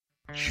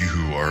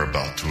You are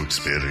about to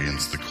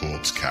experience the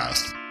Corpse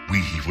Cast.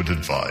 We would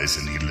advise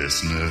any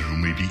listener who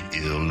may be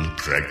ill,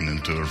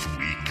 pregnant, or of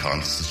weak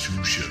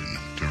constitution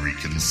to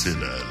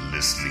reconsider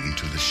listening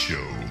to the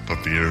show for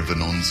fear of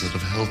an onset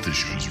of health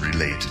issues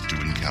related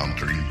to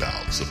encountering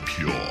bouts of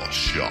pure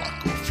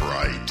shock or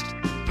fright.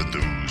 For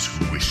those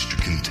who wish to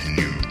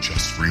continue,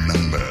 just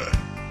remember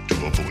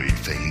to avoid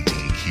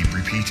fainting. Keep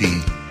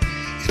repeating,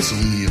 it's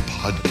only a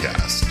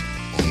podcast.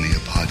 Only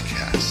a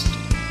podcast.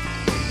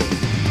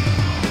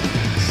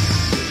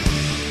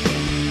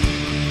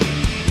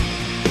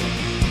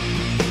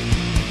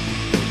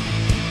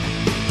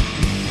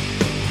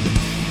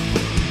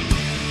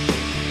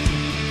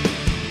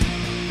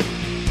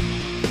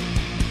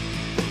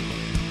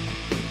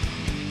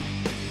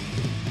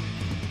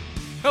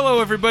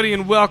 Hello, everybody,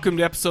 and welcome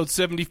to episode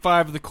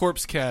 75 of the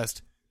Corpse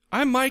Cast.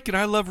 I'm Mike, and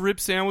I love rib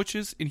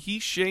sandwiches, and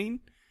he's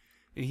Shane,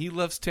 and he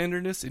loves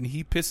tenderness, and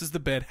he pisses the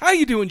bed. How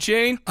you doing,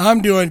 Shane?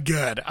 I'm doing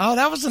good. Oh,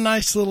 that was a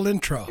nice little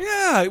intro.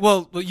 Yeah,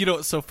 well, you know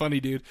what's so funny,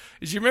 dude,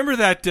 is you remember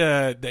that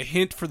the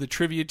hint for the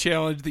trivia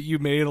challenge that you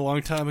made a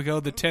long time ago,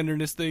 the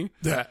tenderness thing?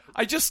 Yeah.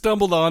 I just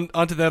stumbled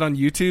onto that on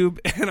YouTube,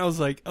 and I was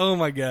like, oh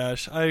my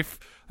gosh, I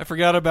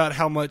forgot about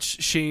how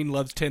much Shane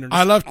loves tenderness.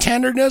 I love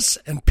tenderness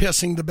and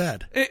pissing the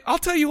bed. I'll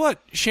tell you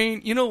what, Shane,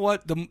 you know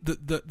what?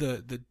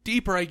 The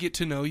deeper I get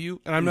to know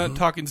you, and I'm not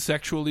talking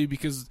sexually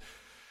because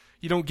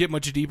you don't get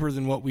much deeper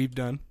than what we've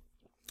done.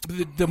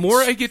 The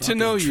more I get to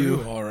know you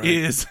right.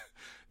 is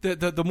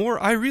the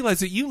more I realize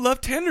that you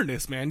love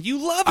tenderness, man. You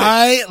love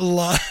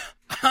it.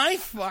 I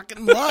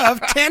fucking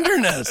love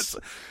tenderness.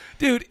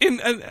 Dude.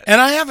 And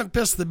I haven't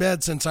pissed the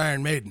bed since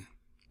Iron Maiden.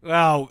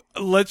 Wow,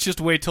 let's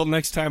just wait till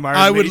next time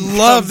I would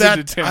love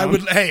that.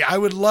 I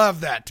would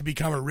love that to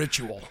become a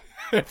ritual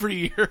every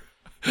year.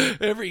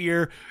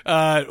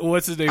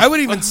 What's his name? I would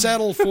even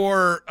settle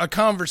for a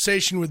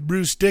conversation with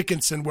Bruce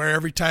Dickinson where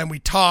every time we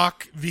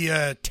talk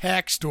via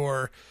text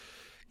or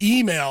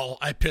email,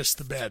 I piss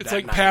the bed. It's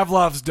like night.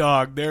 Pavlov's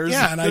dog.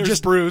 There's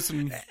Bruce,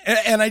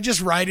 and I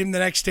just write him the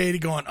next day to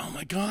going, oh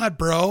my God,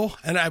 bro.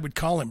 And I would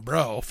call him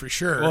bro for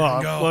sure.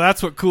 Well,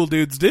 that's what cool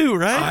dudes do,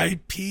 right? I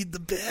peed the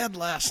bed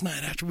last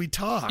night after we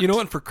talked. You know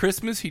what? For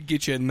Christmas, he'd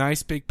get you a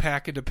nice big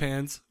pack of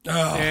Depends.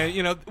 Oh. And,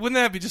 wouldn't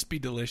that just be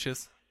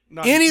delicious?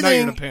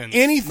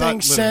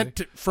 Anything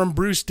sent from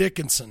Bruce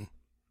Dickinson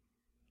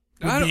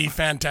would be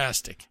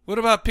fantastic. What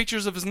about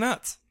pictures of his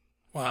nuts?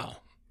 Wow.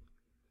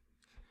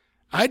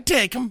 I'd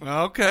take him.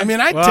 Okay. I mean,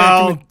 I'd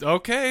take him.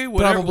 Okay.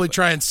 Whatever. Probably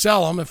try and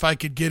sell him if I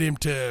could get him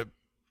to,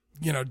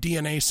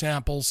 DNA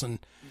samples and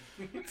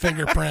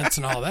fingerprints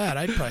and all that.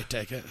 I'd probably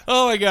take it.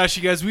 Oh my gosh,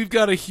 you guys, we've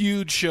got a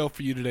huge show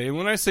for you today. And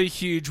when I say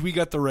huge, we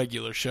got the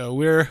regular show.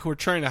 We're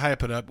trying to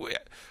hype it up,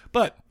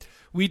 but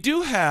we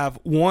do have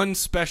one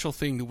special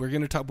thing that we're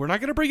going to talk. We're not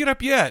going to bring it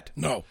up yet.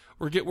 No.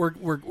 We're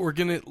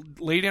going to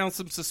lay down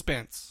some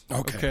suspense.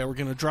 Okay. We're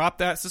going to drop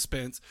that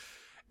suspense.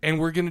 And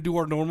we're going to do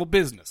our normal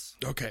business.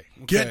 Okay.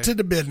 Get to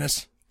the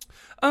business.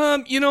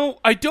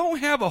 I don't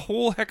have a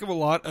whole heck of a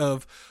lot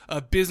of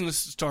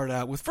business to start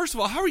out with. First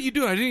of all, how are you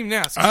doing? I didn't even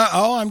ask.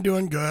 I'm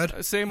doing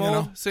good. Same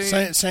old?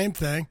 Same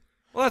thing.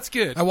 Well, that's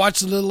good. I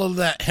watched a little of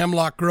that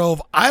Hemlock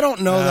Grove. I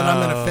don't know that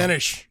I'm going to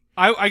finish.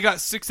 I got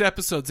 6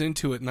 episodes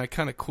into it, and I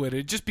kind of quit.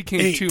 It just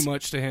became too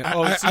much to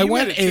handle. I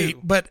went 8,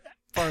 but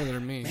farther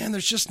than me. Man,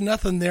 there's just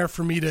nothing there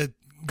for me to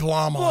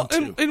glom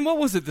onto. And what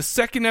was it? The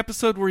second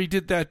episode where he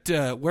did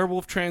that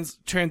werewolf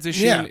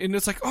transition, and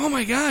it's like, oh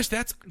my gosh,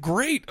 that's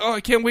great! Oh,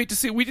 I can't wait to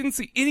see. We didn't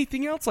see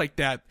anything else like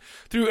that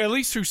at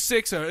least through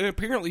 6, and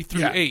apparently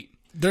through 8.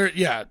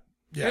 Yeah.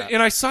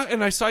 And I saw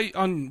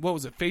on what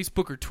was it,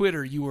 Facebook or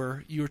Twitter? You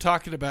were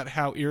talking about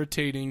how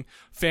irritating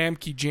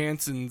Famke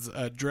Janssen's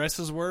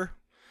dresses were.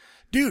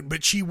 Dude,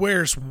 but she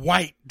wears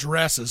white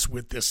dresses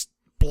with this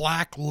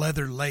black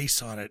leather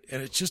lace on it,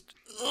 and it's just,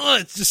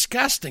 it's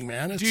disgusting,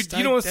 man. Dude,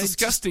 you know what's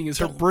disgusting is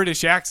her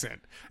British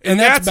accent.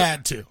 And that's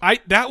bad, too.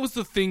 That was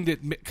the thing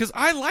because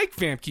I like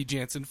Famke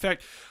Janssen. In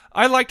fact,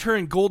 I liked her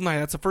in Goldeneye.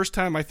 That's the first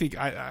time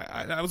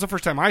that was the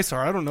first time I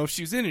saw her. I don't know if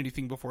she was in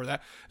anything before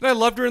that. And I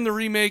loved her in the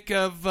remake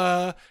of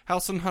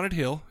House on Haunted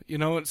Hill,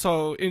 and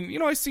so,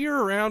 I see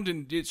her around,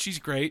 and she's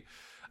great.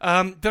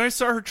 Then I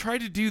saw her try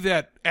to do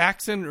that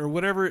accent or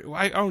whatever.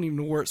 I don't even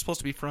know where it's supposed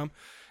to be from.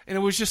 And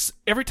it was just,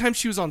 every time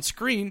she was on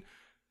screen,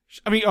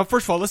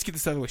 first of all, let's get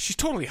this out of the way. She's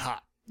totally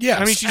hot.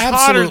 Yes, she's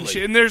absolutely.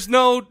 Hotter and there's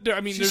no,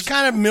 she's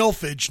kind of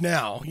milfage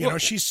now.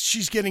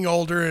 She's getting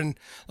older, and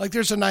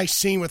there's a nice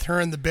scene with her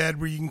in the bed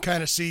where you can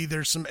kind of see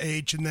there's some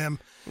age in them.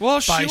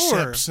 Well,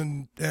 biceps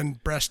and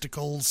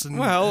breasticles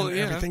and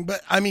everything.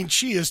 But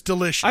she is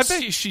delicious. I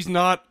bet you she's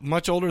not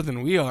much older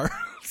than we are.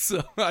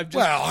 So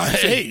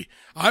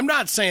I'm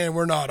not saying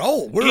we're not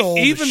old. We're old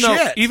as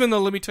shit. Even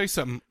though, let me tell you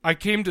something. I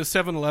came to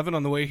 7-Eleven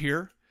on the way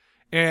here,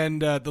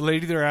 and the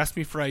lady there asked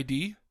me for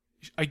ID.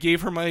 I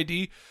gave her my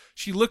ID.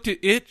 She looked at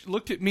it,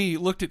 looked at me,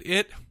 looked at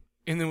it,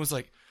 and then was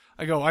like,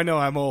 I go, I know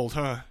I'm old,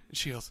 huh? And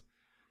she goes,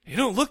 you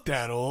don't look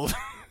that old.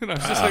 And I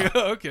was just like,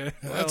 oh, okay.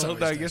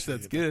 Well, I guess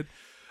that's good.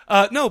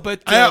 No,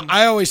 but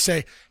I always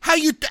say,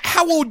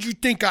 how old you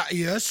think I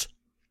is?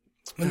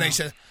 When they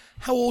say,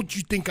 how old do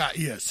you think I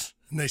is?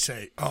 And they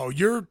say, oh,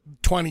 you're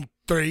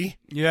 23.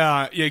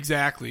 Yeah,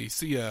 exactly.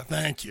 See ya.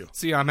 Thank you.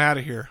 See, I'm out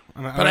of here.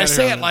 But I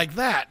say it like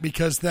that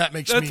because that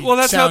makes me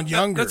sound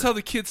younger. That's how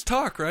the kids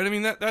talk, right? I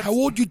mean, that's how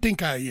old do you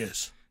think I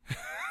is?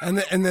 And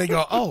they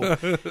go, oh,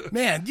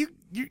 man, you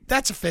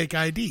that's a fake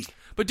ID.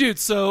 But dude,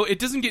 so it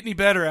doesn't get any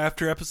better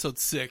after episode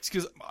 6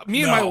 because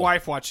me and my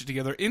wife watched it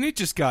together, and it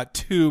just got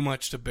too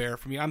much to bear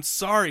for me. I'm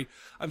sorry.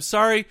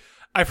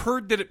 I've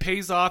heard that it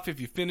pays off if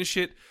you finish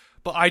it.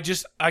 But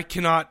I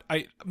cannot.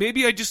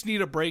 Maybe I just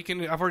need a break,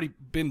 and I've already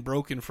been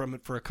broken from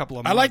it for a couple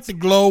of months. I like the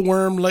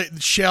glowworm,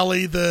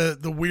 Shelly, the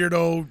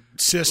weirdo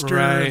sister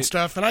and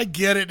stuff, and I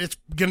get it. It's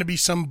going to be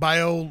some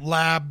bio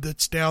lab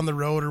that's down the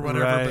road or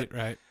whatever.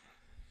 Right.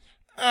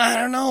 I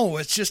don't know.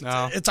 It's just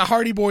it's a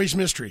Hardy Boys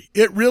mystery.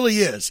 It really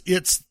is.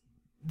 It's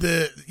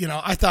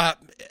I thought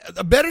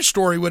a better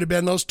story would have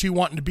been those two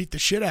wanting to beat the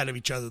shit out of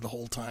each other the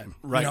whole time,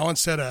 right?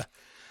 Instead of.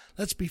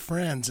 Let's be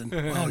friends.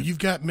 And, you've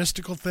got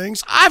mystical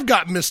things? I've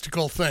got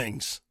mystical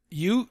things.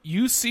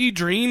 You see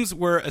dreams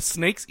where a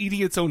snake's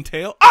eating its own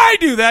tail? I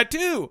do that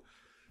too.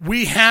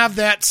 We have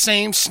that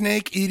same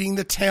snake eating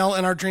the tail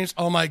in our dreams.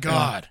 Oh, my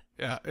God.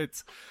 Yeah,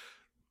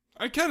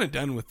 I'm kind of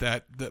done with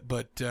that,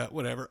 but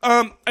whatever.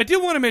 I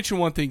did want to mention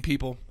one thing,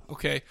 people,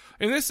 okay?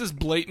 And this is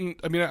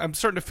blatant. I mean, I'm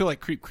starting to feel like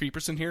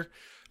Creeperson here.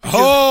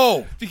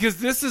 Because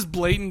this is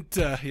blatant,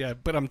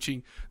 Badum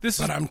Ching. This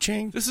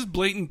is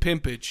blatant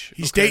pimpage.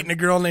 He's dating a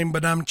girl named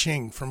Badum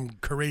Ching from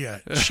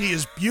Korea. She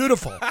is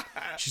beautiful.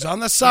 She's on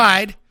the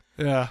side.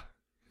 Yeah.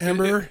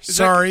 Amber,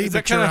 sorry,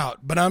 but you're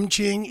out. Badum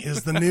Ching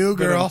is the new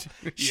girl.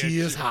 She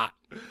is hot.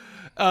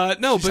 I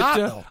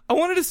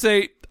wanted to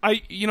say, I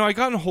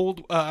got a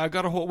hold,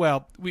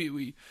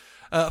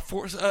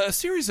 for a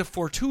series of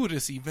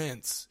fortuitous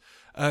events.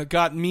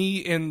 Got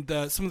me and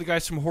some of the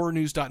guys from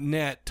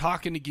horrornews.net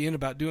talking again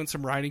about doing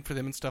some writing for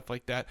them and stuff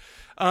like that.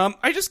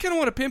 I just kind of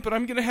want to pimp it.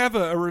 I'm going to have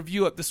a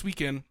review up this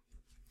weekend.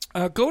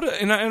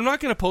 And I'm not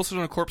going to post it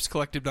on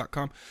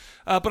corpsecollective.com,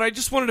 but I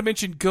just wanted to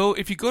mention,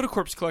 if you go to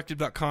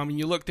corpsecollective.com and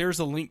you look, there's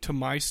a link to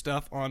my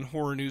stuff on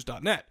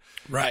horrornews.net.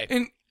 Right.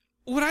 And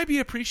would I be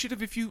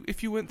appreciative if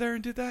you went there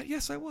and did that?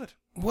 Yes, I would.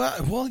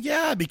 Well,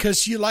 yeah,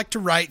 because you like to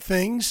write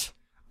things.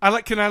 I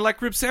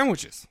like rib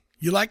sandwiches.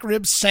 You like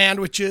rib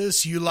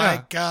sandwiches. You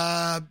like,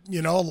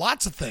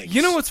 lots of things.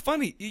 You know what's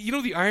funny?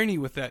 The irony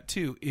with that,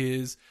 too,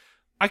 is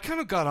I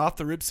kind of got off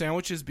the rib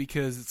sandwiches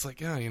because it's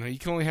like, you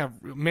can only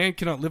man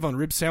cannot live on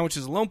rib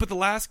sandwiches alone. But the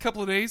last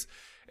couple of days,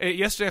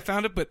 yesterday I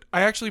found it, but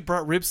I actually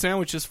brought rib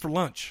sandwiches for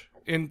lunch.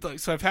 And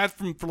so I've had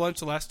them for lunch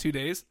the last 2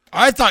 days.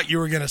 I thought you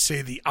were going to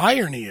say the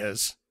irony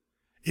is,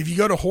 if you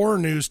go to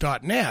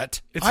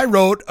horrornews.net, I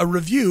wrote a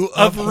review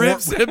of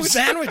rib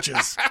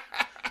sandwiches.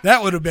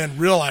 That would have been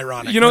real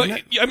ironic. In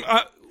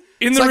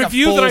the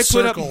review that I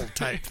put up,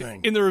 type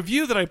thing. In the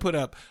review that I put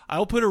up,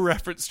 I'll put a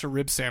reference to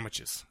rib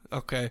sandwiches.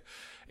 Okay,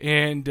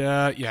 and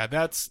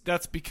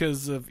that's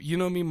because of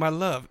my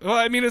love. Well,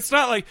 I mean, it's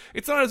not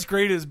as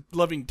great as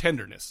loving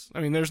tenderness. I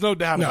mean, there's no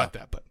doubt about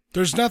that. But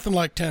there's nothing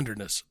like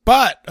tenderness.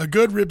 But a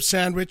good rib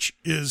sandwich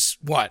is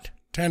what?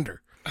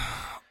 Tender.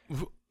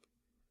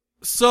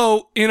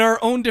 So in our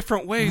own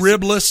different ways,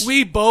 ribless,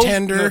 we both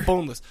tender,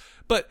 boneless.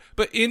 But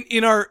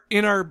in our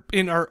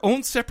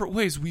own separate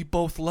ways, we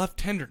both love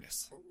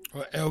tenderness.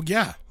 Oh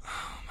yeah,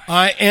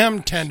 I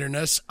am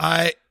tenderness.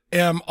 I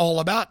am all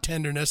about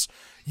tenderness.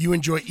 You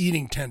enjoy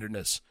eating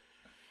tenderness.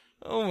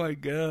 Oh my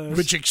gosh!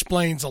 Which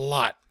explains a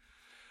lot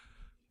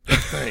of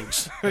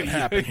things that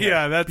happen here.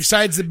 Yeah, that's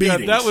besides the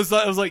beatings. Yeah,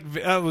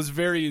 that was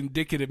very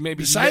indicative.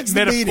 Maybe besides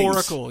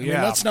metaphorical. The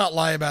beatings. Let's not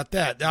lie about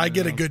that. I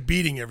get a good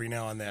beating every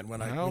now and then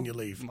when you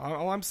leave.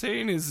 All I'm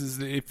saying is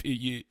if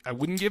I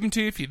wouldn't give them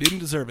to you if you didn't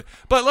deserve it.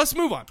 But let's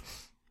move on.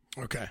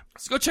 Okay,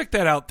 let's go check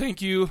that out.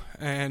 Thank you,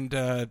 and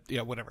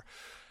whatever.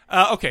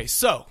 Okay,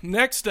 so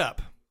next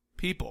up,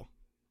 people.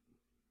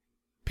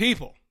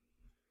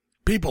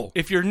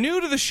 If you're new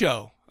to the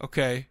show.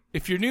 Okay,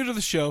 if you're new to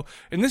the show,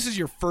 and this is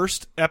your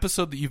first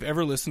episode that you've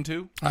ever listened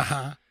to,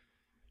 I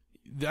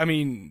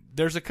mean,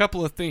 there's a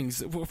couple of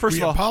things. First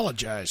of all,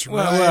 apologize.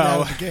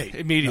 Out of the gate.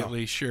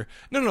 Immediately, sure.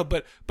 No,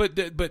 but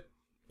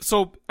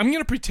so I'm going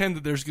to pretend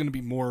that there's going to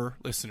be more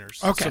listeners.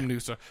 Okay. Some new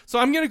stuff. So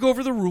I'm going to go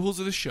over the rules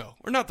of the show,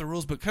 or not the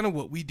rules, but kind of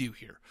what we do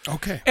here.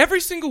 Okay.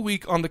 Every single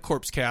week on the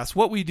Corpse Cast,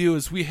 what we do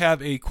is we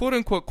have a quote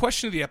unquote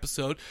question of the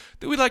episode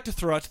that we'd like to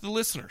throw out to the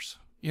listeners.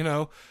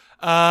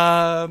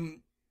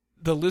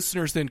 The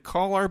listeners then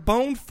call our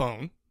bone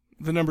phone.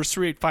 The number's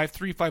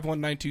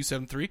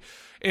 385-351-9273.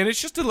 And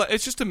it's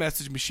just a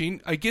message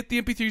machine. I get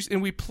the MP3s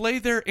and we play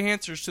their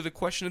answers to the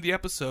question of the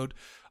episode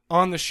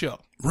on the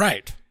show.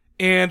 Right.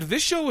 And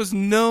this show is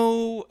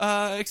no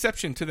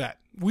exception to that.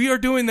 We are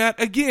doing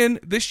that again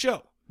this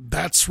show.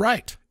 That's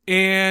right.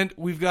 And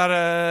we got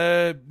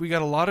a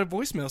lot of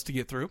voicemails to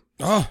get through.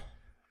 Oh,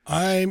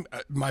 I'm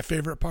my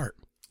favorite part.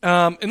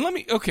 So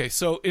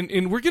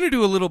we're going to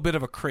do a little bit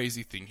of a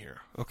crazy thing here.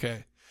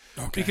 Okay.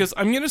 Because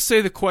I'm going to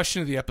say the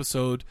question of the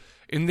episode,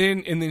 and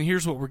then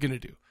here's what we're going to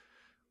do.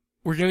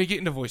 We're going to get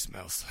into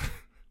voicemails.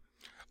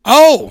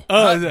 Oh,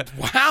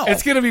 wow!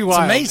 It's gonna be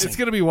wild. It's amazing. It's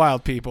gonna be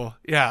wild, people.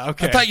 Yeah.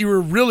 Okay. I thought you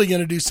were really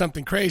gonna do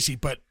something crazy,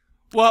 but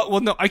well,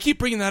 no. I keep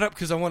bringing that up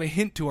because I want to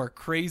hint to our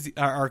crazy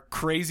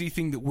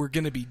thing that we're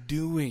gonna be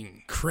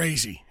doing.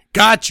 Crazy.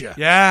 Gotcha.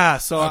 Yeah.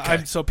 So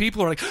so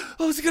people are like,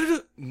 oh, is he gonna do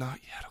it? Not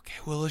yet. Okay.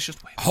 Well, let's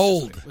just wait.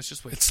 Let's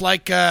just wait. It's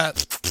like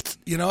it's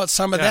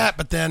some of that,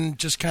 but then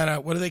just kind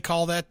of what do they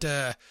call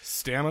that?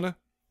 Stamina.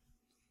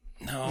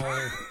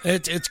 No,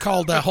 it's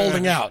called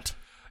holding out.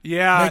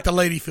 Yeah. Make the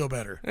lady feel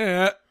better.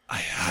 Yeah. I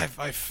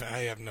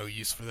have no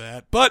use for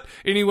that. But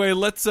anyway,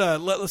 let's go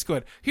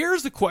ahead.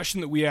 Here's the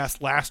question that we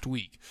asked last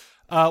week.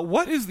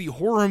 What is the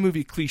horror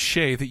movie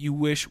cliche that you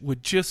wish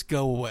would just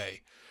go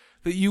away?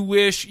 That you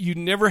wish you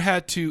never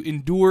had to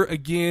endure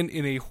again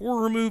in a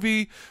horror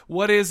movie?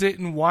 What is it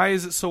and why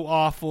is it so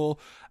awful?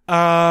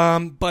 Yeah,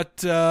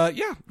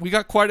 we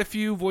got quite a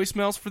few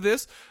voicemails for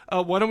this.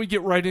 Why don't we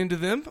get right into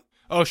them?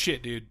 Oh,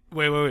 shit, dude.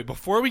 Wait.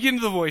 Before we get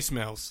into the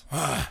voicemails,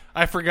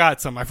 I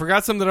forgot some. I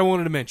forgot some that I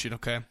wanted to mention,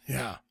 okay?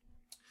 Yeah.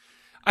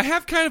 I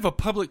have kind of a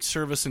public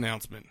service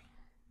announcement,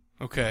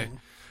 okay?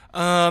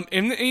 I'm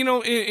going to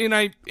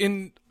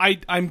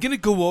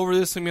go over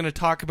this. I'm going to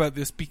talk about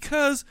this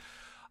because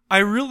I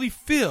really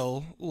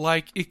feel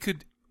like it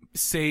could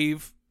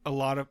save a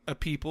lot of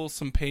people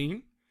some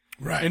pain.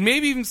 Right. And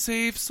maybe even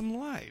save some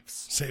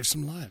lives. Save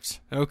some lives.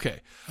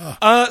 Okay.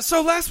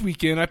 So last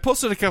weekend, I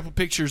posted a couple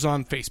pictures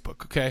on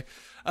Facebook, okay?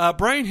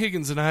 Brian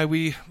Higgins and I,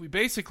 we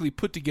basically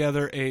put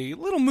together a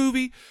little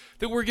movie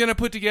that we're going to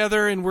put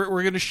together, and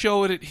we're going to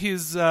show it at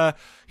his,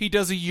 he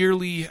does a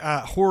yearly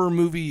horror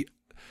movie,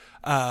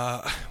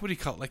 what do you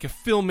call it? Like a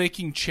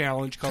filmmaking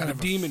challenge called kind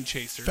the Demon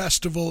Chaser.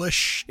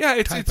 Festival-ish. Yeah,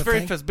 it's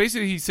very festival.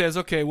 Basically, he says,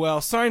 okay, well,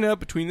 sign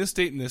up between this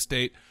date and this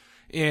date,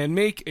 and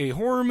make a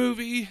horror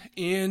movie,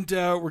 and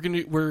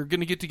we're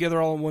gonna get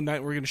together all in one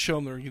night. We're gonna show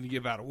them. We're gonna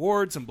give out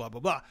awards and blah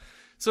blah blah.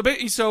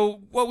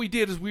 So what we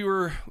did is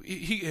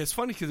it's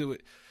funny because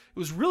it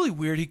was really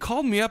weird. He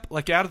called me up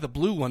like out of the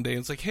blue one day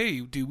and it's like,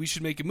 hey, dude, we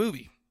should make a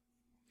movie,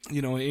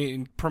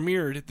 and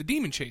premiered at the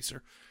Demon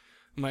Chaser.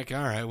 I'm like,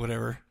 all right,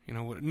 whatever,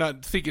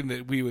 not thinking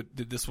that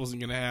this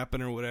wasn't gonna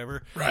happen or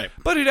whatever. Right.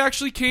 But it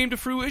actually came to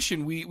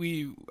fruition.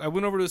 I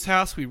went over to his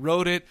house. We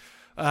wrote it.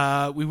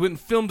 We went and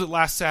filmed it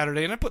last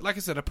Saturday, and I put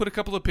a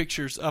couple of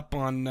pictures up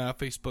on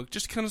Facebook,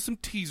 just kind of some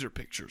teaser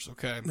pictures,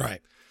 okay?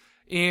 Right.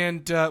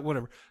 And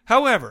whatever.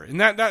 However, and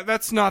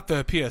that's not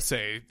the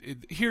PSA.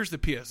 Here's the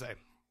PSA.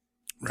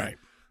 Right.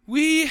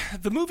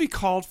 The movie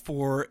called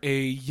for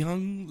a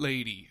young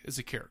lady as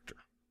a character.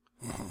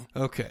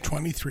 Okay.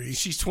 23.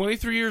 She's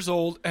 23 years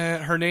old,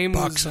 and her name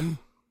was... Buxom.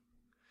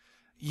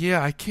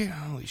 Yeah, I can't...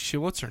 Holy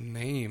shit, what's her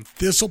name?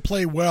 This'll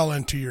play well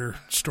into your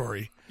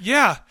story.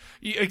 Yeah,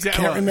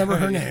 exactly. Can't remember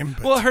her name.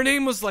 But... Well, her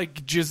name was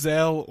like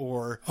Giselle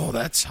or... Oh,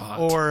 that's hot.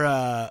 Or,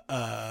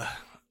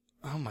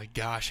 oh my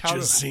gosh.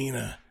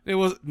 Jazina. It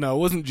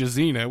wasn't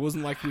Jazina. It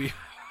wasn't like we...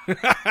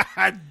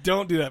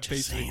 Don't do that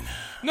face.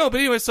 No,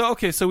 but anyway, so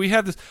we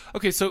have this...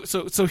 Okay, so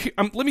here,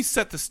 let me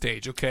set the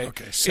stage, okay?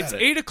 Okay, It's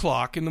 8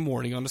 o'clock in the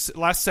morning on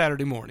last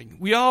Saturday morning.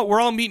 We're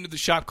all meeting at the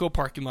Shopco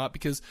parking lot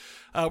because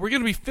we're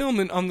going to be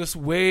filming on this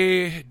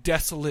way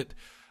desolate...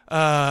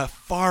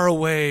 far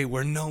away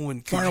where no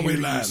one can hear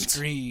you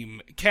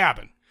scream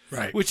cabin,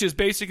 right? Which is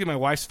basically my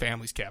wife's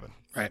family's cabin,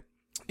 right?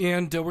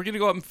 And we're gonna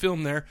go up and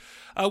film there.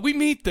 We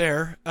meet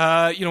there,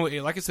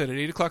 like I said, at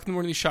 8 o'clock in the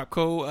morning, the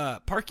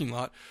Shopco parking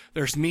lot.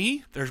 There's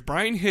me. There's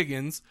Brian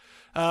Higgins.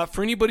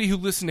 For anybody who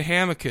listened to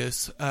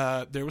Hamicus,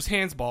 there was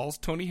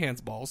Handsballs, Tony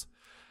Handsballs.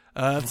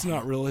 That's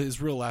not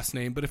his real last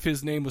name, but if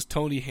his name was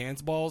Tony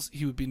Handsballs,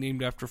 he would be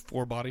named after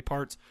 4 body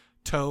parts: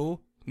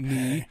 toe,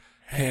 knee,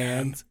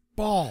 hands.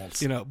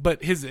 Balls, but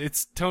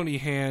it's Tony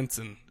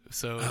Hansen,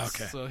 so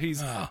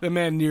he's the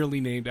man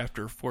nearly named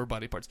after 4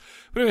 body parts.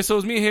 But anyway, so it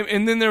was me and him,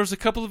 and then there was a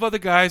couple of other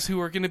guys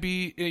who are going to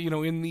be,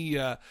 in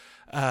the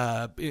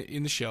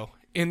show,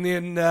 and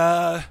then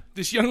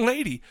this young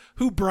lady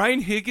who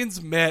Brian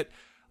Higgins met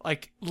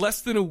like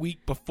less than a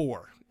week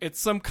before. It's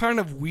some kind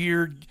of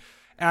weird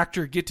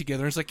actor get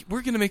together. It's like,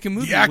 we're going to make a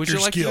movie. The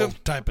Actors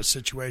Guild type of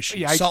situation.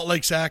 Yeah, Salt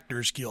Lake's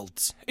Actors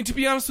Guilds. And to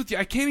be honest with you,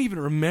 I can't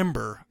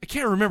remember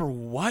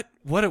what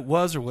it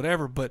was or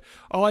whatever, but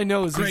all I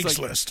know is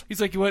Craigslist. He's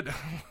like, what?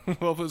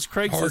 Well, if it was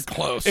Craigslist, or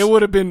close. It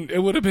would have been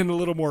a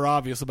little more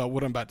obvious about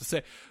what I'm about to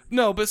say.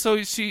 No, but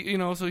so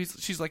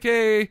she's like,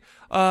 hey,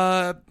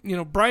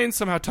 Brian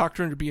somehow talked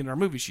her into being in our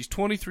movie. She's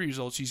 23 years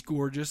old. She's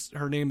gorgeous.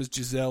 Her name is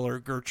Giselle or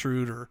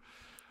Gertrude or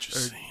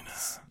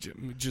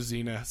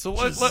Jazina. So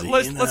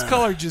let's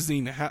call her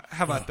Jazina.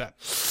 How about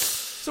that?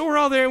 So we're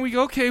all there and we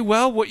go, okay,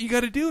 well, what you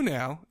got to do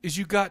now is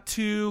you got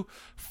to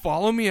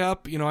follow me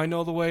up. I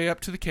know the way up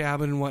to the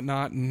cabin and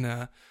whatnot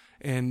and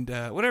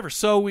whatever.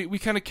 So we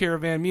kind of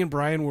caravan. Me and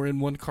Brian were in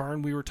one car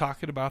and we were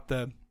talking about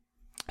the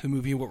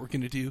movie and what we're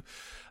going to do.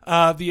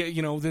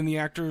 Then the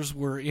actors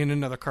were in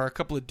another car, a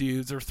couple of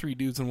dudes or 3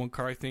 dudes in one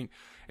car, I think.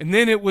 And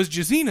then it was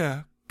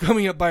Jazina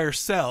coming up by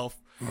herself.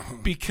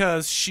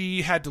 Because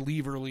she had to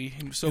leave early,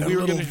 so we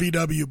were going to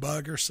VW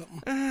bug or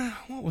something.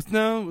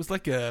 It was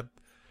like a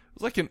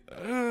was like it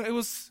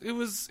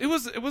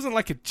wasn't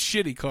like a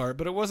shitty car,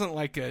 but it wasn't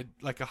like a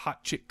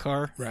hot chick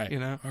car. Right. You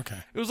know? Okay.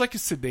 It was like a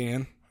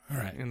sedan. All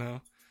right. You know?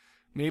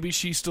 Maybe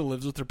she still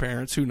lives with her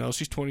parents. Who knows?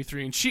 She's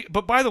 23.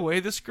 But by the way,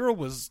 this girl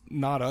was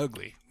not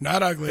ugly.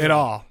 Not ugly at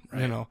all.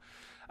 Right. You know?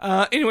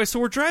 Anyway, so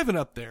we're driving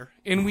up there,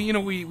 and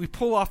we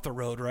pull off the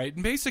road, right?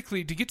 And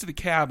basically, to get to the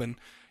cabin,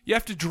 you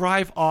have to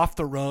drive off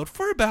the road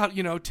for about,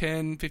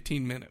 10,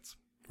 15 minutes.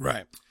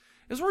 Right.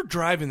 As we're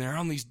driving there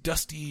on these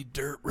dusty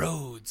dirt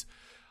roads,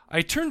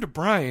 I turned to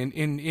Brian,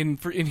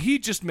 and he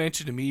just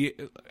mentioned to me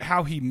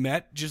how he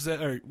met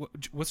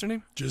what's her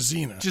name?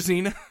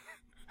 Jazina.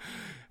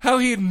 How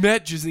he had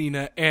met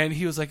Jazina, and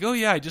he was like, oh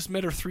yeah, I just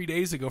met her 3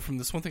 days ago from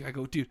this one thing. I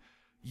go, dude,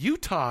 you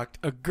talked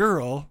a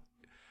girl,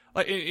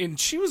 and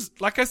she was,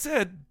 like I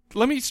said,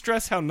 let me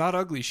stress how not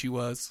ugly she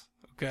was,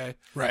 okay?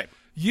 Right.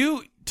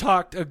 You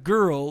talked a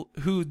girl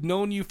who'd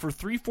known you for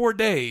 3-4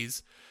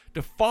 days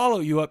to follow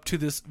you up to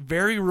this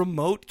very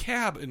remote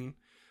cabin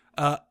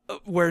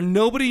where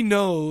nobody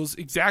knows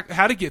exactly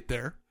how to get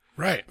there.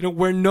 Right.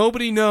 Where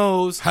nobody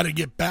knows how to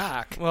get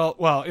back.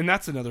 Well, and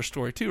that's another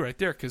story too, right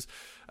there. Because,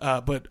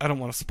 but I don't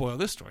want to spoil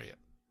this story yet.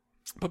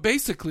 But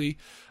basically,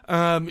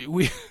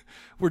 we're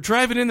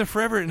driving in there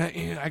forever, and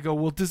I go,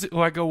 well,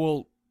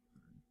 well,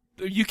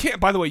 you can't.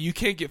 By the way, you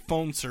can't get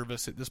phone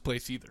service at this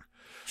place either.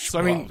 So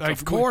I mean,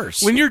 of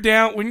course, when you're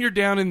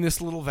down in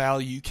this little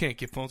valley, you can't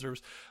get phone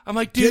service. I'm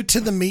like, dude, get to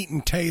the meat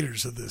and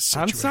taters of this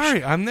situation. I'm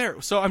sorry, I'm there.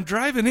 So I'm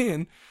driving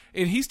in,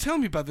 and he's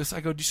telling me about this.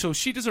 I go, so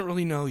she doesn't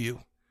really know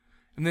you.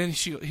 And then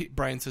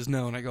Brian says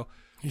no, and I go,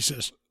 he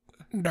says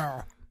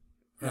no,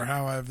 or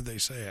however they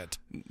say it.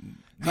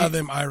 How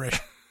them Irish?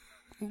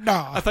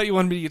 No. I thought you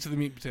wanted me to get to the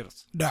meat and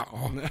potatoes.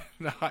 No,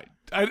 no,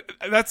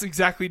 that's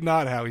exactly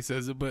not how he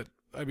says it. But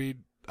I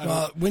mean,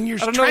 when you're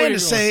trying to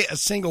say a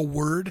single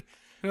word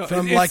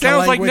from like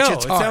sounds a language, like no.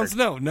 it's hard. It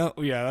sounds no.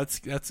 Yeah,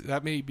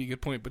 that may be a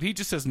good point. But he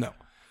just says no.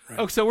 Right.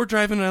 Oh, so we're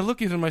driving, and I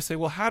look at him, and I say,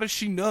 well, how does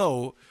she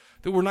know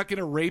that we're not going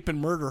to rape and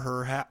murder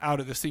her out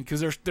of this thing?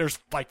 Because there's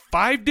like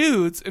 5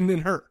 dudes and then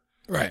her.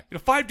 Right.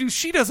 5 dudes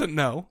she doesn't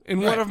know,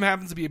 and one of them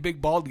happens to be a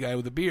big bald guy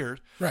with a beard.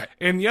 Right.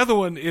 And the other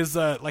one is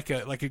like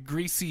a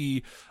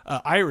greasy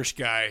Irish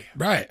guy.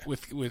 Right.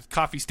 With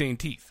coffee stained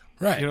teeth.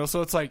 Right.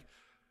 So it's like,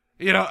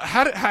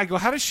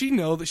 how does she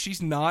know that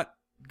she's not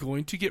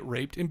going to get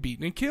raped and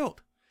beaten and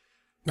killed?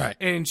 Right.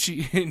 And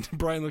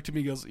Brian looked at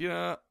me and goes,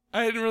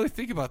 I didn't really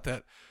think about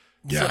that.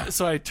 Yeah.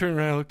 So I turned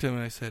around and looked at him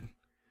and I said,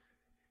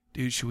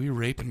 dude, should we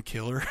rape and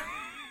kill her?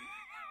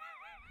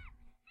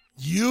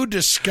 You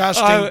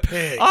disgusting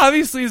pig.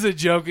 Obviously it's a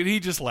joke, and he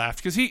just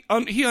laughed because he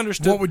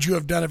understood. What would you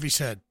have done if he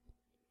said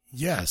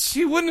yes?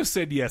 He wouldn't have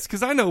said yes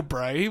because I know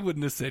Brian. He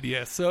wouldn't have said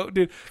yes. So,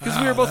 dude, because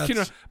we were both kidding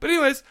around. But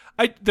anyways,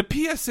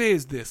 the PSA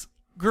is this: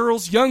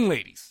 girls, young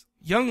ladies,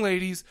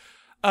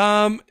 if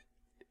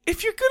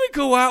you're gonna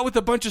go out with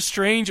a bunch of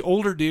strange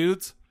older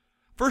dudes,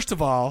 first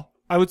of all,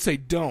 I would say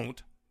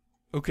don't.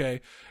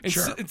 Okay, and,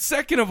 sure. And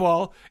second of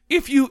all,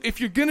 if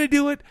you're gonna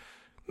do it,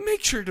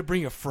 make sure to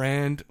bring a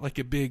friend, like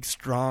a big,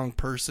 strong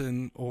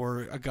person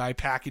or a guy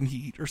packing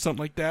heat or something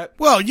like that.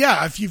 Well,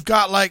 yeah, if you've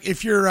got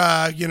if you're,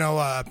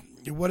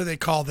 what do they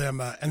call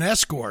them? An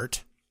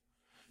escort.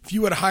 If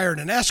you would have hired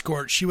an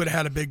escort, she would have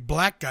had a big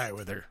black guy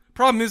with her.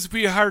 Problem is, if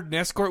we hired an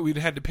escort, we'd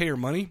have had to pay her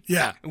money.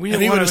 Yeah. And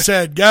he would have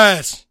said,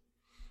 guys,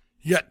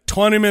 you got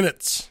 20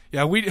 minutes.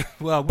 Yeah,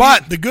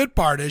 but the good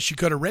part is she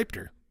could have raped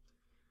her.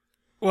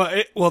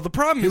 Well, the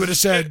problem is... He would have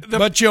said,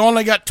 but you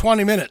only got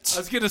 20 minutes. I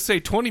was going to say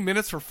 20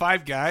 minutes for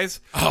 5 guys.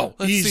 Oh,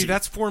 Let's easy. see,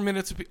 that's 4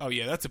 minutes. Oh,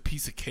 yeah, that's a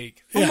piece of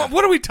cake. Yeah.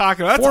 What are we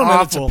talking about? That's 4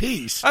 minutes awful. a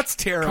piece. That's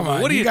terrible. Come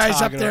on, what are you guys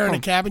talking up there about?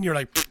 in the cabin, you're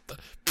like...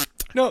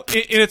 No, and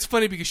it's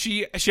funny because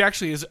she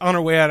actually is on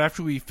her way out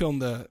after we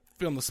filmed the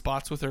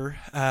spots with her.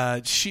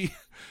 She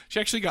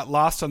actually got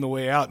lost on the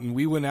way out, and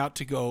I went out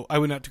to go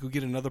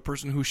get another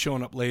person who was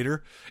showing up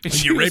later.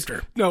 And you raped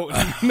her? No.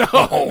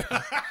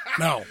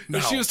 No.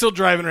 She was still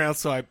driving around,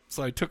 so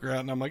I took her out,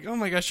 and I'm like, oh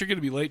my gosh, you're going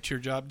to be late to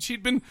your job.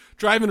 She'd been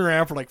driving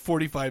around for like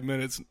 45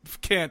 minutes,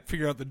 can't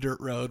figure out the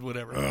dirt road,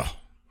 whatever. Ugh.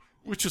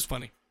 Which is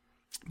funny.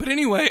 But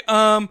anyway,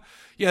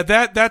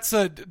 that's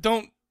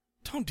don't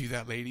do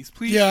that, ladies,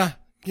 please. Yeah,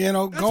 that's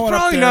going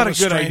up there not with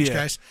a good strange idea.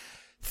 guys.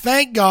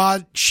 Thank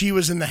God she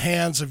was in the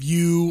hands of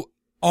you,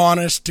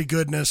 honest to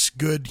goodness,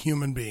 good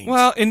human beings.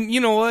 Well, and you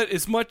know what?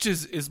 As much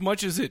as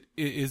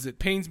it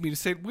pains me to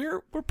say,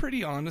 we're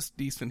pretty honest,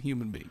 decent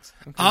human beings.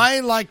 Okay?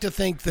 I like to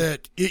think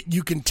that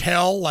you can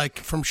tell, like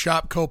from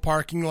Shopco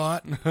parking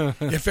lot,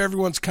 if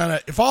everyone's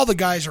if all the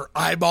guys are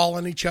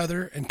eyeballing each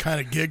other and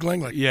kind of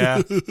giggling, like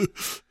yeah.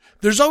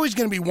 There's always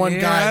going to be one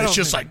guy that's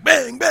just like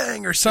bang,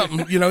 bang or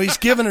something. He's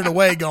giving it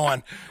away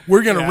going,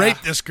 we're going to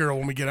rape this girl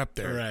when we get up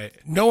there. Right.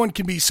 No one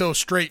can be so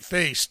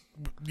straight-faced,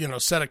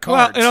 set of cards.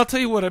 Well, and I'll tell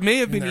you what, it may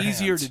have been their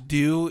easier hands. to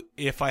do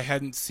if I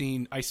hadn't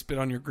seen I Spit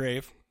on Your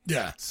Grave.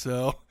 Yeah.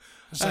 So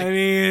It's like, I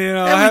mean,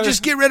 and we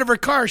just get rid of her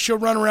car. She'll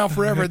run around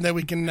forever, and then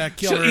we can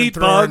kill her and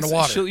throw her in the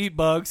water. She'll eat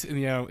bugs,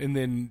 and and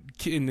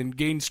then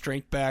gain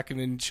strength back, and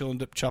then she'll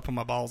end up chopping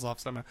my balls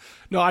off somehow.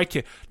 No, I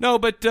can't.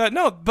 But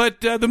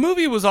the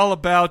movie was all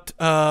about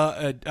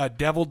a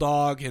devil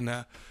dog and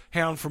a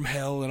hound from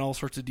hell and all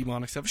sorts of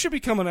demonic stuff. It should be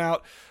coming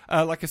out,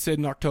 like I said,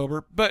 in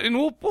October. And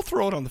we'll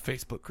throw it on the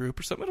Facebook group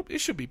or something. It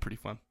should be pretty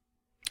fun.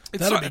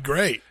 That'd be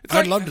great.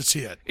 I'd love to see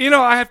it.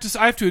 I have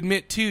to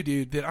admit too,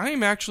 dude, that I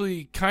am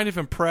actually kind of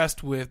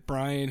impressed with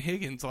Brian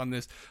Higgins on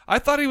this. I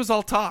thought he was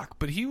all talk,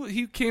 but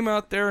he came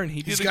out there and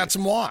he's got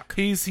some walk.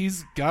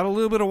 He's got a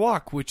little bit of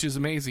walk, which is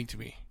amazing to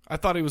me. I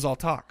thought he was all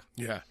talk.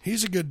 Yeah,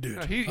 he's a good dude.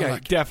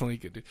 Definitely a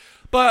good dude.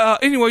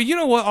 But anyway, you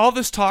know what? All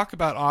this talk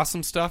about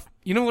awesome stuff,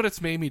 you know what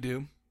it's made me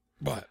do?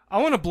 What?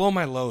 I want to blow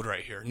my load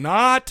right here.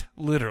 Not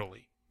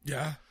literally.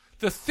 Yeah.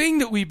 The thing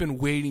that we've been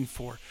waiting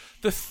for,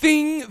 the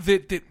thing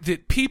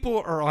that people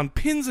are on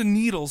pins and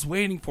needles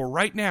waiting for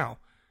right now.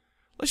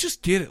 Let's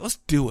just get it. Let's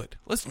do it.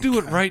 Let's do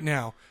it right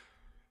now.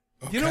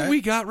 Okay. You know what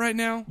we got right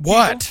now?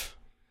 What?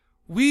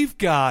 People? We've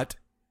got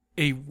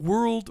a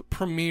world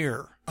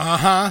premiere.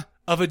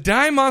 Of a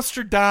Die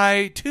Monster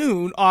Die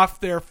tune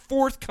off their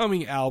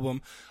forthcoming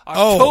album,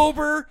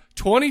 October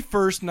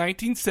 21st,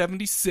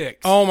 1976.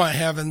 Oh, my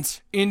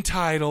heavens.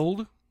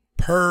 Entitled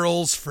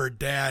Pearls for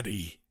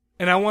Daddy.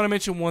 And I want to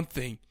mention one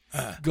thing.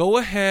 Go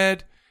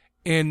ahead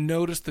and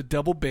notice the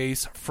double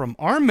bass from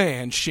our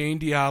man, Shane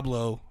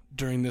Diablo,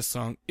 during this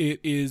song. It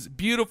is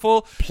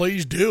beautiful.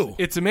 Please do.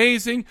 It's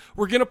amazing.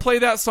 We're going to play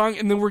that song,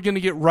 and then we're going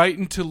to get right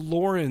into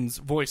Lauren's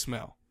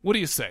voicemail. What do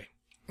you say?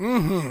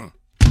 Mm-hmm.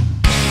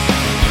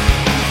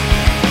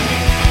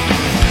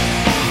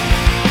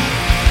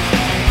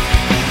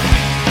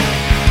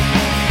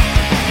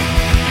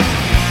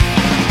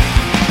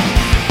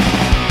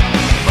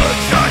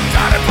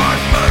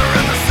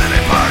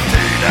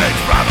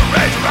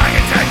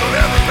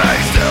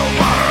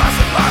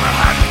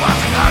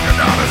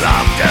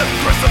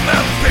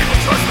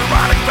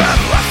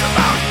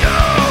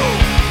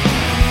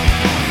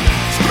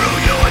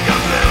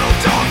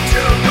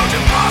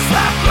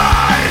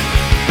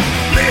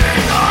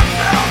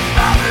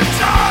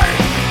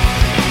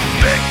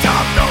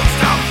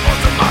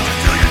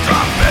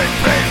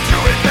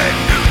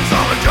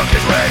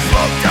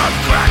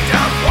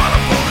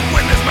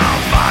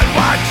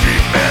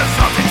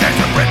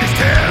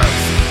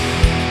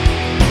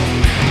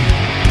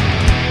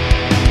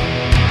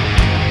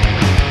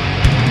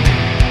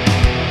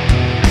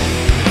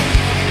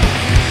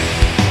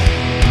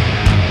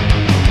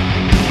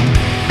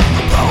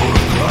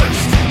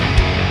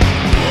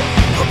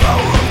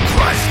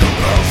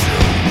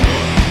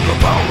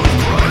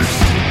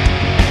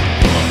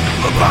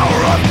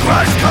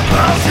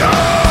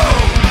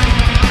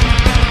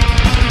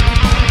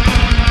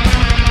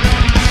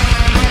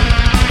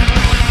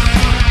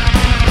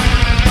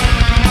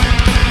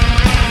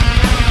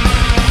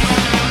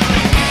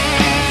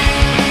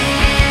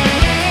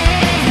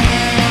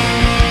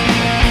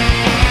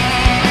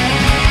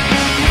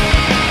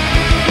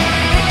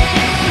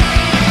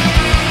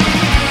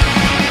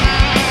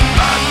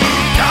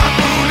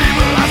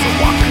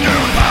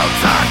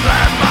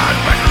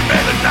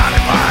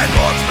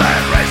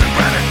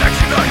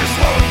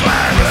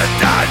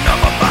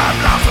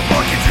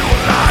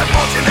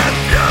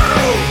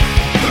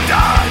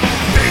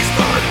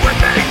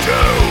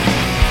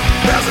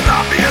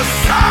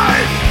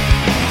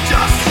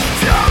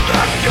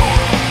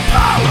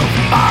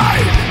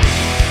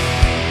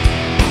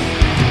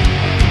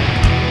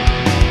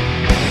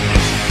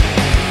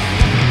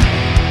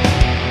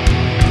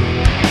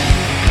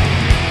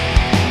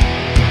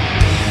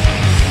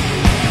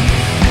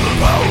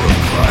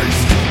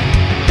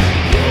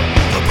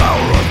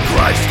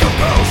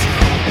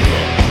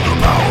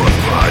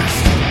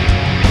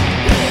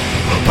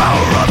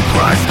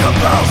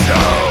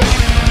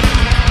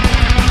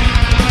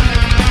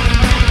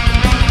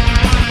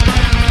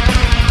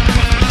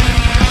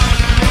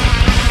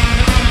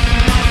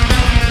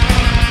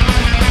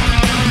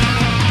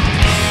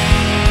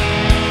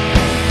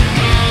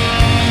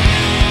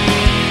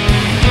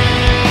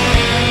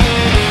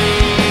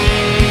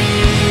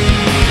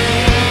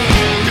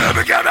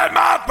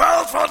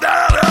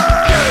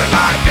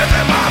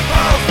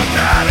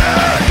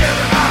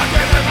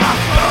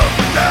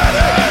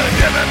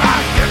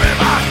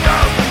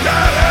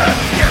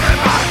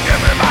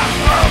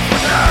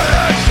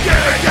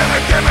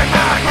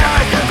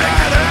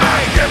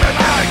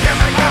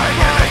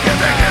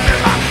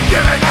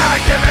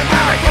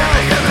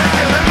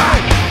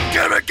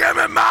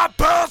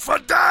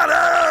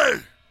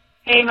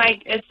 Hey,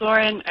 Mike, it's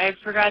Lauren. I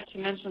forgot to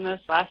mention this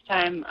last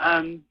time.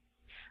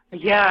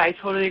 Yeah, I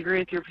totally agree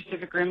with your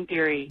Pacific Rim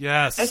theory.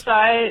 Yes. I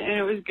saw it, and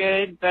it was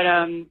good, but,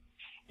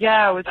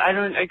 yeah,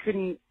 I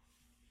couldn't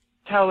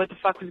tell what the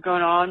fuck was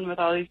going on with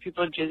all these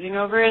people jizzing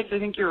over it, so I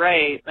think you're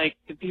right. Like,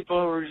 the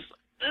people who were just,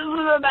 this is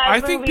the best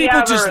I think movie people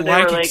ever. just They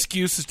like were,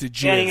 excuses to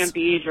getting a jizz.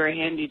 beach or a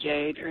handy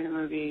J during the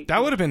movie.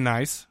 That would have been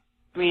nice.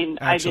 I mean,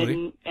 actually. I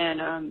didn't,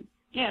 and,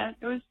 yeah,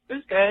 it was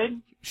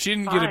good. She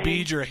didn't get a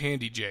Beej or a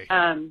Handy J.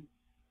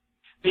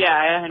 But yeah,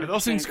 I 100% Are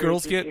those things agree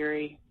girls with your get?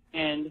 theory,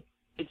 and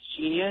it's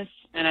genius.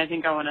 And I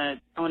think I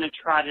wanna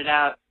trot it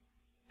out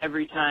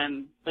every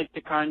time, like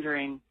The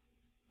Conjuring.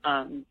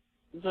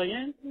 So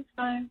yeah, it's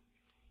fine.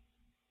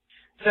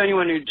 So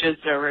anyone who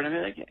jizzed over it, I'll be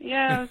like,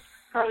 yeah, it's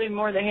probably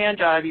more the hand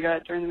job you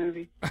got during the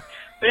movie.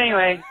 But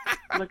anyway,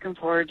 looking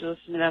forward to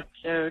listening to the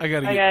episode. I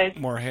gotta Bye, get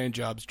guys. more hand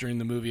jobs during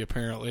the movie,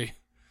 apparently.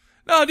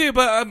 No, dude,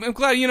 but I'm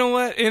glad. You know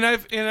what? And I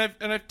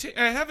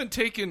haven't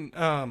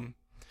taken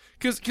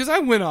because I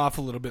went off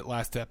a little bit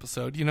last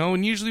episode, you know.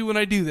 And usually when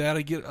I do that,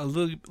 I get a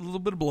little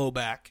bit of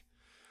blowback,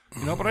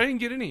 you know. But I didn't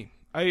get any.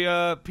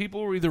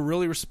 People were either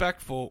really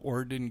respectful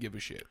or didn't give a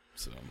shit.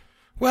 So.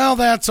 Well,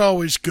 that's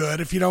always good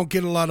if you don't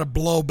get a lot of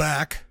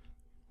blowback.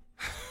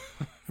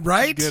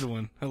 Right? Good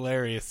one.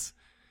 Hilarious.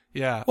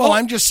 Yeah. Well,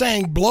 I'm just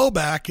saying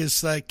blowback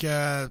is like,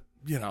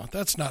 you know,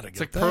 that's not a good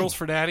thing. It's like pearls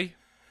for daddy?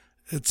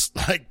 It's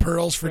like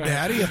pearls for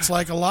daddy. It's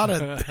like a lot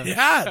of,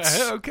 yeah.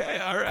 It's okay,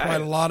 all right.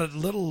 Quite a lot of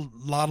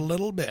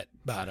little bit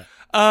about it.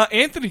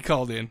 Anthony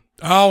called in.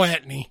 Oh,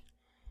 Anthony.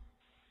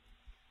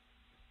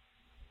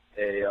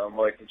 Hey, I'm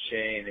Mike and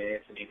Shane.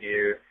 Anthony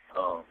here.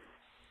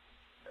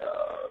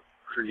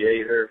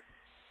 Creator.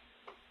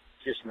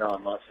 Just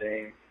not my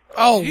thing.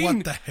 Oh,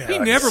 what the hell? He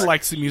never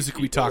likes the music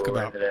we talk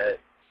about. That.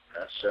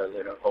 I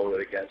certainly don't hold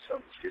it against him.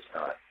 It's just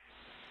not.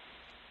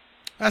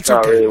 That's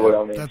not okay. really what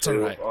I'm into. That's all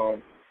right.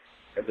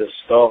 And the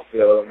stuff,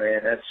 though,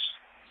 man,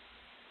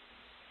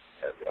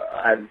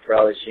 I haven't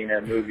probably seen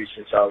that movie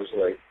since I was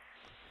like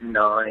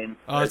 9.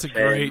 Oh, it's a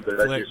 10, great but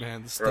flick, I just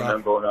man. The stuff.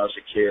 remember when I was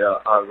a kid,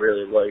 I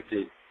really liked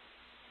it.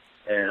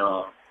 And,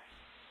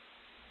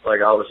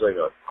 like, I was like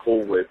a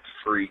Cool Whip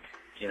freak.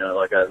 You know,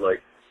 like I'd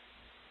like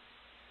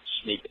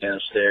sneak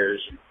downstairs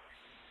and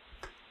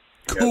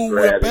Cool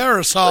Whip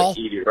aerosol. Like,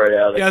 eat it right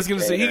out of I was going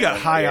to say, he got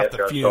high off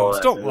the fumes.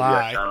 Don't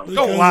lie.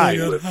 Don't lie.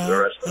 For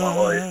the rest of my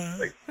life,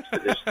 like to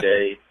this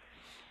day.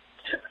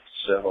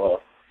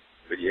 So,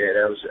 but yeah,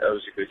 that was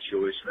a good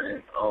choice,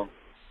 man.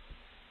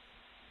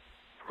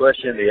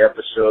 Question of the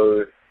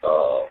episode.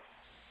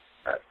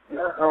 I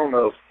don't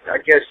know. I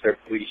guess they're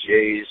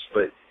cliches,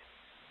 but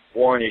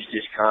one is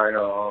just kind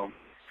of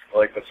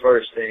like the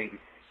first thing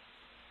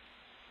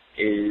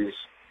is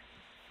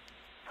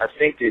I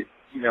think that,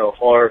 you know,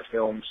 horror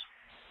films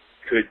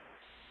could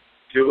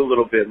do a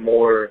little bit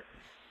more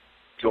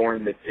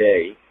during the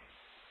day.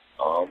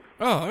 Oh,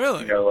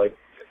 really? You know, like,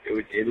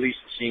 at least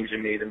it seems to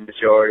me the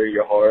majority of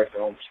your horror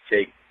films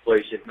take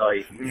place at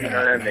night. Yeah, you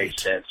know, that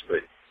makes sense, but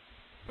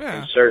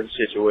Yeah. in certain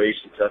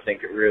situations, I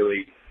think it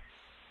really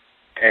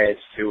adds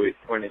to it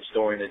when it's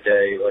during the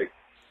day, like,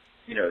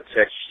 you know,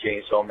 Texas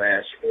Chainsaw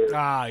Massacre.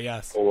 Ah,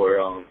 yes. Or,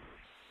 you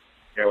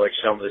know, like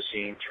some of the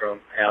scenes from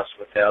House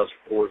of a Thousand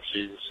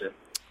Corpses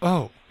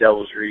and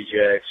Devil's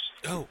Rejects.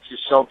 Oh.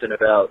 Just something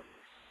about,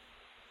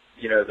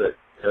 you know, the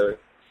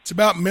It's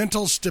about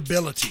mental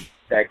stability.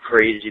 that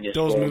craziness.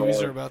 Those going movies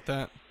on are about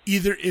that.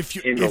 Either if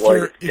you in the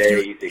light of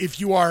if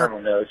you are, I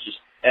don't know, it just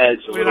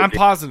adds a Wait, little I'm bit.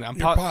 pausing. I'm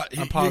you're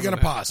pausing. going to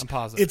pause. I'm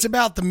pausing. It's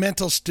about the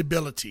mental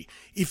stability.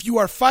 If you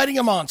are fighting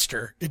a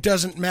monster, it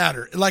doesn't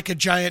matter. Like a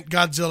giant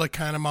Godzilla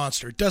kind of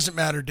monster, it doesn't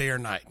matter day or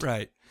night.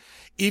 Right.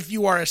 If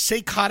you are a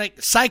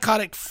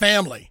psychotic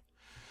family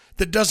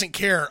that doesn't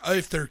care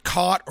if they're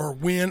caught or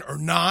win or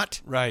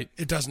not, right,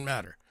 it doesn't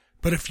matter.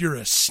 But if you're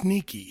a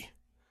sneaky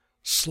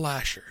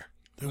slasher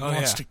that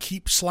wants to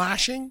keep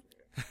slashing,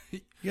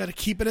 you got to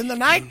keep it in the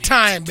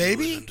nighttime,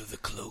 baby. Under the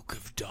cloak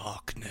of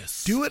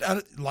darkness. Do it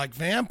like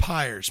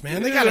vampires,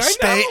 man. They Dude, got to I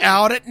stay know.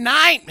 out at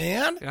night,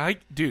 man.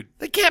 Dude.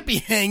 They can't be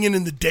hanging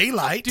in the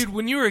daylight. Dude,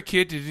 when you were a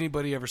kid, did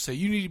anybody ever say,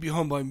 you need to be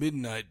home by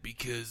midnight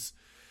because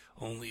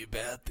only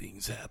bad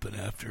things happen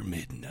after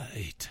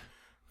midnight?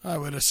 I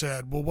would have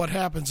said, well, what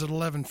happens at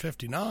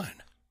 11:59?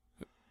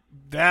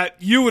 That,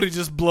 you would have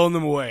just blown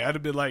them away. I'd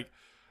have been like,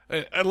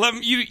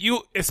 11,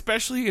 you,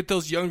 especially at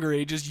those younger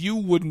ages, you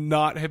would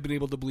not have been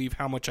able to believe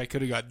how much I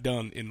could have got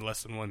done in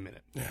less than 1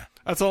 minute. Yeah.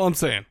 That's all I'm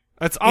saying.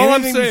 That's all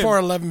I'm saying. Anything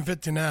before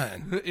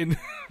 11:59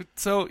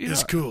 so,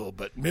 is cool,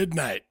 but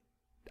midnight,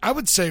 I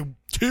would say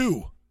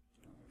 2,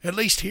 at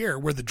least here,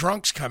 where the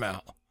drunks come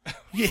out.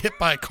 You get hit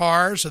by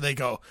cars, so they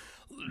go,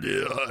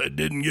 I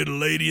didn't get a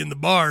lady in the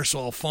bar, so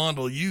I'll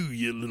fondle you,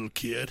 you little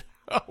kid.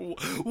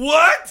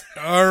 What?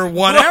 Or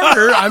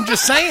whatever. I'm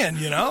just saying,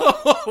 you know.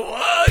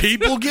 What?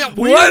 People get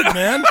weird,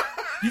 man.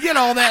 You get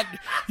all that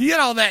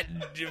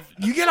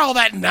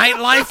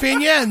nightlife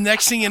in you, and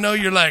next thing you know,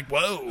 you're like,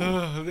 whoa.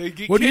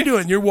 What are you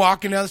doing? You're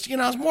walking down the, you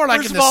know, it's more like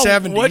First in of the all,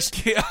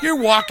 70s.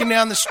 You're walking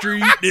down the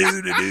street,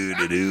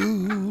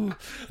 do.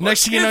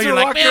 Next thing you know, kids you're are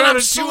like, walking man, around I'm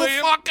at so 2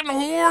 a.m.? fucking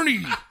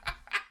horny.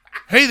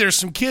 Hey, there's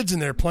some kids in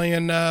there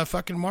playing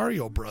fucking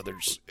Mario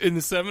Brothers. In the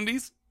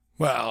 70s?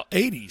 Well,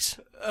 80s.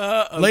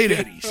 Okay. Late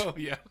 80s. Oh,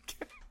 yeah.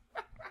 Okay.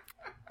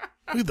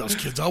 Look at those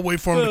kids. I'll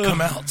wait for them to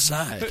come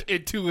outside.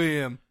 At 2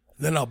 a.m.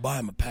 Then I'll buy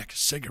them a pack of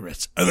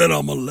cigarettes, and then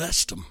I'll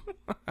molest them.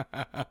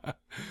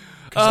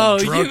 Oh,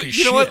 I'm drunk as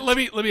you know what?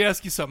 shit. Let me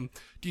ask you something.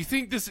 Do you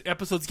think this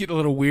episode's getting a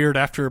little weird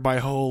after my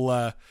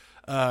whole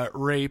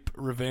rape,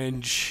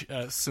 revenge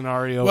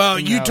scenario. Well,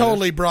 you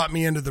totally brought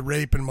me into the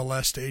rape and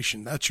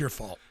molestation. That's your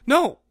fault.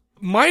 No,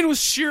 mine was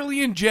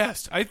sheerly in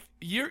jest.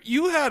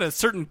 You had a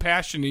certain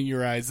passion in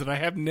your eyes that I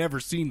have never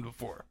seen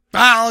before.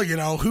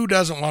 Well, who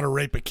doesn't want to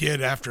rape a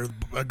kid after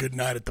a good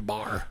night at the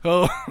bar?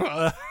 Oh,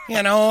 I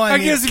mean,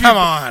 guess come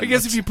on. I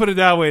guess if you put it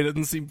that way, it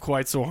doesn't seem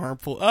quite so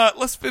harmful.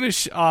 Let's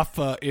finish off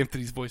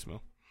Anthony's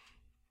voicemail.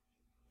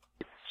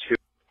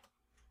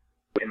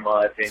 In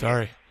my opinion.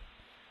 Sorry.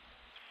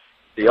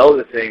 The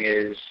other thing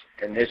is,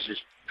 and this is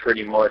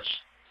pretty much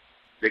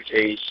the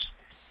case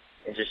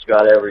in just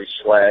about every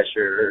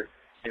slasher,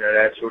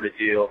 that sort of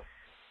deal,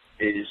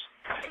 is,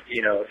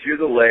 if you're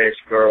the last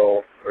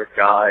girl or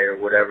guy or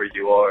whatever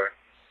you are,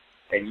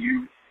 and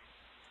you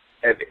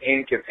have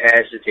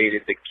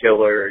incapacitated the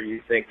killer, or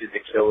you think that the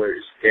killer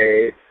is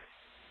dead,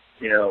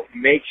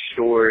 make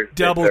sure that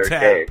Double they're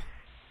tap. dead.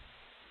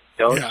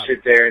 Don't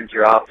sit there and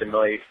drop the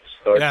knife,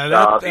 start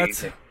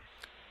sobbing.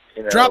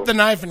 Drop the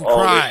knife and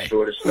all cry. This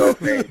sort of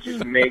stuff, man.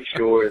 Just make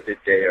sure that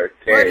they are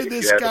dead. Why did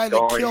this guy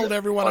that killed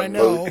everyone I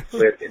know the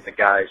clip in the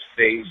guy's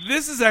face?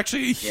 This is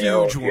actually a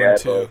huge one,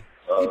 too.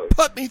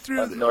 Put me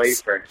through this. A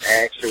knife or an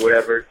axe or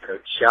whatever,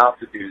 chop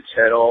the dude's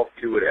head off,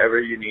 do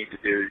whatever you need to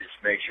do, just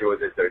make sure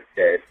that they're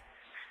dead.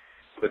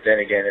 But then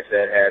again, if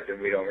that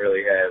happened, we don't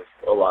really have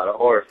a lot of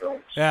horror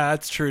films. Yeah,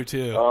 that's true,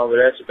 too. But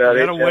that's about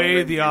it. Gotta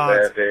weigh the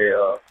odds. Have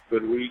a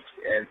good week,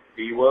 and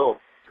be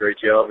well. Great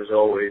job, as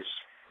always.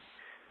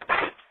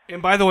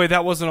 And by the way,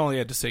 that wasn't all he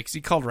had to say, because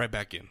he called right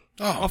back in.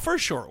 Oh, for a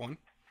short one.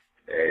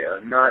 Hey,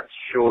 I'm not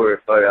sure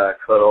if I got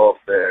cut off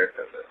there.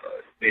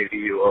 Maybe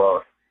you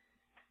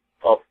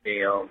upped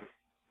the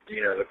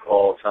the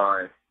call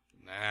time.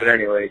 Nah. But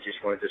anyway,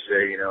 just wanted to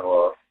say,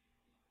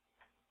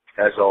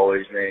 as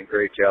always, man,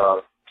 great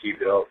job.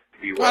 Keep it up.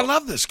 Be well. I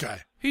love this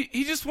guy.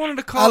 He just wanted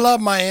to call. I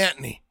love my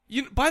Anthony.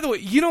 By the way,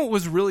 what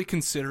was really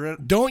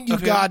considerate? Don't you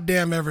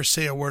goddamn ever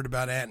say a word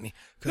about Anthony,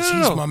 because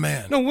he's my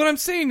man. No, what I'm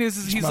saying is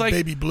he's my like,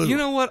 baby blue. You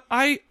know what?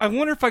 I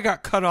wonder if I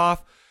got cut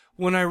off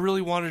when I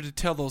really wanted to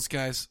tell those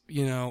guys,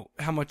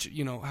 how much,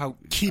 how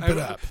keep it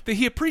up, that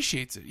he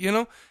appreciates it,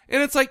 and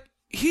it's like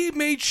he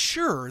made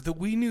sure that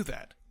we knew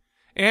that.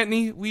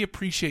 Anthony, we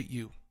appreciate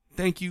you.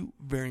 Thank you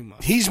very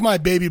much. He's my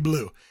baby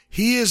blue.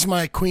 He is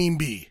my queen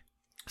bee.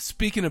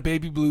 Speaking of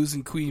baby blues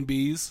and queen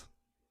bees.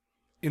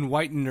 In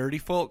white and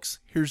nerdy, folks,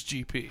 here's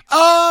GP.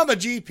 Oh, my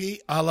GP.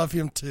 I love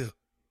him, too.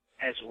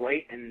 As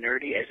white and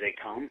nerdy as they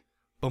come.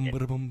 Bum,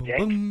 ba, bum, bum,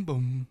 bum,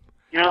 bum.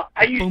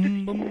 I used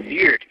to be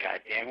weird,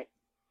 goddammit.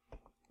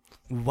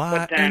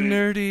 White and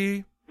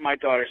nerdy. My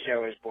daughter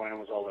Sarah was born and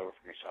was all over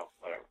for me, so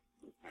whatever.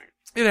 Right.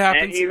 It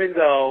happens. And even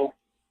though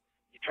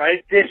you try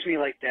to diss me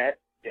like that,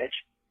 bitch,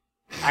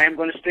 I am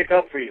going to stick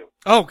up for you.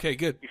 Okay,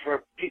 good.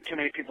 Before too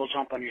many people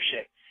jump on your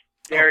shit.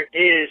 There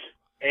is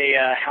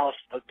a House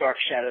of Dark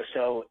Shadows,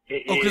 so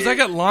it is because I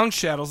got long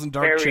shadows and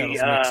dark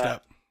shadows mixed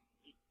up.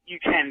 You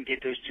can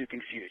get those two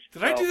confused.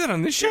 Did I do that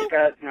on this show?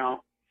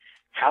 No.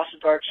 House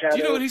of Dark Shadows. Do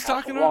you know what he's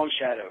talking about? Long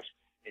Shadows.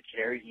 It's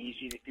very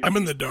easy to do. I'm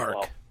in the dark.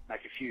 Well,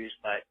 not confused,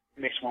 but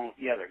mix one with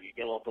the other. You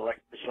get a little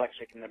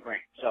dyslexic in the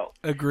brain. So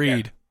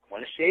agreed. I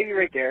want to save you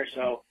right there.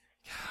 So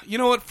you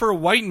know what? For a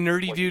white and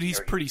nerdy dude, he's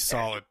pretty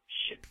solid.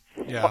 Shit.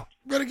 Yeah.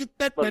 Gotta get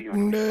that white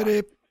and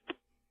nerdy.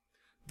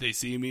 They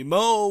see me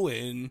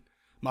mowing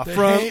my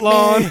front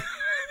lawn.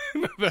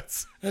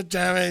 That's all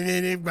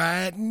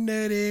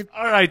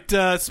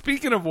right.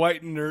 Speaking of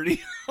white and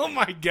nerdy, oh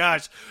my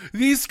gosh,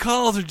 these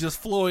calls are just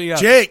flowing out.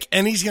 Jake,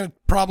 and he's gonna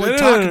probably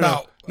talk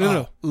about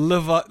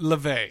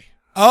LeVay.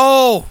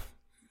 Oh,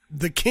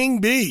 the king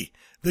bee,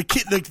 the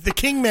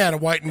king man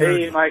of white and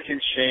nerdy. Hey, Mike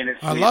and Shane,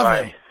 it's I Levi.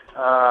 love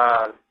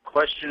him.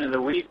 Question of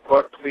the week: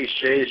 what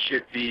cliches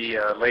should be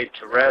laid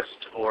to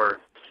rest or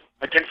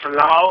again for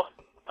now?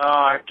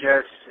 I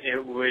guess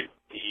it would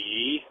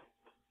be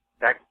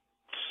that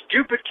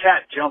stupid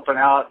cat jumping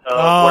out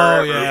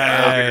of wherever for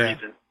no good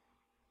reason,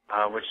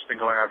 which has been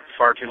going on for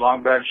far too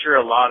long. But I'm sure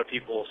a lot of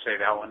people will say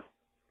that one.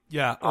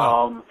 Yeah.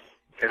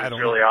 Because it's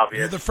really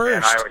obvious. You're the first.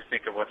 And I always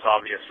think of what's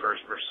obvious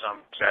first for some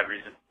sad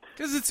reason.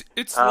 Because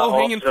it's low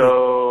hanging fruit.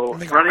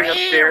 Also, running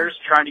upstairs,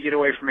 trying to get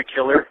away from a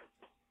killer.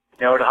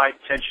 To hide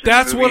tension.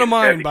 That's one of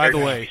mine, the by the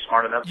way.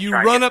 You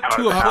run up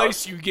to a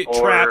place, you get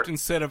trapped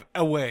instead of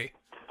away.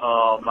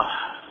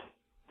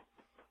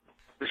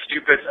 The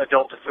stupid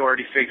adult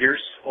authority figures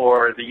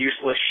or the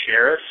useless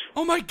sheriff.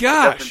 Oh my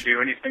gosh! Doesn't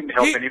do anything to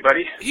help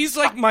anybody. He's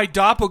like my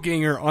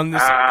doppelganger on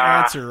this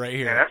answer right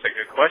here. Yeah, that's a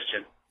good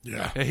question.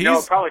 Yeah,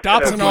 he's probably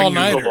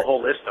doppelganging the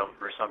whole list of them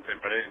or something,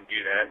 but I didn't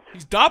do that.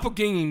 He's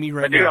doppelganging me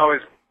right now. I do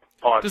always.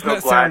 I'm Doesn't so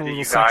that glad sound a that little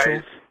you sexual?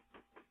 guys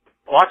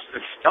watch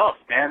this stuff,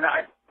 man.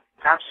 I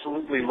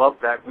absolutely love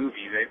that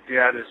movie.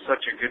 That is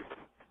such a good.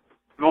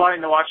 I'm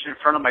wanting to watch it in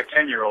front of my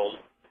 10-year-old.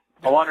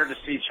 I want her to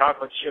see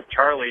Chocolate Chip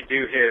Charlie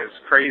do his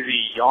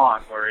crazy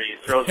yawn where he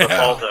throws up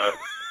all the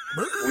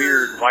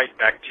weird white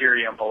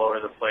bacterium all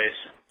over the place.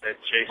 That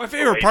Jason My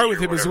favorite part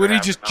with him is when he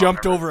just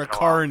jumped over a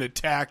car and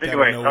attacked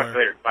anyway, out of talk nowhere.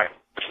 later. Bye.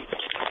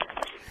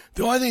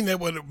 The only thing that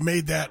would have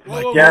made that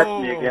like Yeah,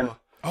 me again.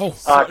 oh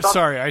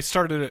Sorry, I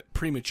started it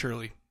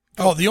prematurely.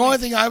 Oh, the only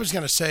thing I was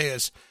going to say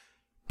is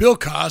Bill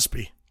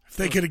Cosby. If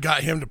they could have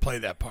got him to play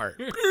that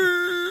part.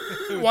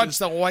 Watch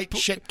the white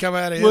shit come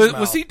out of his mouth.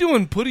 Was he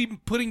doing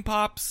pudding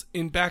pops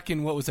back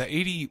in, what was that,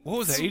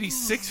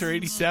 86 or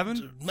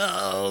 87?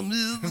 No,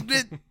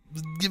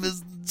 give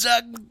us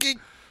chocolate cake.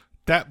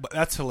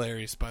 That's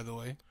hilarious, by the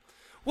way.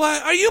 Why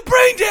are you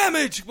brain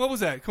damaged? What was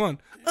that? Come on.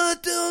 I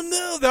don't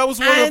know. That was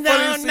one of the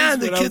funniest things.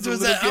 The kids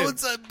was that.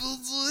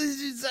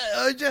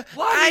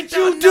 Why did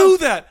you do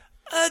that?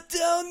 I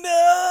don't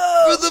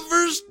know. For the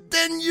first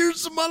 10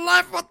 years of my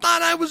life, I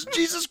thought I was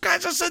Jesus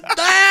Christ. I said,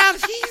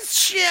 Dad, he's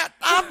shit.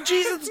 I'm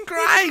Jesus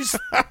Christ.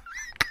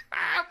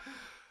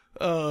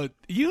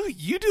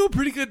 You do a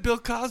pretty good Bill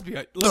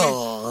Cosby.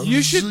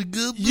 You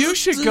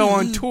should go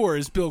on tour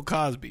as Bill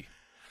Cosby.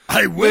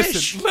 I wish.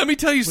 Listen, let me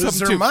tell you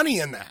something. Is there money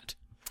in that?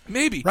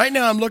 Maybe. Right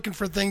now, I'm looking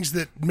for things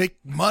that make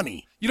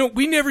money. You know,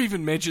 we never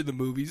even mentioned the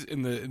movies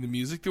in the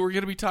music that we're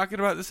going to be talking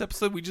about this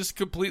episode. We just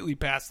completely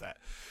passed that.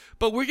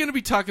 But we're going to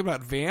be talking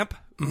about Vamp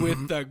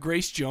with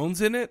Grace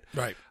Jones in it.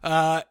 Right.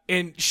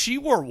 And she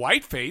wore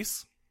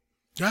whiteface.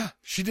 Yeah,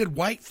 she did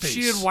whiteface.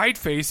 She did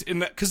whiteface in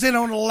that because they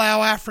don't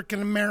allow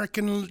African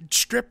American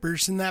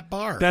strippers in that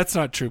bar. That's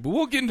not true, but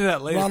we'll get into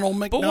that later. Ronald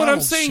McDonald but what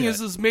I'm saying shit.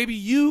 is maybe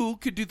you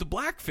could do the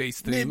blackface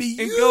thing. Maybe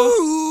and you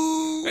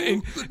go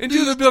and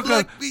do the Bill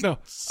Cosby. No,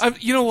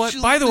 you know what?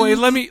 By the way,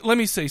 let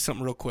me say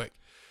something real quick.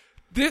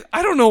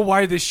 I don't know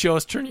why this show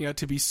is turning out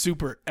to be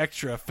super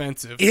extra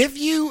offensive. If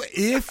you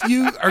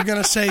are going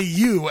to say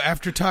you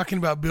after talking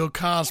about Bill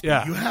Cosby,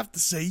 you have to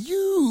say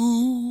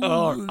you.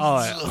 I'll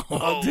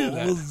do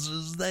that.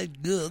 Is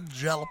that good,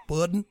 jelly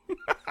pudding?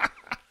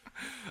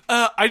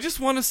 I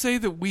just want to say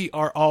that we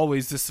are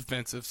always this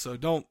offensive, so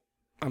don't.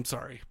 I'm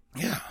sorry.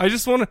 Yeah. I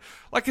just want to,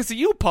 like I said,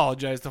 you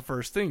apologized the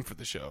first thing for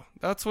the show.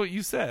 That's what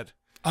you said.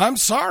 I'm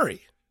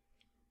sorry.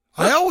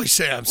 I always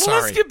say I'm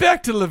sorry. Let's get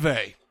back to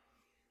LeVay.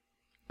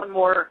 One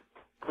more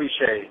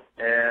cliche,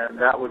 and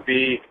that would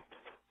be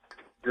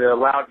the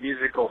loud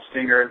musical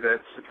singer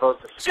that's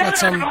supposed to scare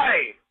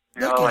everybody.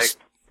 You know, like,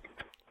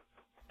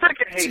 I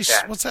hate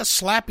that. What's that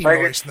slappy like,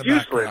 noise in the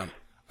useless. background?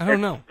 I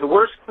don't know. The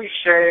worst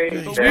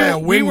cliche.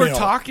 We were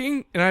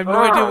talking, and I have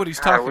no idea what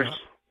he's talking about.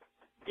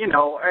 You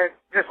know,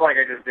 just like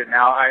I just did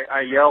now,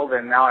 I yelled,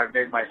 and now I've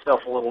made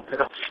myself a little bit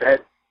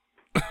upset.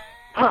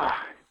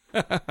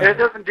 And it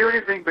doesn't do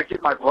anything but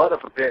get my blood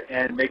up a bit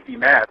and make me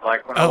mad.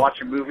 Like when I watch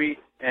a movie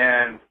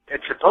and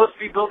it's supposed to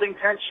be building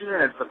tension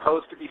and it's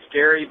supposed to be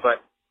scary,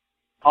 but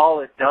all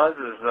it does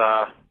is,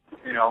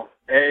 you know,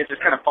 it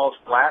just kind of falls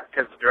flat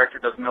because the director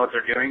doesn't know what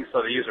they're doing,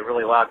 so they use a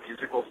really loud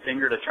musical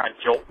stinger to try and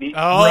jolt me.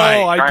 Oh,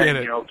 right. I get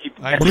it. You know, keep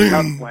catching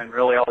up when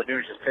really all they're doing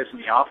is just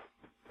pissing me off.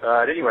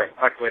 Anyway,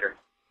 talk later.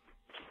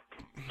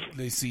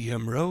 They see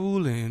him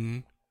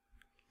rolling.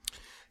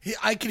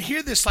 I can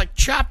hear this like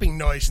chopping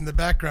noise in the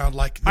background,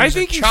 like I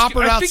think a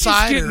chopper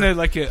outside. He's getting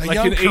like an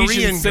Korean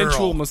Asian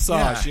sensual girl.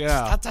 massage.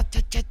 Yeah.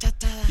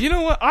 You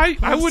know what?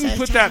 I wouldn't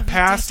put that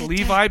past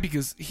Levi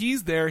because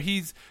he's there.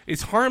 He's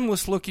as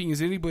harmless looking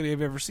as anybody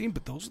I've ever seen.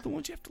 But those are the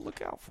ones you have to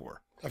look out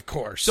for. Of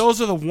course,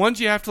 those are the ones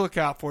you have to look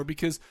out for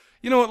because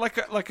you know what?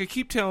 Like I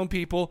keep telling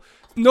people,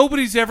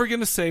 nobody's ever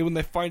going to say when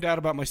they find out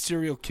about my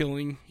serial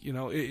killing. You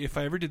know, if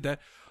I ever did that.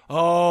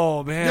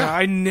 Oh man,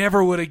 I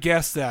never would have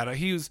guessed that.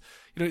 He was.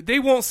 You know, they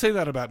won't say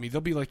that about me.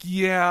 They'll be like,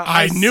 "Yeah,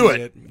 I knew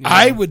it." You know?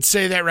 I would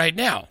say that right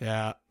now.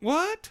 Yeah.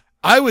 What?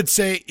 I would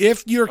say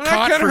if you're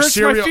caught for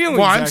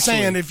serial, I'm actually.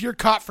 saying if you're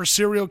caught for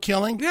serial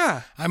killing,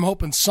 I'm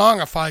hoping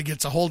Songify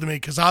gets a hold of me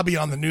because I'll be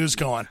on the news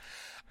going,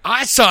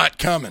 "I saw it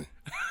coming,"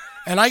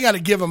 and I got to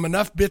give them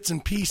enough bits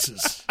and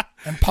pieces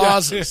and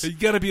pauses you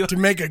gotta be to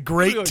make a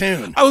great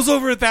tune. I was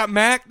over at that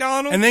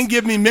McDonald's, and then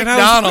give me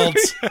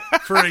McDonald's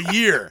for a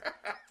year.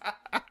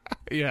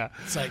 Yeah,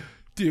 it's like.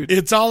 Dude,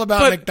 it's all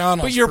about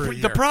McDonald's.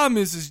 But the problem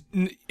is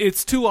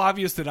it's too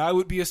obvious that I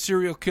would be a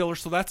serial killer,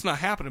 so that's not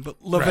happening.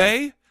 But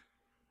LeVay,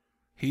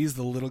 he's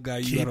the little guy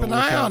you got to look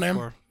out for. Keep an eye on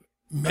him.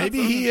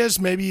 Maybe he is,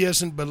 maybe he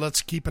isn't. But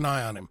let's keep an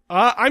eye on him.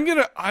 I'm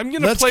gonna.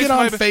 Let's get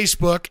on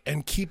Facebook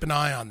and keep an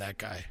eye on that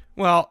guy.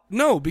 Well,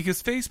 no,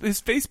 because his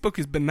Facebook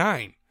is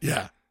benign.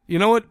 Yeah. You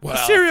know what? Well,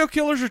 serial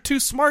killers are too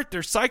smart. They're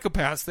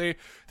psychopaths.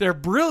 They're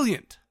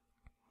brilliant.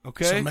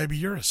 Okay. So maybe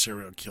you're a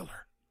serial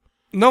killer.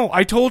 No,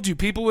 I told you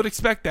people would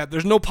expect that.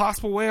 There's no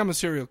possible way I'm a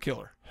serial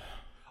killer.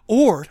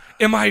 Or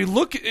am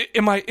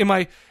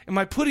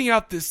I putting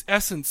out this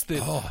essence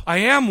that I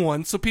am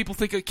one so people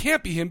think it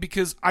can't be him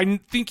because I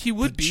think he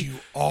would be. You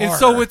are. And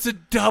so it's a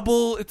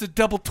double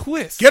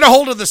twist. Get a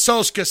hold of the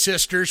Soska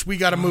sisters. We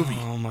got a movie.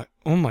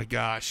 Oh my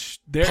gosh.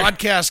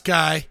 Podcast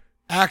guy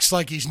acts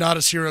like he's not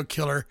a serial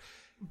killer.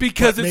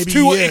 Because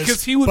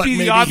he would be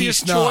the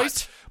obvious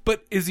choice.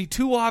 But is he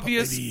too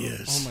obvious? Maybe he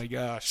is. Oh my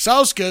gosh.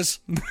 Soskas.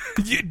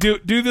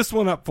 do this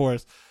one up for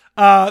us.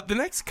 The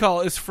next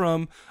call is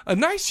from a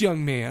nice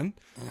young man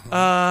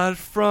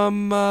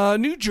from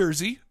New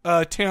Jersey,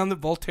 a town that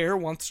Voltaire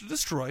wants to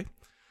destroy.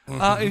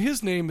 And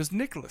his name is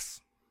Nicholas.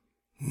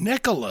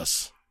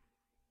 Nicholas.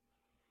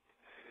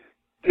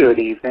 Good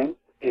evening.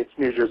 It's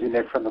New Jersey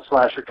Nick from the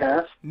Slasher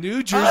Cast.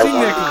 New Jersey Nicholas. I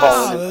wanted to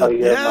call in and tell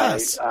you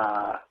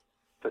my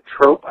the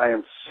trope I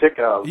am sick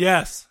of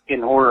Yes.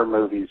 in horror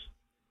movies.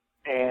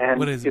 And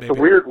What is it, it's baby?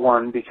 a weird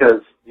one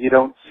because you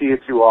don't see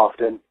it too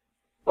often.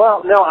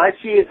 Well, no, I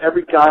see it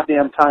every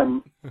goddamn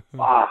time.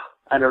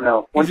 I don't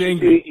know. Once you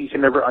see it, you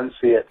can never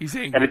unsee it. He's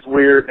angry. And it's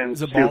weird and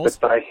Is it stupid, balls?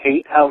 but I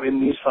hate how in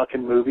these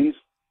fucking movies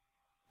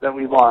that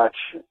we watch,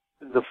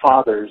 the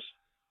fathers,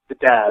 the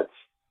dads,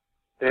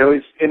 they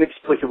always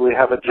inexplicably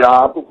have a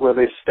job where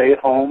they stay at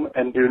home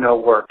and do no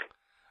work.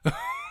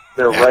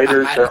 They're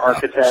writers, they're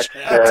architects,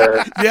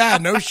 they're... Yeah,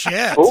 no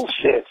shit.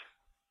 Bullshit.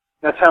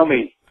 Now tell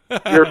me,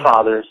 you're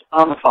fathers,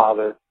 I'm a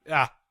father.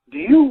 Yeah. Do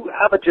you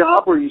have a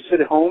job where you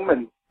sit at home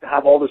and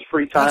have all this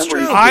free time? That's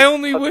where you true. can I just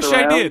only putz wish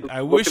I around did.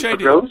 I wish looking I for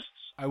did. Ghosts?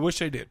 I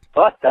wish I did.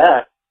 Fuck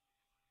that.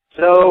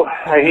 So,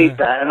 I hate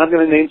that, and I'm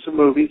going to name some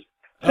movies.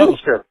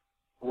 Sinister,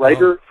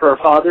 writer for a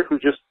father who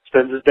just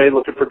spends his day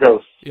looking for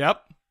ghosts.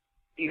 Yep.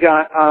 You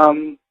got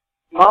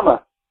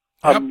Mama,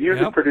 a Yep,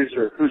 music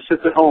producer who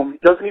sits at home,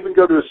 doesn't even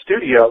go to a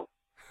studio,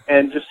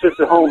 and just sits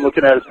at home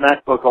looking at his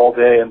MacBook all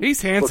day. And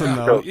He's handsome,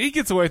 looking for though. ghosts. He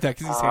gets away with that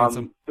because he's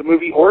handsome. The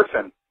movie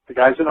Orphan, the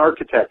guy's an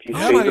architect. He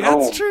stays at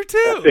home. That's true,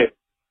 too. That's it.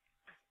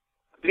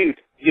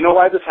 Dude, you know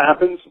why this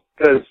happens?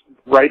 Because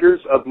writers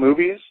of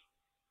movies,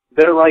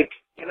 they're like,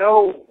 you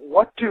know,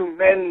 what do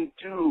men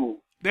do?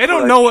 They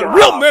don't know what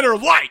real men are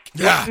like.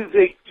 Yeah. What do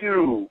they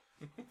do?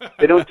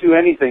 They don't do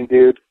anything,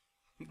 dude.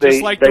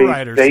 Just like the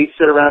writers. They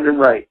sit around and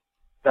write.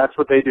 That's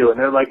what they do. And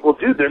they're like, well,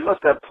 dude, there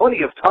must have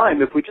plenty of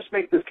time if we just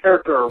make this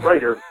character a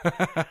writer.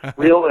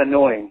 Real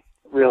annoying.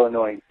 Real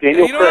annoying.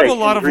 Daniel you don't Craig have a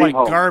lot in of, Dream like,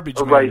 Home, garbage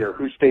a men writer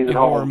who stays in at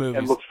horror home movies.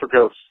 and looks for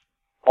ghosts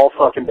all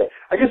fucking day.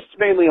 I guess it's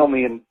mainly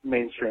only in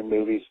mainstream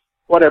movies.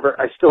 Whatever.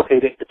 I still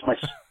hate it. It's my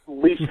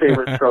least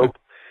favorite trope.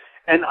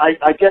 And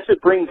I guess it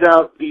brings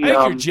out the... I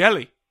think you're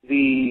jelly.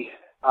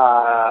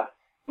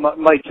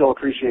 Mike, you'll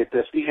appreciate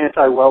this, the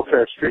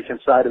anti-welfare streak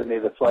inside of me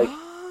that's like,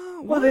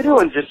 what are they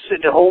doing? Just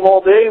sitting at home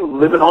all day,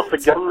 living off the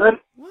government?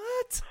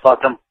 What?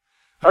 Fuck them.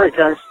 All right,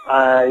 guys.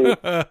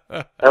 I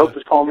hope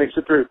this call makes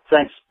it through.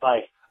 Thanks.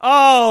 Bye.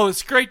 Oh,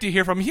 it's great to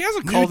hear from him. He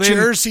hasn't New called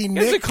Jersey in.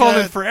 Nick, He hasn't called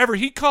in forever.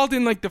 He called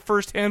in like the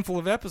first handful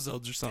of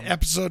episodes or something.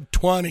 Episode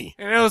 20.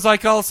 And it was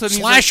like all of a sudden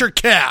Slasher he's like,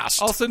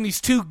 cast. all of a sudden he's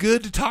too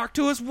good to talk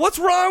to us. What's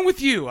wrong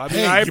with you? I mean,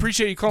 Hey, I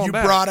appreciate you calling you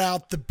back. brought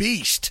out the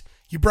beast.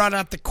 You brought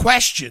out the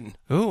question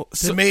Oh,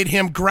 that made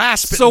him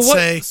grasp it and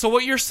say, so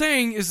what you're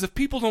saying is if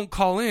people don't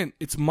call in,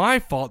 it's my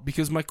fault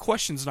because my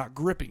question's not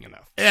gripping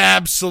enough.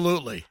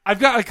 absolutely. I've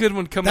got a good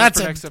one coming That's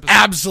up for next episode.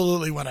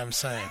 absolutely what I'm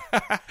saying.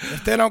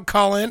 If they don't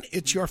call in,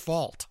 it's your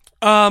fault.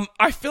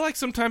 I feel like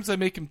sometimes I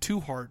make them too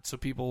hard so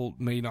people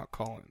may not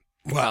call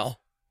in.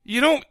 Well,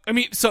 You don't, I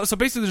mean, so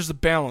basically there's a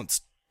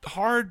balance.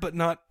 Hard, but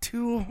not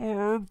too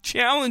hard.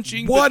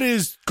 Challenging. what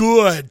is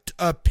good?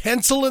 A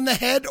pencil in the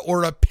head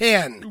or a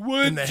pen in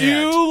Would the head?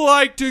 you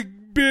like to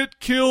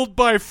get killed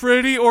by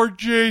Freddy or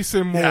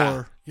Jason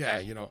more? Yeah,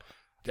 you know.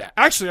 Yeah.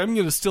 Actually, I'm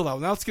going to steal that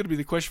one. That's going to be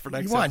the question for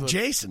next You want episode.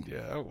 Jason.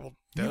 Yeah, well,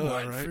 You duh,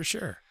 want, right? for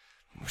sure.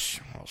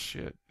 Well,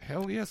 shit.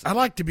 Hell yes. I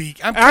like to be.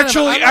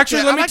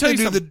 Actually, let me tell you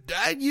something.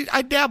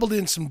 I dabbled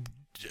in some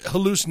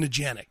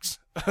hallucinogenics.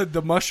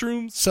 The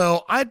mushrooms?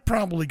 So I'd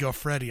probably go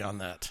Freddy on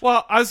that.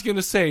 Well, I was going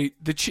to say,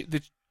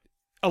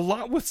 a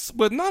lot with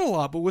not a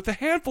lot, but with a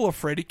handful of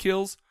Freddy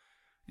kills,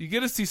 you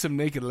get to see some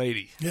naked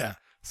lady. Yeah.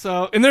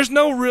 So, and there's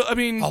no real, I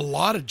mean. A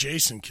lot of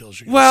Jason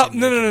kills you. Well,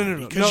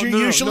 no. Because you're no,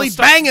 usually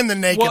stop. banging the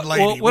naked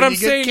lady. What when I'm you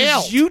get saying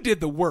killed. is you did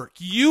the work.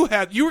 You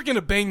were going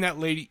to bang that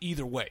lady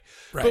either way.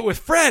 Right. But with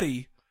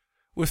Freddy,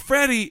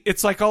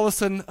 it's like all of a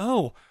sudden,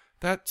 oh,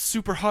 that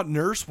super hot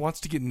nurse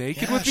wants to get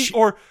naked Yeah, with me, she-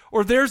 or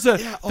there's a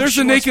she there's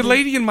a wants naked me-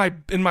 lady in my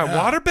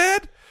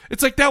waterbed.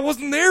 It's like that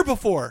wasn't there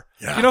before,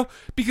 Yeah. you know,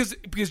 because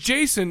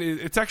Jason,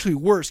 it's actually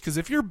worse because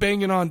if you're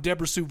banging on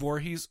Deborah Sue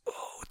Voorhees,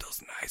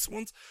 those nice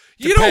ones,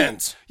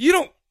 Depends. you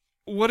don't.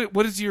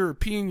 What is your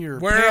peeing your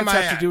Where pants am I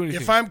have to at? do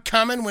anything? If I'm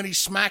coming when he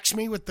smacks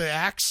me with the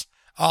axe,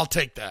 I'll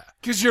take that.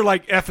 Because you're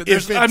like, F it.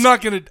 If it's- I'm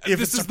not going to. if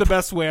This it's is the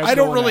best way. I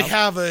don't really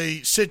have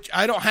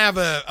I don't have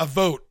a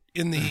vote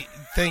in the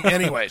thing,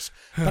 anyways.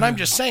 But I'm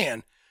just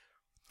saying,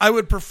 I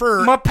would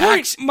prefer My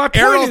point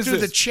arrow is through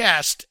this. the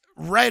chest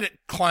right at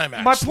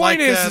climax. My point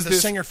like, is the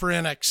this. singer for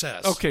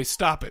NXS. Okay,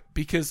 stop it.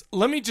 Because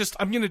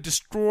I'm going to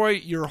destroy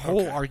your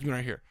whole argument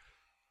right here.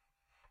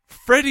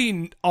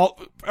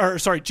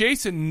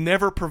 Jason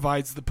never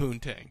provides the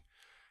poontang,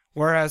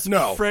 whereas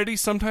Freddy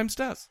sometimes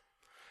does.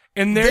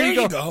 And there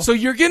you go. So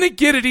you're going to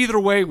get it either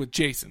way with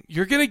Jason.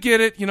 You're going to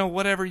get it,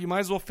 whatever. You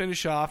might as well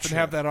finish off and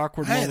have that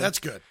awkward moment. Hey, that's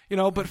good.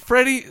 But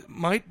Freddy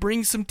might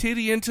bring some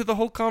titty into the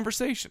whole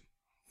conversation.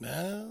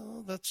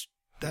 No, that's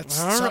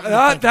All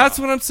right. That's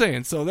what I'm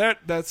saying. So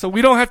so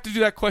we don't have to do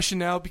that question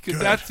now because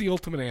Good. that's the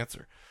ultimate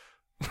answer.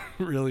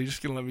 Really, you're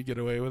just going to let me get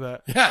away with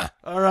that? Yeah.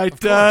 All right. Of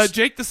course.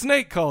 Jake the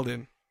Snake called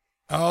in.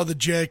 Oh, the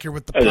Jaker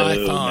with the Hello,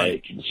 python.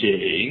 Mike and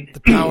Jake. The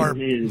power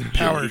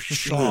Jake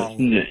song.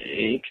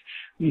 Snake.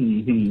 I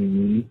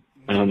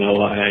don't know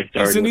why I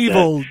started He's an with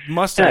evil that.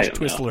 mustache I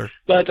don't know. twistler.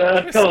 But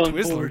Yes, going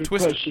Twizzler, for the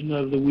Twister. question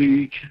of the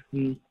week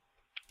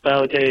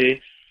about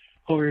a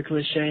horror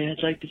cliche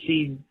I'd like to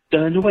see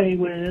done away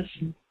with.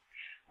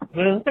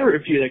 Well, there were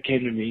a few that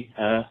came to me.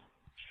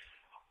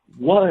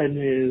 One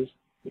is,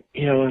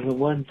 the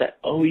ones that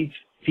always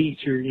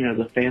feature,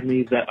 the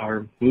families that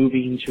are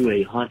moving to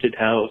a haunted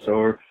house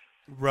or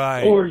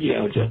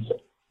just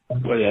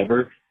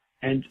whatever.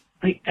 And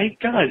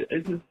God,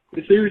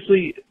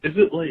 seriously, is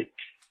it like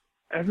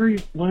every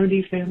one of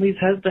these families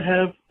has to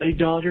have a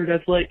daughter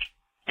that's like,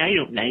 I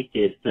don't like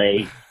this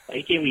place.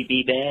 Why can't we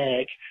be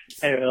back?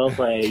 And I was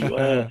like,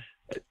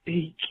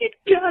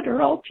 God,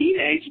 they're all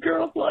teenage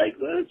girls like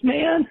this,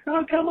 man.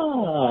 Oh, come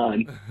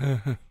on.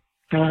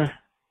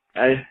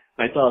 I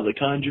saw The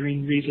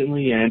Conjuring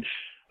recently, and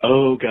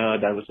oh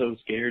God, I was so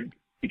scared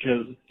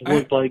because it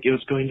looked like it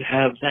was going to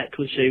have that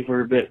cliche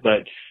for a bit,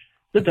 but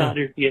the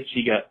daughter, yes,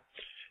 she got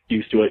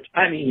used to it.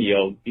 I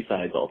mean,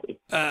 besides all the,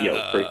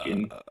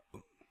 freaking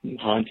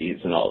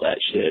hauntings and all that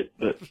shit.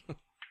 But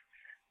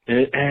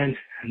and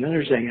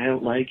another thing I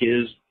don't like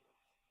is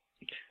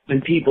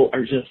when people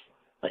are just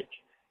like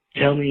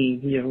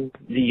telling,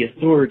 the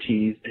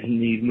authorities in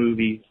these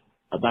movies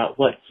about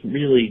what's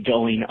really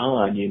going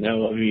on, I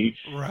mean,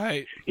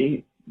 right.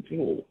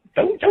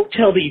 Don't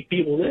tell these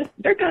people this.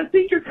 They're gonna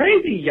think you're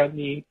crazy. I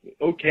mean,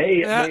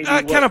 okay.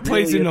 That kind of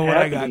plays into what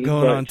I got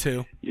going on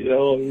too.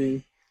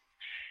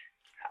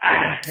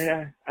 I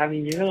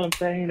mean, you know what I'm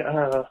saying?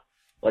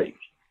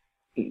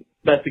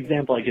 Best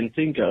example I can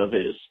think of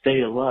is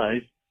Stay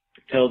Alive.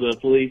 Tell the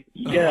police,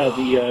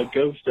 the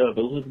ghost of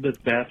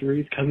Elizabeth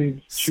Bathory is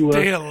coming to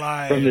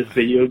us from this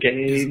video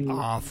game. It's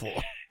awful.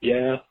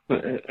 Yeah.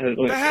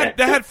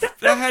 That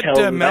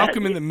had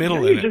Malcolm in the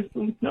Middle in it. Just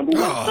number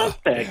one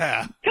suspect.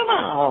 Yeah. Come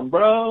on,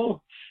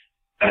 bro.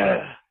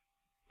 I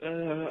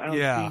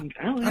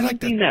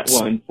haven't seen that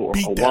one for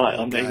a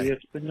while. Maybe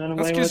it's been done away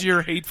with. That's because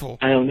you're hateful.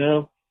 I don't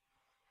know.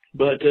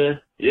 But,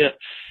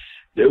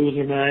 those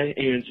are my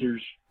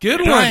answers.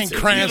 Good Bryan ones.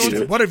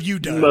 Cranston, what have you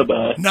done?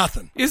 Bye-bye.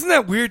 Nothing. Isn't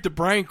that weird that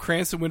Bryan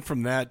Cranston went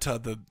from that to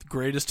the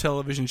greatest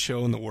television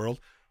show in the world?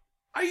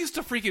 I used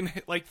to freaking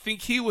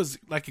think he was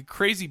like a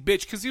crazy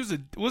bitch because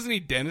wasn't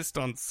he dentist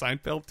on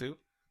Seinfeld too?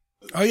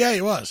 Oh yeah,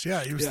 he was.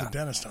 Yeah, he was the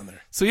dentist on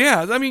there. So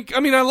yeah, I mean,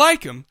 I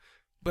like him,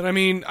 but I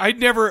mean, I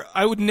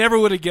would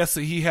never have guessed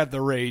that he had the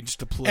rage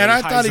to play. And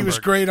I Heisenberg. thought he was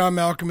great on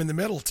Malcolm in the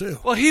Middle too.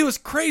 Well, he was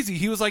crazy.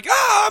 He was like,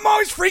 I'm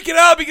always freaking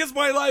out because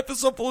my life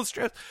is so full of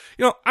stress.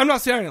 I'm not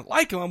saying I didn't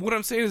like him. What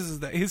I'm saying is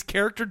that his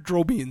character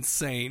drove me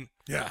insane.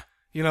 Yeah.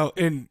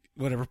 And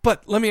whatever.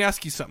 But let me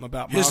ask you something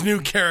about his new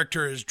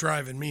character is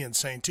driving me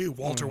insane too.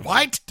 Walter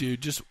White,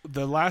 dude. Just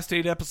the last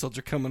 8 episodes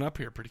are coming up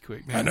here pretty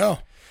quick, man. I know.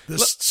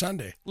 This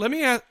Sunday. Let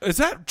me ask. Is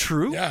that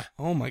true? Yeah.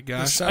 Oh my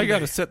gosh. I got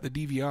to set the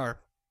DVR.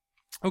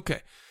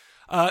 Okay.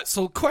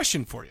 So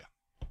question for you.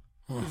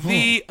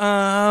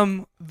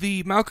 Uh-huh.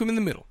 The Malcolm in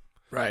the Middle.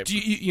 Right.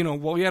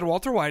 We had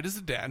Walter White as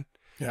the dad.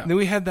 Yeah. And then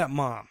we had that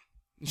mom.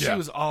 She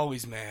was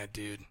always mad,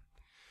 dude.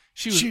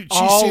 She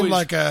seemed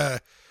like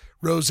a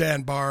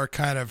Roseanne Barr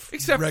kind of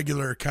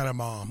regular kind of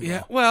mom.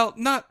 Yeah. Well,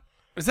 not.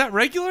 Is that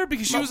regular?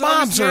 Because she was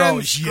moms are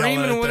always yelling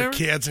at their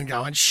kids and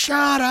going,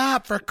 "Shut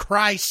up, for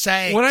Christ's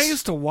sake!" When I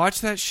used to watch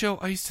that show,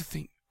 I used to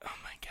think, "Oh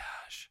my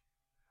gosh,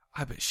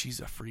 I bet she's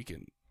a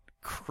freaking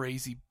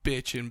crazy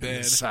bitch in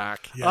bed."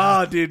 Sock.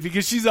 Yeah. Oh, dude,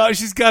 because she's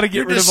got to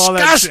get rid of all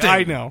that shit.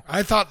 I know.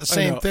 I thought the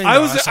same thing. I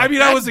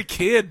was a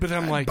kid, but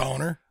I'm like,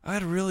 boner.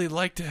 I'd really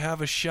like to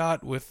have a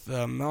shot with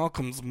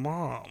Malcolm's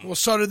mom. Well,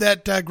 so did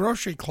that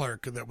grocery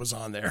clerk that was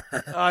on there.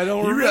 I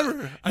don't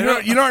remember.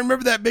 You don't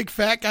remember that big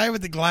fat guy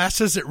with the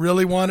glasses that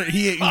really wanted?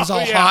 He was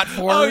all hot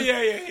for her. Oh yeah.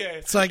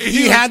 It's like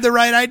he had the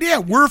right idea.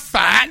 We're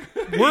fat.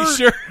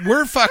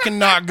 We're fucking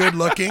not good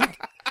looking,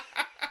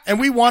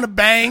 and we want to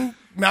bang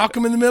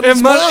Malcolm in the Middle.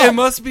 It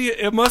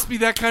must be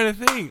that kind of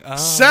thing. Oh.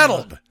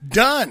 Settled.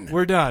 Done.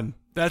 We're done.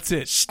 That's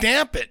it.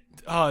 Stamp it.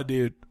 Oh,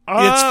 dude.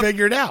 It's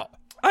figured out.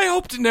 I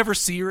hope to never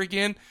see her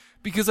again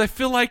because I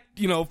feel like,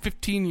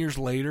 15 years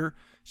later,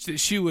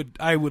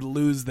 I would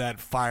lose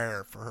that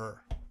fire for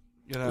her.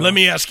 Let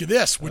me ask you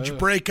this. Would you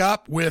break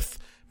up with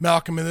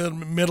Malcolm in the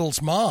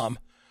Middle's mom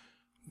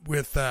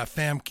with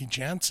Famke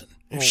Janssen?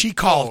 If she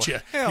called you,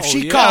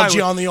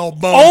 on the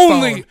old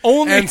phone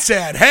and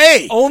said,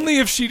 "Hey," only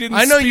if she didn't.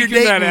 I know speak you're in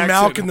dating that accent.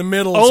 Malcolm in the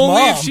Middle's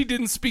only mom. If she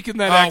didn't speak in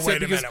that accent.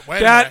 Wait a minute.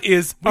 That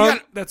is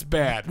that's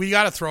bad. We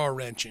got to throw a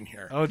wrench in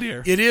here. Oh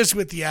dear, it is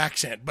with the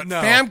accent. But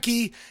no.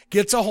 Famke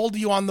gets a hold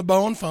of you on the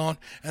phone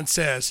and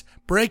says,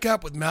 "Break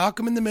up with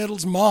Malcolm in the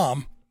Middle's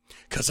mom."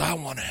 Because I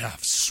want to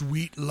have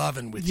sweet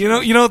loving with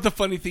you. You know what the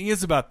funny thing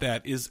is about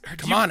that is.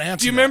 Answer.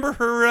 Do you remember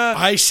her?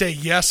 I say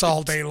yes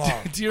all day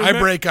long. I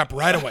break up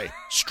right away,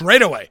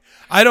 straight away.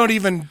 I don't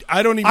even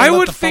let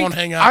the phone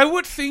hang up. I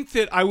would think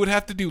that I would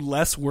have to do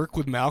less work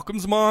with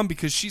Malcolm's mom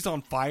because she's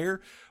on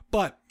fire.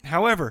 But,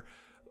 however,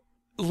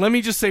 let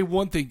me just say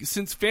one thing.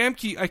 Since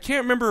Famke, I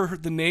can't remember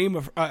the name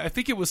of. I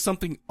think it was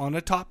something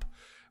Onatop,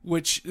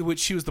 which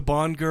she was the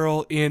Bond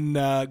girl in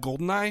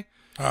Goldeneye.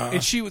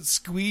 And she would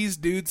squeeze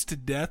dudes to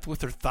death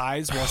with her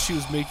thighs while she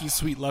was making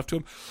sweet love to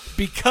him.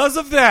 Because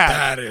of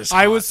that,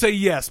 I would say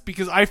yes.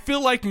 Because I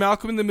feel like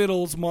Malcolm in the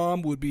Middle's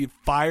mom would be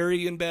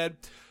fiery in bed.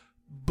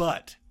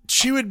 But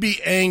She would be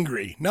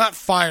angry, not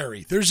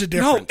fiery. There's a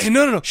difference.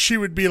 No. She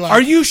would be like,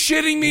 "Are you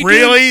shitting me?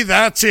 Really? Dude?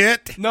 That's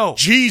it? No.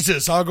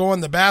 Jesus, I'll go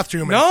in the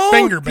bathroom and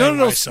finger bang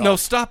myself. No,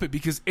 stop it,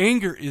 because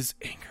anger is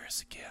a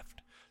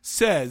gift.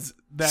 Says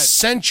that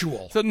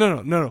sensual. So, no.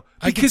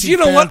 I can Because see you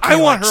know what? Vamp I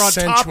want like her on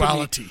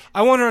sensuality. top of me.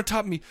 I want her on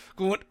top of me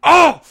going,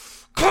 "Oh,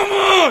 come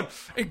on!"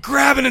 and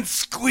grabbing and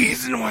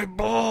squeezing my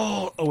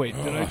ball. Oh wait,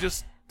 did I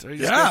just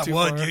yeah, go too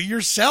well, far?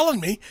 you're selling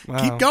me. Wow.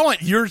 Keep going.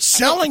 You're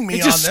selling me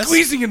and on just this.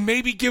 squeezing and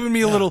maybe giving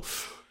me a little,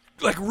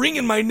 like,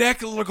 wringing my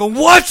neck a little, going,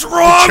 "What's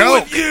wrong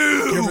with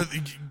you?"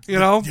 You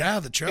know?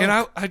 Yeah, the choke. And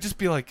I'd just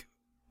be like,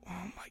 "Oh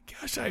my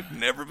gosh, I've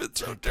never been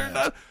so turned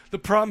on." The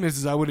problem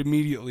is I would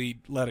immediately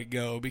let it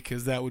go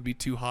because that would be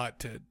too hot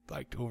to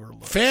like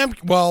overlook.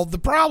 Well, the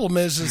problem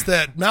is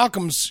that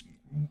Malcolm's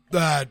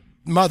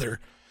mother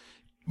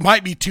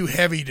might be too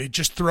heavy to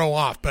just throw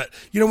off. But,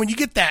 you know, when you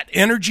get that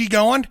energy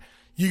going,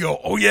 you go,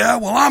 "Oh, yeah,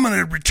 well, I'm going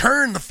to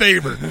return the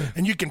favor."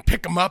 And you can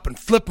pick them up and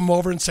flip them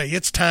over and say,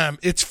 "It's time.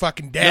 It's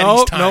fucking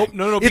daddy's time.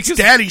 No. It's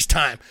daddy's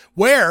time."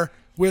 Where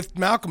with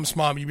Malcolm's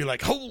mom, you'd be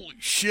like, "Holy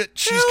shit,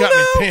 she's got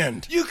me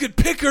pinned." You could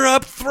pick her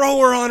up, throw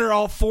her on her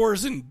all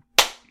fours, and...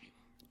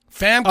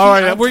 Famke. All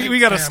right, we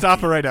got to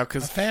stop it right now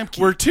because Famke.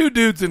 we're two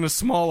dudes in a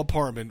small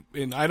apartment,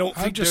 and I don't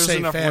think just there's say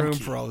enough Famke. room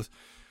for all this.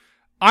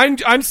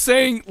 I'm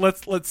saying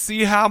let's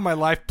see how my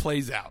life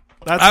plays out.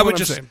 That's I what would I'm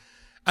just saying.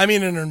 I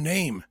mean, in her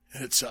name,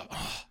 it's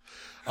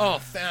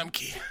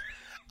Famke.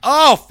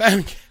 Oh,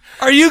 Famke.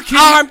 Are you kidding?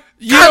 I'm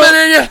coming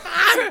in you.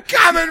 I'm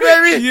coming,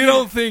 baby. You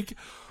don't think,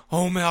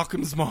 "Oh,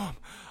 Malcolm's mom.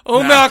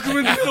 Oh, Malcolm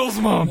and Middle's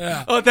mom."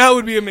 Yeah. Oh, that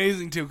would be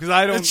amazing too because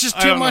I don't. It's just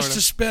I too don't know much her to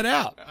name. spit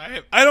out.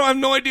 I don't have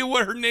no idea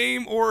what her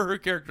name or her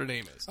character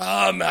name is.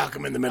 Oh,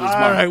 Malcolm in the Middle's All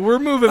mom. right, we're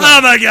moving on.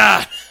 Oh, my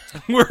God.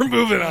 We're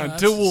moving on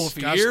that's to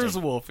Wolfie. disgusting. Here's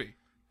Wolfie.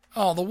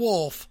 Oh, the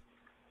wolf.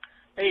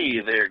 Hey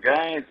there,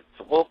 guys. It's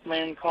the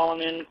Wolfman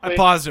calling in. I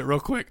paused it real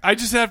quick. I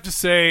just have to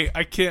say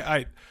I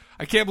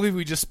can't believe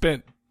we just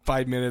spent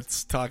 5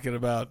 minutes talking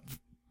about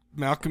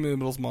Malcolm in the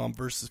Middle's mom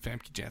versus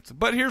Famke Janssen.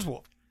 But here's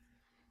Wolf.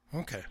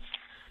 Okay.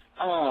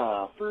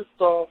 First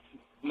off,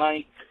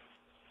 Mike.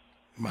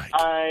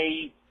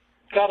 I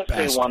gotta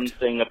say one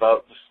thing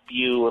about the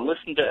spew. I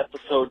listened to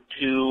episode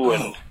 2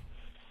 and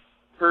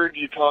heard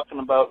you talking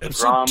about the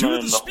drama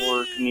in the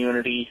horror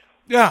community.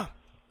 Yeah.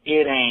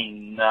 It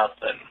ain't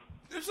nothing.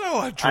 There's not a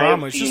lot of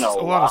drama. I've It's seen just a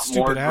a lot lot of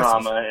stupid more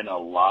assholes. drama in a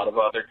lot of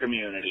other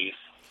communities.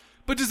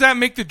 But does that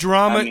make the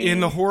drama I mean, in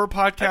the horror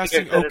I podcasting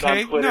think I said okay?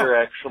 it on Twitter, No.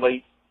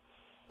 actually.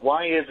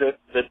 Why is it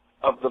that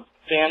of the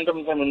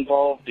fandoms I'm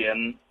involved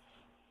in,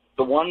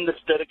 the one that's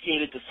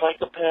dedicated to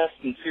psychopaths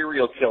and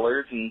serial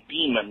killers and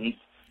demons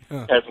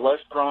has less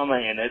drama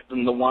in it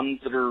than the ones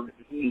that are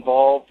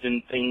involved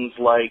in things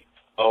like,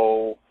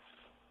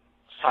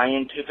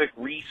 scientific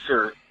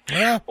research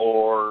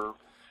or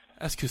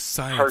that's because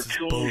science is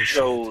cartoon bullshit.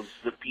 shows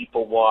that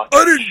people watch.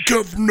 I didn't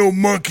come from no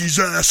monkey's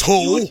You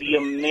asshole. would be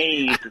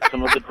amazed at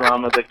some of the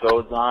drama that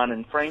goes on,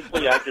 and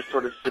frankly, I just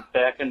sort of sit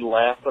back and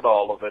laugh at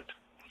all of it.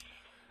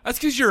 That's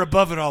because you're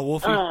above it all,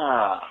 Wolfie.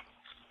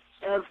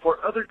 As for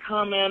other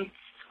comments,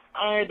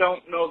 I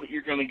don't know that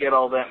you're going to get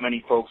all that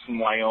many folks from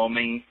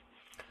Wyoming.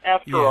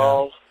 After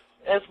all,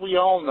 as we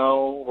all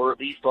know, or at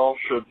least all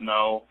should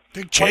know,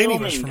 Dick Cheney was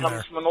Wyoming from comes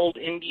there. from an old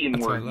Indian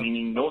That's what I word love.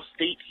 meaning no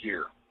state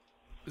here.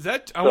 Is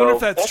that? I wonder if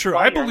that's true.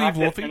 Why I you're believe not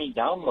Wolfie. getting any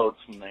downloads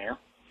from there.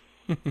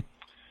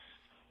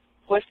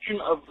 Question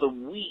of the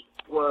week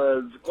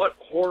was, what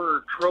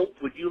horror trope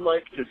would you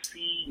like to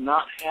see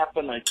not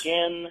happen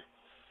again?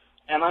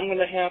 And I'm going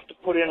to have to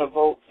put in a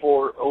vote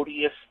for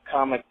odious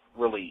comic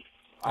relief.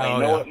 I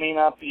know it may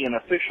not be an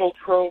official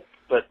trope,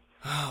 but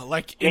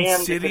like damned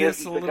if it Insidious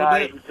isn't a the little guy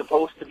bit. who's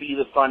supposed to be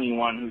the funny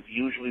one, who's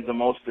usually the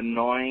most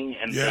annoying,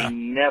 and they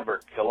never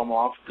kill him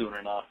off soon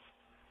enough.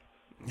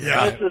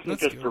 Yeah. This isn't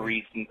That's just good. a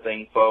recent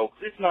thing, folks.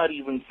 It's not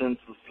even since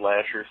the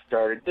slasher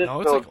started. This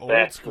No, it's goes like old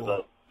back school.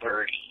 to the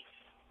 30s.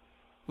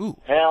 Ooh.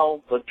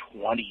 Hell, the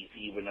 20s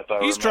even, if I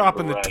He's remember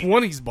dropping right. the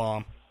 20s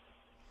bomb.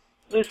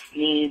 This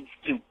needs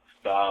to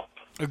stop.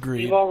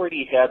 Agreed. We've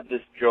already had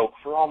this joke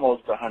for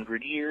almost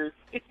 100 years.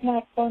 It's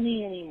not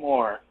funny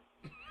anymore.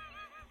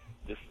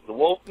 This is the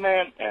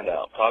Wolfman, and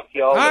I'll talk to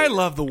y'all I later.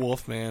 love the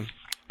Wolfman.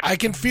 I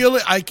can feel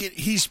it.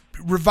 He's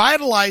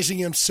revitalizing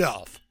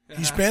himself.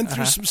 He's been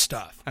through some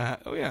stuff.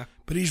 Oh yeah.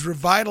 But he's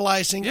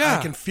revitalizing. Yeah.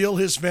 I can feel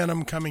his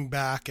venom coming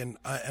back, and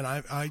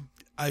I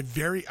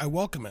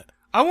welcome it.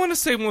 I want to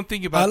say one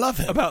thing about I love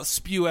him. about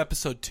Spew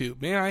episode 2.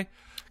 May I?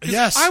 'Cause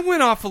Yes. I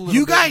went off a little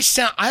You bit. guys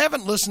sound, I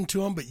haven't listened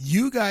to him, but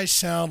you guys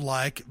sound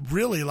like,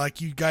 really like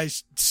you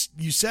guys,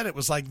 you said it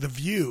was like The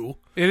View.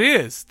 It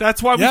is.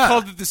 That's why we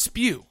called it the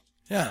Spew.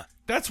 Yeah.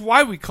 That's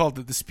why we called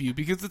it the Spew,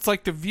 because it's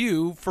like the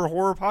View for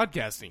horror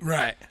podcasting.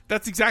 Right.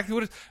 That's exactly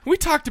what it is. We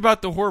talked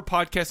about the horror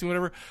podcasting,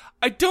 whatever.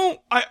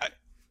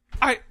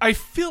 I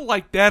feel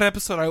like that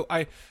episode,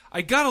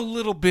 I got a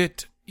little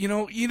bit, you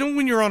know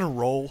when you're on a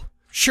roll.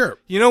 Sure.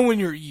 You know when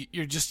you're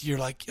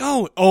like,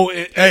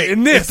 Hey,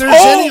 in this,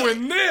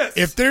 in this.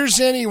 If there's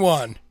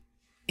anyone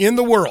in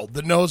the world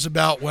that knows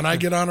about when I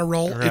get on a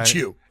roll, Right. it's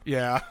you.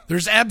 Yeah.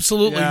 There's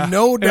absolutely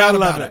no doubt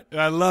about it.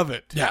 I love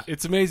it. Yeah.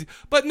 It's amazing.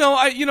 But no,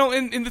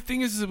 and the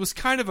thing is, it was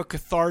kind of a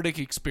cathartic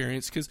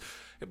experience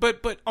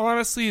but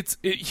honestly,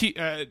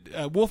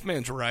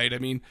 Wolfman's right. I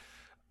mean,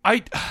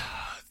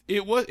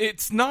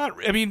 it's not,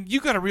 I mean, you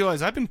got to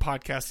realize I've been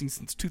podcasting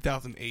since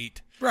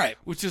 2008. Right.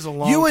 Which is a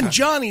long You time. and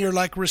Johnny are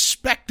like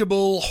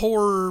respectable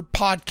horror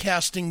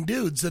podcasting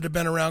dudes that have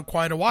been around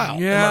quite a while.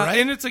 Yeah, Am I right?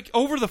 and it's like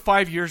over the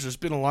 5 years, there's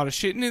been a lot of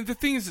shit. And the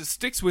thing is, it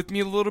sticks with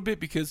me a little bit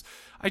because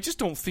I just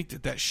don't think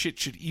that shit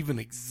should even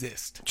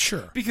exist.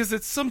 Sure. Because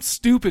it's some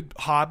stupid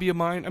hobby of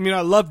mine. I mean,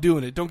 I love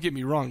doing it. Don't get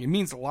me wrong. It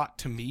means a lot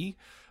to me.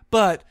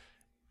 But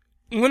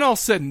when all's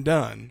said and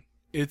done,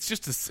 it's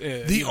just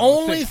the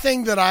only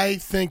thing that I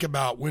think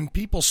about when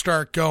people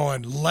start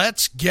going,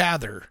 let's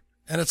gather.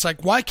 And it's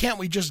like, why can't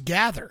we just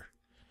gather?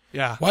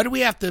 Yeah. Why do we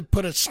have to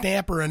put a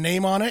stamp or a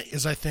name on it?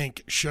 Is I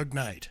think Suge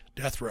Knight,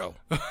 Death Row.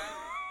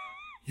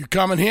 You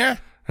coming here?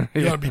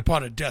 You're going to be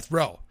part of Death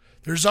Row.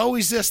 There's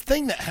always this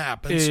thing that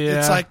happens. Yeah.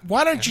 It's like,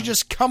 why don't you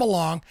just come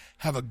along,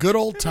 have a good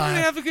old time,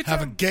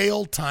 have a gay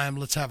old time.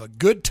 Let's have a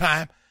good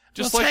time.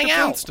 Just Let's like hang the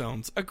out.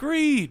 Flintstones.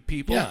 Agreed,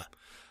 people. Yeah.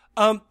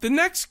 The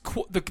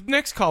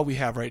next call we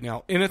have right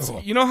now, and it's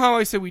you know how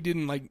I said we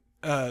didn't like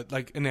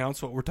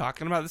announce what we're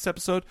talking about this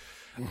episode,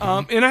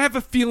 and I have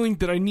a feeling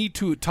that I need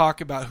to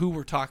talk about who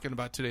we're talking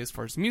about today as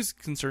far as music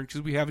is concerned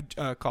because we have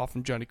a call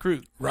from Johnny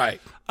Krug.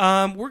 Right.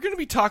 We're going to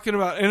be talking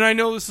about, and I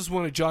know this is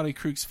one of Johnny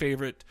Krug's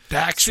favorite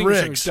Dax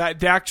singers, Riggs.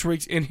 Dax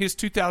Riggs, in his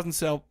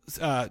 2007,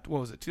 what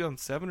was it,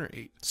 2007 or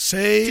 8?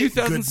 Say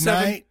 2007.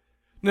 goodnight.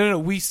 No,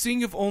 We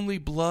Sing of Only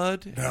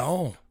Blood.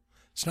 No,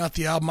 it's not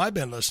the album I've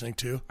been listening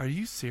to. Are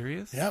you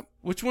serious? Yep.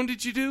 Which one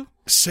did you do?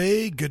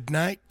 Say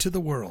goodnight to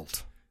the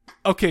world.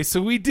 Okay, so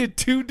we did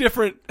two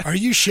different. Are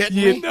you shitting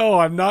me? No,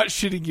 I'm not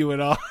shitting you at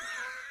all.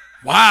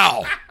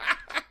 Wow.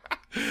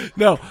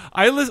 No,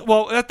 I listen.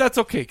 Well, that's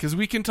okay because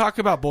we can talk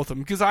about both of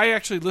them because I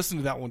actually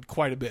listened to that one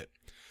quite a bit.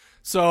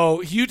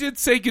 So you did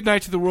Say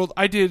Goodnight to the World.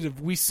 I did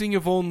We Sing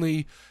of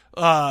Only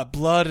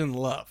Blood and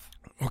Love.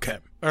 Okay.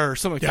 Or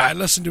something like Yeah, that. I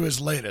listened to his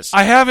latest.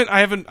 I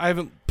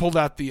haven't pulled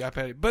out the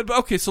iPad. But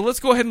okay, so let's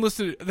go ahead and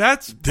listen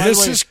to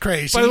This is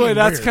crazy. By the way, and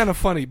that's weird. kind of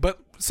funny. But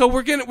so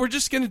we're gonna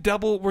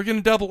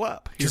double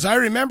up. Because I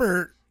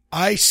remember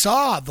I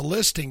saw the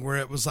listing where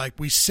it was like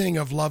We Sing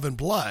of Love and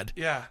Blood.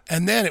 Yeah.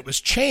 And then it was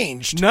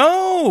changed.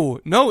 No,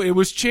 it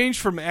was changed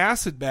from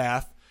Acid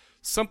Bath,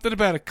 something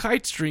about a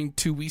kite string,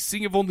 to We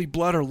Sing of Only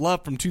Blood or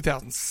Love from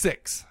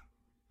 2006.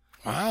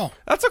 Wow.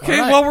 That's okay.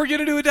 All right. Well, we're going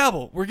to do a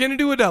double. We're going to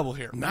do a double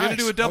here. Nice. We're going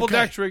to do a double Okay,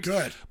 Dax Riggs.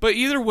 good. But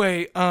either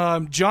way,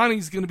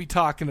 Johnny's going to be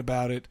talking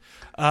about it,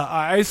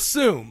 I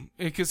assume,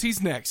 because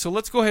he's next. So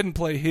let's go ahead and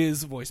play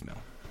his voicemail.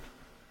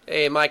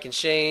 Hey, Mike and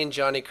Shane,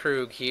 Johnny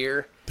Krug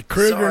here. The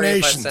Kruger Sorry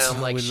Nations. if I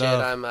sound like we shit.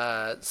 love.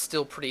 I'm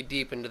still pretty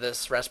deep into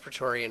this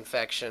respiratory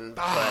infection,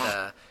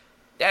 but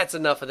that's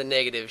enough of the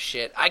negative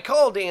shit. I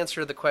called to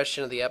answer the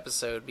question of the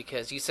episode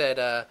because you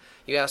said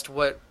you asked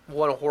what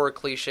one horror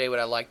cliche would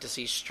I like to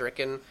see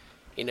stricken,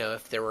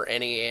 if there were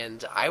any,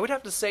 and I would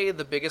have to say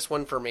the biggest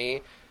one for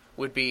me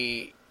would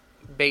be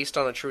based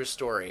on a true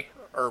story.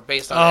 Or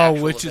based on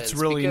actual which events, it's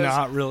really because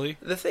not really.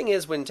 The thing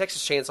is, when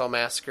Texas Chainsaw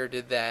Massacre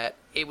did that,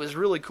 it was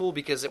really cool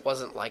because it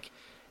wasn't like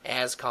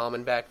as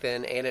common back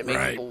then, and it made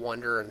Right. people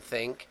wonder and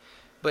think.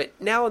 But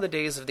now in the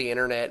days of the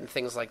internet and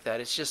things like that,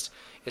 it's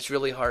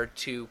really hard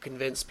to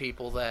convince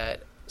people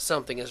that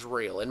something is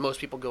real, and most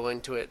people go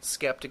into it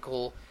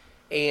skeptical.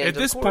 And At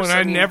this of course, point,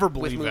 I mean, never with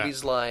believe that.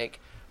 movies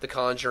like The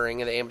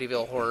Conjuring and the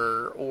Amityville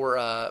Horror,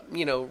 or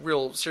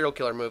real serial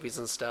killer movies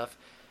and stuff.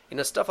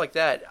 Stuff like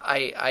that,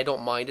 I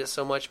don't mind it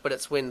so much, but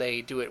it's when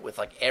they do it with,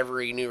 like,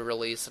 every new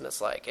release, and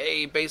it's like,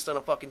 hey, based on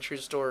a fucking true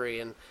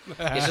story, and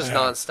it's just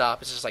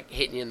nonstop. It's just, like,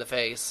 hitting you in the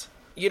face.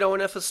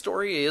 And if a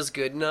story is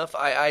good enough,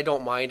 I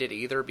don't mind it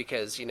either,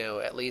 because,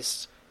 at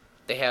least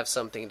they have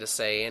something to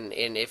say, and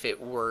if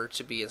it were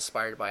to be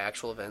inspired by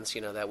actual events,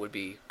 that would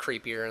be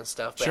creepier and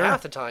stuff. But Sure.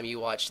 half the time you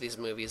watch these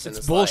movies, and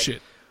It's it's bullshit.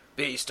 like,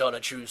 based on a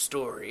true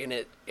story, and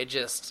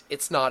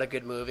it's not a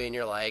good movie, and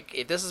you're like,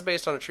 if this is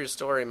based on a true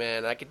story,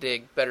 man, I could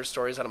dig better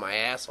stories out of my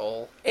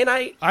asshole. And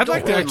I'd don't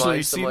like to really actually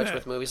mind so see much that.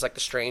 with movies like The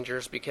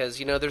Strangers, because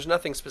there's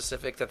nothing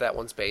specific that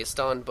one's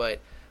based on, but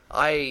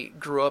I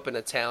grew up in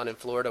a town in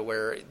Florida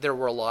where there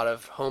were a lot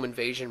of home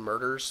invasion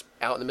murders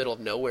out in the middle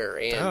of nowhere,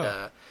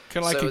 and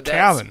Kinda like so in that's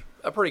Calvin.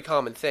 a pretty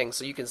common thing.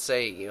 So you can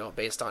say,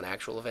 based on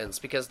actual events,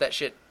 because that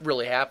shit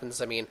really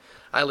happens. I mean,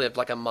 I lived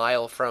like a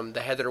mile from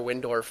the Heather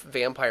Windorf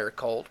vampire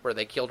cult where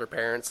they killed her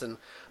parents and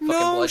fucking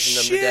No bludgeoned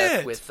them to death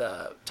shit. with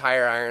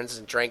tire irons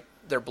and drank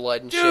their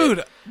blood and Dude,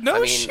 shit. no I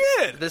mean,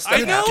 shit. This I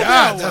stuff know happens that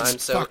all the one. time,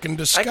 That's so fucking I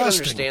disgusting. can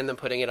understand them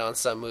putting it on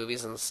some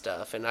movies and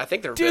stuff, and I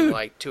think there have Dude, been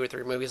like 2 or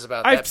 3 movies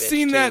about that. I've bitch,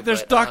 seen too, that.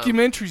 There's but,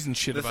 documentaries and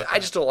shit about I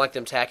that. just don't like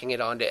them tacking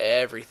it onto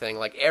everything,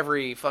 like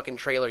every fucking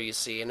trailer you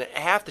see, and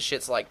half the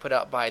shit's like put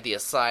out by the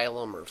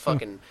Asylum or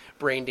fucking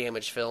Brain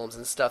Damage Films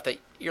and stuff that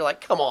you're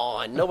like, come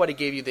on, nobody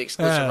gave you the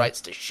exclusive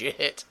rights to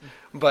shit.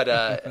 But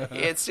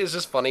it's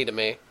just funny to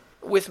me.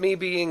 With me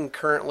being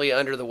currently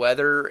under the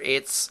weather,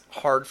 it's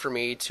hard for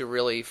me to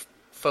really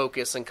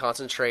focus and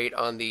concentrate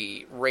on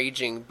the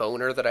raging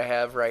boner that I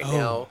have right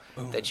now.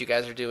 That you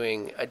guys are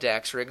doing a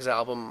Dax Riggs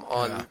album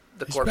on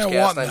the Corpse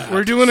Cast.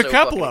 We're doing a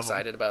couple of them.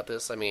 Excited about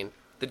this. I mean,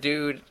 the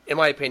dude, in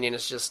my opinion,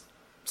 is just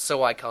so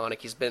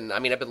iconic. He's been,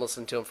 I've been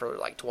listening to him for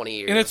like 20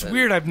 years. And it's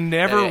weird. I've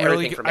never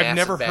heard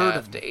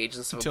of him to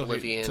Agents of until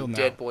Oblivion, now.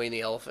 Dead Boy and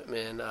the Elephant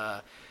Man,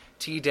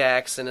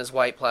 T-Dax and his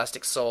White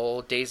Plastic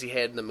Soul, Daisy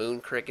Head and the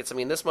Moon Crickets. I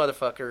mean, this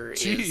motherfucker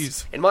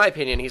is, in my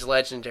opinion, he's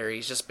legendary.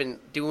 He's just been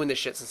doing this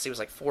shit since he was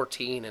like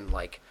 14 and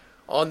like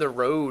on the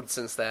road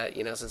since that,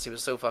 since he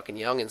was so fucking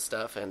young and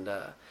stuff. And,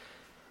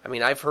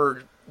 I've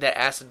heard that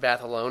Acid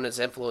Bath alone has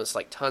influenced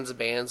like tons of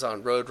bands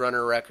on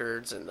Roadrunner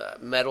Records and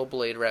Metal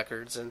Blade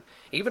Records and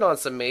even on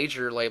some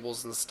major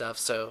labels and stuff.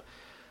 So,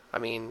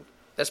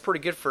 that's pretty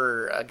good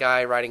for a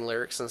guy writing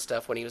lyrics and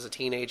stuff when he was a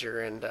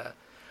teenager. And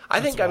I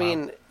think,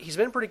 he's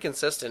been pretty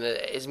consistent.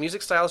 His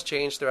music style's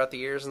changed throughout the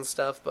years and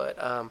stuff, but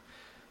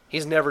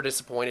he's never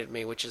disappointed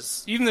me, which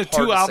is even the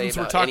two albums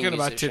we're talking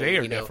about today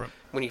are different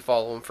when you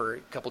follow him for a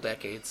couple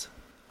decades.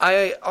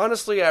 I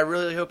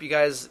really hope you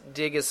guys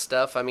dig his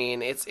stuff.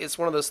 It's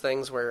one of those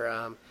things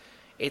where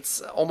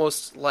it's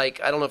almost like,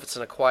 I don't know if it's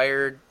an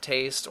acquired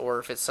taste or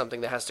if it's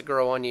something that has to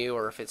grow on you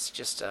or if it's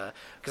just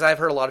because I've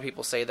heard a lot of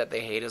people say that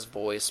they hate his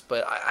voice,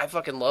 but I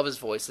fucking love his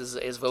voice.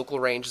 His vocal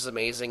range is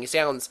amazing. He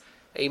sounds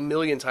a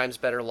million times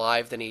better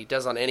live than he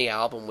does on any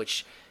album,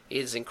 which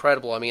is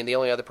incredible. The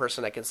only other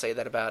person I can say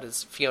that about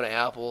is Fiona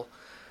Apple.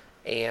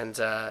 And,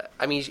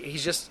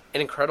 he's just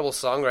an incredible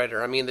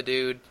songwriter. The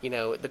dude,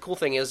 the cool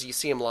thing is you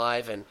see him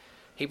live and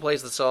he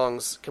plays the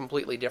songs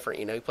completely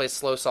different. He plays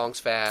slow songs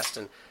fast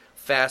and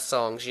fast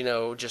songs,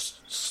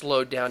 just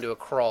slowed down to a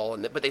crawl.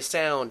 But they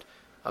sound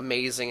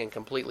amazing and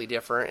completely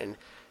different. And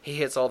he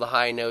hits all the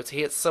high notes. He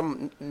hits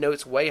some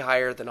notes way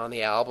higher than on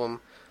the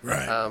album.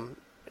 Right.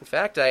 In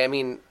fact, I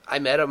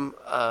met him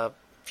a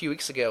few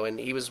weeks ago, and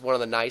he was one of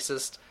the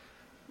nicest,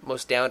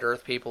 most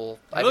down-to-earth people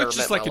I've ever met in my life. He looks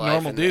just like a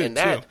normal dude, and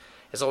that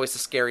is always a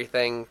scary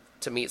thing,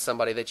 to meet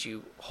somebody that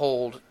you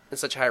hold in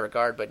such high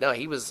regard. But no,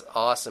 he was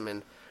awesome.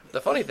 And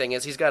the funny thing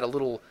is, he's got a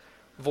little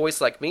voice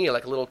like me,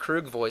 like a little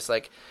Krug voice.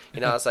 Like, I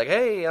was like,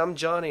 hey, I'm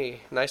Johnny.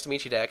 Nice to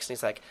meet you, Dax. And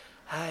he's like,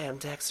 hi, I'm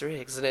Dax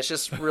Riggs. And it's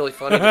just really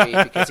funny to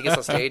me because he gets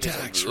on stage and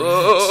he's like,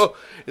 whoa.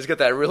 He's got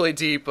that really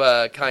deep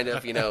kind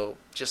of,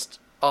 just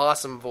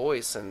awesome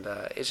voice, and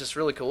it's just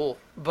really cool.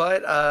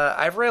 But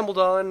I've rambled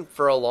on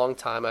for a long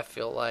time, I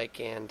feel like,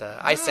 and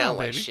I sound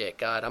like shit.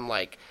 God,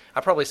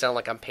 I probably sound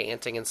like I'm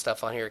panting and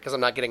stuff on here because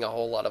I'm not getting a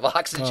whole lot of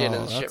oxygen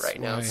and shit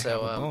right now.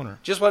 So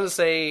just wanted to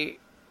say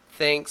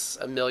thanks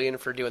a million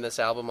for doing this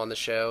album on the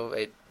show.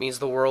 It means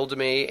the world to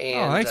me,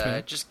 and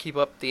thanks, just keep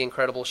up the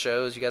incredible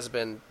shows. You guys have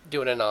been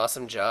doing an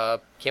awesome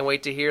job. Can't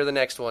wait to hear the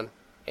next one.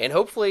 And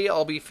hopefully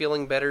I'll be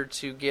feeling better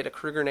to get a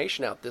Kruger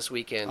Nation out this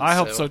weekend. I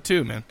hope so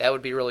too, man. That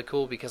would be really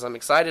cool because I'm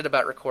excited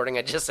about recording.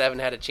 I just haven't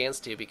had a chance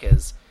to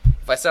because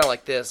if I sound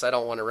like this, I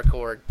don't want to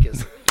record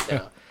because,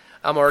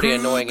 I'm already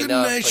annoying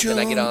enough. But then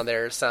I get on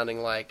there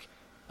sounding like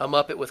a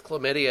Muppet with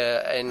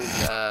chlamydia and,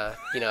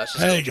 it's just...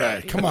 Hey,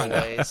 guy, come on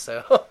now.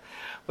 So,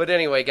 but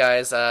anyway,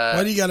 guys.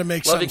 Why do you got to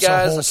make something so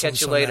wholesome? I'll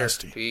catch you later.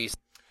 Nasty? Peace.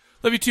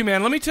 Love you too,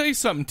 man. Let me tell you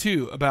something,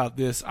 too, about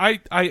this. I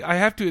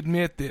have to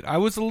admit that I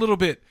was a little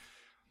bit...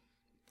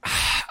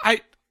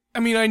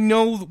 I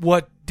know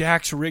what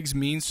Dax Riggs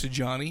means to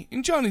Johnny,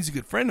 and Johnny's a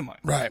good friend of mine.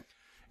 Right.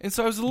 And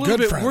so I was a little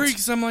bit worried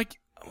because I'm like,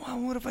 well,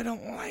 what if I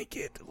don't like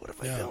it? What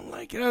if I don't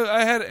like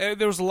it?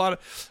 There was a lot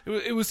of,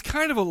 it was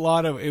kind of a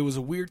lot of, it was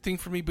a weird thing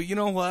for me, but you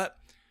know what?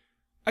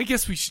 I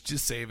guess we should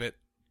just save it.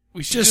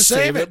 We should just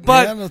save it.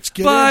 But, man. Let's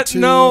get into,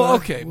 no,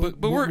 okay. We'll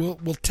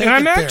take and it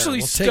I'm there. Actually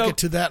we'll take it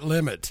to that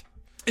limit.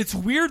 It's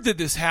weird that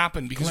this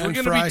happened because Glenn we're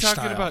going to Frey be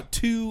talking style. about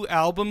two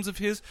albums of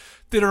his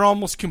that are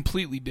almost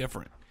completely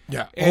different.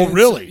 Yeah. And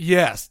really?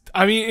 Yes.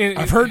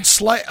 I've heard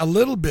a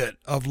little bit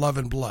of Love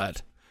and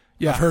Blood.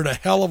 Yeah. I've heard a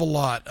hell of a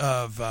lot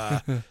of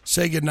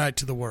Say Goodnight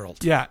to the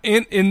World. Yeah,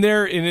 and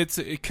it's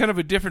kind of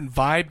a different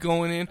vibe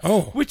going in.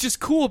 Oh, which is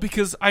cool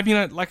because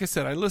like I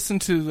said, I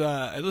listened to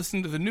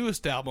the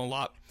newest album a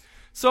lot.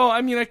 So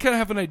I kind of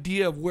have an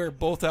idea of where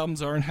both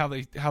albums are and how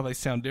they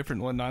sound different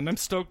and whatnot. And I'm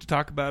stoked to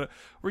talk about it.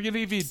 We're gonna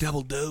give you a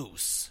double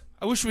dose.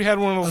 I wish we had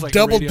one of those like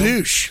double radio.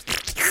 douche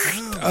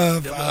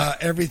of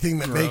everything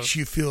that makes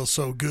you feel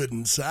so good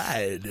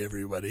inside.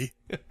 Everybody,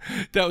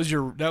 that was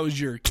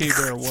your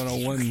K-Bear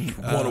 101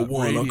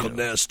 101 radio. Uncle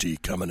Nasty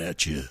coming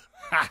at you.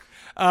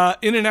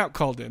 In and Out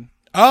called in.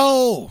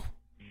 Oh,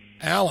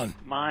 Alan,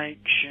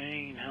 Mike,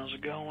 Shane, how's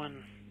it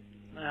going,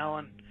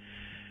 Alan?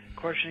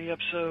 Question of the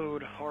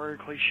episode: horror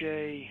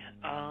cliche.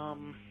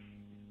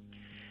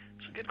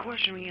 It's a good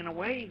question. In a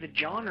way, the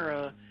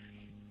genre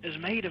is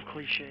made of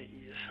cliches.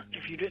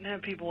 If you didn't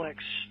have people act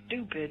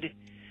stupid,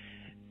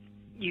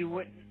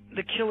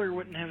 the killer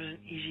wouldn't have an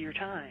easier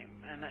time.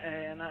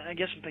 And I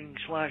guess I'm thinking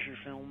slasher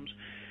films,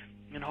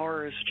 and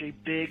horror is such a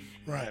big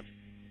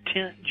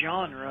tent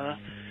genre.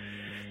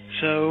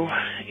 So,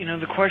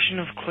 the question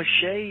of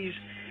cliches,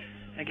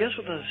 I guess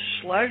with a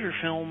slasher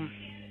film,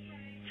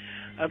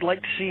 I'd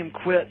like to see him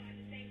quit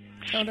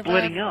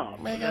splitting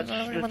up. That's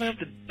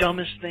the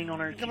dumbest thing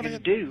on earth you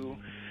can do.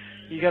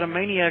 You got a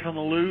maniac on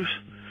the loose.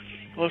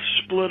 Let's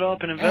split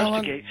up and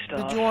investigate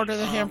stuff. Did you order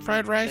the ham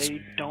fried rice?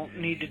 They don't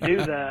need to do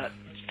that.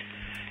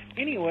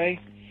 Anyway,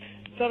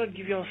 thought I'd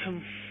give y'all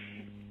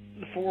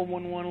the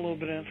 411 a little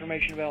bit of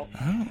information about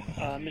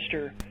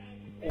Mr.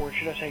 or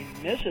should I say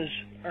Mrs.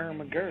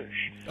 Irma Gersh.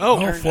 Oh,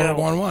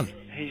 411.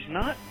 It's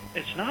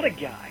not a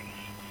guy.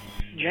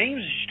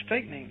 James is just a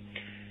fake name.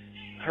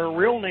 Her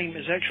real name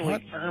is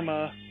actually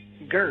Irma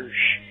Gersh.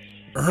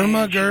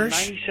 Irma Gersh?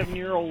 She's a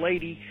 97-year-old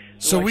lady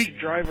So likes we to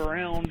drive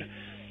around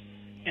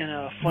in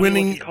a funny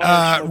winning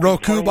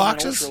Roku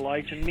boxes?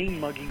 Lights and mean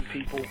mugging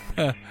people.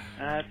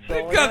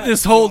 They've got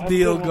this whole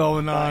deal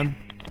going on.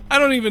 I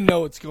don't even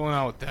know what's going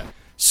on with that.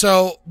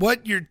 So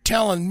what you're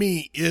telling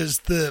me is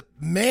the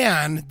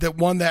man that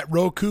won that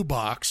Roku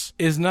box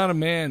is not a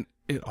man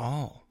at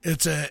all.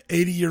 It's a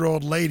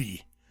 80-year-old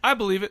lady. I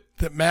believe it.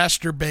 That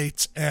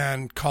masturbates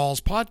and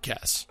calls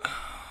podcasts.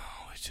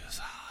 Oh, it's just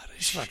hot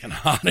as shit. Fucking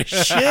hot as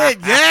shit.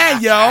 Yeah,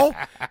 yo.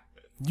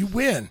 You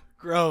win.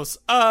 Gross.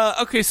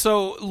 Okay,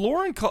 so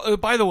Lauren,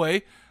 by the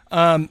way,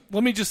 let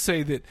me just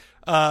say that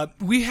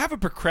we have a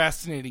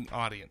procrastinating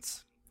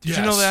audience. Did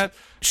you know that?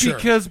 Sure.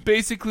 Because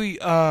basically,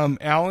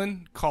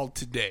 Alan called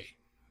today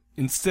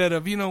instead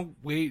of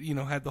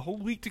had the whole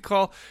week to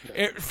call.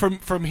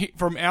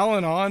 From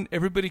Alan on,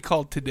 everybody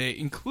called today,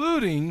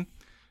 including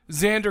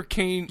Xander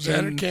Kane,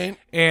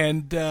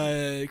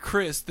 and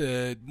Chris,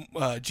 the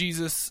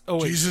Jesus. Oh,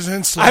 wait. Jesus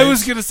and slaves. I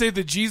was gonna say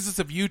the Jesus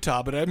of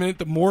Utah, but I meant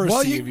the Morrissey.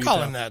 Well, you can of call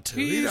Utah. him that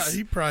too.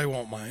 He probably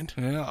won't mind.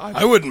 Yeah,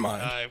 I wouldn't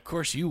mind. Of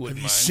course, you wouldn't.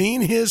 Have you mind.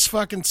 seen his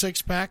fucking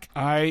six pack?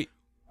 I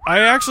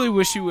actually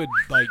wish you would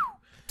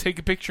take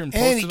a picture and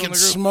post and it he on can the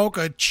group. smoke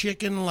a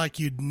chicken like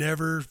you'd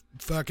never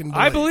fucking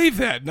believe. I believe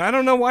that, and I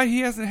don't know why he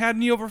hasn't had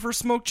me over for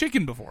smoked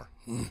chicken before.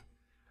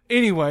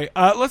 Anyway,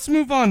 let's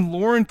move on.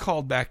 Lauren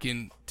called back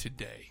in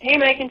today. Hey,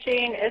 Mike and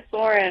Shane, it's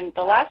Lauren.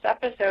 The last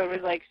episode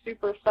was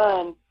super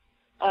fun.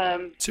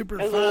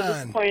 Super I was a little fun.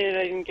 disappointed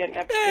I didn't get an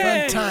episode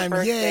Fun on time, the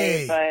first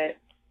yay. day,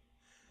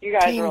 but you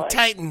guys Teen were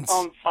Titans.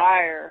 on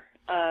fire.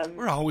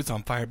 We're always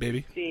on fire, baby.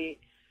 Let's see.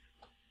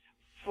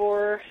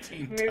 For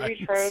Teen movie Titans.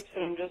 tropes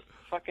that I'm just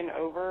fucking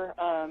over,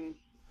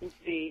 let's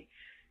see.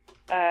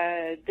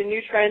 The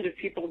new trend of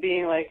people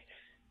being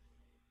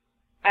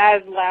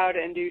as loud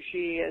and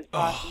douchey as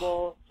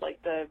possible,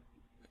 like the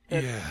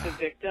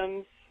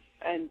victims,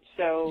 and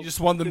so You just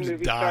want them the to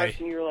movie die. starts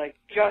and you're like,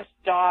 just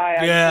die.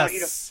 I just want you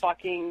to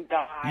fucking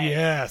die.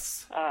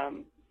 Yes.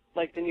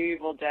 Like the new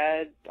Evil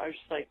Dead. I was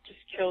just like, just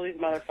kill these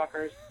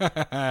motherfuckers.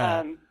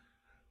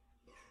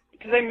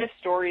 Because I miss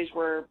stories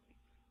where,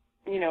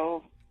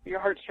 your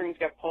heartstrings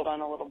get pulled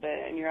on a little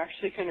bit, and you're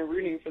actually kind of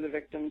rooting for the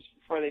victims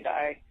before they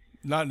die.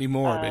 Not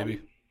anymore, baby.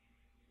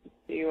 Let's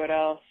see what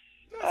else.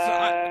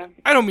 I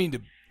don't mean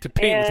to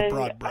paint with a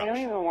broad brush. I don't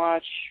even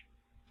watch.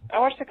 I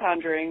watch The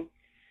Conjuring,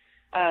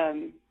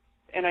 and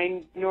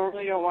I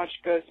normally don't watch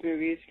ghost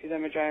movies because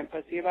I'm a giant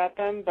pussy about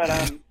them.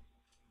 But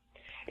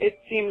it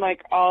seemed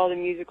like all the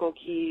musical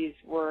keys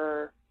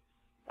were,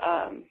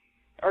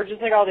 or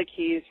just all the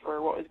keys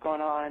for what was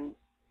going on,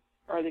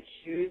 or the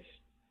cues.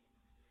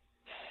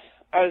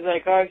 I was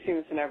like, I've seen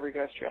this in every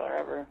ghost trailer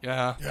ever.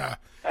 Yeah. Yeah.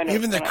 I know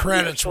Even it's the not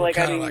credits weird, were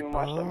so, I kind of didn't even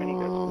watch that many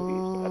ghost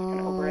movies, so that's kind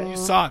of over it. You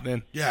saw it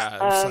then.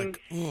 Yeah, it's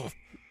ugh.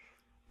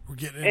 We're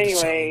getting into Anyway,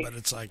 something, but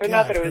it's like, but yeah,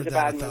 not that I've it was heard a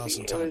that bad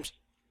 1,000 movie. times. It was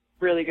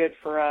really good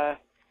for a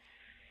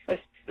I'm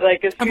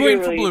studio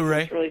waiting for release.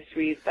 Blu-ray. It's really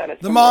sweet that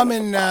it's The mom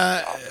in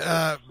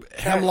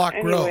Hemlock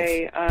Grove.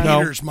 Anyway,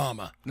 Peter's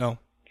mama. No.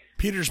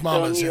 Peter's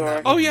mama's New in that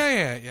York. Oh, movie.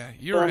 yeah.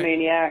 You're Still a right.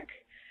 maniac.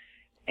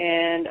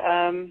 And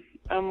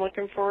I'm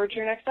looking forward to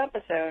your next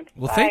episode.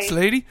 Well, Bye. thanks,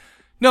 lady.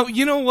 No,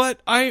 you know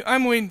what?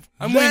 I'm waiting.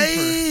 I'm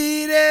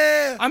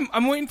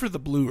waiting for the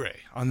Blu-ray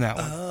on that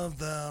one. Of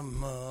the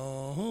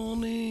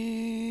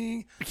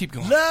morning, keep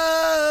going.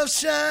 Love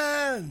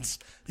shines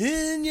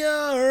in your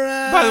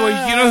eyes. By the way,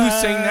 you know who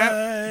sang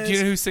that? Do you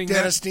know who sang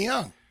Dennis that?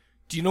 DeYoung.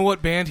 Do you know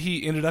what band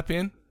he ended up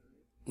in?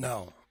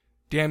 No.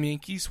 Damn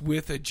Yankees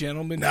with a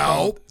gentleman. No,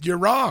 called- you're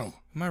wrong.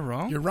 Am I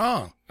wrong? You're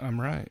wrong. I'm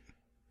right.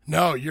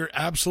 No, you're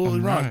absolutely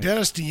I'm wrong. right.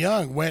 Dennis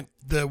DeYoung went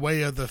the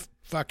way of the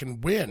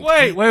fucking wind.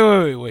 Wait.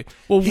 Well,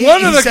 one of He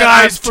the said,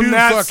 guys "I'm from too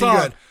that fucking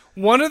song, good."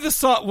 one of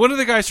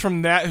the guys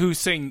from that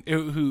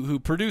who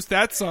produced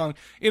that song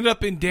ended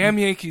up in Damn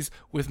Yankees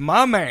with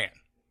my man.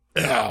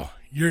 Oh,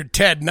 you're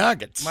Ted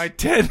Nuggets. My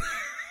Ted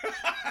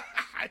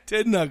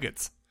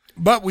Nuggets.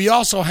 But we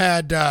also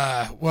had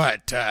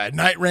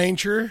Night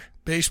Ranger,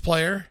 bass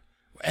player,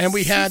 and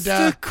we had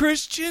Sister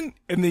Christian,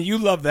 and then you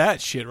love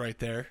that shit right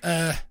there.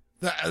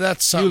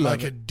 That's something I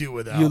could do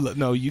without.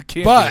 No, you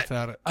can't But, do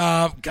without it.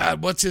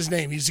 God, what's his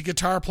name? He's a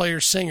guitar player,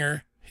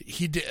 singer.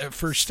 He did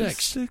for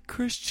Styx. Sister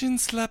Christian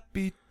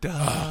slappy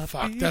Oh,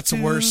 fuck, that's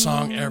the worst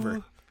song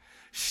ever.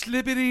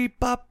 Schlippity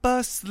papa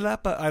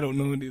slappa. I don't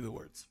know any of the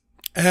words.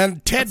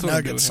 And Ted That's what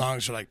I'm doing Nuggets here.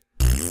 songs are like,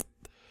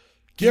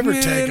 give or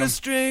take In a them.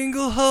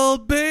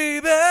 stranglehold,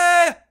 baby.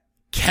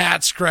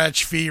 Cat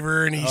scratch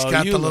fever, and he's Oh,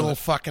 got you the love little it.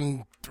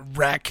 fucking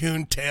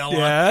raccoon tail.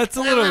 Yeah, that's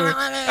a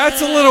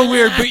little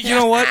weird. But you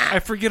know what? I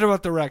forget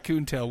about the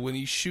raccoon tail when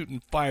he's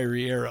shooting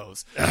fiery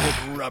arrows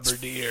with rubber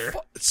deer.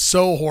 It's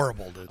so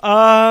horrible, dude.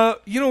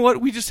 You know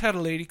what? We just had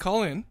a lady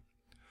call in.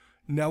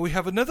 Now we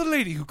have another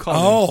lady who called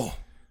in. Oh.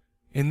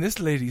 And this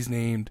lady's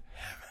named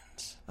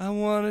Heavens. I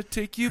want to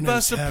take you Her by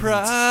name's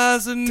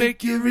surprise and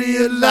make you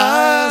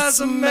realize,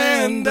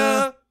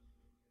 Amanda.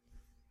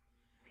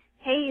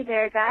 Hey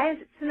there, guys.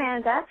 It's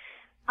Amanda.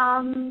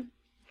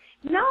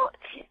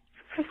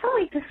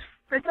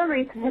 For some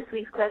reason, this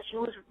week's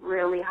question was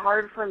really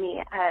hard for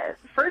me.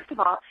 First of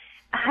all,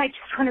 I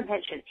just want to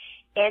mention,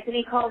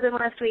 Anthony called in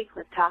last week,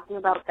 was talking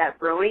about that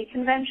brony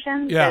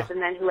convention. Yeah. The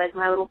men who like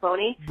My Little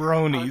Pony.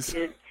 Bronies. Oh,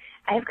 dude,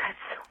 I have got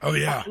so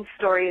many yeah. fucking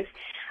stories.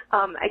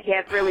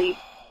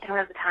 I don't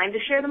have the time to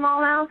share them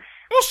all now.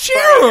 Well,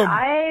 share them.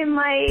 I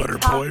might But her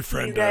talk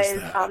boyfriend to you does guys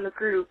that. on the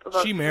group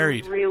about She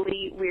married. some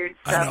really weird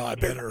stuff. I know, I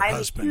bet her I'm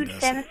husband a huge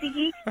does fantasy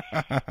geek,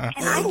 and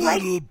I A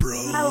like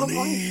little My Little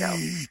Pony show.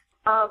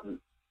 brony.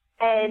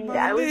 And My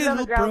I was on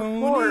the little ground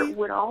floor brony.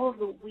 when all of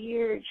the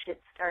weird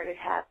shit started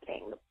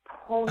happening. The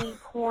pony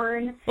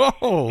porn.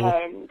 Oh.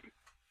 And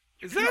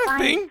Is you that a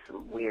find thing?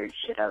 some weird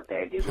shit out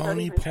there, dude, without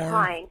Pony even porn?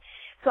 trying.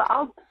 So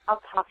I'll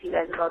talk to you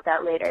guys about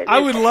that later. I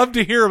would love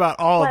to hear about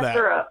all of that.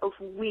 Plethora of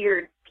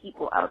weird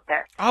people out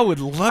there. I would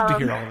love to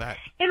hear all of that.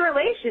 In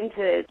relation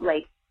to,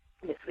 like,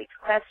 this week's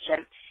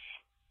question,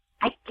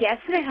 I guess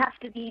it'd have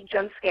to be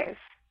jump scares.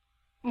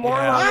 More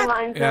Yeah. along the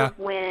lines Yeah. of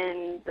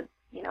when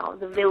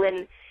the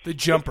villain The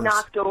jumpers. gets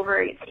knocked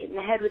over, gets hit in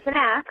the head with an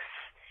axe,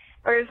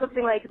 or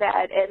something like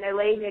that, and they're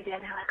laying there dead,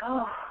 and they're like,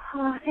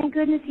 oh, thank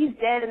goodness he's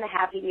dead, and the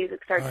happy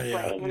music starts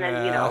playing, and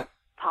then,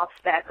 pops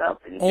back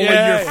up. And Only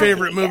your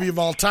favorite movie of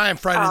all time,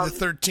 Friday the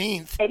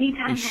 13th.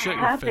 Anytime Hey, that shut your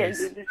happens,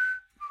 face. I just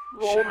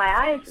roll my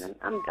eyes, and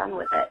I'm done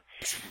with it.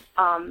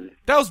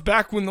 That was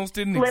back when those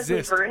didn't Leslie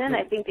exist. Vernon,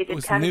 I think they It did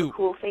was kind new. of a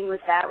cool thing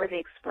with that, where they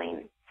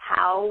explain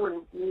how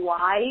and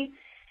why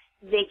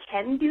they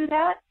can do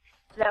that.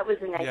 That was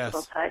a nice Yes,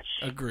 little touch.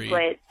 agreed.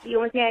 But the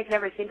only thing I can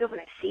ever think of when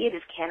I see it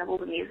is Cannibal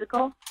the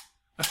Musical.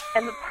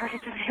 And the part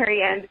at the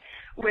very end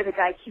where the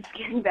guy keeps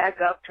getting back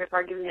up,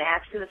 Tripart gives an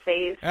axe to the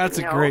face. That's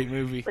a great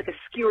movie. Like a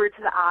skewer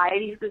to the eye,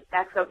 and he just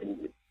backs up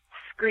and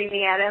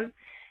screaming at him.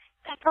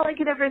 That's all I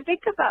could ever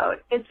think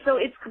about. And so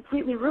it's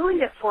completely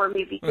ruined it for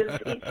me, because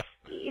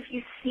if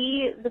you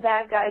see the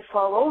bad guy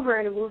fall over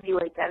in a movie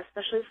like that,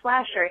 especially a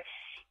slasher,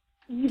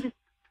 you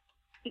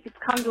could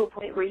come to a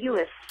point where you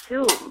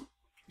assume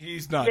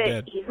He's not that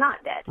dead. he's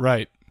not dead.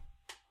 Right.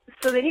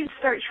 So they need to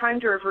start trying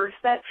to reverse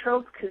that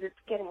trope, because it's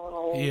getting a little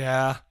old.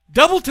 Yeah.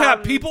 Double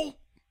tap, people.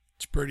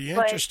 It's pretty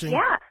But, interesting.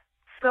 yeah.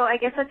 So I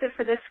guess that's it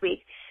for this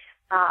week.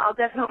 I'll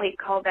definitely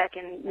call back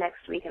in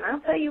next week, and I'll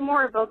tell you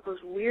more about those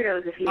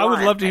weirdos if you I want.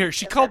 would love to hear.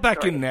 She That's called that back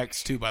story. in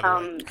next, too, by the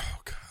way.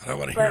 Oh, God. I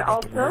want to But hear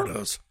about the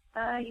also,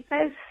 weirdos. You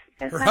guys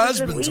Her have a good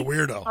husband's a week.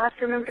 weirdo. I'll have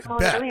to remember to call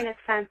bet. Billy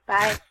next time.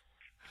 Bye.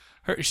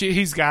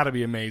 He's got to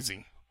be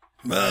amazing.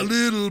 My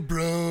little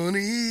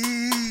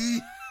brony.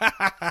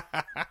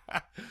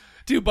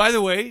 Dude, by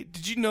the way,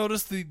 did you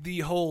notice the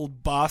whole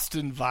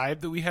Boston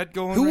vibe that we had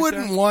going Who right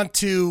wouldn't there? want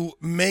to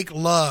make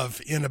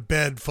love in a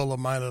bed full of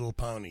My Little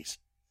Ponies?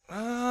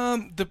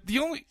 The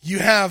only you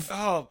have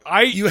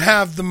you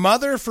have the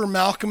mother for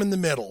Malcolm in the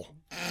Middle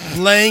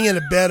laying in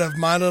a bed of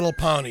My Little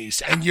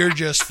Ponies, and you're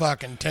just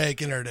fucking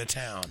taking her to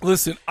town.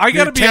 Listen, I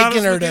gotta be honest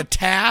taking her with to you.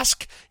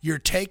 task. You're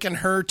taking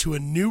her to a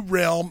new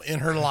realm in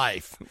her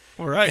life.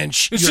 All right, and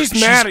she's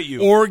mad at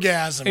you,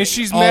 orgasming, and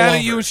she's all mad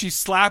at you, over. and she's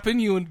slapping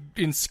you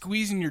and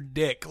squeezing your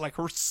dick like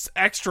her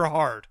extra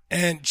hard.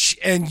 and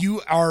you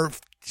are.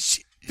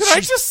 Did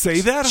I just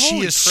say that? She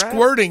Holy is crap.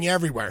 squirting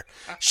everywhere.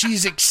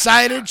 She's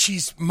excited.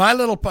 She's My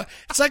Little Pony.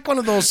 It's like one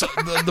of those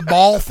the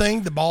ball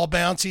thing, the ball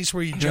bouncies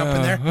where you jump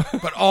in there,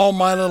 but all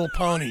My Little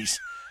Ponies,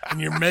 and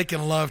you're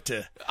making love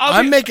to.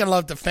 I'm making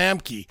love to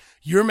Famke.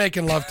 You're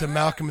making love to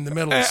Malcolm in the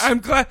Middle. I'm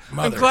glad.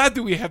 Mother. I'm glad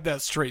that we have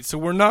that straight. So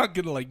we're not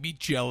gonna like be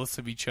jealous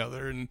of each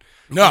other. And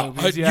No,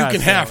 because, you can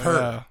have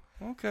her.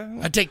 Okay.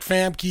 I take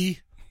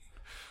Famke.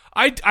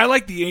 I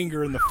like the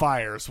anger and the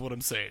fire. Is what I'm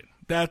saying.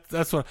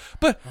 That's what.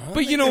 But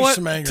you know there's what?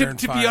 some anger and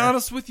To be fire.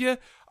 honest with you,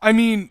 I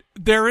mean,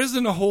 there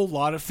isn't a whole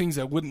lot of things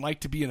I wouldn't like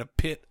to be in a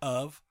pit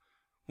of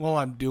while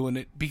I'm doing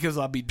it, because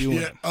I'll be doing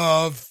it.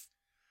 Of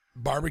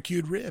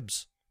barbecued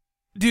ribs.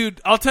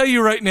 Dude, I'll tell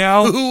you right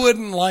now. Who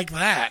wouldn't like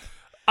that?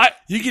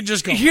 You could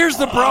just go. Here's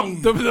the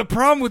problem. The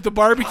problem with the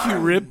barbecue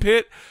rib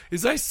pit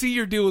is I see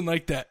you're doing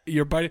like that.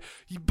 You're biting,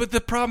 but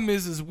the problem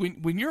is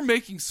when you're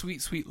making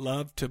sweet, sweet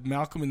love to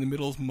Malcolm in the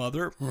Middle's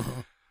mother,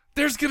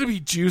 there's gonna be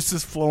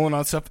juices flowing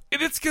on stuff,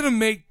 and it's gonna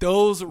make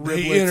those riblets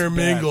They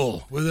intermingle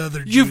bad. with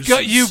other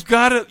juices. You've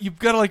got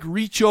to like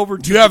reach over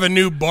to. You have a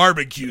new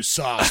barbecue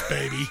sauce,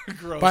 baby.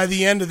 Gross. By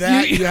the end of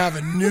that, you have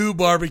a new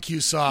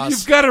barbecue sauce.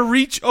 You've got to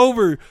reach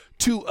over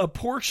to a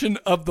portion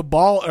of the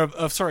ball of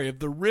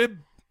the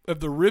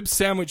rib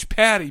sandwich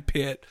patty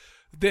pit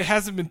that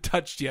hasn't been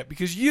touched yet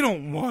because you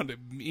don't want to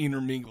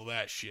intermingle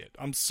that shit.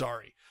 I'm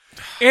sorry.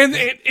 And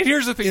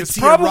here's the thing: it's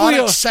the probably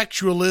erotic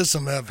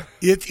sexualism of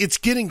it. It's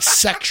getting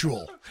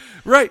sexual,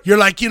 right? You're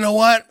like, you know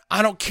what?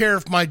 I don't care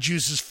if my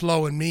juices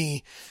flow in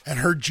me and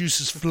her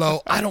juices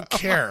flow. I don't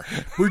care.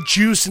 We're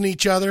juicing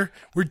each other.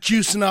 We're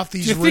juicing off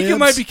these. Do you ribs. think it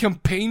might become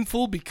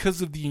painful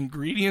because of the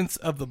ingredients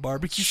of the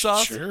barbecue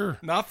sauce? Sure,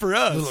 not for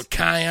us. A little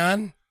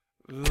cayenne,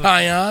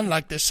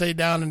 like they say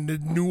down in the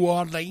New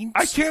Orleans.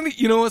 I can't.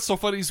 You know what's so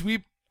funny is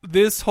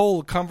this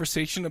whole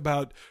conversation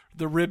about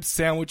the rib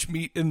sandwich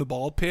meat in the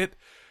ball pit.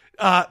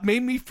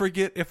 Made me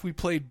forget if we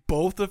played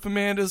both of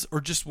Amanda's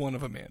or just one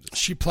of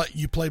Amanda's.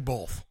 You played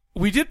both.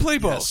 We did play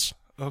both. Yes.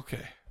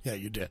 Okay. Yeah,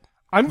 you did.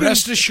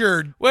 Rest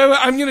assured. Wait,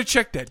 I'm going to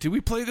check that. Did we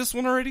play this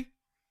one already?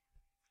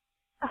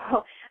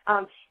 Oh,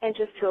 and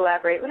just to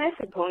elaborate, when I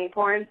said pony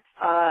porn,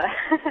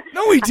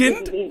 no, we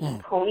didn't. I didn't mean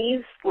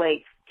ponies,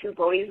 like two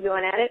ponies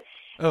going at it.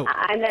 Oh.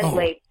 I meant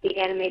like the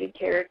animated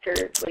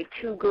characters, like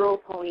two girl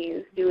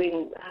ponies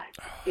doing.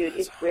 Dude,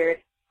 it's weird.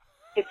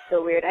 It's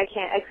so weird. I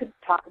could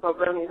talk about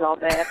bronies all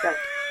day. I've got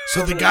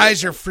so the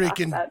guys are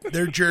freaking.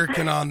 They're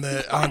jerking on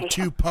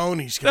two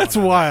ponies. That's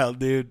wild,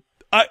 dude.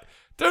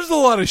 There's a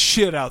lot of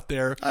shit out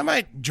there. I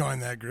might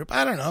join that group.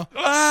 I don't know.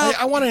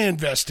 I want to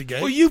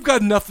investigate. Well, you've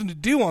got nothing to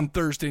do on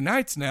Thursday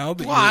nights now.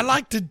 Well, I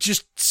like to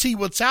just see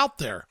what's out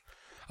there.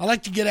 I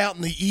like to get out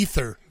in the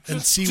ether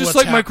and see what's just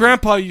like happening. my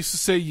grandpa used to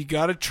say. You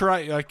got to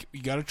try.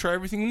 You got to try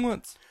everything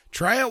once.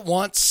 Try it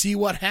once. See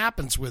what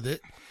happens with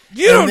it.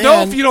 You don't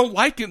know if you don't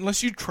like it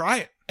unless you try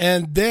it.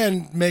 And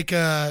then make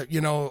a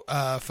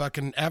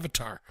fucking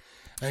avatar.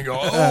 And go,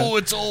 oh,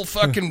 it's old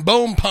fucking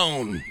bone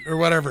pone or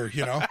whatever,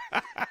 You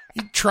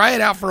try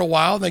it out for a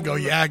while, then go,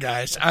 yeah,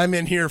 guys, I'm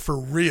in here for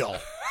real.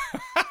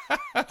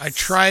 I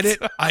tried it.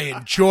 I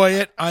enjoy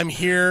it. I'm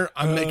here.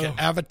 I'm making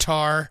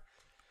avatar.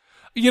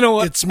 You know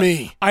what? It's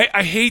me.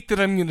 I hate that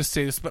I'm going to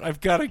say this, but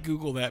I've got to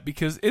Google that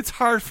because it's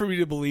hard for me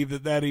to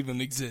believe that even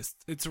exists.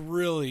 It's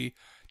really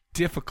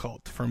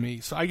difficult for me.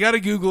 So I got to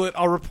Google it.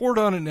 I'll report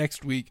on it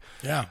next week.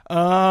 Yeah.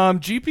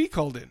 GP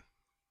called in.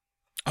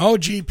 Oh,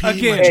 GP.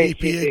 Again. Hey,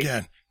 GP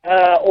again.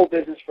 Old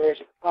business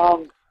first.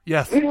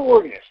 Yes. Video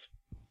Organist.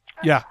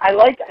 Yeah.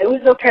 It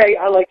was okay.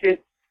 I liked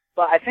it,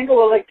 but I think I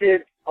would have liked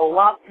it a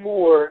lot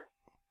more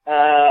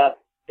if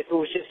it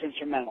was just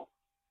instrumental.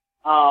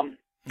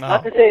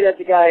 Not to say that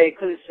the guy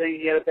couldn't sing,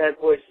 he had a bad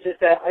voice. It's just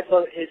that I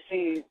thought his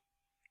singing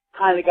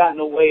kind of got in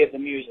the way of the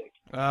music.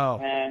 Oh.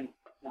 And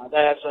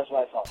that's what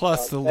I thought.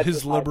 Plus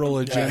his liberal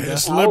agenda.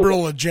 His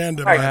liberal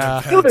agenda might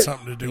have had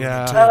something to do with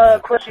it, too.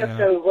 Question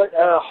to what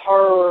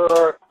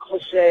horror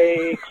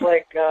cliche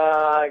click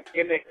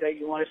gimmick that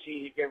you want to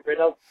see get rid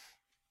of?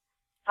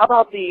 How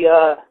about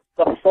the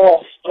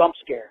false jump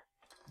scare?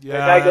 Yeah, the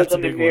guy goes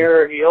in the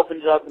mirror, he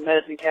opens up the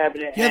medicine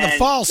cabinet, the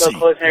and falsy.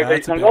 goes and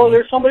everybody's going, oh,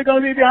 there's somebody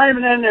going to be behind him,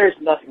 and then there's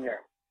nothing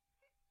there.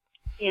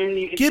 And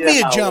you can Give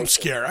me a jump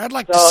scare. I'd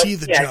like to see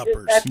the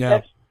jumpers.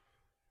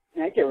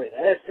 Get rid of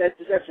that.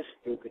 That's just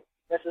stupid.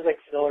 That's just like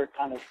filler,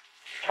 kind of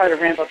try to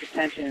ramp up the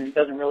tension and it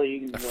doesn't really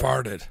even work.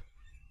 Farted.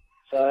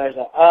 So there's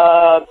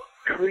a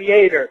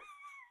creator.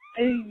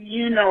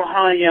 You know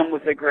how I am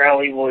with the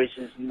growly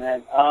voices and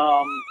that.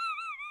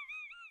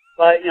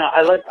 But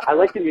I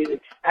like the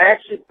music. I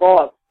actually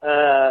bought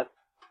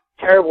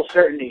Terrible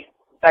Certainty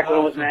back when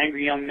I was an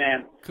angry young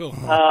man. Cool.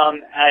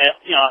 I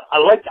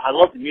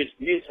love the music.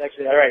 The music's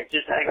actually all right.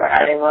 Just like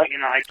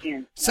I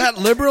can't. It's that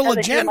liberal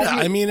agenda.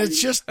 I mean,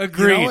 it's just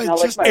agreed.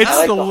 It's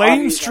the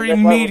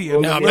mainstream media.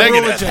 Now,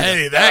 Megadeth.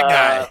 Hey, that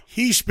guy.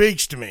 He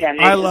speaks to me. Yeah,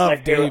 I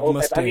love Dave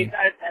Mustaine. I mean,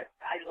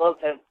 I love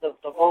the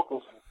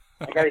vocals.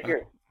 I gotta hear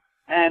it.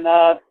 And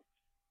I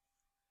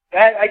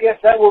guess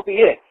that will be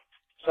it.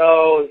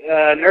 So,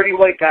 nerdy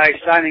white guy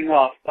signing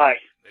off. Bye.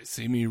 They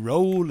see me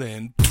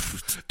rolling.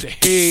 They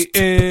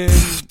hating.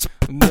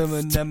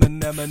 Never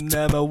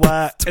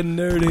white and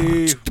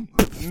nerdy.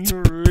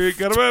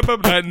 Gotta wrap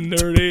up that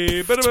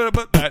nerdy.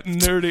 That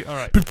nerdy. All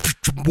right.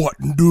 What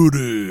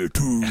nerdy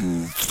too?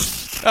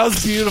 That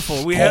was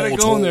beautiful. We had it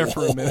going there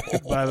for a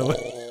minute, by the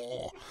way.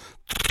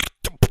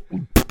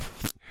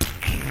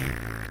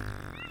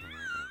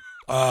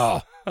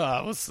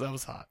 That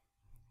was hot.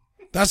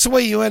 That's the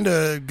way you end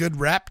a good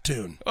rap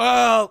tune.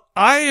 Well,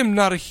 I am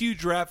not a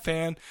huge rap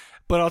fan,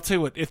 but I'll tell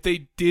you what, if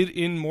they did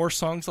in more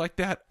songs like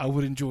that, I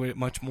would enjoy it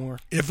much more.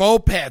 If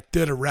Opeth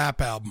did a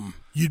rap album,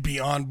 you'd be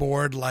on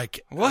board like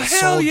well, a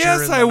hell soldier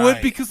yes, in the I would,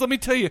 night. because let me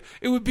tell you,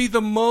 it would be the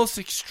most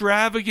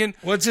extravagant.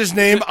 What's his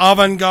name?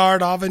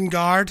 Avant-Garde?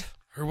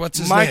 Or what's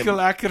his Michael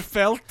name?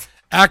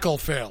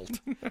 Ackerfeld.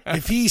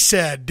 If he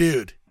said,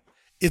 dude,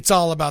 it's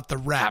all about the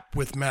rap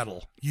with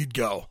metal, you'd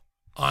go,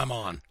 I'm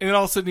on. And then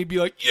all of a sudden he'd be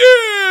like,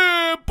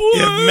 yeah, boy.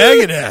 If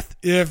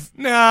Megadeth,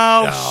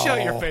 No,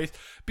 shut your face.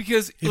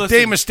 Because if listen,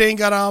 Dave Mustaine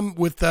got on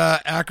with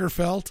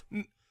Ackerfeld,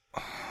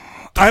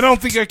 I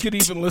don't think I could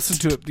even listen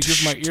to it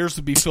because my ears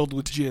would be filled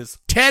with jizz.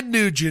 Ted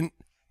Nugent,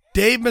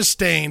 Dave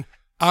Mustaine,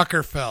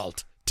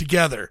 Ackerfeld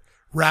together,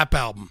 rap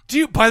album.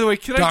 By the way,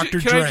 can I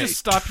Dre. just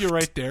stop you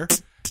right there?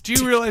 Do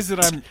you realize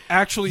that I'm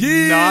actually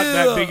not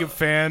that big a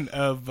fan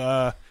of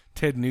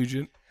Ted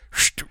Nugent.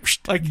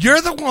 Like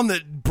you're the one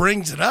that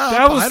brings it up.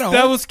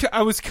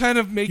 I was kind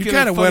of making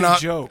a funny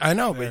joke. I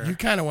know, but you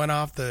kind of went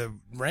off the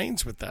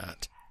reins with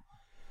that.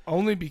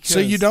 Only because so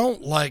you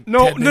don't like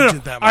Ted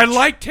Nugent that much. I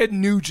like Ted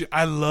Nugent.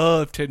 I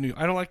love Ted Nugent.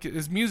 I don't like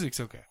his music's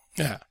okay.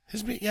 Yeah,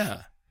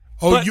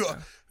 Oh, but,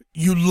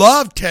 you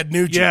love Ted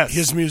Nugent. Yes.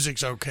 His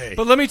music's okay.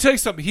 But let me tell you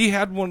something. He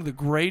had one of the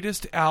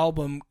greatest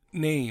album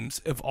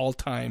names of all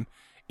time: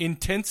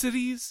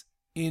 Intensities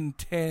in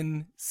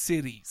 10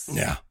 Cities.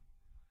 Yeah.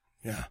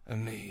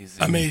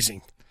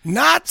 Amazing.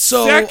 Not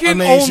so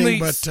second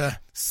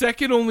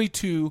only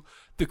to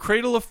the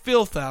Cradle of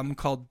Filth album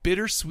called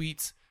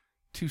Bittersweets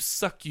to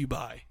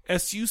Succubi.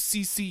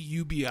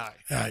 Succubi.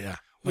 Yeah.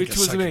 Which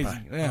was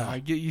amazing. Yeah,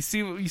 you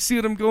see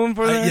what I'm going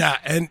for there? Yeah,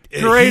 and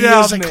great he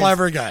album. is a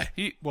clever guy.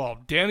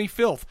 Danny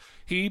Filth.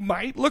 He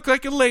might look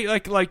like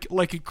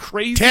a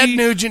crazy Ted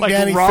Nugent,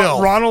 Danny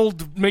Filth.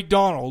 Ronald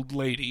McDonald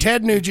lady.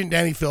 Ed Nugent,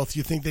 Danny Filth.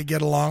 You think they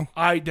get along?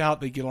 I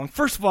doubt they get along.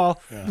 First of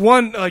all,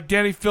 one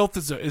Danny Filth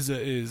is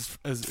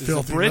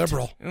filthy a Brit.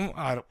 liberal.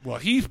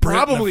 He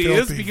probably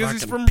is because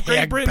he's from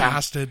Great Britain.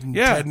 Bastard, and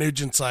Ted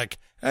Nugent's like,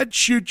 I'd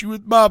shoot you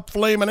with my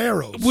flaming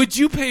arrows. Would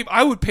you pay?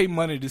 I would pay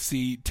money to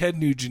see Ted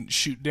Nugent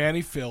shoot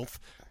Danny Filth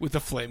with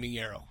a flaming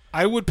arrow.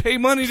 I would pay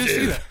money to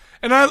see that.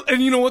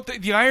 And you know what?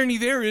 The irony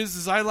there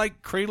is I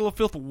like Cradle of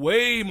Filth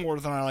way more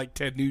than I like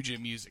Ted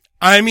Nugent music.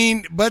 I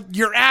mean, but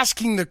you're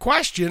asking the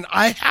question.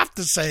 I have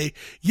to say,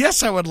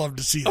 yes, I would love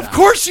to see that. Of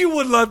course you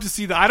would love to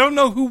see that. I don't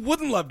know who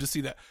wouldn't love to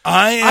see that.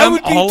 I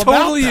would be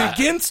totally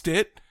against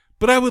it,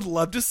 but I would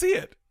love to see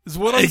it. Is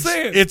what I'm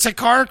saying. It's a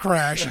car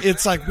crash.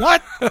 It's like,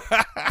 what?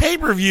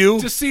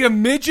 Pay-per-view. To see a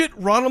midget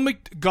Ronald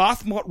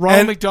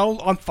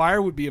McDonald on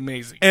fire would be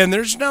amazing. And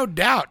there's no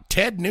doubt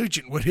Ted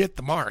Nugent would hit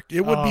the mark.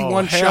 It would be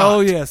one shot.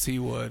 Hell yes, he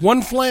would.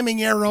 One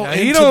flaming arrow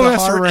into the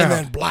heart and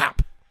then blap.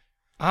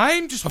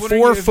 I'm just a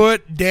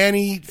 4-foot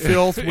Danny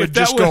Filth would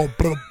just go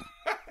boom.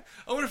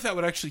 I wonder if that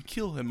would actually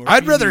kill him.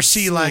 I'd rather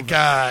see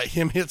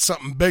him hit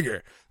something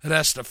bigger that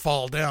has to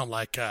fall down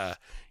like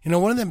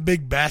one of them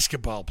big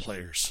basketball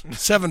players,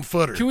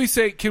 7-footer. Can we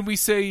say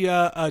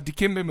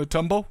Dikembe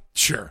Mutombo?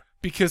 Sure.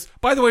 Because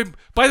by the way,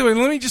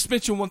 let me just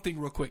mention one thing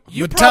real quick.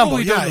 You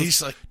probably don't know.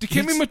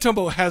 Dikembe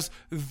Mutombo has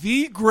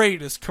the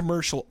greatest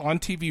commercial on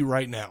TV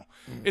right now.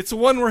 It's the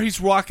one where he's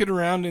walking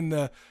around in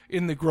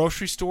the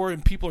grocery store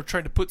and people are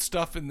trying to put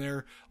stuff in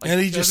there. And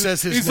he just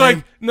says his name. He's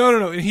like,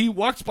 no. And he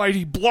walks by and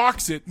he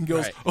blocks it and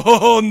goes,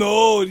 oh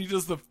no. And he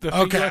does the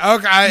okay.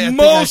 I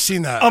think I've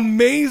seen that.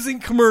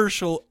 Amazing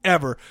commercial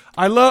ever.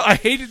 I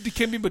hated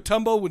Dikembe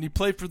Mutombo when he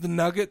played for the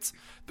Nuggets,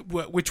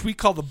 which we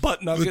call the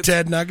butt Nuggets. The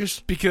Ted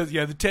Nuggets?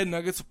 The Ted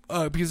Nuggets,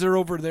 because they're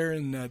over there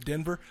in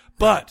Denver.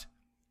 But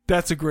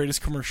that's the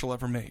greatest commercial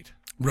ever made.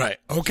 Right.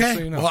 Okay.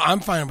 So you know. Well, I'm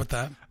fine with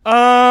that.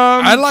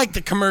 I like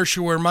the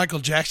commercial where Michael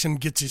Jackson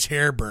gets his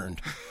hair burned.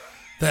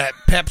 That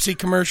Pepsi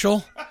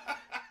commercial.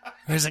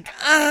 And he's like,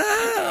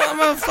 I'm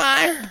on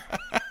fire.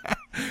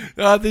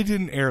 They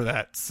didn't air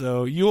that,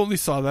 so you only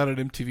saw that at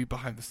MTV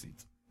Behind the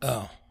Scenes.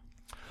 Oh.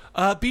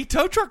 B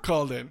Tow Truck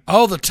called in.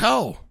 Oh, the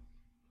tow.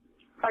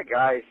 Hi,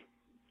 guys.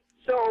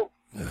 So,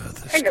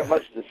 I ain't got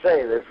much to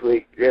say this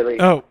week,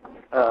 really. Oh.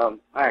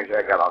 I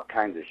got all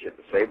kinds of shit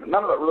to say, but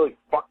none of it really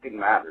fucking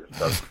matters.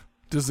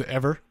 Does it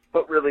ever?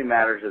 What really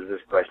matters is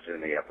this question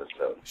in the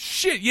episode.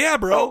 Shit, yeah,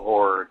 bro. The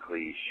horror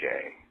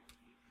cliche.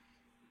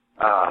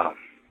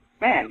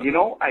 Man,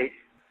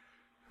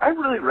 I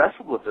really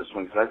wrestled with this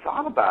one because I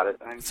thought about it.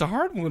 It's a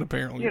hard one,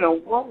 apparently.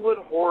 What would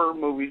horror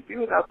movies be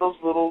without those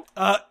little...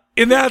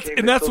 And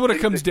that's what it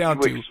comes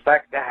down to.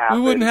 Expect to happen.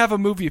 We wouldn't have a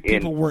movie if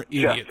people weren't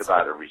idiots. Just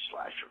about every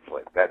slasher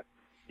flick. That,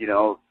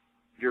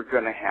 you're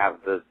going to have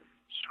the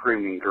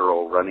screaming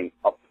girl running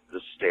up the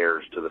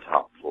stairs to the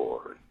top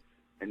floor.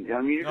 And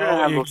you're going to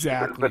have those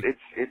exactly. But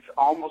it's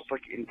almost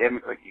like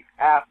endemic. Like you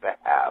have to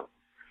have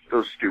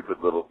those stupid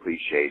little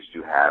cliches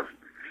to have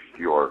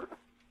your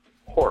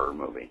horror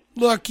movie.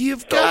 Look,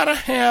 you've got to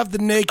have the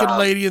naked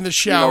lady in the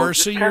shower,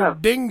 so your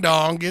ding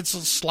dong gets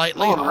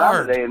slightly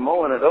hard. Today and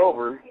mulling it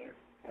over,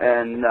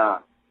 and I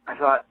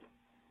thought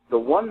the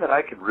one that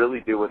I could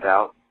really do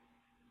without,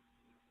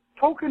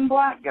 token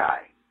black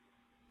guy.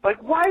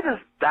 Like, why does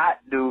that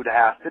dude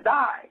have to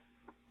die?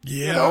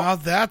 Yeah,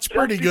 that's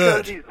pretty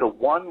good. Just because he's the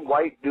one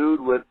black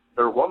dude with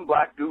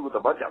a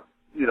bunch of,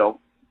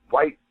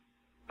 white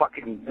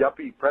fucking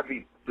yuppie,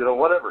 preppy,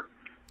 whatever.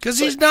 Because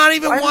he's not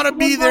even want to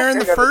be there in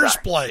the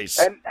first place.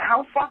 And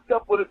how fucked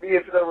up would it be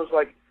if there was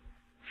like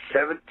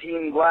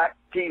 17 black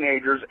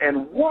teenagers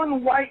and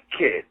one white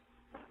kid?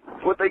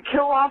 Would they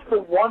kill off the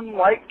one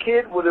white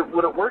kid? Would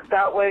it work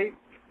that way?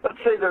 Let's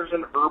say there's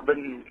an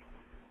urban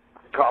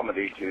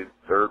comedy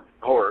or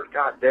horror.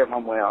 God damn,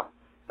 I'm way off.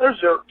 There's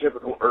your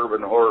typical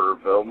urban horror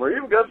film where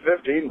you've got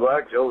 15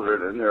 black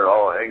children and they're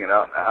all hanging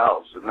out in the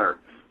house and they're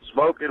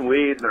smoking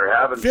weed and they're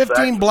having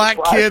 15 black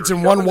kids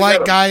and one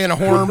white guy in a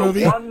horror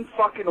movie? Would one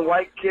fucking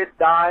white kid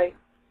die?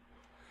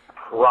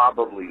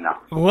 Probably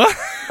not. What?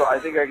 So I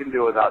think I can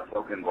do without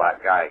token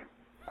black guy.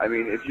 I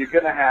mean, if you're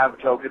going to have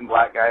token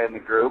black guy in the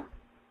group,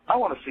 I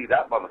want to see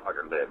that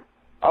motherfucker live.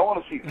 I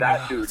want to see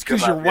that dude. It's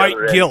 'cause come out you're the white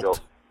other end guilt. and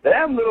go,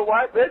 damn little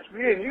white bitch,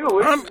 me and you.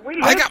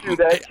 We I got do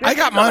that shit. I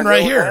got We're mine gonna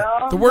right go here.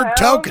 down, The word down,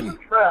 token.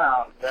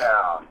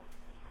 down.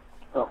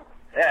 Oh,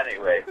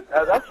 anyway,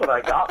 that's what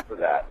I got for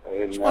that.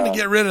 And, Just want to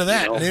get rid of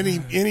that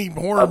in any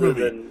horror other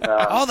movie. than, Oh,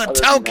 the other than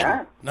token.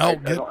 that, No, I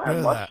get don't rid have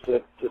of much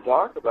that. to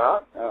talk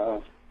about.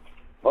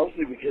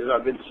 Mostly because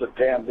I've been so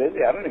damn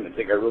busy. I don't even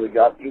think I really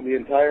got through the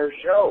entire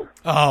show.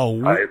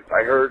 Oh, I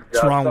heard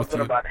what's wrong with something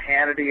you? about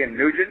Hannity and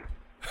Nugent.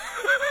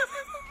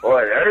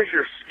 Boy, there's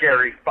your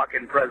scary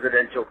fucking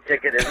presidential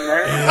ticket, isn't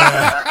there?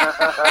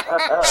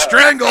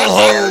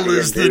 Stranglehold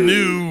is the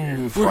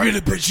new. We're going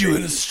to put you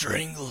in a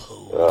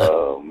stranglehold.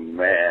 Oh,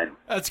 man.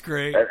 That's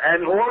great.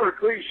 And horror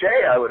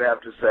cliche, I would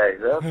have to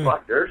say.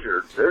 Fuck, there's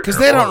your Because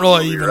they don't horror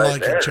really movie even right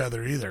like there. each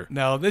other either.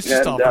 No, this is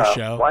just And, all for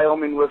show.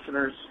 Wyoming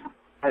listeners,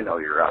 I know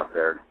you're out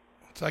there.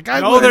 It's like, I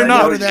No, wouldn't they're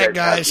not. go to that You guys have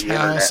guy's the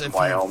internet house in if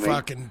Wyoming. he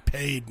fucking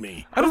paid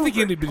me. I don't think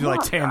anybody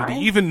likes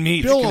Hannity, even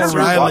me. Bill because-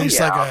 O'Reilly's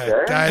like out a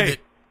there. guy Hey, that,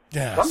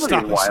 yeah, Somebody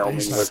stop in it. Wyoming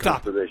He's listens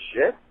stop. to this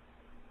shit.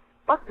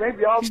 Fuck,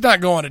 maybe I'll... He's not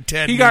going to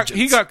Ted He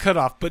Nugent's got cut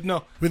off, but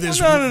no. with his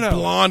no.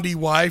 blondie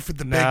wife with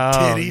the big No,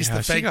 titties, no,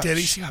 the fake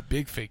titties. She got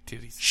big fake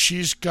titties.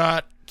 She's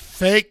got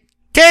fake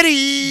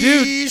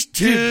titties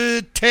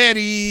Dude, titties.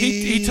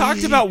 He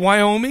talked about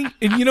Wyoming,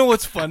 and you know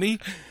what's funny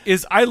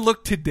is I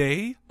looked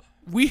today.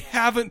 We've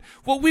gotten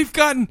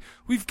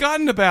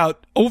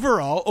about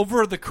overall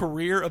over the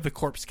career of the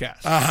Corpse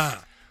Cast.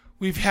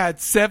 We've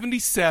had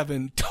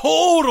 77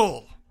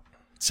 total.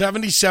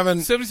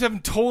 77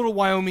 total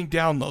Wyoming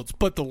downloads,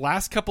 but the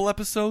last couple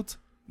episodes,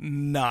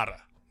 nada.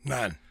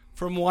 None.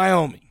 From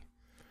Wyoming.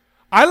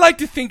 I like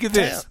to think of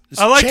this. Damn, it's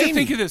I like Cheney. to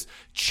think of this.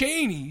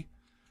 Cheney,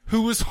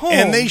 who was home.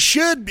 And they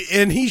should be,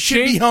 and he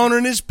should be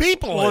honing his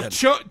people Well, in.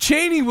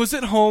 Cheney was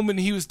at home and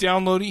he was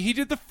downloading. He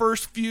did the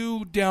first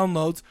few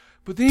downloads,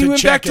 but then he To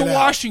went back check to it out.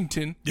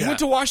 Washington. He Yeah. went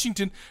to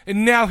Washington,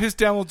 and now his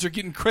downloads are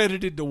getting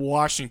credited to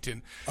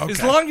Washington. Okay.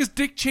 As long as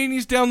Dick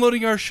Cheney's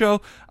downloading our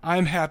show,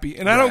 I'm happy.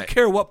 And I don't Right.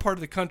 care what part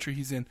of the country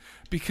he's in,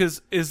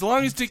 because as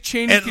long as Dick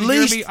Cheney At can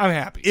least hear me, I'm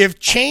happy. If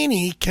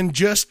Cheney can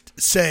just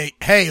say,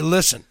 "Hey,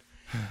 listen,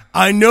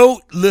 I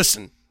know.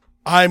 Listen,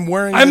 I'm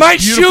wearing I this might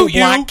beautiful shoot you.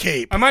 black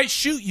cape. I might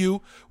shoot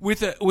you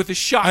with a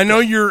shotgun. I know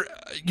you're,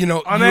 you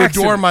On adore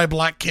accident. my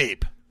black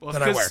cape Well,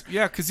 that I wear.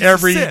 yeah, 'cause he's a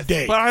every Sith,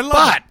 day. but I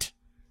love it.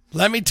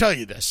 let me tell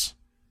you this.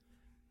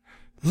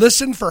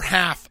 Listen for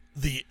half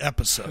the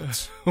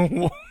episodes.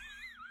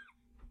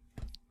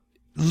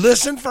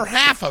 Listen for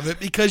half of it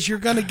because you're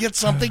going to get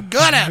something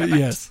good out of it.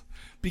 Yes,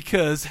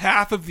 because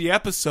half of the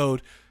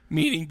episode,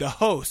 meaning the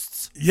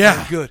hosts,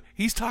 Yeah. are good.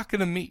 He's talking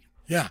to me.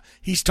 Yeah,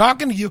 he's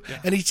talking to you,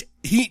 and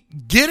he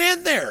get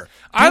in there.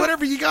 Do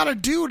whatever you got to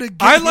do to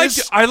get I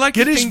like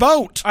get to his think,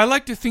 vote. I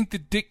like to think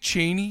that Dick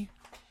Cheney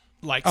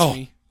likes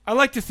me. I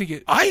like to think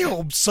it. I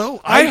hope so.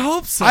 I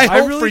hope so. I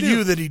hope really for do.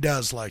 you that he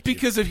does like you.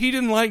 Because if he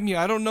didn't like me,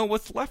 I don't know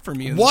what's left for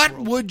me. In What this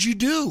world. would you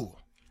do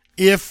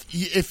if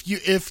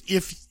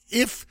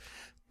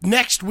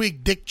next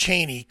week Dick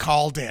Cheney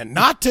called in,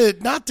 not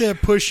to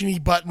push any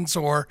buttons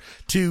or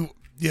to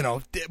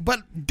but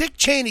Dick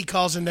Cheney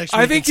calls in next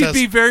week. I think and he'd says,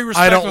 be very I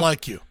respectful. don't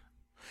like you.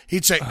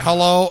 He'd say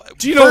hello.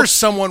 Do you know? First,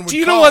 someone would. Do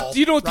you know call, what? Do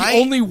you know what right? the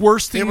only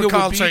worst thing They that would call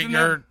would and be? say, than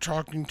 "You're that?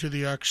 talking to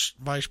the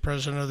ex-vice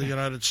president of the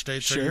United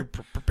States. Are you Sure.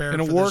 prepared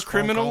And a for war this phone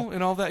criminal call?"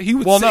 and all that. He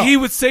would Well, say, no. he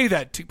would say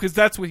that because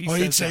that's what he Well,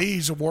 says. he'd say now.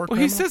 he's a war Well,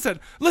 he criminal? says that.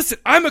 Listen,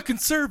 I'm a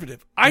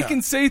conservative. I Yeah.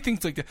 can say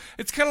things like that.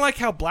 It's kind of like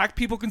how black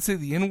people can say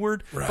the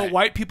N-word, but Right.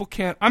 white people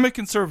can't. I'm a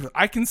conservative.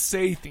 I can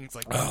say things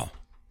like that. Oh.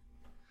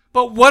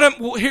 But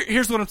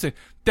here's what I'm saying.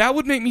 That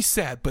would make me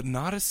sad, but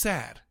not as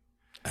sad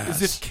as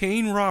if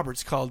Kane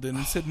Roberts called in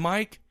and said,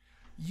 "Mike,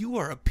 you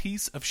are a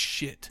piece of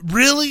shit."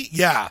 Really?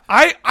 Yeah.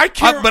 I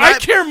care. but I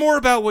care more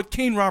about what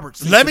Kane Roberts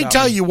thinks Let me about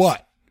tell you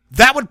what.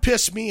 That would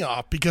piss me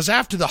off because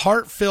after the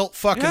heartfelt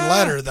fucking Yeah.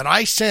 letter that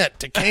I sent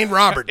to Kane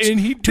Roberts And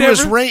he to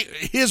never-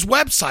 his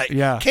website,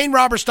 Yeah.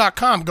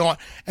 KaneRoberts.com, going,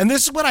 and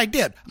this is what I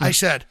did. I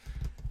said,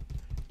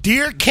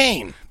 "Dear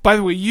Kane." By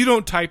the way, you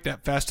don't type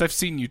that fast. I've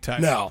seen you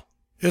type. No.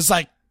 It's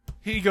like,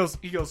 He goes.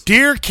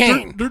 "Dear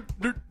Kane."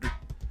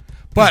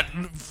 But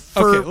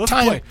for Okay, let's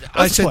time, play.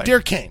 I Let's said, play.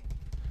 "Dear Kane,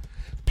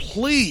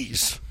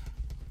 please,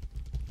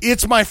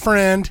 it's my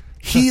friend.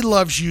 He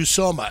loves you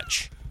so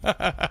much.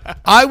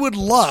 I would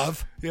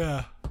love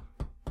Yeah.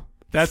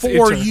 That's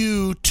for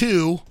you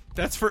to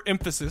That's for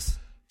emphasis.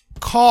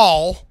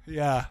 call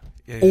Yeah.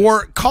 Yeah.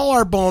 or call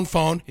our bone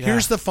phone. Yeah.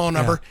 Here's the phone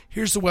number. Yeah.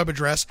 Here's the web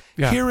address.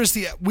 Yeah. Here is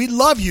we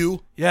love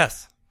you.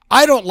 Yes.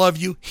 I don't love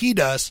you. He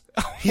does.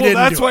 He Well,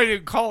 didn't that's do why it. you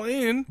call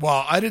in.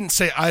 Well, I didn't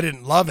say I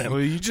didn't love him.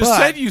 Well, you just but-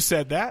 said you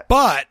said that.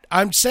 But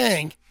I'm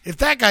saying if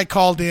that guy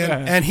called in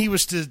Yeah. and he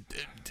was to,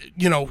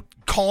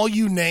 call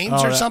you names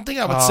Oh, or that- something,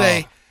 I would oh.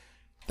 say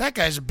that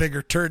guy's a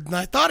bigger turd than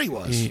I thought he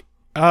was.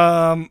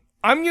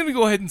 I'm going to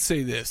go ahead and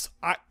say this.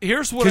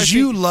 Here's what I Because think.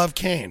 you love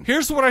Kane.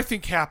 Here's what I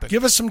think happened.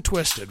 Give us some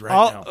Twisted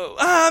right now.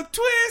 I'm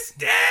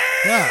twisted.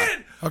 Yeah.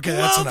 Okay,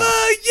 that's over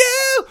enough.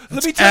 you.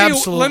 Let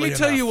me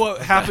tell you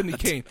what happened to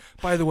Kane.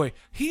 By the way,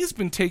 he's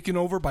been taken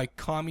over by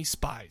commie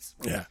spies.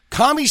 Yeah,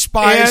 commie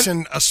spies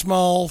and a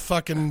small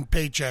fucking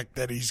paycheck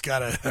that he's got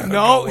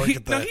to. He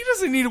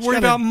doesn't need to worry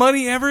about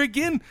money ever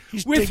again.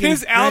 With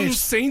his album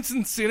Saints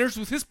and Sinners,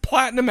 with his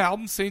platinum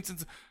album Saints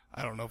and.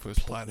 I don't know if it was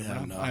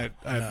platinum. I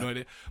have no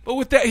idea. But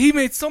with that, he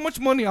made so much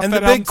money off that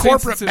album. And the big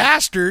corporate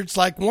bastards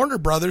like Warner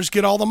Brothers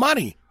get all the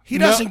money. He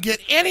doesn't get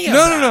any of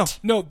that.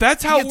 No.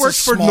 That's how it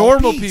works for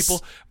normal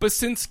people. But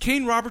since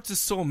Kane Roberts is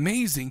so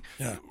amazing,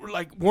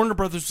 like Warner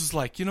Brothers was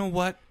like, you know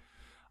what?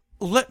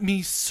 Let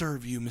me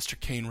serve you, Mr.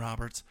 Kane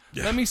Roberts.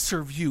 Yeah. Let me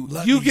serve you.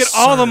 You get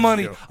all the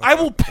money. I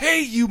will pay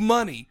you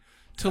money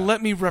to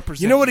let me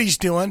represent. You know what he's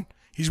doing?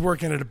 He's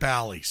working at a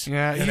Bally's in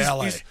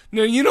LA.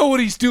 No, you know what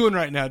he's doing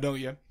right now, don't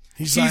you?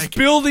 He's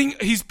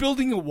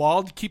building a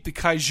wall to keep the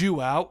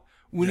kaiju out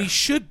when he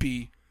should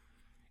be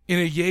in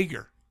a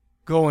Jaeger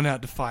going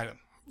out to fight him.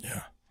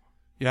 Yeah.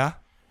 Yeah?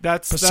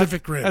 That's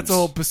Pacific Rim. That's a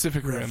whole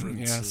Pacific Rim.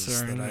 Yeah,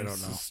 sorry. I don't know.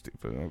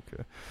 Stupid.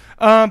 Okay.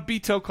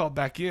 Beto called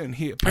back in.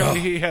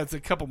 He has a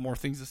couple more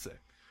things to say.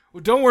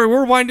 Well, don't worry,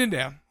 we're winding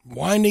down.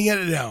 Winding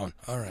it down.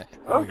 All right.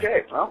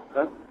 Okay. Well,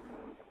 I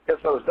guess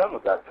I was done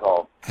with that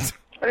call.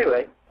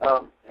 Anyway,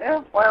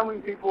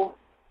 Wyoming people.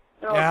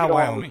 If you don't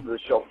want to listen to the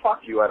show,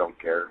 fuck you, I don't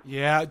care.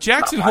 Yeah,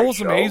 Jackson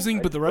Hole's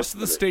amazing, but the rest of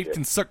the state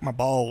can suck my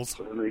balls.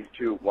 These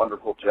two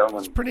wonderful gentlemen.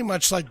 It's pretty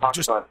much like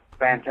just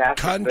fantastic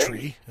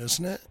country, things.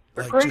 isn't it?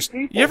 They're like great just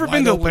people. You ever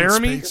been to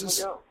Laramie?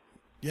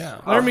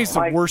 Yeah. Laramie's the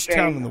Mike, worst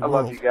town in the world. I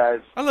love you guys.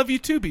 I love you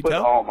too, Beto. With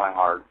all my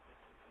heart.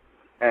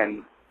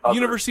 And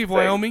University of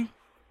Wyoming?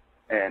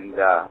 And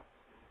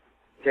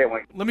can't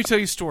wait. Let me tell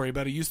you a story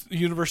about a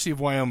University of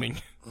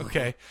Wyoming.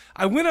 Okay.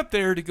 I went up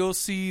there to go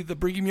see the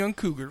Brigham Young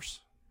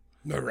Cougars.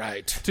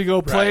 Right. To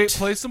go play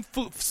some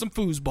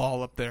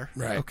foosball up there.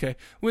 Right. Okay.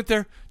 Went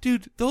there.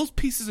 Dude, those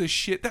pieces of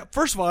shit.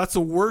 First of all, that's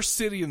the worst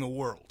city in the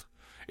world.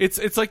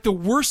 It's like the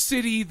worst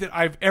city that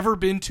I've ever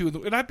been to.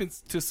 And I've been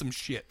to some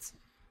shits.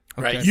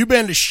 Okay? Right. You've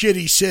been to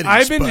shitty cities.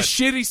 I've been to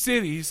shitty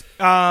cities,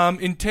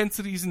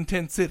 intensities in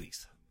 10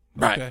 cities.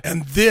 Right. Okay.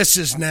 And this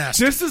is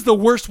nasty. This is the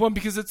worst one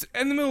because it's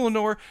in the middle of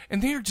nowhere,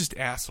 and they are just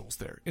assholes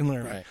there in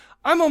Laramie. Right.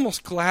 I'm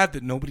almost glad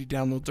that nobody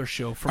downloads our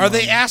show from Are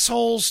they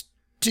assholes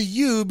to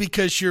you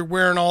because you're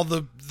wearing all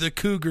the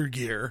cougar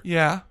gear?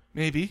 Yeah,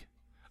 maybe.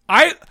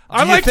 I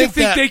like to think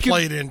that they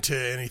played into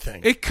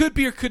anything. It could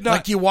be or could not.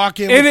 Like you walk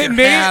in with your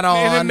hat on,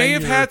 and it may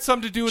have had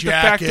something to do with the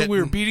fact that we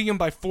were and- beating them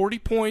by 40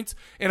 points,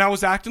 and I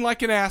was acting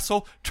like an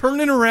asshole,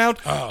 turning around,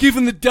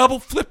 giving the double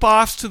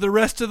flip-offs to the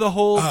rest of the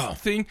whole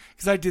thing,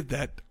 because I did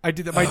that.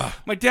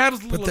 My dad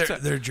was a little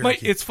upset. They're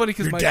jerky. It's funny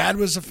because your dad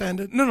was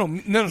offended? No.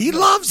 He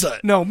loves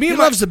it. No, he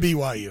loves the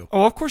BYU.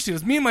 Oh, of course he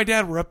does. Me and my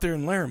dad were up there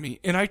in Laramie,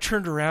 and I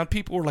turned around.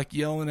 People were like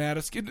yelling at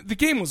us. The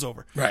game was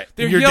over. Right.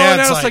 They were Your yelling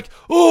dad's at us like,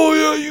 "Oh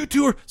yeah, you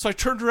two are." So I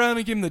turned around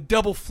and gave him the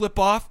double flip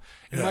off,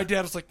 and my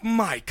dad was like,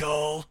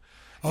 "Michael,"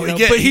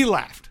 but he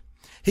laughed.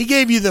 He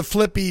gave you the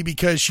flippy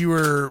because you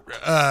were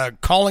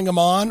calling him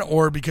on,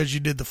 or because you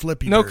did the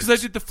flippy? No, birds? because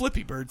I did the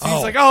flippy birds.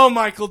 He's like, "Oh,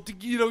 Michael,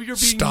 you're being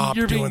Stop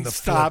you're doing being the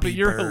stop it. flippy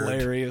You're bird.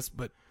 hilarious."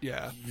 But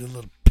yeah, you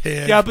little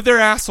pig. Yeah, but they're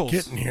assholes.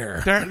 Get in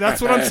here. That's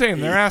what I'm saying.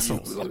 They're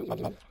assholes.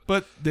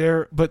 But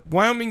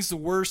Wyoming's the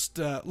worst.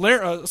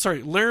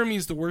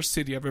 Laramie's the worst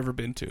city I've ever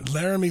been to.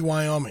 Laramie,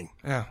 Wyoming.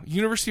 Yeah,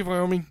 University of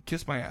Wyoming,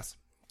 kiss my ass.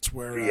 It's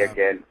where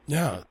again.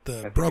 Yeah,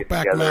 the Let's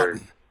Brokeback get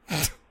together,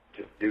 Mountain.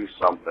 Just do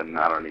something.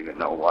 I don't even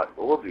know what,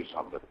 but we'll do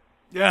something.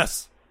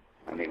 Yes.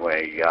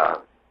 Anyway,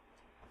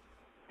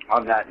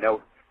 on that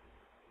note,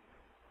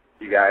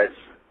 you guys,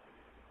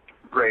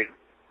 great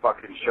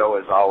fucking show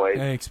as always.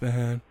 Thanks,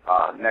 man.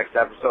 Next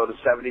episode is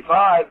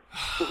 75.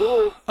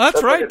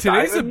 That's right. Like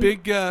Today's diamond, a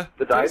big the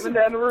diamond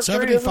anniversary.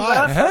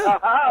 75.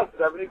 Yeah.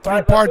 75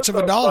 3 parts of a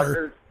episodes, dollar.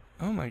 fuckers.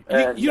 Oh my!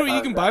 And, you know what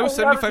you can buy with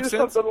we gotta 75 do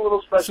cents? something a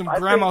little special. Some I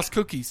grandma's think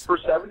cookies. For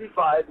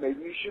 75, maybe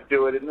you should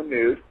do it in the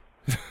nude.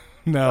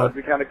 No, that'd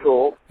be kind of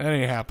cool. That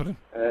ain't happening.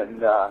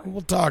 And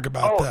we'll talk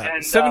about that.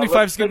 And,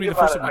 75 is going to be the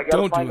first one.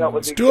 Don't do it.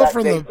 Let's do it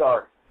from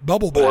the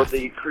bubble for bath.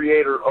 the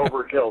creator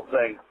overkill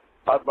thing.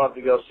 I'd love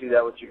to go see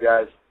that with you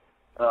guys.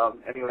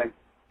 Anyway,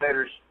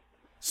 laters.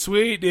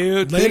 Sweet,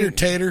 dude. Later,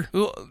 Tater.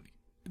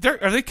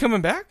 Are they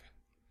coming back?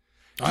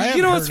 I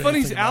you know haven't what's heard funny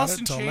is anything about Alice it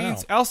in till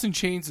Chains. now. Alice in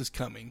Chains is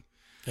coming.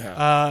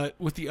 Yeah.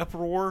 With the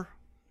Uproar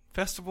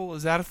Festival.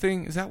 Is that a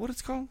thing? Is that what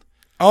it's called?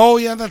 Oh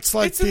yeah, that's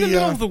like it's in the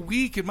middle of the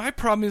week, and my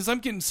problem is I'm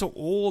getting so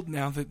old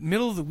now that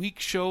middle of the week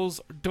shows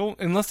don't,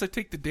 unless I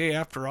take the day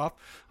after off,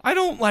 I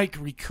don't like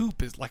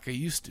recoup it like I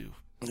used to.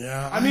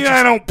 Yeah,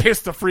 I don't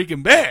piss the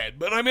freaking bed,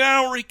 but I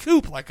don't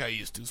recoup like I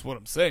used to. Is what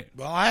I'm saying.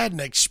 Well, I had an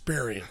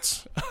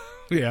experience.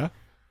 Yeah.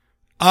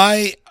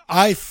 I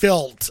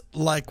felt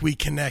like we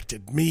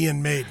connected, me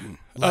and Maiden.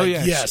 Like,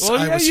 yes, well,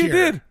 I was you here.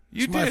 did.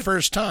 You It's did. my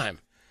first time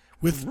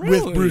with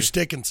Really? Bruce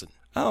Dickinson.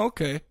 Oh,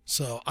 okay.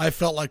 So I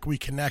felt like we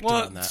connected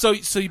Well, on that. so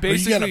you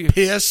basically Are you gonna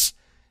piss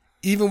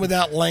even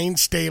without Lane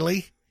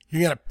Staley?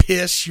 You're gonna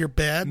piss your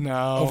bed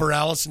over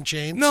Alice in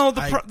Chains? No,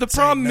 the I'd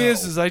problem say no.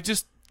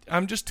 is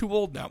I'm just too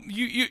old now.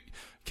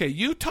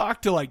 You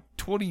talk to like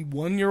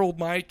 21-year-old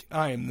Mike,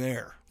 I am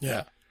there.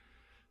 Yeah.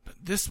 But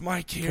this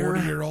Mike here,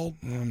 40-year-old.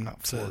 I'm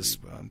not 40,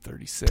 but I'm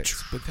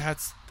 36. But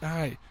that's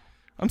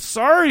I'm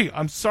sorry.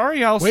 I'm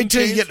sorry, Allison. Wait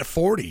till you James. get to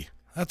 40.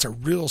 That's a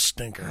real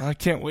stinker. I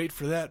can't wait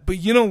for that. But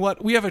you know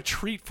what? We have a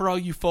treat for all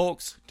you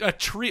folks.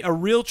 A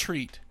real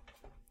treat.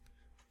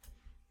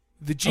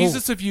 The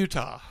Jesus of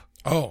Utah.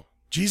 Oh,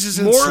 Jesus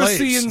and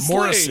Morrissey slaves. and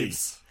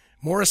slaves.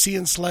 Morrissey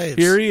and slaves.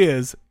 Here he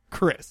is,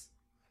 Chris.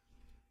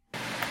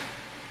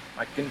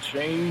 I can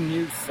chain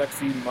you,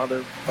 sexy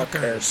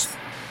motherfuckers.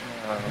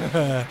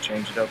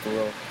 Change it up a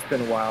little. It's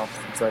been a while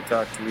since I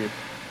talked to you.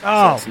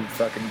 Oh. Sexy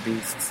fucking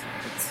beasts.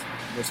 It's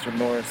Mr.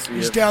 Morrissey.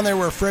 He's down there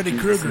where Freddy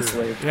Krueger.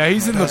 Yeah,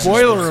 he's in the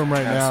boiler room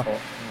right now. I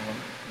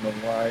don't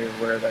know why or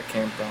where that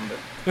came from, but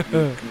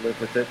you can live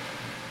with it.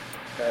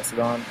 Pass it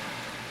on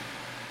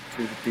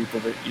to the people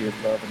that you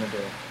love and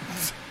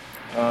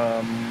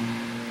adore.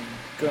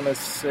 Gonna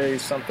say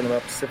something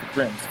about Pacific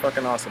Rim. It's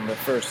fucking awesome. But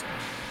first,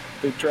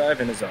 the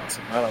driving is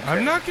awesome.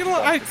 I'm not gonna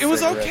lie. It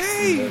was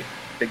okay.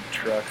 Big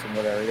trucks and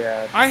whatever.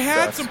 Yeah. I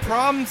had some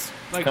problems.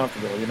 It's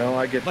comfortable, you know.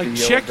 I get like the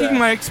checking old,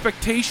 my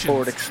expectations.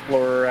 Ford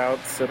Explorer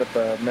out, set up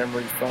a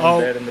memory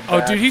foam bed in the back.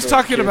 Oh, dude, he's throw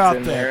talking kids about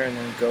in the there and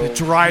then go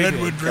driving.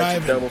 Redwood catch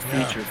driving. a double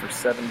feature for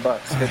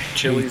 $7. Get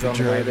Chili's on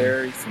the way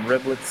there. Eat some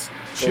riblets.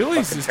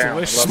 Chili's is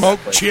delicious.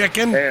 Smoked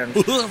chicken. And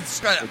they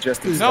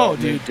just No, installed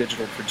new dude.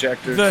 digital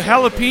projectors. The so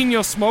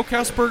jalapeno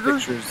smokehouse burger.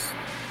 Pictures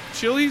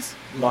Chili's.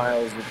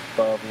 miles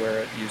above where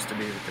it used to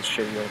be with the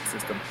shitty old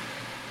system.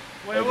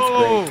 Wait, That was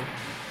whoa. great.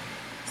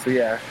 So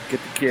yeah,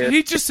 get the kid. Did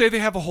he just say they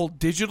have a whole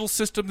digital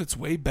system that's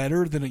way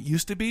better than it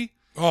used to be?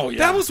 Oh, yeah.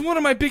 That was one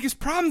of my biggest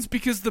problems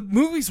because the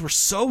movies were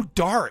so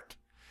dark.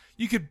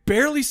 You could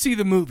barely see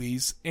the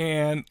movies,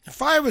 and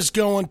if I was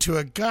going to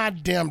a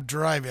goddamn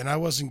drive-in, I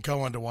wasn't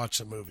going to watch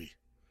the movie.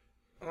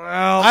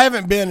 Well, I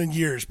haven't been in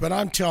years, but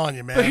I'm telling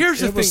you, man. But here's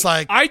the it was thing.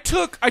 like I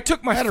took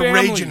my I had family. a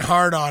raging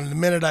hard on the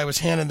minute I was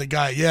handing the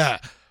guy,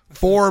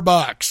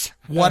 $4,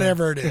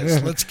 whatever it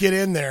is. Let's get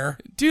in there.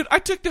 Dude, I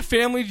took the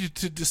family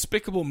to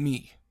Despicable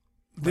Me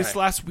this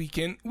last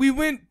weekend. We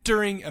went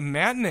during a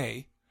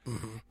matinee,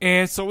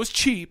 and so it was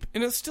cheap,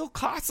 and it still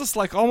cost us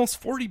like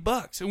almost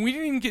 $40. And we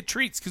didn't even get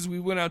treats because we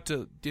went out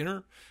to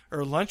dinner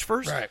or lunch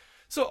first. Right.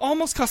 So it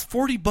almost cost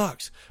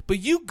 $40. But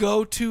you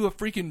go to a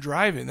freaking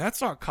drive-in,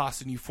 that's not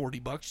costing you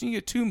 $40. You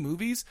get 2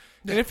 movies,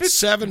 and if it's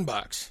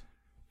 $7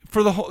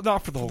 for the whole,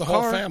 not for the whole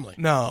whole car. family.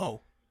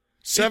 No,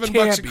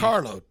 $7 a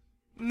carload.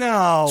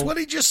 No, That's what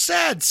he just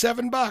said.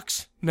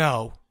 $7.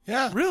 No.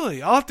 Yeah.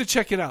 Really? I'll have to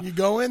check it out. You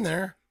go in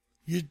there.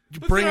 You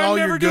But bring then I'm all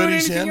never your doing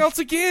goodies anything in. else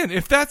again.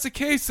 If that's the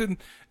case, then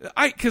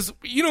because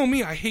you know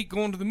me, I hate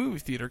going to the movie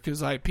theater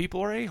because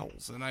people are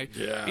a-holes, and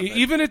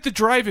even at the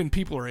drive-in,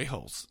 people are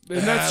a-holes, and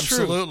that's true.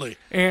 Absolutely.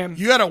 And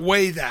you got to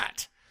weigh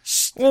that.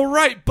 Well,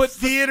 right, but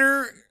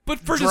theater. But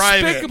for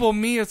drive-in. Despicable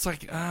Me, it's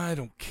like I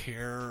don't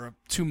care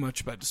too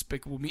much about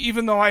Despicable Me,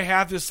 even though I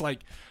have this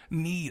like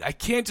need. I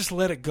can't just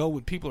let it go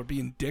when people are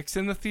being dicks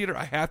in the theater.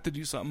 I have to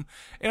do something,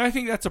 and I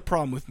think that's a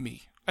problem with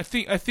me. I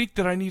think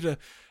that I need to.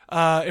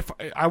 If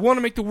I want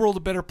to make the world a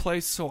better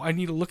place, so I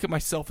need to look at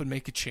myself and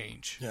make a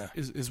change. Yeah,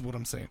 is what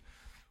I'm saying.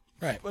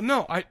 Right. But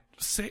no, I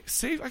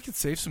save. I could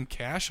save some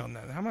cash on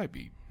that. That might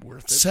be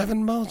worth it.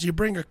 $7. You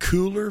bring a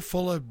cooler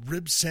full of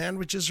rib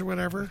sandwiches or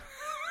whatever.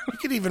 You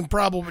could even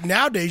probably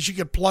nowadays you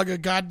could plug a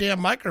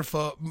goddamn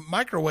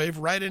microwave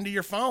right into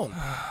your phone.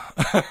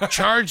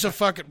 Charge the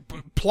fucking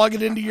plug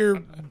it into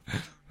your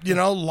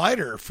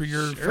lighter for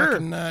your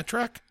fucking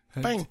truck.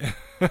 Bang.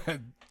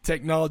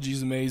 Technology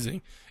is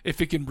amazing if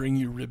it can bring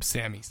you rib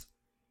Sammies.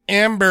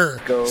 Amber,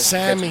 Go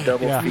Sammy, catch a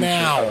double feature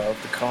now. of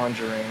The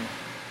Conjuring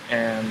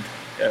and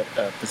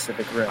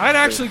Pacific Rim. I'd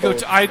actually go They're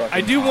to. both I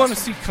fucking do want to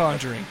awesome. see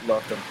Conjuring.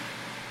 Loved them.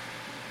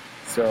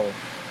 So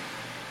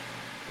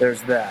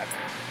there's that.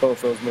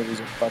 Both those movies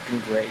are fucking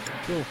great.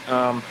 Cool.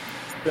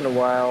 It's been a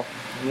while.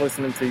 I'm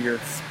listening to your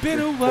been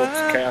your a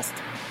while. cast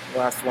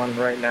last one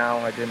right now.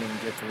 I didn't even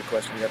get to the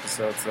question of the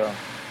episode, so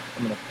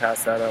I'm gonna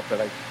pass that up.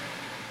 But I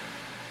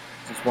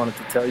just wanted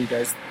to tell you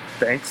guys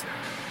thanks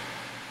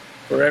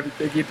for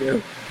everything you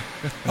do.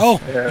 Oh,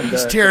 and,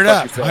 he's teared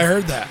up. yourself. I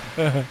heard that.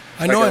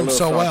 I know got a him little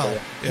so song well.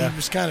 for you. He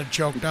was kind of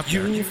choked up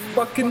there. You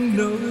fucking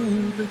know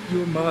that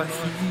you're my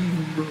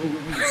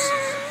heroes.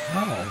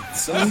 Oh.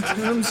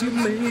 Sometimes you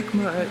make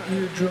my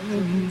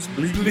eardrums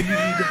bleed.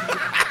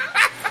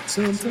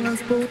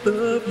 Sometimes both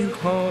of you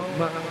haunt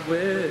my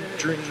wet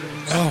dreams.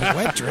 Oh,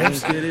 wet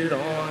dreams. Don't get it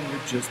on. You're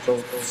just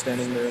both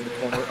standing there in the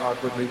corner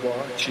awkwardly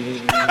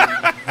watching.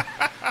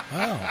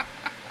 Wow.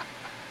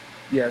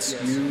 Yes,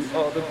 you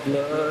are the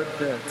blood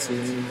that's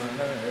in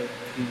my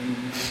pee.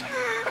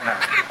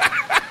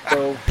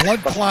 So, Blood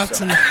clots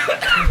in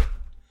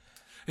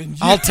And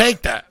I'll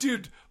take that.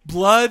 Dude,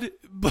 blood.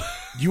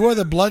 You are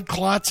the blood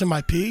clots in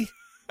my pee?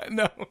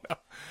 No.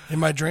 In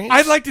my dreams?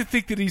 I'd like to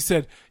think that he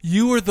said,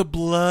 you are the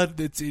blood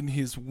that's in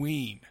his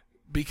ween.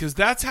 Because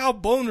that's how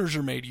boners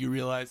are made, you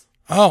realize.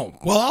 Oh,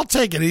 well, I'll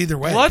take it either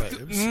way. Blood, but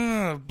it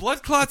was-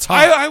 blood clots. It's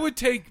hot. I would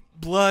take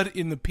blood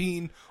in the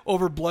peen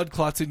over blood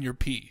clots in your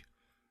pee.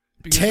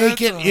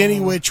 Take it any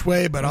which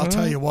way, but I'll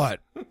tell you what.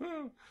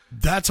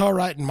 That's all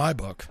right in my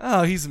book.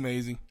 Oh, he's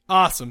amazing.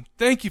 Awesome.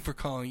 Thank you for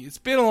calling. It's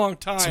been a long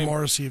time. It's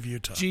Morrissey of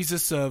Utah.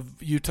 Jesus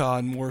of Utah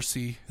and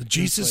Morrissey. The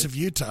Jesus of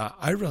Utah.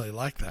 I really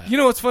like that. You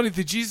know what's funny?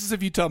 The Jesus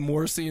of Utah,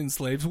 Morrissey and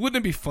Slaves. Wouldn't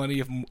it be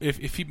funny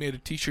if he made a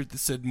T-shirt that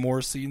said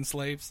Morrissey and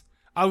Slaves?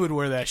 I would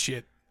wear that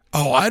shit.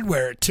 Oh, I'd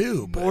wear it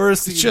too. But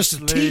Morrissey it's just a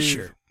and Slaves.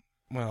 T-shirt.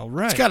 Well,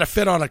 right. It's got to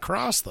fit on a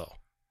cross, though.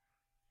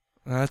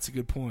 That's a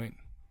good point.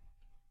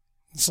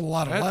 It's a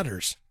lot of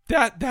letters.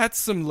 That's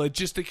some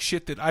logistic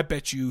shit that I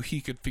bet you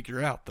he could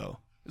figure out, though,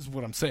 is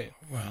what I'm saying.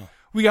 Well,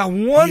 we got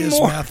one more. He is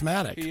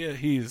mathematic. He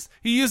is.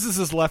 He uses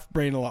his left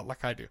brain a lot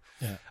like I do.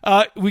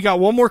 Yeah. We got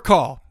one more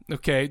call.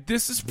 Okay.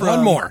 This is from...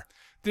 One more.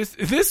 This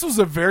was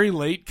a very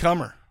late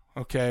comer.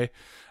 Okay.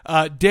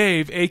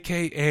 Dave,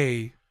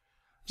 a.k.a.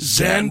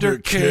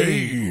 Xander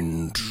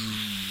Kane.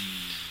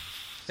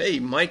 Hey,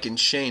 Mike and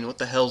Shane, what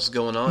the hell's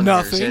going on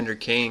Nothing. here? Xander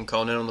Kane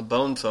calling in on the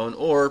bone phone,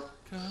 or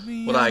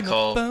what I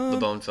call the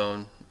bone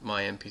phone,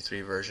 my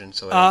MP3 version,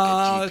 so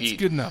I don't get GP'd. That's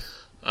good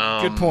enough.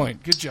 Good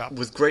point. Good job.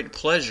 With great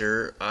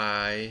pleasure,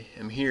 I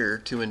am here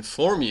to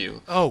inform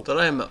you that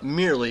I am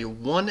merely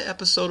one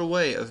episode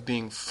away of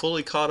being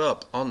fully caught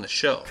up on the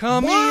show.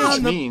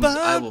 Which means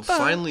I will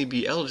finally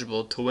be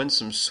eligible to win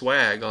some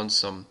swag on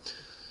some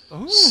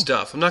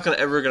stuff. I'm not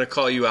ever gonna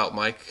call you out,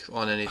 Mike,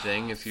 on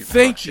anything if you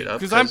fuck shit up.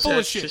 Because I'm full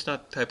of shit. That's just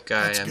not the type of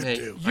guy I am. Hey,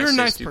 You're I a say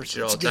nice stupid person.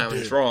 shit all the That's a time. good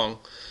It's dude. wrong.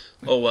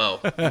 Oh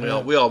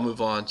well. we all move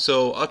on.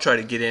 So I'll try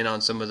to get in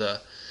on some of the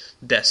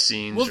death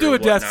scenes. We'll do a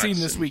death whatnots scene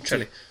this and week, try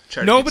too.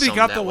 to Nobody get some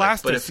got that the way.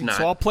 last But death if scene, not,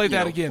 so I'll play you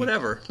that know, again.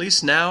 Whatever. At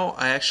least now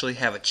I actually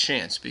have a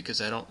chance because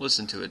I don't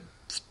listen to it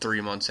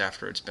 3 months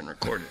after it's been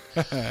recorded.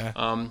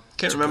 Can't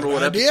remember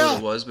what episode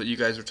it was, but you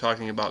guys were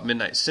talking about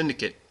Midnight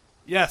Syndicate.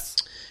 Yes.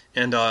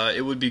 And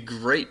it would be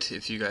great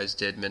if you guys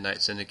did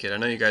Midnight Syndicate. I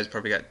know you guys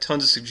probably got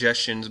tons of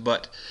suggestions,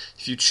 but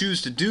if you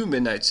choose to do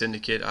Midnight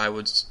Syndicate, I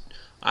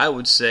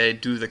would say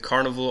do the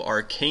Carnival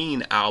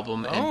Arcane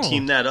album and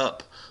team that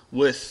up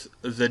with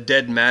the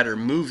Dead Matter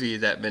movie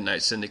that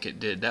Midnight Syndicate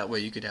did. That way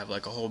you could have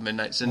like a whole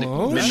Midnight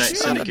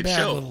Syndicate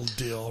show. Little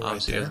deal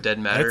right So you there. have Dead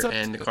Matter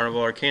and the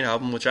Carnival Arcane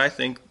album, which I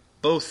think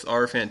both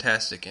are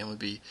fantastic and would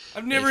be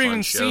I've never a fun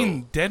even show.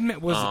 seen Dead Matter.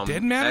 Was it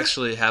Dead Matter? I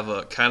actually have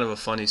a kind of a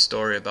funny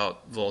story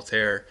about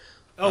Voltaire.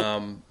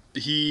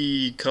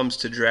 He comes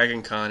to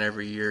Dragon Con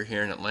every year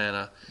here in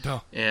Atlanta,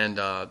 and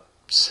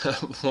so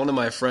one of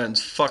my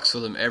friends fucks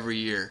with him every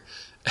year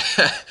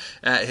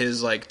at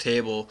his like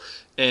table.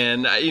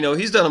 And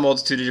he's done a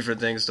multitude of different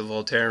things to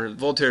Voltaire.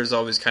 Voltaire's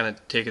always kind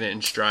of taken it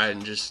in stride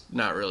and just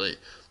not really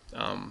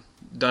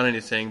done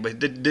anything. But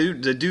the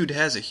dude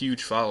has a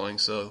huge following,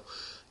 so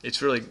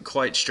it's really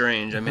quite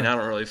strange. I mean, I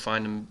don't really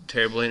find him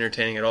terribly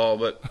entertaining at all,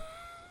 but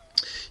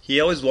he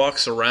always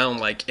walks around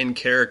like in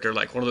character,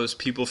 like one of those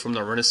people from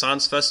the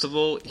Renaissance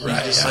Festival. He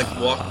just like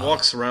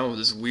walks around with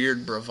this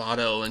weird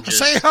bravado and just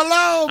say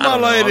hello, my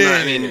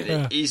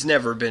lady. He's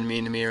never been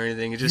mean to me or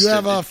anything. It's You just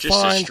have a just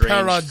fine strange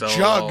pair of fellow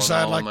jugs all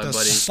in I'd all, like my to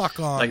buddy. suck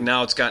on. Like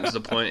now it's gotten to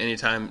the point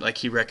anytime like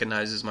he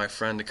recognizes my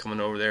friend to coming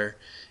over there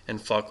and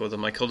fuck with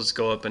him. Like he'll just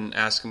go up and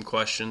ask him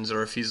questions,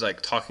 or if he's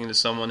like talking to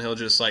someone, he'll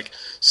just like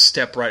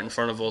step right in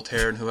front of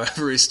Voltaire and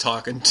whoever he's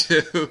talking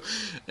to,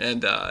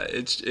 and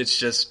it's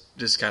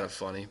just kind of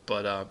funny.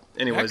 But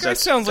anyways, that guy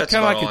that's sounds that's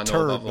kind of about like a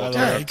all I know turd. about by the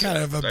Voltaire. way. He kind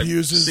of I've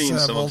abuses seen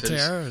some of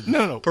Voltaire. his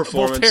No,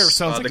 performance. Voltaire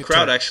sounds like the a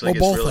crowd turd. actually Well,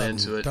 gets both really of them,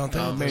 into it. don't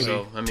they? Maybe.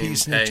 So I mean,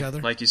 Teasing hey, each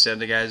other. like you said,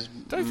 the guy's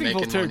Don't you think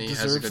making Voltaire money, has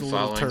a deserves good a little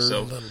following, turd? so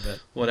A little bit.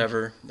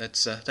 whatever.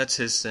 That's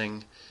his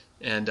thing.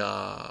 And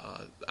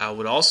I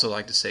would also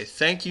like to say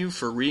thank you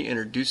for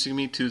reintroducing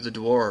me to the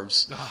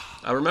Dwarves.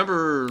 I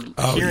remember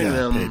hearing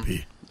them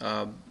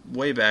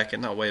way back,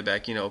 and not way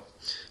back,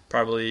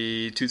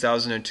 probably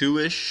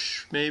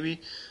 2002-ish,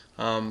 maybe.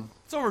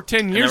 It's over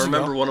 10 years ago. And I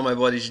remember one of my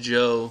buddies,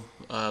 Joe,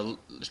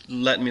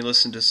 letting me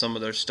listen to some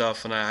of their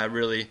stuff, and I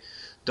really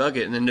dug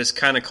it, and then just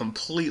kind of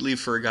completely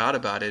forgot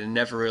about it and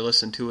never really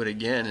listened to it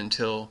again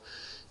until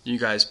you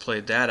guys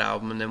played that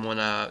album. And then when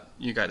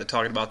you got to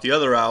talking about the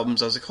other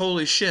albums, I was like,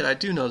 holy shit, I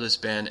do know this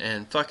band,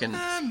 and fucking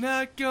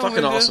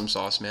awesome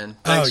sauce, man.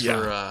 Thanks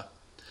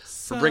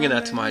for bringing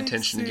that to my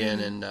attention again,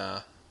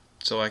 and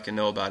so I can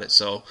know about it.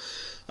 So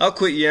I'll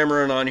quit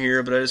yammering on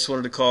here, but I just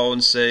wanted to call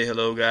and say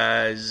hello,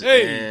 guys.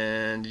 Hey.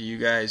 And you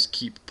guys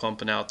keep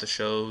pumping out the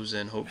shows,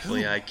 and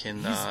hopefully I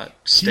can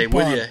stay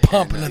with you.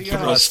 Pumping and it keep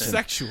through. listening.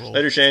 Sexual.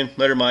 Later, Shane.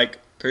 Later, Mike.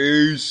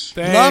 Peace.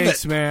 Thanks, Love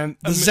it, man.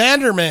 The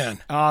Xander Man.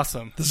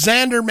 Awesome. The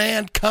Xander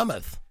Man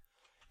cometh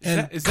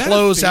and is that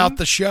close a thing? out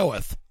the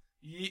showeth.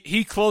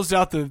 He closed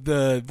out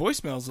the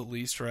voicemails at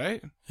least,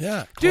 right?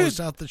 Yeah, closed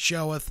out the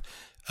showeth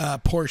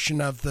portion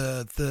of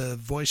the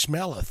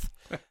voicemaileth.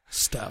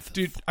 stuff.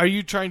 Dude, are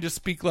you trying to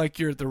speak like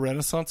you're at the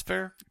Renaissance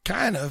Fair?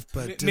 Kind of,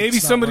 but maybe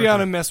it's not somebody ought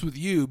to working. mess with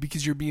you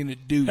because you're being a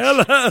douche.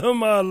 Hello,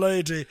 my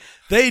lady.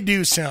 They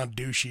do sound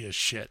douchey as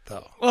shit,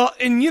 though. Well,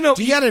 and you know,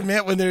 you got to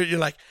admit when you're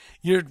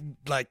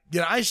like,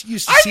 I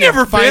used to I've see never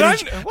them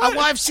fight. been.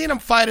 I've seen them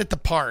fight at the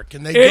park,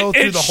 and they go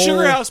through at the whole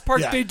Sugar House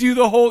Park. Yeah. They do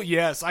the whole.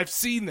 Yes, I've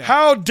seen that.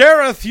 How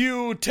dareth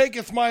you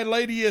taketh my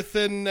ladyeth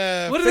and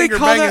What do they finger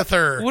call bangeth that?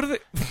 her? What do they?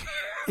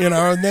 And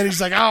then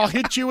he's like, "I'll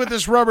hit you with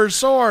this rubber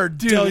sword."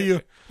 Dude, Tell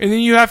you. And then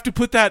you have to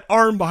put that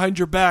arm behind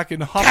your back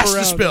and hop Cast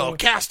around. a spell.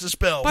 Cast a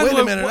spell. By the Wait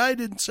way, a minute. what- I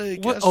didn't say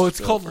What? cast Oh, a it's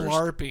spell called first.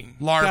 LARPing.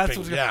 LARPing,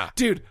 That's yeah.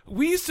 Dude,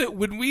 we used to,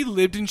 when we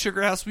lived in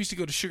Sugar House, we used to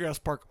go to Sugar House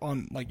Park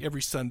on like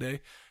every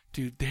Sunday.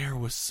 Dude, there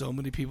was so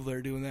many people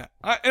there doing that.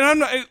 I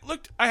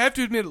have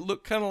to admit, it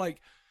looked kind of like,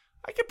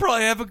 I could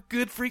probably have a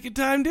good freaking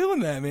time doing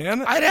that,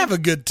 man. I'd have a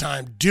good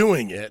time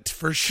doing it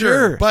for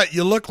sure. But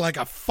you look like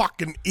a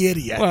fucking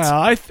idiot.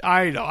 Well,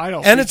 I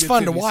don't. And think it's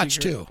fun to any watch,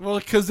 secret. too. Well,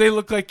 because they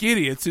look like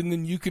idiots, and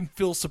then you can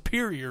feel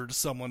superior to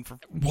someone for.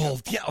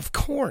 Well, yeah, of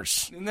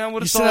course. Isn't that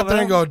what You it's sit all up there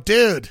and go, about?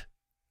 dude.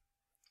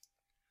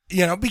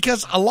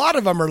 Because a lot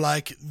of them are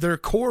like, they're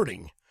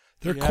courting.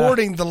 They're Yeah.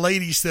 courting the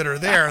ladies that are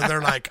there. And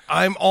they're like,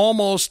 I'm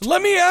almost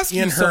Let me ask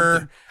you in her.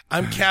 something.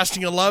 I'm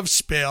casting a love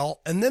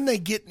spell. And then they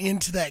get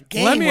into that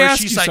game Let me where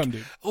ask she's you like,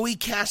 something. oh, he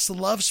cast the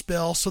love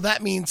spell. So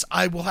that means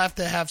I will have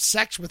to have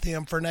sex with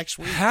him for next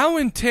week. How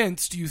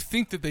intense do you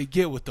think that they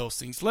get with those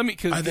things?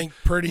 I think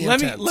pretty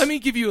let intense. Let me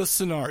give you a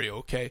scenario,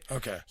 okay?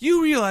 Okay.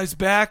 You realize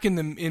back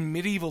in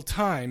medieval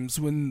times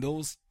when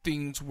those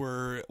things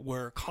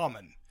were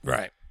common,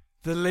 Right.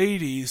 the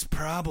ladies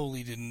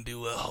probably didn't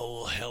do a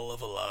whole hell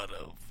of a lot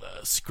of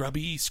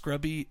scrubby,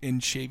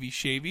 and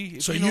shavy.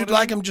 if So you know you'd what I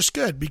like mean. them just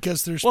good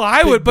because there's Well,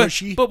 I big, would,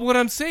 bushy. but what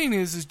I'm saying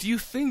is do you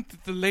think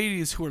that the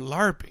ladies who are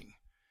LARPing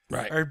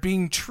Right. are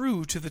being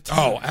true to the time?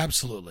 Oh,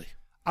 absolutely.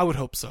 I would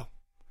hope so.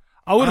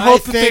 I would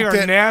hope that they think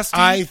are nasty.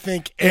 I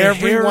think and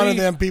every one hairy of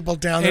them people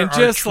down there and are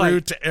just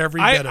true to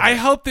every bit of I it.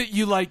 hope that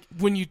you like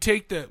when you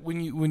take their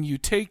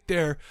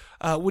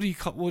what do you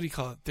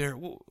call it their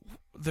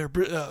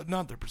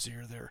not their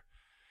brassiere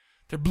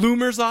their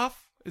bloomers off.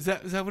 Is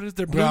that what it is?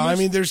 Their bloomers? Well, I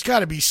mean, there's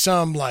got to be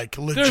some like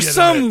legitimate. There's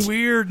some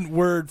weird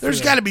word.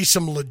 There's got to be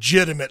some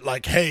legitimate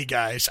like, hey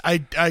guys, I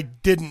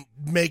didn't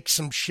make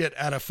some shit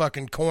out of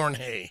fucking corn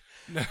hay.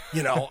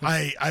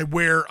 I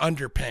wear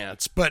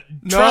underpants, but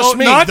trust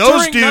me,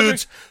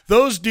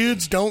 those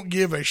dudes don't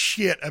give a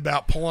shit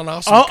about pulling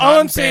off some all cotton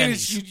I'm saying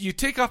panties. is you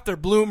take off their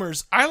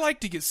bloomers. I like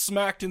to get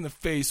smacked in the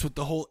face with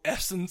the whole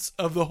essence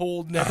of the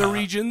whole nether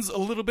regions a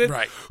little bit.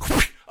 Right.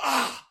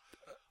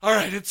 All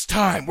right, it's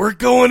time. We're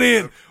going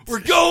in.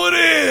 We're going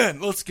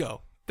in. Let's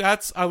go.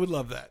 I would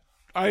love that.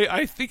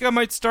 I think I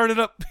might start it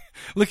up.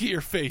 Look at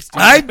your face,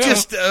 dude. I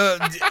just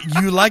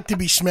you like to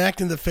be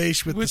smacked in the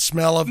face with the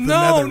smell of the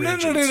nether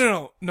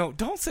regions. No,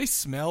 don't say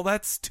smell.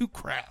 That's too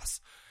crass.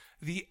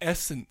 The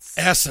essence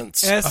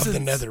of the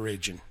nether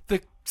region.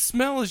 The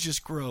smell is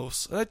just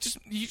gross.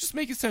 You just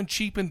make it sound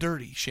cheap and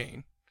dirty,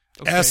 Shane.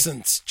 Okay?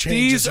 Essence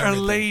changes These are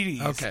everything.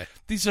 ladies. Okay.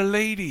 These are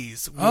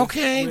ladies.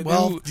 Okay,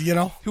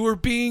 who are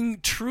being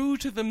true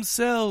to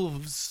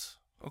themselves.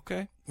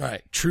 Okay.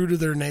 Right. True to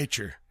their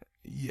nature.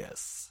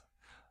 Yes.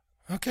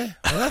 Okay.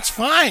 Well, that's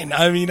fine.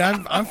 I mean,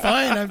 I'm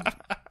fine.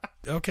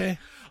 Okay.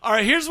 All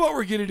right, here's what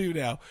we're going to do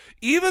now.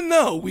 Even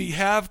though we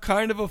have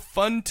kind of a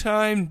fun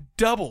time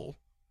double,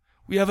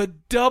 we got a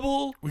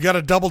double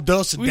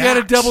dose of We Dax. got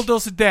a double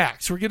dose of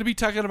Dax. We're going to be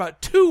talking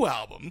about 2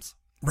 albums.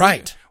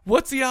 Right.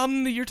 What's the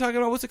album that you're talking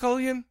about? What's it called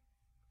again?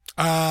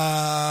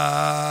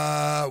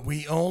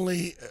 We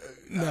only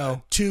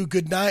no. To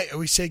good night.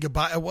 We say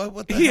goodbye.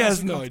 What the He hell is has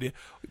it no called? idea.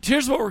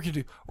 Here's what we're going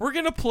to do. We're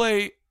going to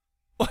play.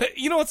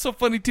 You know what's so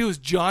funny too is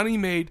Johnny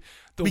made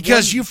the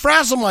because you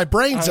frazzle my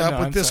brains I up know,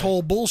 with I'm this sorry.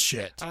 whole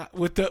bullshit.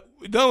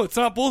 No, it's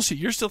not bullshit.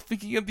 You're still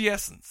thinking of the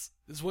essence.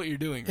 Is what you're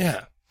doing. Right Yeah.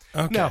 now.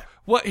 Okay. Now,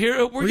 what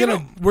here we're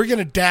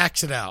gonna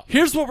Dax it out.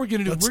 Here's what we're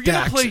gonna do. Let's We're gonna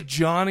Dax play it.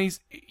 Johnny's.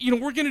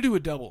 We're gonna do a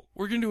double.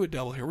 We're gonna do a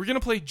double here. We're gonna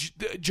play.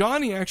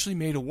 Johnny actually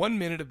made a 1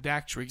 minute of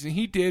Dax Riggs, and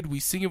he did. We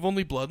Sing of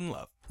Only Blood and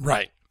Love.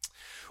 Right.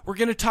 We're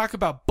gonna talk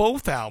about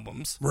both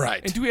albums.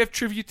 Right. And do we have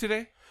trivia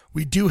today?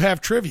 We do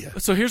have trivia.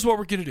 So here's what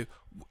we're gonna do.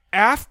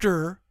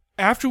 After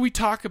we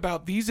talk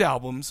about these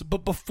albums,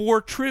 but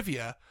before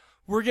trivia,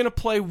 we're gonna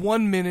play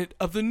 1 minute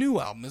of the new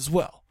album as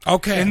well.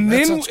 Okay, and that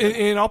then sounds good.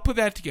 and I'll put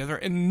that together,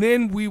 and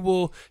then we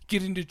will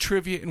get into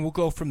trivia, and we'll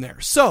go from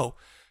there. So,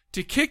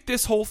 to kick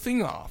this whole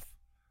thing off,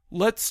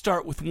 let's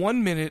start with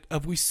 1 minute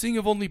of "We Sing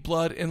of Only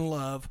Blood and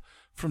Love"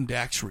 from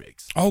Dax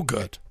Riggs. Oh,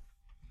 good.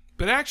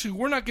 But actually,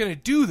 we're not going to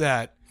do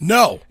that.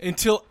 No,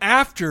 until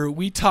after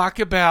we talk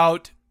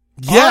about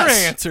our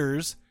Yes.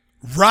 answers,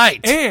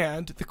 right,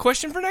 and the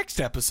question for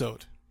next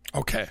episode.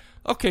 Okay.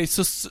 Okay,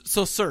 so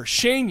sir,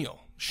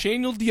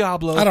 Shaniel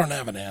Diablo. I don't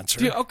have an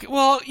answer. Okay,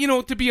 well,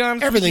 to be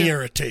honest, Everything with you,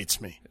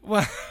 irritates me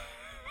Well,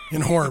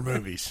 in horror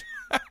movies.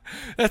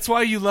 That's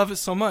why you love it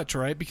so much,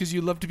 right? Because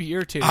you love to be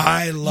irritated.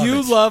 I love it.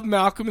 You love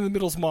Malcolm in the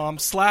Middle's mom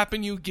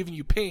slapping you, giving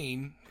you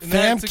pain.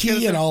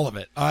 Famke and all of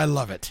it. I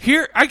love it.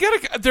 Here,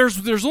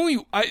 there's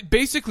only,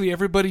 basically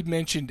everybody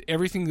mentioned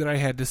everything that I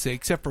had to say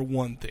except for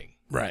one thing.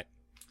 Right.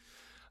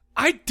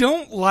 I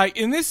don't like,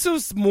 and this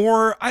was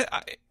more,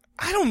 I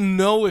don't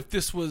know if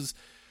this was,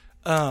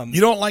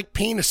 you don't like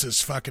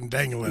penises fucking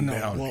dangling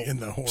down in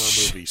the horror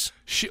movies.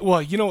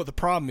 Well, you know what the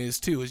problem is,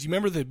 too, is you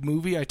remember the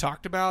movie I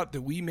talked about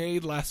that we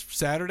made last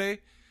Saturday?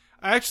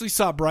 I actually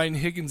saw Brian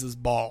Higgins'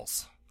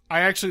 balls.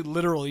 I actually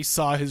literally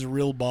saw his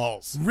real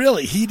balls.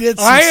 Really? He did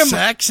some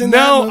sex in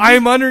that movie? No,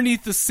 I'm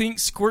underneath the sink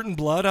squirting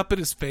blood up at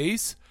his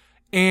face,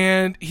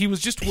 and he was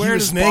just wearing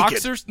his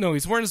boxers. No,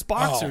 he's wearing his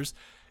boxers,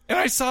 and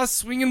I saw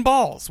swinging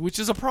balls, which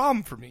is a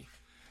problem for me.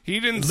 He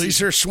didn't. At least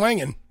they're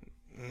swinging.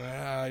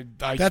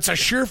 That's a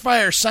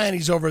surefire sign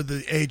he's over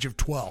the age of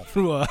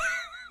 12.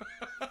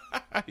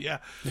 Yeah.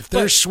 If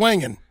they're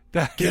swinging,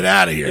 get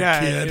out of here,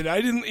 kid.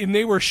 And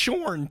they were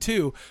shorn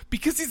too,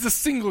 because he's a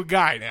single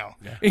guy now.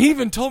 Yeah. And he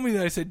even told me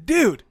that. I said,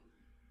 dude,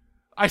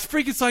 I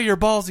freaking saw your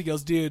balls. He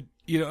goes, dude,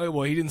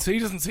 well, he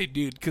doesn't say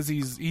dude because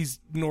he's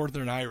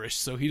Northern Irish,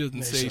 so he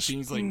doesn't say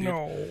things like dude.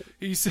 No.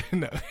 He said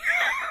no.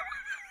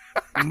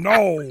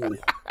 No.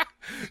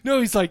 No,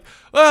 he's like,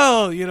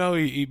 well,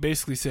 he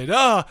basically said,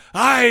 oh,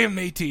 I am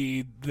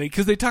matey,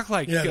 because they talk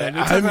like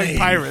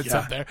pirates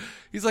up there.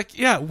 He's like,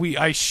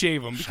 I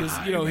shave him because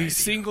he's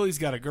single, he's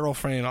got a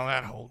girlfriend and all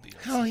that whole deal.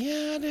 Oh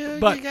yeah, dude,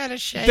 but you gotta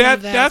shave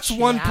that's shit.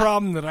 one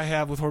problem that I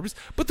have with horror movies.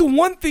 But the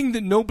one thing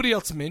that nobody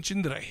else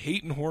mentioned that I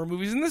hate in horror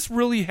movies, and this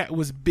really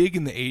was big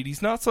in the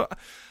 80s, not so. I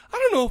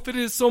don't know if it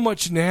is so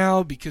much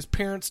now because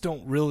parents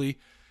don't really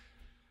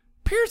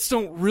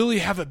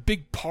have a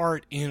big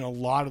part in a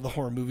lot of the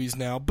horror movies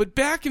now. But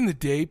back in the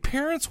day,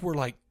 parents were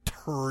like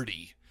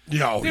turdy.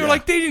 Yeah, they were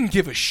like, they didn't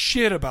give a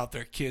shit about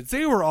their kids.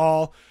 They were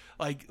all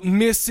like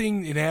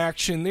missing in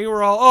action. They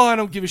were all, I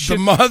don't give a shit.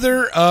 The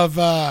mother of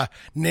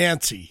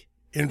Nancy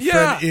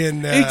exactly.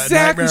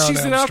 Nightmare on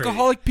She's Elm an Street.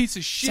 alcoholic piece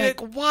of shit.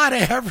 It's like,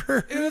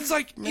 whatever. And it's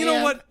like, you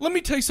know what? Let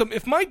me tell you something.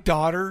 If my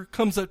daughter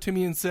comes up to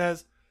me and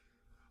says,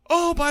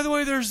 oh, by the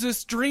way, there's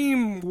this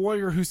dream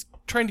warrior who's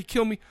trying to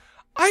kill me,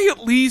 I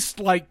at least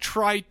I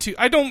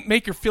don't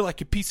make her feel like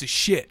a piece of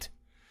shit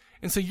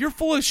and say, you're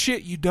full of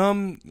shit, you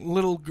dumb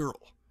little girl.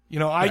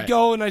 I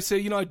go and I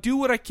say, I do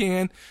what I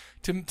can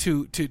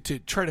to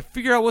try to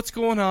figure out what's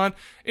going on.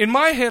 In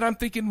my head, I'm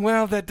thinking,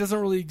 well, that doesn't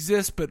really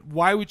exist, but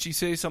why would she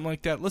say something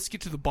like that? Let's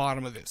get to the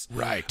bottom of this.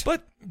 Right.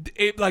 But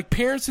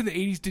parents in the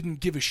 80s didn't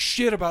give a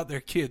shit about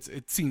their kids,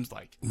 it seems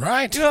like.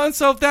 Right. And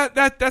so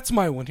that's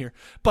my one here.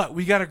 But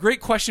we got a great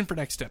question for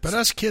next episode. But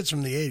us kids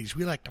from the 80s,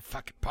 we like to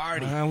fucking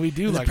party. We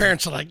do. And like the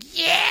parents are like,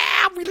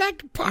 yeah, we like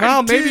to party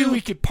well, maybe too.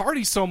 we could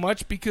party so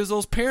much because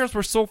those parents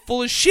were so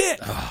full of shit.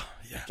 Oh,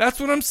 yeah. That's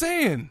what I'm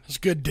saying. It's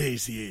good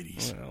days, the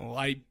 80s. Well,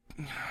 I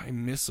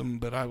miss them,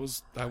 but I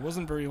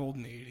wasn't very old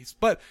in the 80s.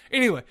 But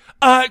anyway,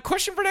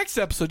 question for next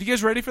episode. You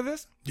guys ready for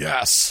this?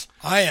 Yes,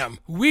 I am.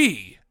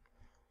 We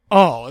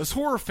all, as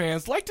horror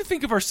fans, like to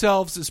think of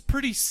ourselves as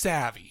pretty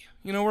savvy.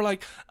 We're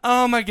like,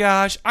 oh my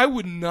gosh, I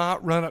would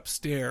not run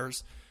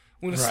upstairs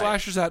when a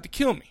slasher's out to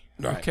kill me.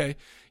 Right. Okay?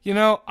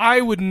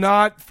 I would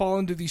not fall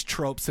into these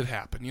tropes that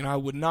happen. I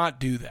would not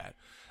do that.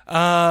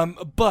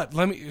 But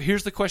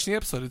here's the question of the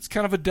episode. It's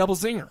kind of a double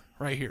zinger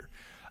right here.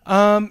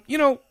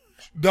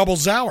 Double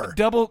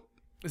zower.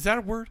 Is that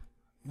a word?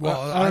 Well,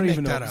 I don't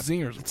even know that what up.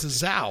 zingers. It's a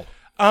zow.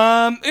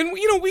 And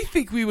we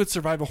think we would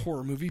survive a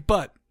horror movie,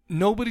 but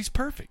nobody's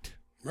perfect.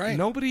 Right.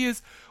 Nobody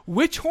is.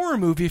 Which horror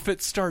movie, if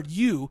it starred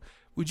you,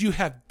 would you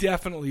have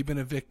definitely been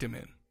a victim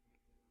in?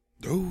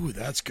 Ooh,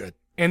 that's good.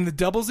 And the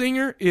double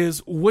zinger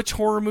is, which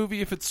horror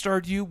movie, if it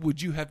starred you,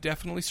 would you have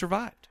definitely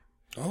survived?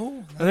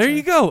 Oh, and there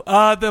you go.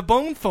 The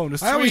bone phone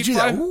is. I always do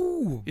that.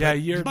 Ooh, yeah,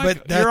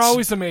 you're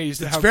always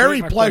amazed. It's how very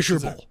great my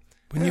pleasurable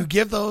when you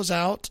give those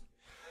out.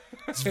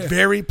 It's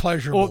very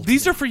pleasurable. Well,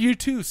 these are for you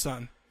too,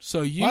 son.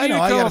 So you need to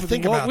I come gotta up with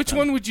think about which them.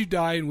 one would you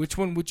die and which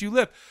one would you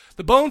live.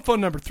 The bone phone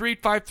number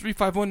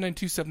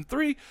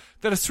 385-351-9273.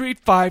 That is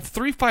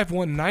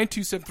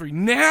 385-351-9273.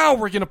 Now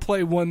we're gonna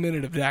play 1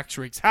 minute of Dax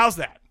Riggs. How's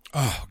that?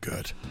 Oh,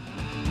 good.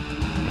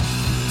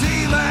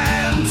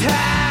 Demon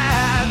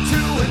tied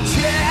to a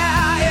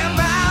chair in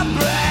my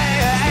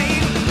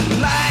brain.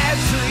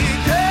 Last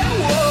week that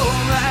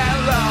woman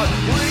Lord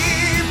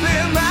weep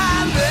in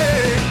my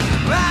name.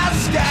 My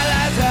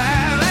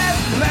skeleton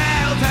is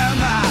melting,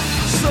 my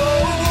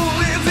soul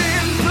is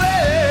in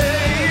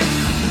flame.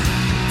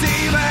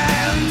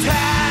 Demon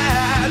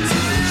tied to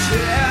a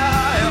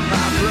chair in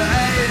my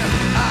brain.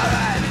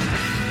 Alright.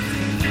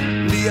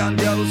 Neon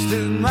ghost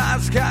in my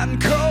skin,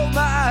 cold,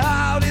 my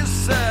heart is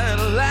set.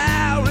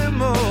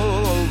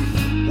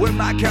 When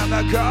my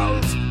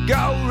chemicals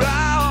go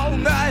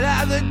wrong, I'd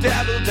have the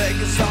devil take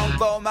a song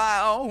for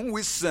my own.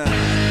 We sang.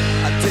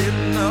 I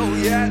didn't know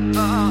yet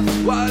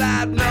what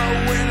I'd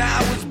know when I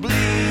was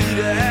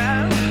bleeding.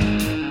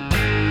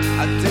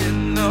 I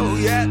didn't know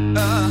yet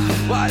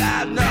what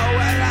I'd know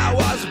when I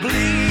was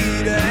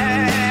bleeding.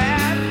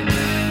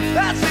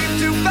 I seem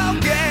to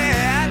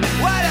forget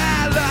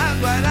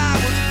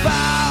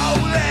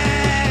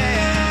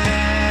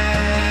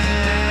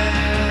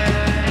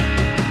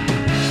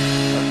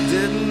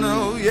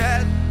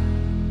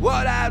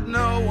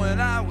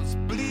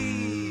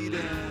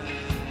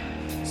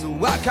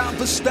I count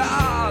the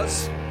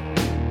stars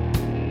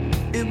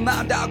in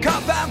my dark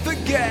cup and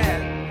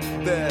forget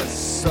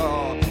this.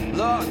 So,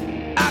 Lord,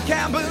 I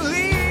can't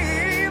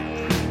believe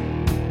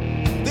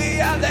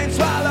the earth ain't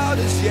swallowed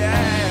us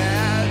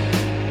yet.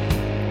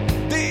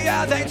 The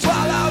earth ain't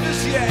swallowed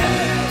us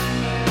yet.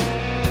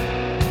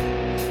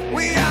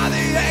 We are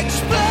the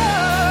explosion.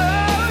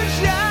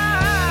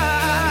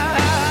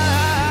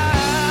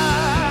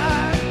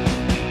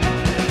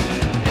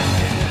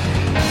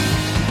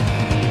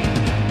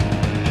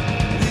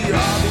 We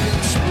are the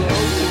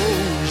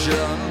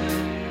explosion.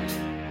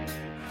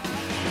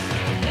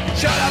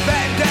 Shut up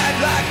and dead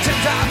like 10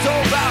 times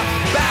over.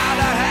 Bow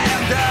the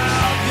hand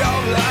of your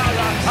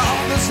lover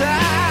on the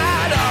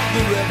side of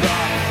the river.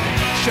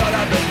 Shut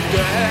up and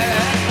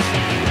dead.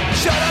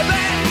 Shut up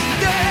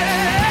and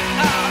dead.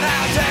 Oh,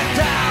 now 10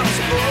 times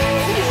over.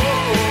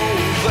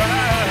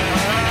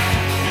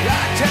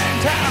 Like 10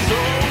 times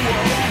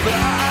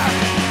over.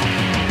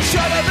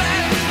 Shut up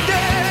and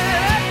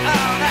dead.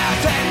 Oh, now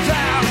 10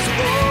 times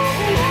over.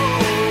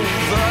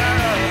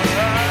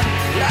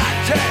 Like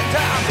 10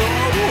 times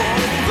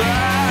over.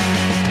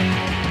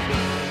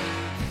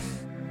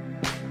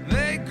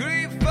 They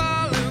grieve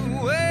fall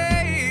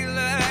away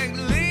like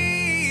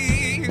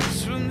leaves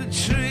from the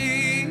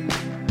tree.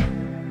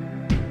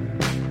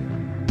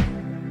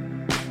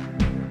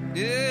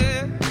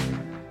 Yeah.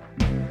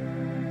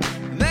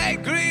 They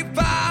grieve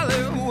fall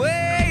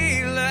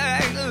away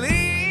like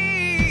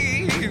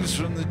leaves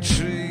from the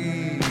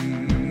trees.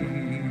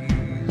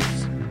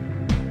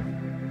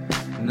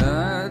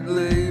 Night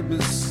lay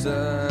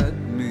beside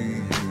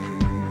me.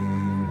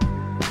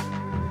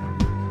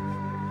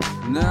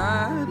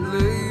 Night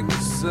lay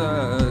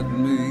beside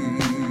me.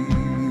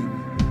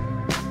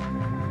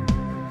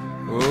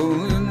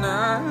 Only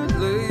night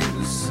lay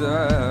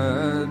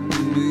beside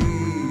me.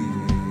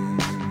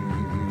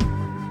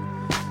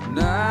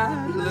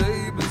 Night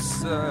lay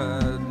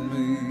beside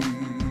me.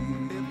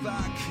 If I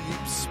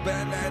keep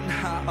spinning,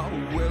 how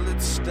will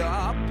it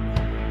stop?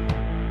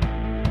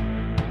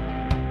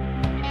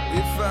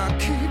 If I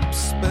keep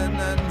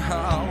spinning,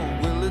 how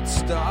will it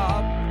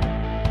stop?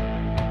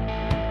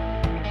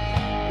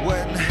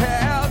 When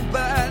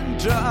heaven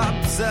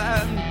drops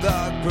and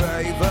the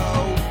grave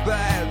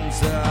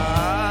opens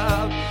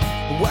up.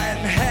 When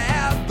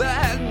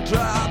heaven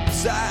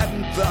drops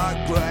and the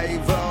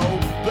grave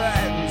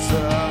opens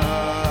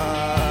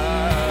up.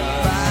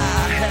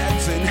 My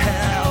head's in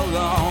hell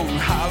on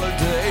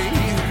holiday.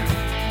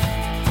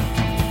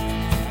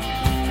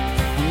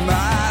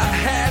 My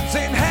head's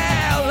in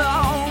hell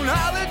on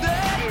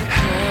holiday.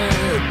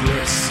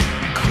 Headless,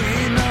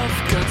 queen of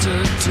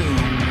gutter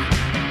tomb,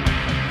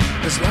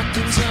 is locked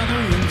inside a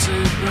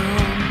rented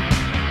room.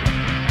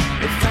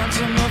 The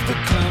phantom of the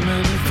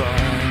climbing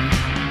vine,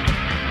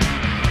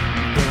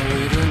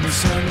 buried in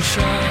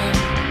sunshine.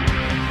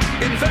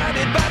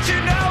 Invited, but you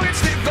know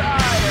it's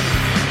divine.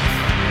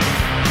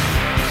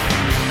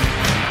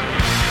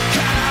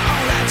 Can I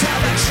only tell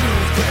the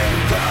truth in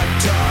the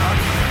dark?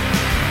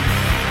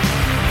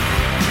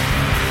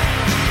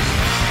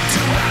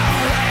 Do I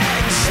only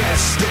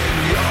exist in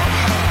your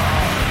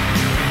heart?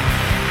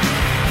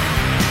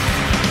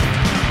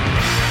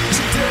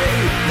 Today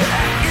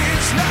there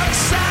is no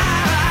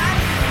sign.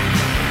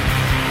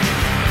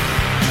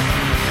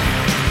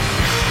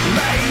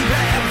 Maybe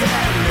there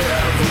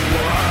never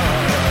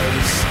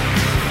was.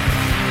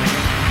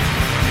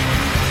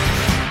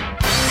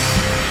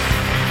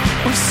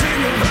 We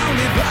sing of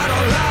only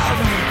battle love.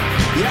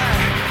 Yeah,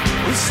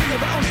 we sing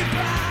of only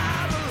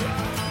battle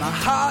love. My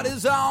heart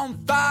is on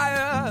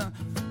fire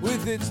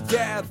with its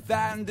death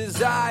and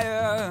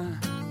desire.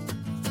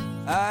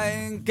 I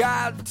ain't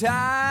got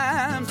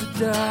time to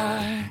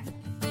die.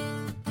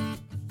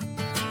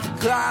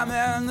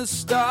 Climbing the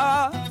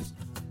stars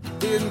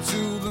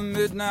into the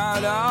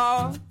midnight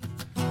hour.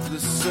 The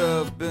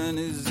serpent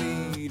is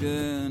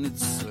eating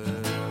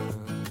itself.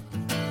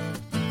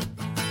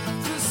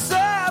 The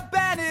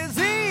serpent is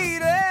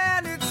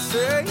eating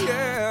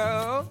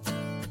itself.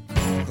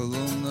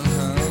 Along the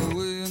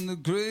highway in the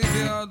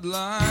graveyard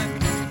line.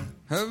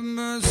 Have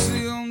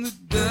mercy on the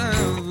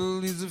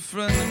devil, he's a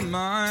friend of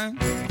mine.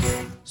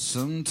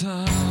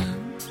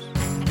 Sometimes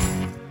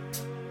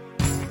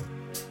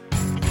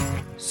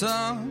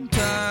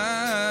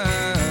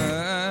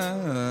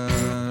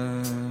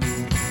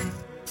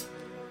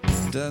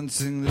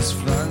dancing this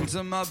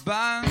phantom I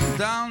bind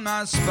down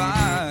my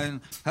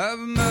spine. Have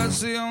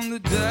mercy on the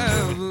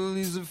devil,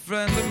 he's a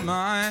friend of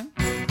mine.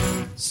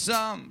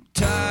 Sometimes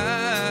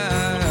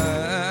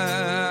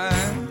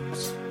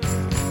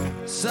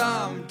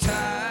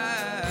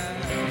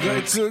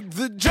they took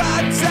the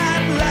drugs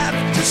and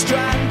left us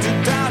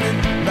stranded down in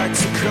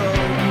Mexico.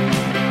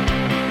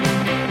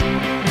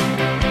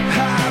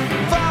 I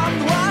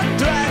found one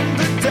dream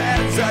that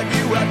dead said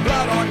you had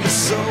blood on your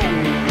soul.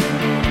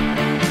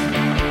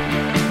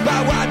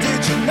 But why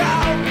did you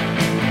know?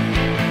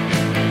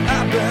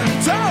 I've been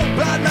told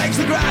blood makes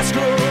the grass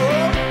grow.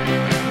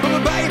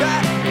 But baby,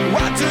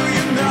 what do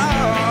you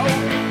know?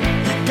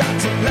 You got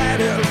to let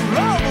it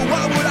roll, but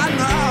what would I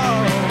know?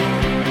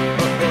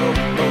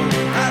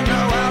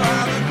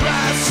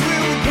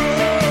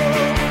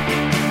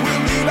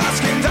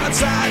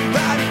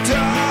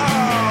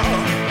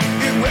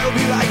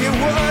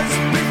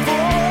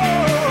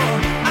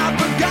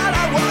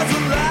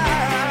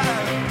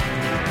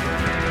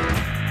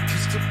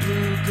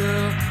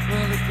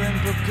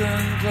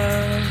 broken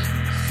glass.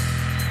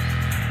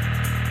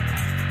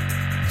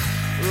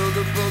 Well,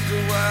 the boat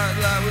of white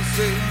light was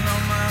sailing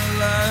on my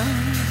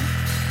line.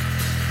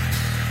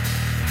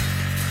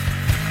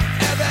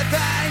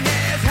 Everything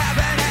is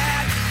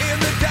happening in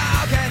the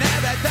dark, and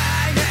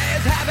everything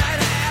is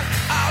happening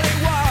all at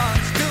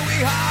once. Do we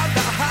harm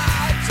the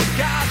hearts of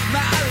God,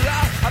 my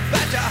love? I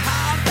bet you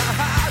harm the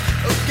heart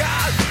of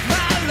God,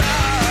 my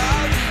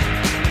love.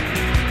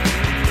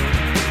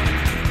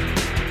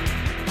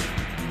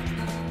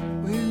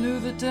 We knew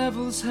the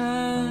devil's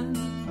hands.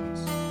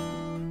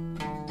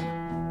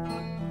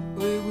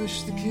 We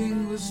wish the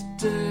king was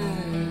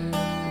dead.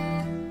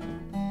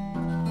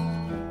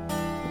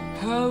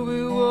 How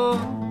we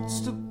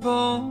waltzed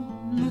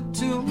upon the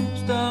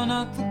tombs down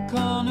at the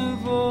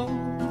carnival.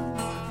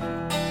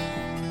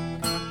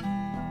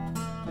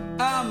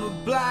 I'm a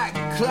black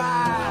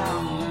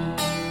clown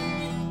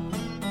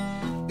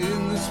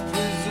in this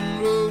prison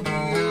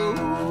rodeo,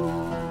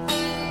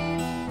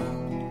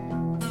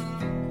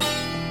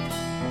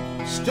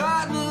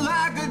 starting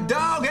like a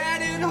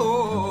dog-headed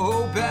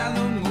hope, and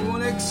the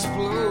moon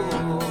explodes.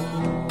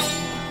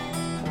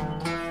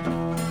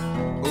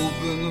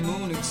 Open the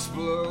moon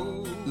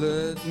explode.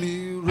 Let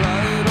me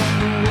ride on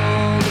the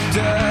wall of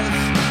death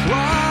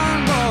one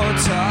more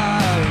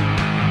time.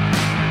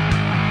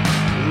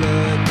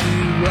 Let me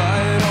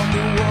ride on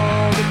the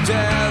wall of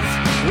death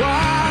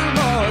one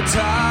more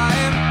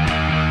time.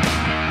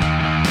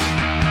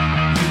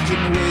 You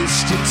can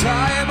waste your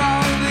time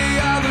on the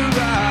other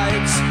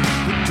rides,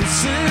 but this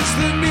is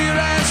the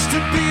nearest to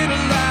being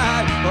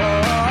alive.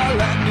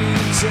 Oh, let me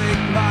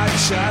take my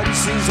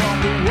chances on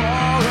the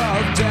wall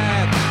of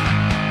death.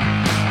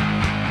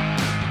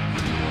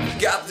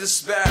 Got the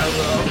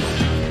sparrow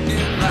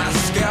in my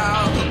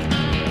scalp.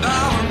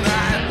 Oh,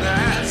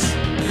 nightmares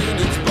in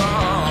its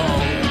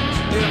bones.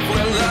 If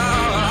we're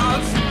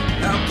lost,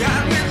 how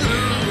can we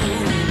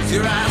lose?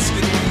 You're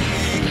asking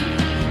me,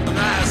 I'm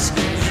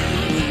asking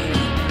you.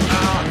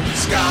 Oh,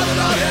 scarlet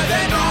on it,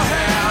 ain't no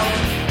hell.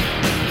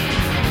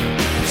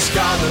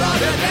 Scarlet on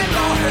it, ain't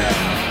no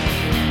hell.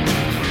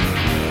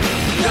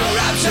 No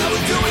rapture, we'll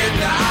do it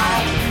now.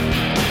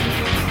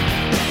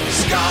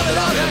 Scarlet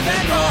on it,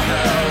 ain't no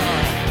hell.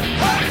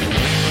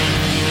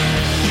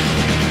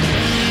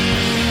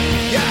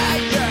 Yeah,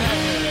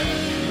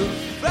 yeah. The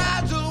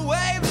fragile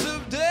waves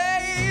of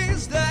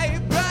days, they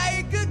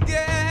break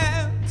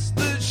against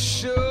the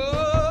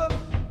shore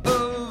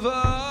of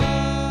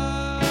all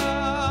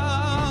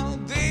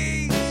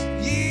these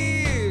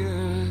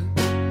years.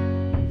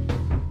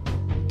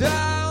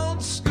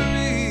 Don't scream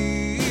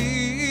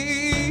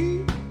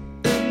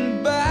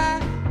and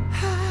back.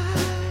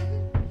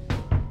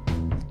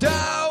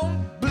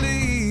 Don't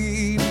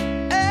bleed.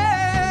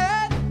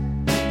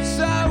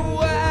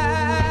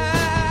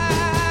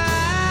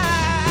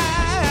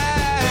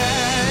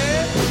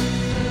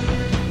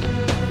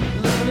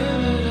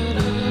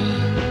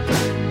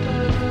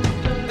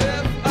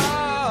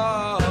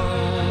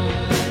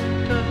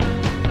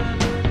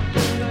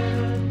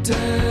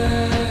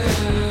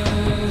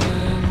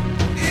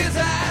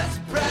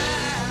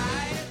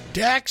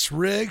 Dax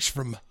Riggs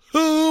from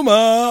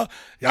Houma.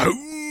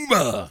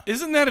 Houma.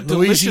 Isn't that a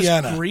delicious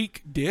Louisiana.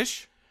 Greek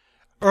dish?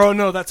 Oh,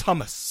 no, that's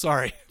hummus.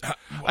 Sorry.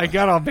 I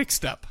got all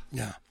mixed up.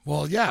 Yeah.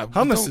 Well, yeah.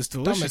 Hummus is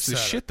delicious as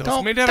shit, though.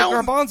 It's made out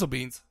of garbanzo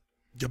beans.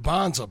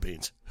 Garbanzo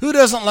beans. Who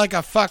doesn't like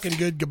a fucking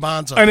good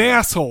garbanzo An bean?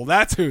 asshole.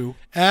 That's who.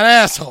 An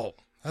asshole.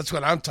 That's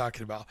what I'm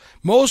talking about.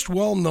 Most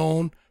well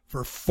known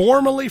for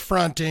formally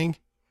fronting,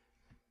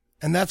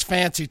 and that's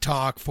fancy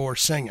talk for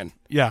singing.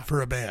 Yeah.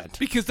 For a band.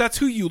 Because that's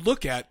who you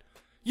look at.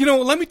 You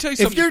know, let me tell you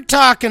something. If you're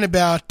talking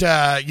about,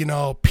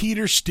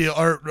 Peter Steele,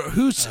 or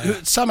who's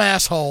some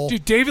asshole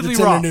Dude, David Lee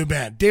that's Roth. in a new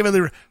band. David Lee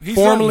Roth. He's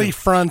Formally not new.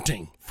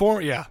 fronting.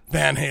 Yeah.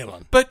 Van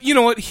Halen. But you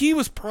know what? He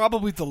was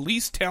probably the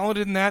least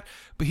talented in that,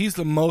 but he's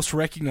the most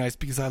recognized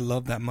because I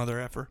love that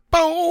mother effer.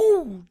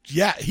 Oh,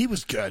 yeah, he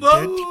was good,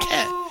 dude. You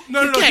can't.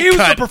 No, you can't he was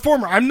cut. a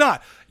performer. I'm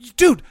not.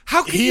 Dude,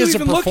 how can He you is a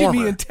even look at me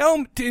performer. and tell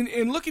me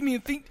and look at me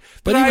and think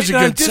But that he was a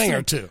that I'm good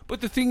singer, dissing? too.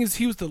 But the thing is,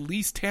 he was the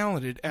least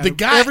talented out The of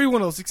guy,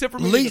 everyone else except for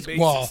maybe the bassist.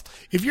 Well,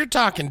 if you're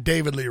talking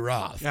David Lee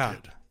Roth,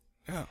 dude,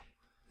 Yeah.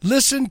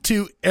 listen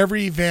to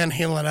every Van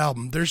Halen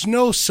album. There's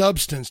no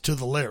substance to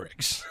the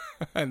lyrics.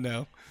 I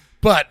know.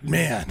 But,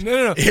 man,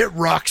 No. it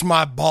rocks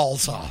my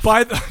balls off.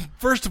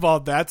 First of all,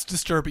 that's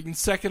disturbing. And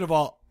second of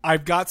all,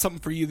 I've got something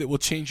for you that will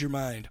change your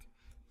mind.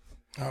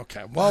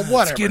 Okay, well,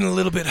 whatever. It's getting a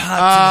little bit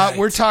hot tonight.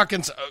 We're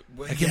talking.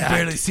 I can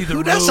barely see the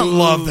Who doesn't road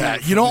love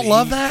that? You don't from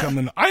love the that?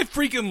 coming. I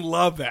freaking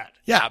love that.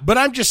 Yeah, but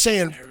I'm just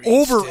saying,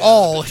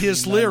 overall,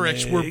 his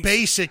lyrics were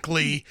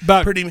basically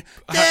pretty.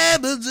 I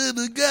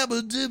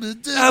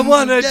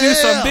want to do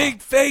some big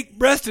fake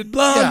breasted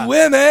blonde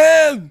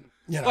women.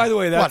 You know, By the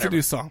way, that's whatever. a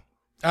new song.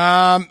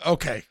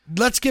 Okay,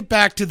 let's get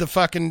back to the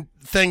fucking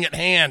thing at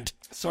hand.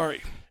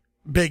 Sorry.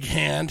 Big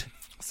hand.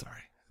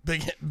 Sorry.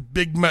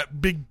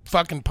 Big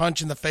fucking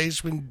punch in the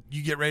face when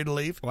you get ready to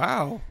leave.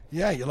 Wow.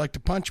 Yeah, you like to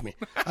punch me.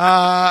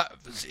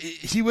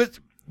 He was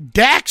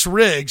Dax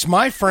Riggs,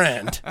 my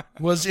friend,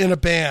 was in a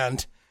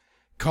band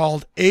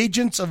called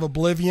Agents of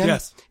Oblivion.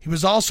 Yes. He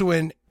was also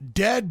in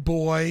Dead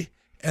Boy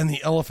and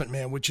the Elephant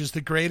Man, which is the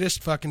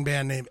greatest fucking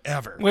band name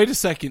ever. Wait a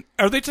second.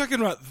 Are they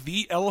talking about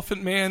the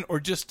Elephant Man or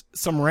just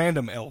some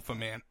random Elephant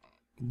Man?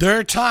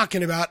 They're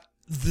talking about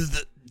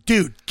the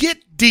dude,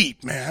 get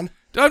deep, man.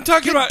 I'm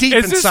talking Get about, deep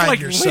is this inside like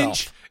yourself.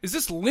 Lynch? Is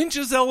this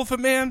Lynch's Elephant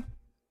Man?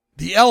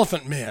 The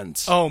Elephant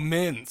Men's. Oh,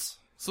 Men's.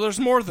 So there's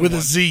more than With one.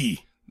 a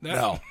Z. That-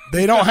 No,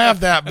 they don't have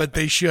that, but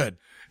they should.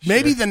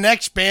 Maybe the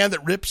next band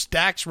that rips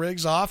Dax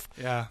Riggs off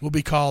will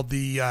be called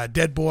the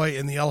Dead Boy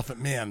and the Elephant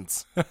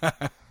Men's.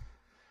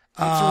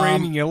 It's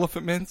raining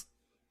Elephant Men's.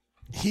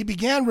 He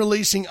began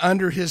releasing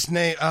under his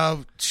name.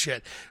 Oh,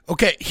 shit.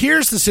 Okay,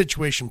 here's the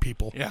situation,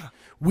 people. Yeah.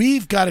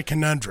 We've got a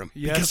conundrum.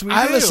 Yes, because we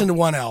I do. listen to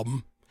one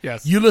album.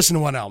 Yes. You listen to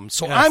one album.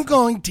 So Yes. I'm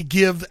going to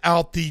give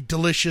out the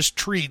delicious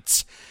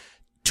treats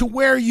to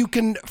where you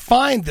can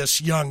find this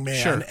young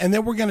man. Sure. And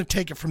then we're going to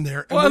take it from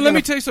there. And Well, we're and let gonna-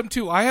 me tell you something,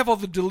 too. I have all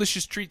the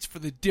delicious treats for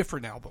the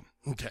different album.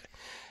 Okay.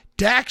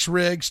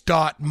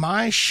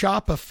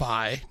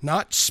 DaxRiggs.myShopify,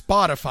 not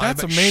Spotify,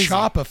 That's but amazing.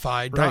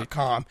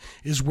 Shopify.com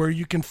is where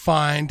you can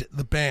find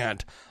the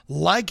band.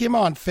 Like him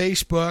on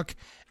Facebook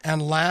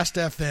and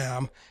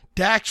Last.fm.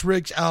 Dax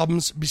Riggs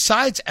albums,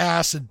 besides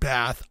Acid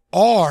Bath,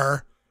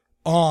 are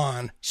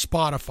on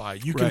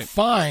Spotify. You can Right.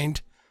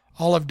 find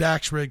all of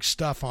Dax Riggs'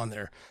 stuff on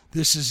there.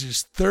 This is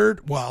his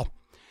third, well,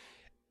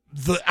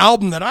 the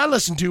album that I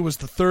listened to was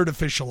the third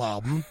official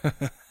album.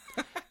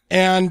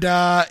 And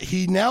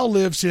he now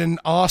lives in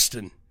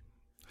Austin.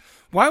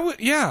 Why would?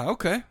 Yeah,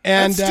 okay.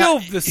 And That's still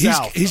the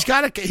South. he's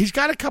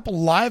got a couple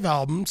live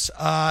albums.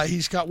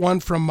 He's got one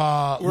from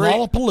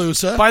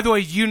Lollapalooza. By the way,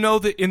 you know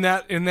that in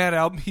that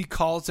album he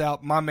calls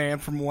out my man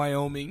from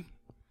Wyoming.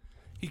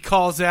 He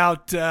calls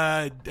out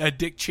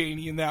Dick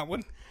Cheney in that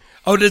one.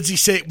 Oh, does he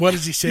say? What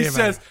does he say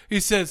about it? He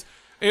says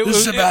This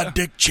is about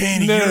Dick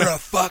Cheney. You're a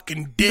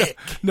fucking dick.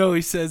 No,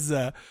 he says.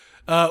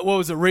 What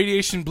was it?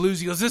 Radiation Blues.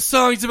 He goes, this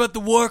song's about the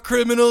war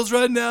criminals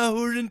right now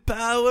who are in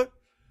power.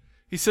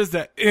 He says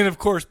that, and of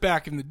course,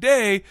 back in the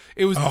day,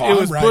 it was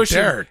right Bush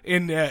there.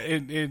 and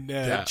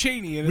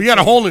Cheney. And We got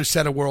a whole new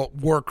set of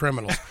war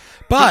criminals,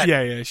 but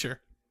yeah, sure.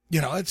 You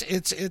know,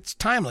 it's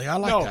timely. I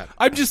like that.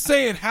 I'm just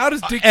saying, how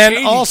does Dick And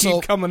Cheney also-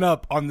 keep coming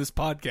up on this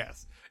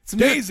podcast? It's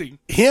Dude, amazing.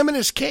 him and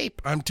his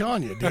cape. I'm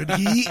telling you, dude.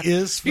 He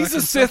is. He's a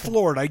fucking Sith something.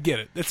 Lord. I get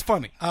it. It's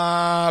funny.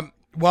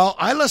 Well,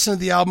 I listened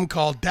to the album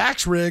called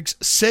Dax Riggs,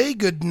 Say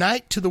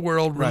Goodnight to the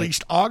World, Right.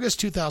 released August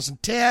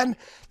 2010.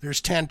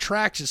 There's 10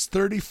 tracks. It's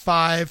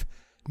 35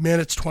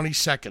 minutes, 20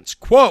 seconds.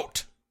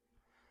 Quote,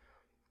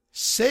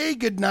 Say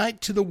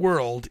Goodnight to the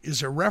World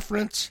is a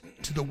reference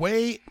to the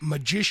way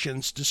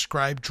magicians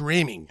describe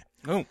dreaming.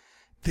 Oh.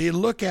 They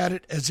look at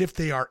it as if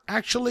they are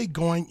actually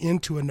going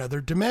into another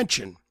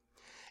dimension.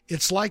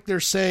 It's like they're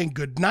saying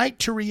goodnight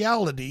to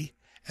reality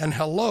and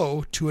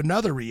hello to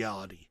another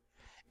reality.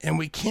 And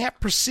we can't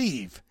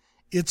perceive.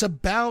 It's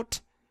about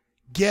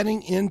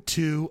getting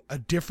into a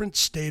different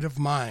state of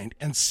mind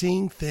and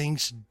seeing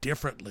things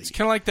differently. It's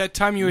kind of like that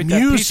time you ate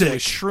that pizza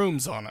with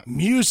shrooms on it.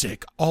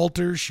 Music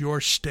alters your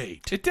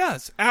state. It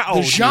does.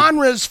 The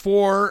genres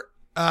for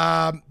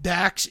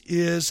Dax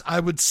is, I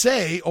would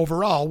say,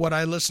 overall, what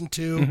I listened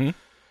to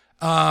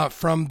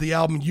from the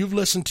album you've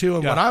listened to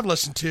and what I've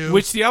listened to.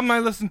 Which the album I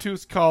listened to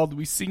is called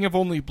We Sing of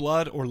Only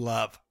Blood or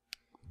Love.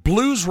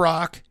 Blues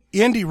rock,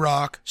 indie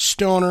rock,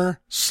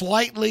 stoner,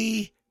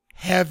 slightly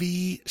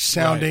heavy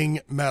sounding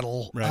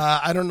metal. Right.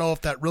 I don't know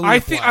if that really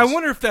I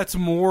wonder if that's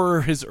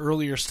more his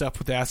earlier stuff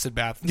with Acid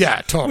Bath.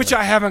 Yeah, totally. Which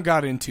I haven't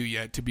got into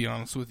yet, to be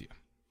honest with you.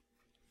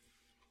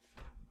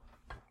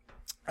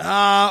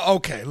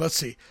 Okay, let's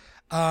see.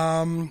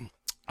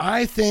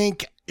 I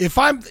think if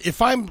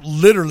I'm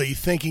literally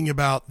thinking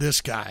about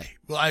this guy,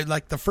 well, I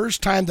like the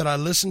first time that I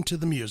listened to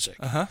the music,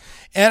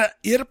 and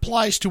it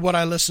applies to what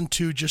I listened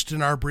to just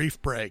in our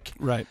brief break.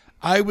 Right.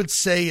 I would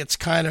say it's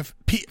kind of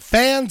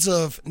fans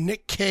of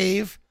Nick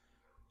Cave,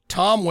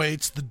 Tom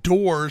Waits, The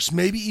Doors,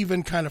 maybe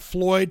even kind of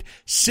Floyd,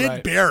 Sid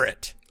Right.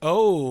 Barrett.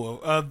 Oh,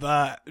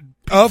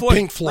 of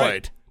Pink Floyd.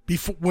 Right.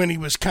 Before, when he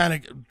was kind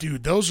of,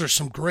 dude, those are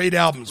some great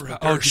albums,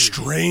 but they're dude.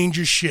 strange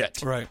as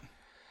shit. Right.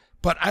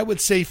 But I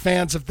would say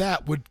fans of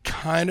that would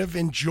kind of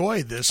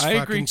enjoy this I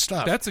fucking agree.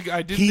 stuff.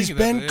 I didn't He's think of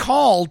that, been but yeah.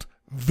 called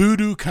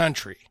voodoo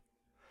country.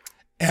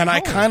 And I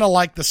kind of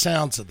like the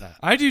sounds of that.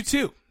 I do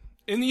too.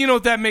 And you know,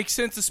 that makes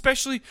sense,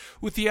 especially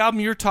with the album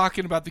you're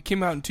talking about that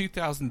came out in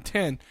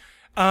 2010.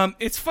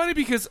 It's funny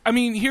because, I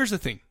mean, here's the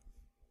thing.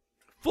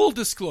 Full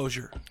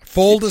disclosure.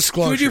 Full Can we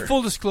disclosure. do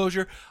full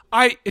disclosure?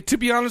 To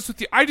be honest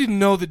with you, I didn't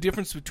know the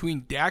difference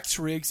between Dax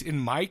Riggs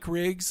and Mike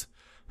Riggs,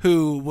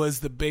 who was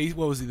the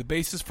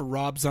bassist for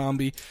Rob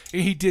Zombie,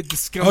 and he did the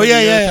Scum of the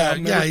Earth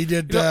album. Yeah, he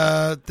did, You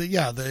know,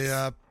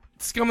 the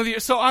Scum of the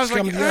Earth. So I was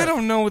Scum like, of the I Earth.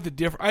 don't know what the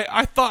difference.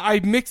 I thought I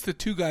mixed the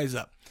two guys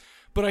up,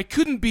 but I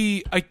couldn't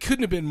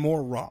have been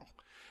more wrong.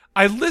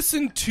 I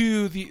listened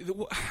to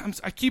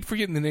I keep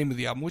forgetting the name of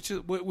the album. Which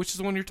is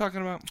the one you're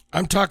talking about?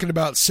 I'm talking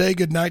about Say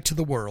Goodnight to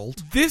the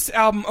World. This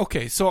album,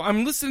 okay, so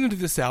I'm listening to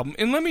this album,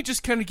 and let me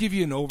just kind of give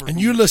you an overview.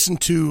 And you listen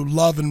to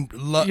Love and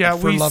Love. Yeah,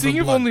 for we Love sing and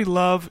of Blood. only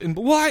love and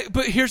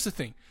but here's the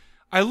thing.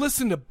 I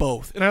listened to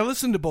both, and I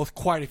listened to both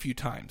quite a few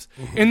times.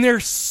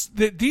 Mm-hmm.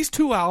 And these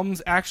two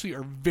albums actually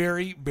are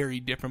very, very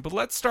different. But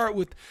let's start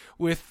with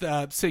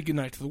Say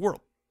Goodnight to the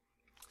World.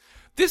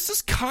 This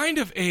is kind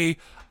of I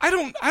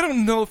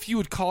don't know if you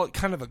would call it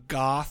kind of a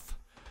goth.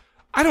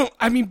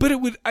 But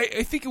it would,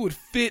 I think it would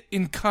fit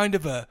in kind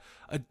of a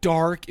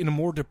dark, in a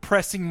more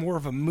depressing, more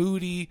of a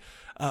moody,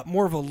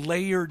 more of a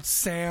layered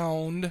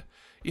sound,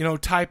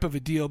 type of a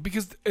deal.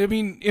 Because,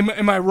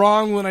 am I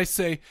wrong when I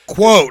say...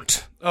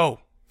 Quote.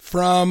 Oh.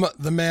 From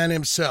the man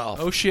himself.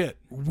 Oh, shit.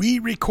 We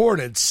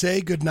recorded Say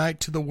Goodnight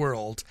to the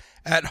World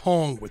at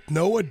home with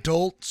no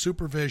adult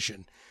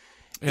supervision.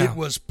 Yeah. It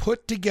was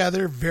put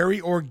together very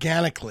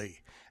organically,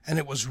 and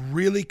it was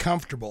really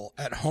comfortable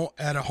at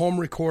a home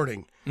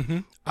recording. Mm-hmm.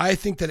 I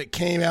think that it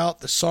came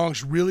out, the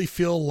songs really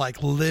feel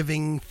like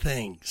living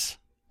things.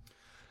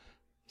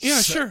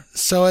 Yeah, sure.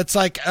 So it's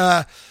like,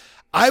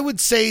 I would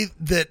say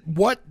that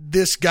what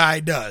this guy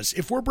does,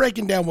 if we're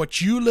breaking down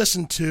what you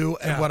listen to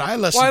and what I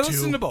listen to. Well, I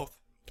listen to both.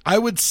 I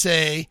would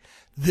say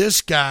this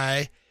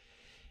guy,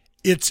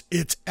 it's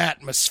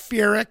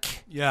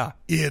atmospheric. Yeah.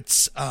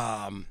 It's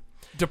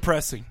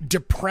depressing.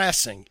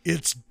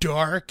 It's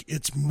dark.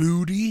 It's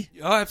moody.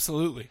 Oh,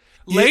 absolutely.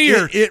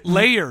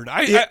 Layered.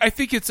 I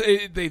think it's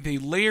they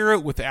layer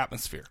it with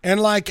atmosphere.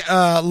 And like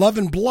Love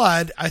and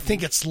Blood, I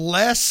think it's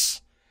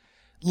less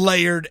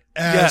layered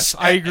as yes,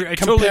 I agree. I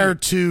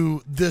compared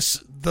to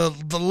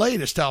the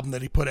latest album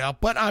that he put out.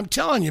 But I'm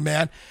telling you,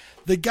 man,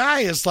 the guy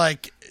is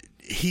like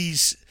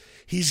he's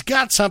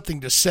got something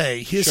to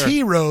say. His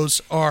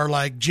heroes are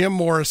like Jim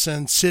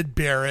Morrison, Syd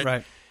Barrett,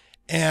 right.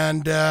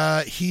 And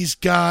he's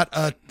got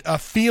a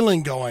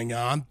feeling going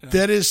on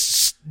that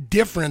is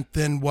different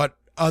than what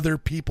other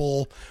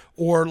people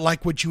or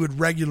like what you would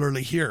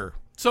regularly hear.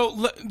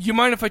 So, you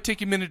mind if I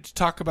take a minute to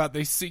talk about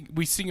We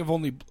Sing of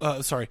Only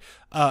Blood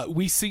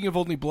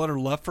or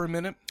Love for a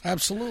minute?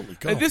 Absolutely.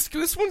 Go.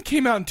 This one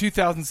came out in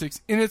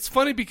 2006, and it's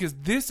funny because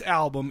this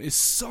album is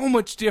so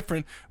much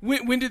different.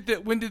 When did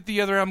the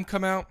other album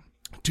come out?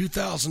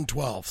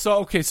 2012.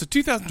 So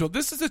 2012.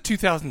 This is a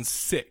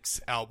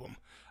 2006 album.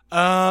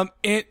 And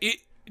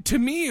to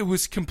me, it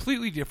was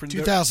completely different.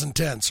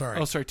 2010, sorry.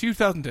 Oh, sorry,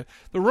 2010.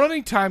 The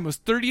running time was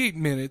 38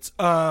 minutes,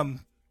 and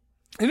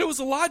it was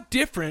a lot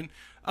different.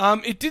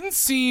 It didn't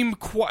seem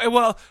quite...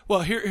 Well,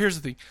 here's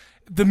the thing.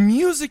 The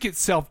music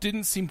itself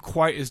didn't seem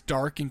quite as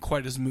dark and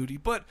quite as moody,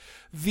 but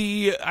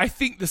I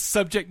think the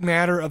subject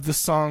matter of the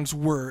songs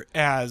were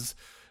as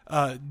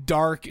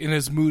dark and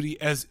as moody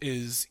as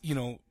is,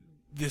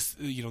 this,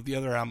 the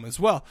other album as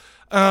well.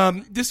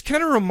 This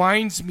kind of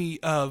reminds me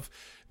of...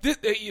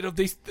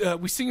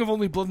 We Sing of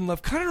Only Blood and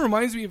Love kind of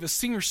reminds me of a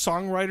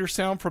singer-songwriter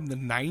sound from the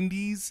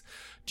 90s.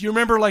 Do you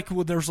remember,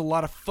 there was a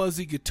lot of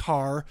fuzzy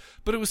guitar,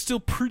 but it was still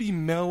pretty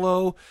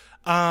mellow,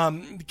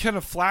 kind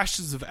of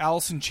flashes of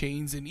Alice in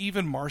Chains and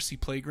even Marcy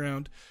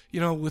Playground,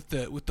 with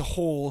the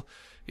whole,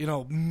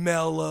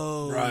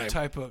 mellow right.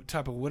 type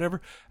of whatever.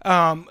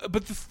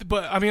 But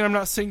I'm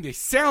not saying they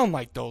sound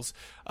like those,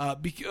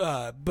 but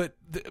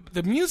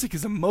the music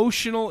is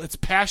emotional, it's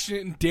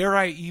passionate, and dare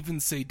I even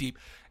say deep.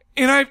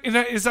 And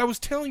as I was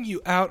telling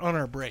you out on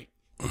our break,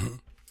 mm-hmm.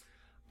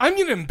 I'm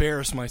going to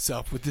embarrass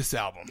myself with this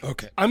album.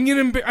 Okay.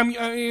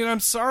 I'm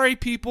sorry,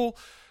 people,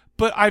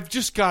 but I've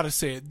just got to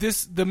say it.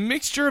 The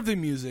mixture of the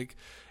music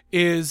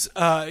is,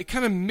 it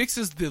kind of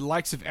mixes the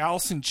likes of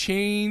Alice in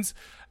Chains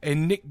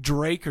and Nick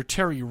Drake or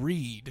Terry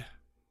Reid.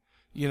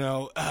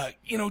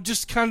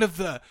 Just kind of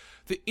the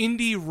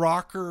indie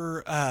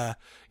rocker,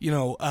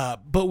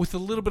 but with a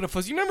little bit of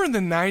fuzz. You remember in the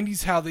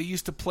 90s how they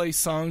used to play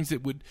songs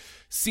that would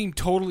seem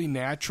totally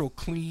natural,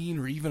 clean,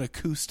 or even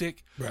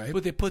acoustic? Right.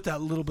 But they put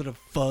that little bit of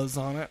fuzz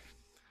on it.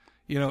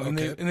 And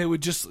they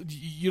would just,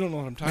 you don't know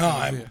what I'm talking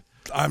about. No,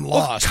 I'm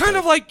lost. Kind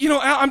of like,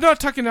 I'm not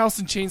talking Alice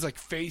in Chains like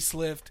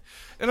Facelift,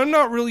 and I'm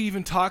not really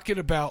even talking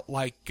about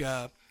like,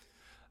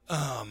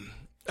 I'm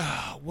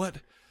not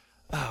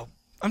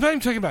even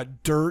talking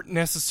about Dirt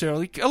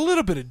necessarily, a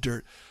little bit of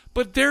Dirt.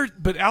 But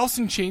Alice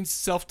in Chains'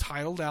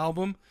 self-titled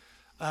album,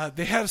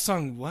 they had a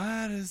song,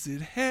 Why Does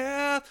It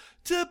Have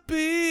to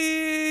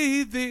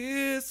Be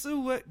This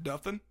Way?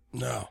 Nothing?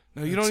 No.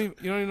 No, you don't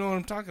even know what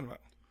I'm talking about.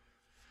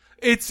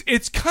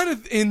 It's kind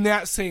of in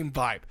that same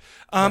vibe.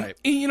 Right.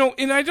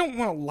 And I don't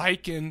want to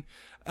liken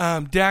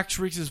Dax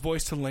Riggs'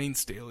 voice to Lane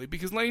Staley,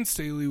 because Lane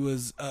Staley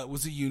was a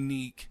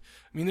unique...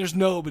 there's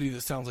nobody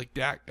that sounds like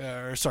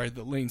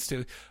the Lane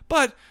Staley.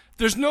 But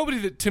there's nobody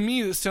that, to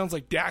me, that sounds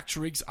like Dax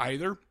Riggs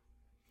either.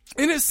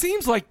 And it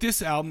seems like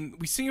this album,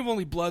 We Sing of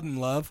Only Blood and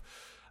Love,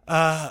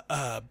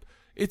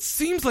 it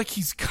seems like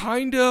he's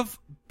kind of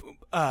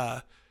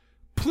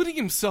putting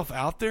himself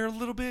out there a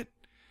little bit.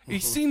 He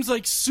seems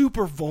like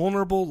super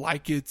vulnerable,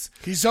 like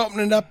he's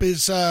opening up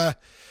his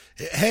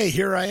hey,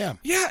 here I am.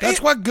 Yeah,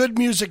 that's what good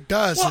music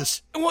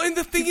does. And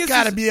the thing you've is,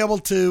 got to be able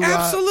to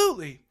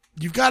absolutely.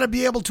 You've got to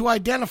be able to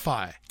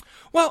identify.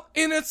 Well,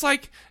 and it's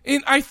like,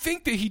 and I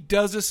think that he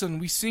does this, and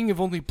We Sing of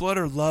Only Blood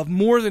or Love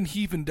more than he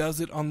even does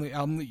it on the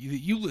album that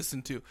you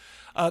listen to.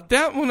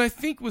 That one I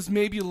think was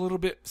maybe a little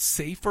bit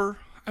safer.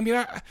 I mean,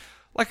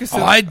 like I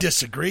said, I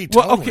disagree.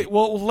 Totally. Well, okay.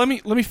 Well, let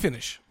me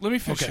finish. Let me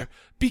finish here.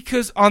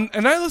 Because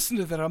and I listened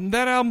to that album.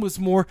 That album was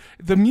more.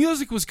 The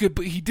music was good,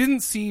 but he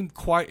didn't seem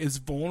quite as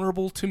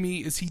vulnerable to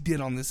me as he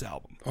did on this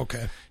album.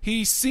 Okay.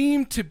 He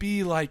seemed to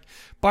be like,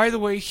 by the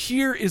way,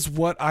 here is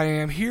what I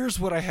am. Here's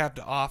what I have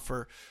to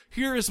offer.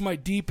 Here is my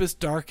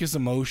deepest, darkest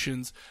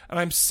emotions, and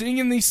I'm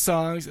singing these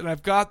songs, and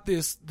I've got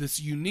this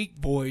unique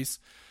voice,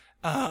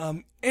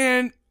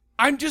 and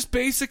I'm just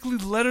basically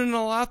letting it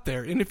all out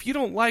there. And if you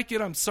don't like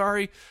it, I'm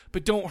sorry,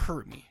 but don't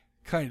hurt me,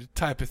 kind of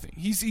type of thing.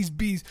 He's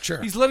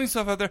letting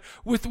stuff out there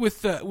with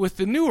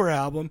the newer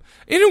album,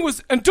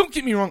 and don't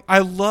get me wrong, I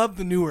love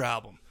the newer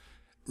album,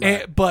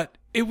 but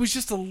it was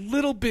just a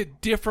little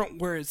bit different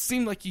where it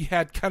seemed like he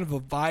had kind of a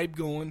vibe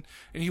going,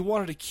 and he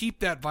wanted to keep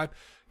that vibe.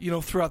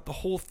 Throughout the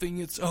whole thing,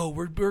 it's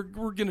we're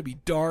gonna be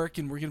dark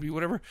and we're gonna be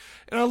whatever.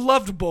 And I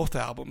loved both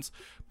albums,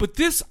 but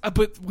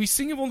We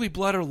Sing of Only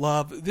Blood or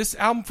Love. This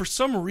album, for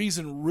some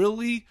reason,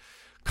 really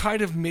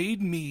kind of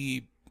made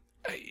me.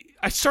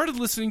 I started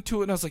listening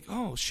to it and I was like,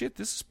 oh shit,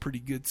 this is pretty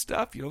good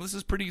stuff. This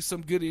is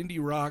some good indie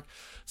rock,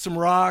 some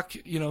rock,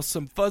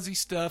 some fuzzy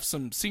stuff,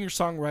 some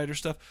singer-songwriter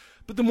stuff.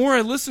 But the more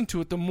I listened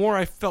to it, the more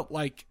I felt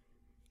like.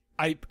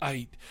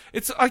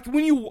 It's like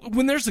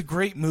when there's a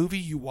great movie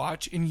you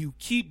watch and you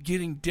keep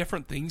getting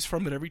different things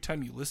from it every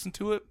time you listen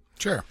to it.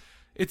 Sure.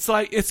 It's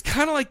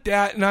kind of like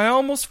that, and I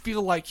almost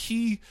feel like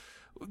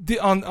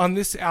on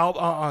this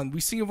album, on We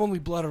Sing of Only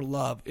Blood or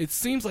Love, it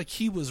seems like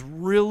he was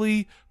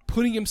really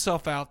putting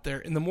himself out there,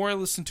 and the more I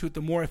listened to it, the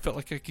more I felt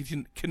like I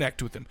could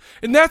connect with him.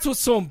 And that's what's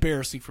so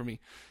embarrassing for me.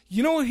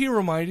 You know what he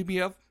reminded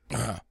me of?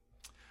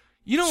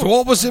 So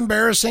what was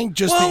embarrassing?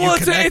 Just that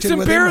you connected it's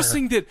with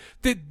embarrassing that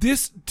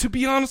this, to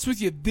be honest with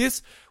you,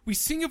 this We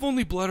Sing of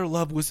Only Blood or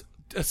Love was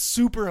a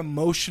super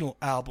emotional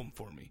album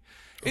for me.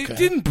 It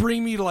didn't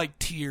bring me to like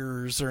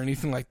tears or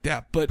anything like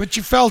that, but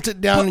you felt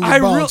it down in your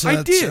bones.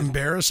 I did.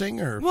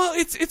 Embarrassing, or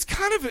it's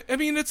kind of. I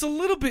mean, it's a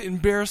little bit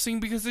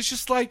embarrassing because it's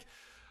just like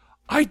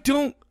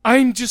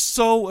I'm just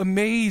so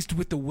amazed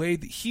with the way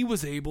that he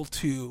was able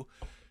to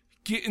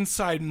get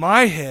inside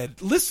my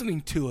head,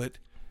 listening to it,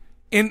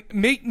 and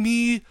make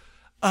me.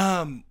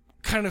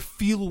 Kind of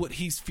feel what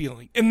he's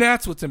feeling, and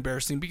that's what's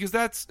embarrassing because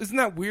isn't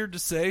that weird to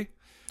say?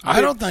 I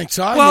don't think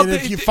so. I mean,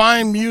 if you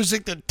find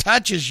music that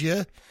touches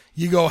you,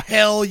 you go,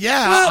 hell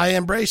yeah, I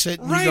embrace it.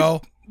 And right, you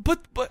go,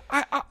 but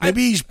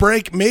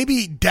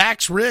maybe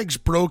Dax Riggs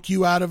broke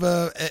you out of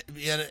an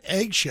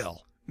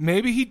eggshell.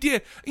 Maybe he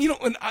did.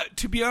 And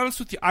to be honest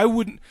with you, I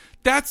wouldn't.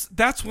 That's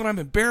what I'm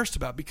embarrassed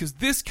about because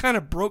this kind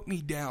of broke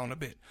me down a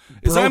bit.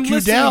 Broke you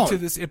down. To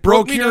this, it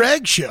broke your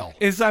eggshell.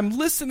 As I'm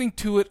listening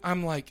to it,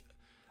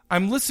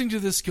 I'm listening to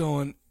this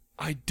going,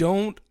 I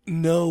don't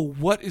know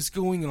what is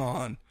going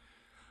on,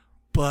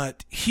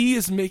 but he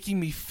is making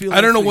me feel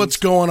I don't know what's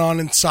going on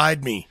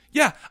inside me.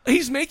 Yeah,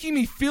 he's making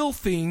me feel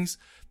things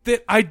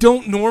that I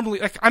don't normally,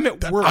 like I'm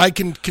at work. I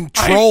can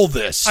control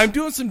this. I'm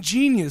doing some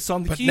genius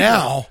on the keyboard.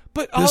 Now,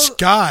 this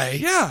guy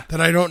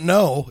that I don't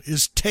know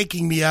is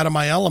taking me out of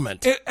my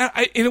element. And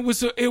it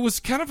was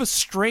kind of a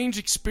strange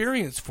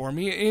experience for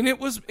me, and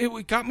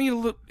it got me a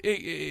little.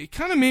 It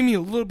kind of made me a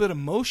little bit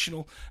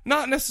emotional,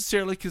 not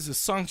necessarily because the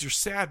songs are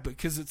sad, but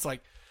because it's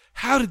like,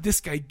 how did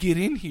this guy get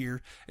in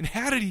here, and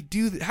how did he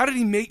do that? How did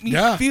he make me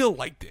feel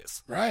like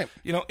this? Right.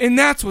 And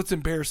that's what's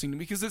embarrassing to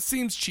me because it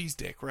seems cheese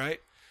dick,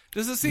 right?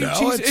 Does it seem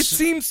cheese? It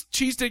seems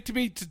cheesesteak to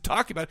me to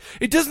talk about it.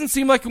 It doesn't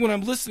seem like it when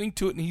I'm listening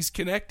to it and he's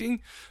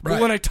connecting, but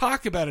when I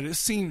talk about it, it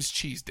seems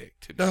cheesesteak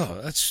to me.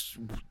 No,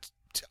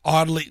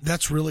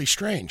 that's really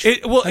strange.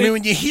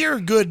 When you hear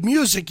good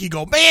music, you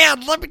go,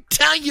 man, let me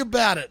tell you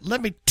about it.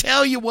 Let me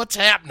tell you what's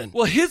happening.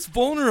 Well, his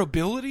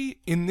vulnerability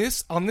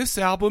on this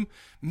album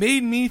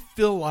made me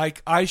feel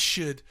like I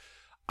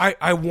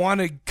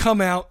want to come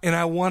out and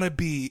I want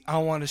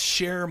to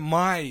share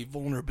my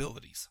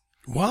vulnerabilities.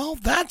 Well,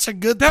 that's a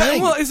good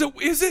thing. Well, is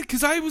it?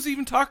 Because I was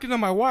even talking to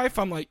my wife.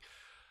 I'm like,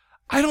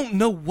 I don't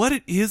know what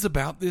it is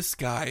about this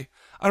guy.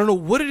 I don't know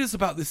what it is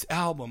about this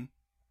album,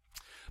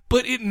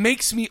 but it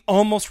makes me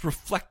almost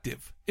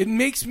reflective. It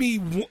makes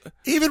me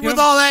even with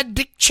all that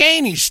Dick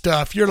Cheney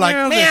stuff. You're like,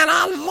 man,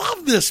 I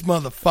love this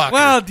motherfucker.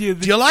 Well, do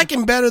you like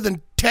him better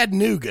than Ted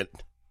Nugent?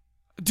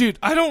 Dude,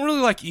 I don't really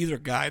like either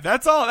guy.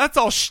 That's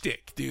all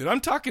shtick, dude. I'm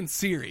talking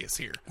serious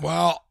here.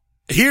 Well,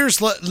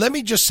 let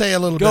me just say a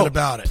little bit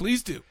about it.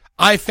 Please do.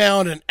 I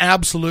found an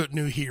absolute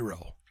new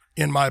hero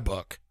in my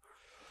book.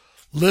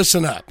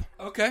 Listen up.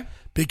 Okay.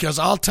 Because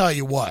I'll tell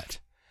you what.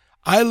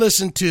 I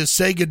listened to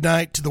Say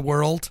Goodnight to the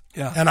World,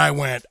 and I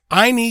went,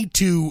 I need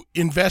to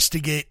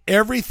investigate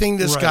everything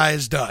this guy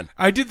has done.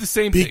 I did the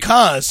same thing.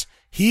 Because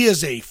he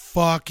is a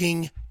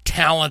fucking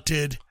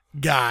talented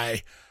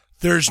guy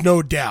There's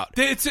no doubt.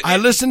 It's- I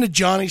listened to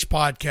Johnny's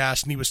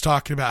podcast, and he was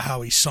talking about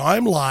how he saw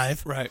him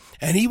live, Right.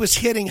 and he was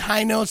hitting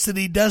high notes that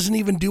he doesn't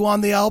even do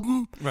on the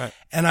album. Right.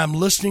 And I'm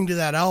listening to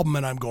that album,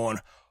 and I'm going,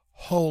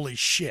 holy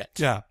shit.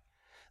 Yeah.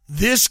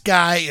 This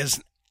guy is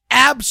an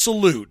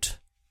absolute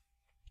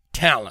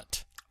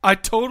talent. I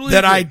totally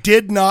that agree. I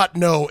did not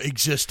know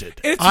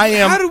existed. And it's, I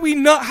am. How do we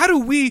not? How do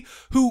we,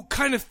 who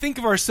kind of think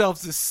of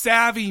ourselves as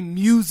savvy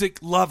music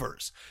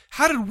lovers,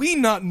 how did we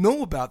not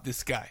know about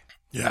this guy?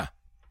 Yeah.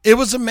 It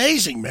was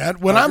amazing, man.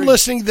 When I'm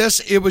listening to this,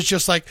 it was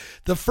just like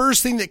the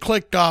first thing that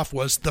clicked off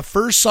was the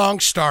first song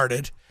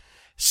started,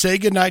 Say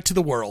Goodnight to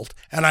the World,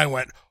 and I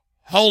went,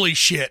 holy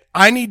shit,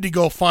 I need to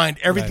go find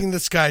everything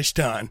this guy's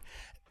done.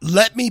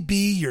 Let Me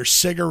Be Your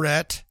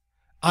Cigarette.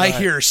 I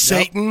hear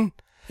Satan.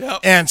 Yep.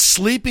 And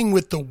Sleeping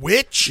with the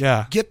Witch.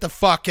 Yeah. Get the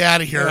fuck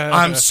out of here. Yeah,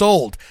 I'm yeah.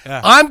 sold.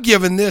 Yeah. I'm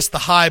giving this the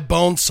high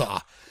bone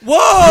saw.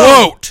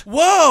 Whoa!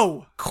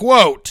 Quote.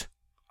 Quote.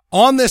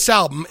 On this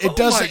album, it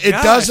doesn't. my It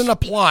gosh. doesn't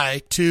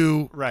apply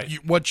to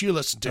what you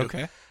listen to.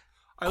 Okay.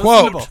 I listen to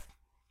Quote. both.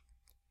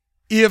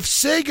 If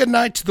Say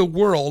Goodnight to the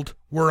World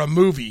were a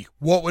movie,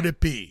 what would it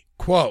be?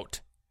 Quote.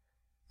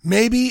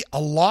 Maybe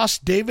a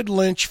lost David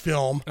Lynch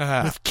film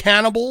with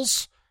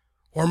cannibals,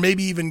 or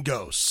maybe even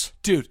ghosts.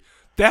 Dude,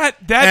 that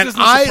and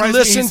doesn't I surprise me.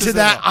 listened He to says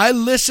that. at all. I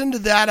listened to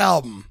that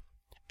album,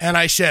 and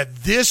I said,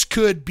 "This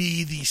could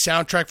be the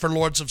soundtrack for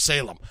Lords of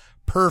Salem."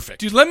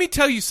 Perfect, Dude, let me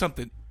tell you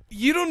something.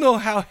 You don't know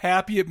how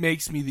happy it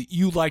makes me that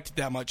you liked it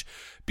that much.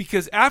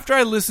 Because after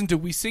I listened to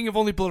We Sing of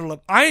Only Blood or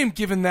Love, I am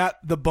giving that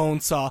the bone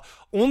saw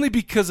only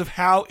because of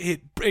how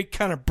it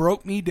kind of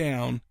broke me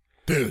down.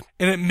 Dude.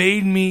 And it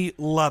made me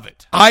love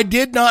it. I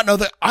did not know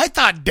that. I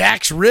thought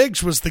Dax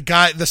Riggs was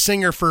the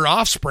singer for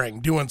Offspring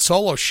doing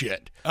solo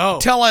shit. Oh.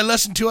 Until I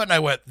listened to it and I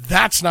went,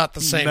 that's not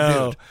the same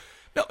dude.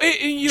 No,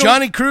 you know,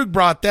 Johnny Krug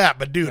brought that,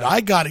 but dude,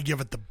 I got to give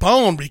it the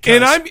bone because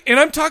and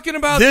I'm talking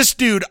about this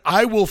dude.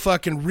 I will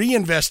fucking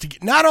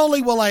reinvestigate. Not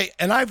only will I,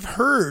 and I've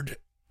heard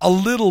a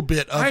little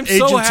bit of I'm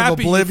Agents so of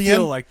happy Oblivion, you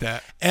feel like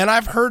that. and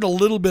I've heard a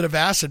little bit of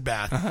Acid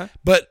Bath,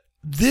 but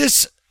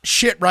this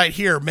shit right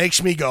here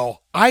makes me go,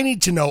 I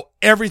need to know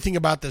everything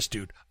about this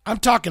dude. I'm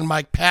talking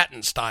Mike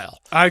Patton style.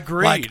 I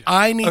agree. Like,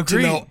 I need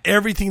Agreed. to know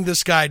everything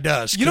this guy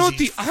does. You know what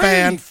he's the irony?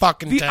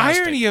 fan-fucking-tastic.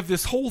 The irony of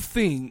this whole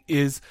thing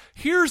is,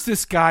 here's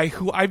this guy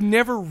who I've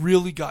never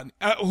really gotten,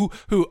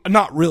 who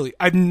not really,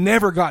 I've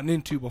never gotten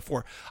into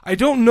before. I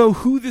don't know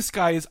who this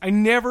guy is. I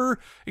never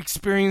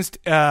experienced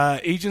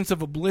Agents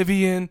of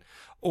Oblivion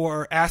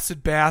or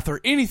Acid Bath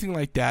or anything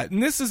like that.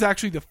 And this is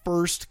actually the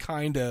first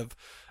kind of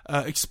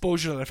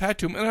exposure that I've had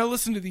to him. And I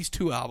listened to these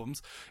two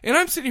albums, and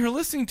I'm sitting here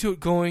listening to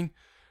it, going,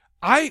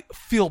 I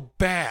feel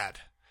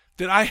bad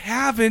that I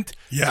haven't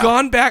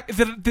gone back,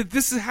 that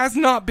this has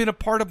not been a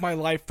part of my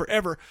life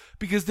forever,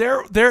 because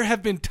there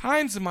have been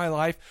times in my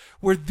life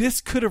where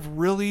this could have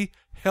really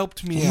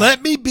helped me out.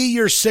 Let Me Be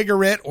Your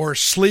Cigarette or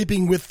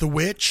Sleeping with the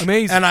Witch.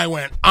 Amazing. And I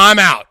went, I'm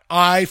out.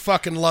 I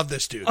fucking love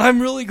this dude.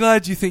 I'm really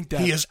glad you think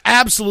that. He is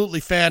absolutely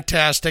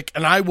fantastic,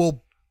 and I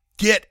will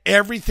get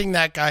everything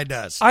that guy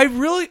does. I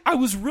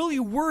was really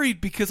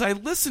worried because I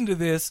listened to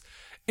this,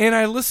 and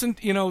I listened,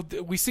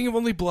 We Sing of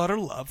Only Blood or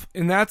Love,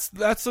 and that's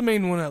the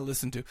main one I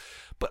listened to.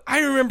 But I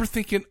remember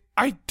thinking,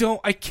 I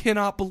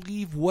cannot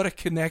believe what a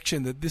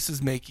connection that this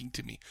is making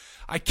to me.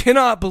 I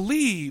cannot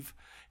believe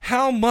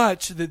how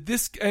much that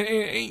this,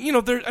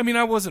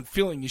 I wasn't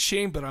feeling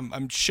ashamed, but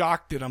I'm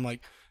shocked that I'm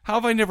like, how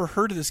have I never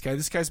heard of this guy?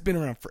 This guy's been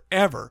around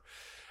forever.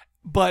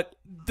 But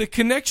the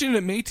connection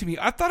it made to me,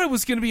 I thought it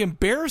was going to be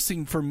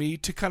embarrassing for me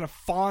to kind of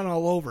fawn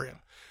all over him.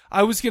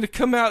 I was going to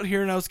come out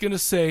here and I was going to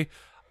say,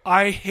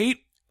 I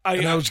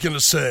was going to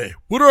say,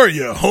 what are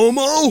you,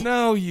 homo?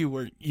 No, you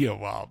were,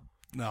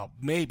 no,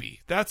 maybe.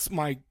 That's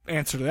my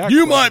answer to that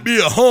You question. might be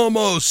a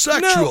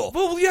homosexual.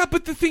 No, well, yeah,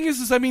 but the thing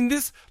is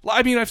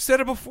I've said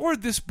it before,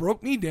 this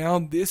broke me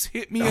down, this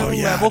hit me at a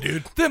level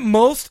dude.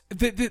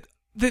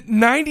 that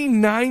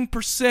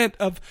 99%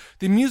 of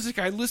the music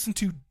I listen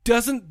to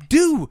doesn't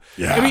do.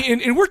 Yeah. I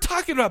mean, and we're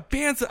talking about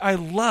bands that I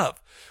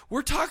love.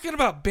 We're talking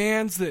about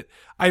bands that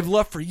I've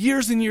loved for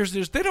years and years and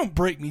years. They don't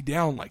break me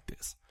down like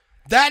this.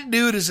 That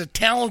dude is a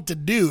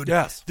talented dude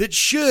that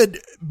should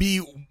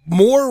be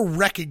more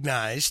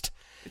recognized.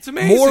 It's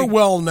amazing. More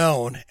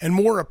well-known and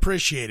more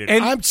appreciated.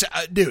 And-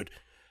 Dude,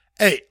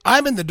 hey,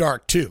 I'm in the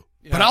dark too.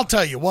 But I'll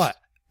tell you what,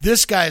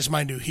 this guy is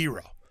my new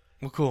hero.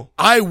 Well, cool.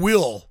 I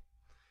will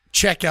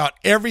check out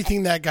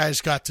everything that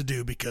guy's got to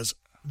do, because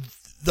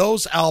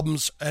those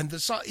albums and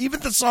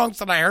even the songs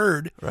that I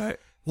heard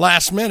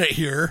last minute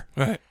here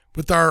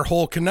with our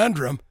whole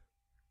conundrum,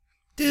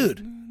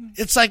 dude,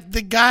 it's like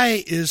the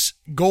guy is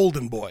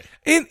golden boy.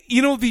 And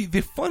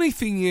the funny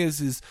thing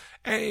is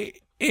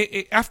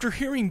after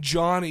hearing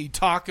Johnny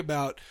talk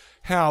about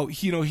how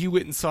he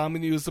went and saw him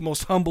and he was the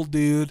most humble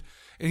dude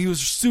and he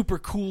was super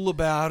cool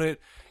about it.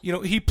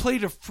 He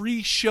played a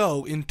free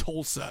show in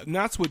Tulsa, and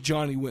that's what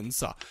Johnny went and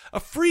saw. A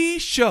free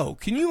show.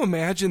 Can you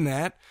imagine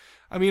that?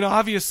 I mean,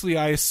 obviously,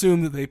 I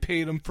assume that they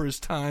paid him for his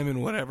time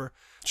and whatever.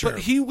 Sure.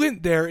 But he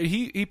went there, and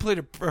he played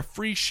a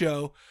free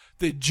show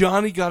that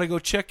Johnny got to go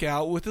check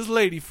out with his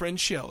lady friend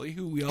Shelly,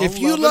 who we all If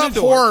you and love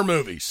adore. horror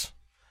movies,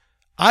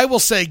 I will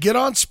say get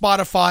on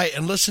Spotify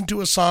and listen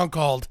to a song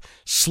called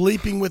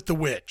Sleeping with the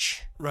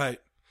Witch. Right.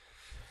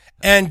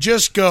 And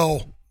just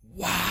go,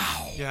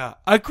 wow. Yeah,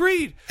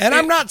 agreed. And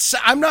I'm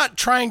not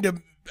trying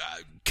to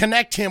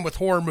connect him with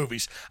horror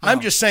movies. I'm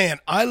just saying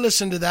I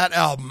listen to that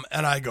album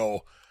and I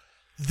go,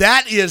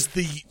 that is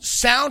the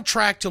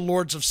soundtrack to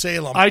Lords of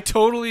Salem. I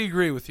totally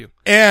agree with you.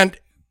 And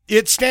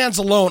it stands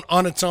alone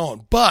on its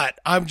own. But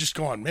I'm just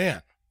going,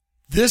 man,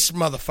 this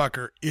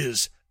motherfucker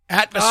is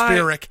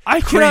atmospheric,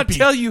 I creepy, cannot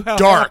tell you how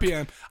dark. happy I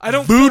am. I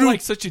don't Voodoo, feel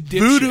like such a dipshit.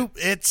 Voodoo,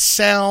 it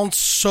sounds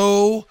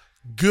so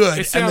good.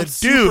 It sounds and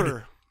the dude,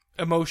 super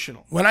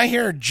emotional. when I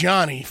hear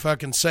Johnny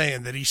fucking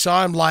saying that he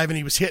saw him live and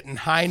he was hitting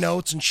high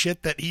notes and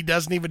shit that he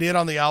doesn't even hit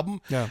on the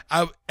album, Yeah.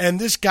 and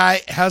this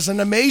guy has an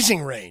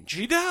amazing range.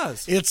 He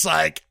does. It's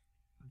like,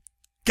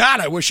 God,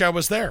 I wish I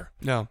was there.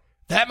 No.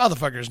 That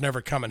motherfucker's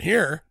never coming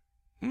here.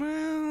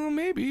 Well,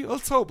 maybe.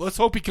 Let's hope. Let's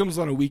hope he comes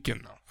on a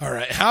weekend, though. All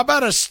right. How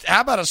about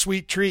a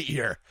sweet treat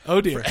here?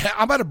 Oh, dear.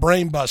 How about a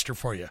brain buster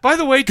for you? By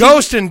the way,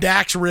 Ghost and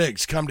Dax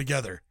Riggs come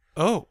together.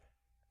 Oh.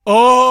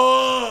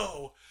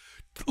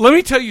 Let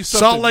me tell you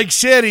something. Salt Lake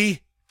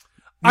City.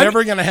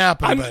 Never going to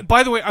happen. But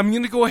By the way, I'm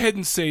going to go ahead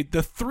and say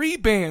the 3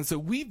 bands that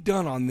we've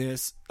done on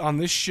this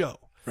show,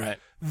 right,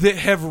 that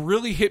have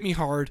really hit me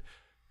hard.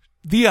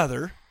 The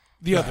others,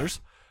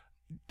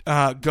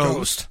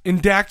 Ghost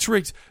and Dax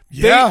Riggs.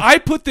 Yeah. I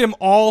put them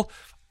all.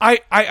 I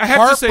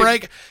have to say,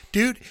 Heartbreak,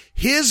 dude.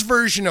 His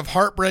version of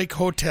Heartbreak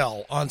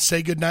Hotel on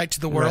 "Say Goodnight to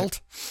the World,"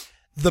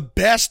 the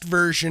best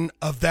version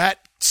of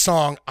that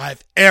song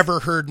I've ever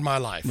heard in my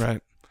life.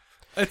 Right.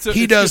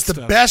 He does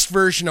the best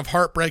version of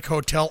Heartbreak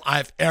Hotel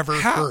I've ever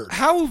heard.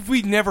 How have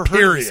we never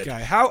heard of this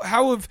guy? How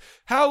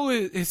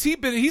has he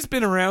been? He's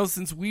been around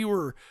since we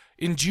were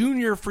in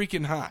junior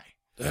freaking high.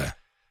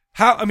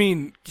 How? I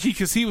mean,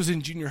 because he was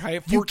in junior high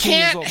at 14 You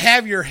years can't old.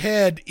 have your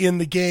head in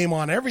the game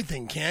on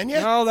everything, can you?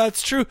 No,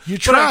 that's true. You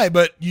try,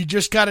 but you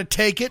just got to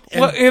take it.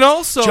 And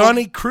also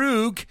Johnny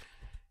Krug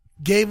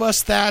gave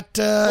us that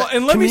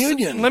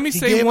communion. Let me He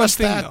say gave one us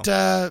thing,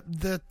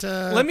 that,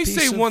 let me piece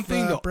say of, one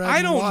thing though. bread I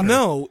and don't water.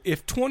 know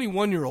if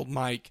 21-year-old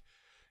Mike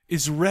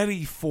is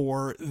ready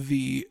for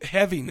the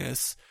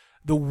heaviness,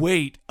 the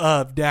weight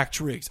of Dax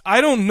Riggs.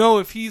 I don't know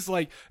if he's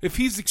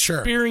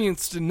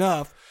experienced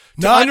enough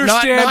to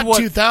understand not what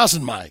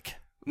 2000 Mike.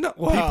 No,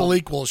 well, people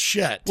equal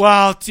shit.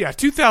 Well, yeah,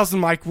 2000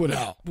 Mike would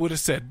have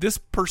said this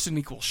person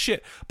equals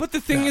shit. But the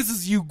thing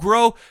is you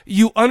grow,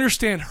 you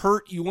understand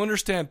hurt, you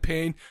understand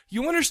pain,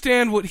 you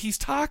understand what he's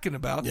talking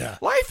about. Yeah.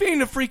 Life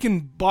ain't a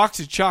freaking box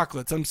of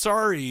chocolates. I'm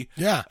sorry.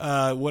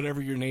 Yeah.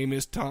 Whatever your name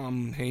is,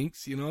 Tom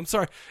Hanks. I'm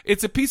sorry.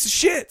 It's a piece of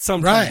shit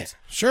sometimes. Right.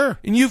 Sure.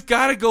 And you've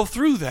got to go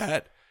through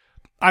that,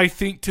 I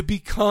think, to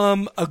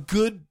become a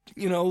good,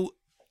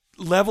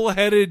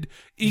 level-headed,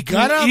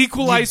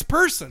 equalized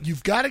person.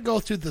 You've got to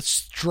go through the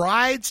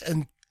strides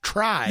and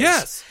tries.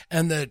 Yes.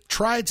 And the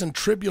trides and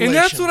tribulations.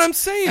 And that's what I'm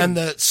saying. And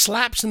the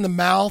slaps in the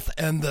mouth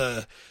and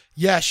the,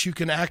 yes, you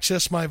can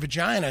access my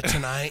vagina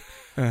tonight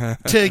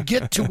to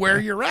get to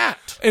where you're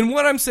at. And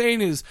what I'm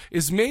saying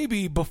is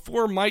maybe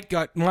before Mike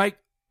got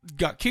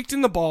kicked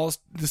in the balls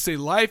to say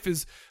life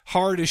is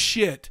hard as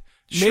shit.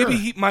 Sure.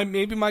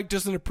 Maybe Mike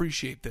doesn't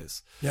appreciate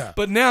this. Yeah.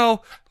 But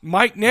now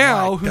Mike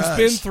who's does.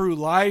 been through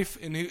life,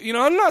 and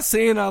I'm not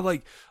saying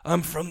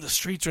I'm from the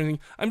streets or anything.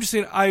 I'm just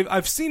saying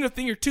I've seen a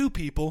thing or two,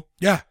 people.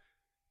 Yeah.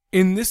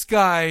 In this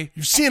guy,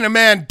 you've seen a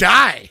man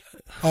die.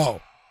 Oh,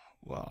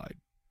 well,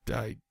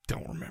 I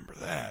don't remember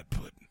that,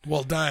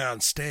 but die on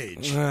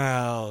stage.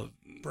 Well,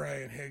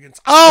 Brian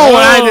Higgins. Oh,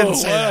 I didn't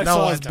say that. I No,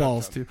 saw I his don't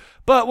balls know. too.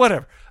 But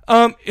whatever.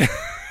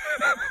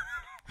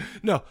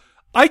 No.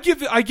 I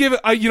give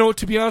it,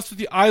 to be honest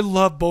with you, I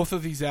love both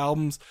of these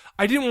albums.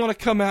 I didn't want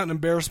to come out and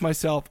embarrass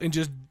myself and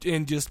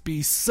just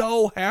be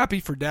so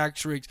happy for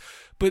Dax Riggs,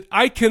 but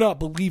I cannot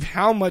believe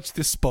how much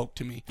this spoke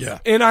to me. Yeah.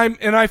 And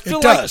I feel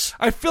It does.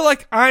 I feel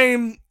like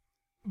I'm,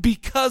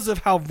 because of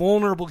how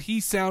vulnerable he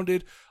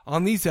sounded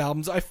on these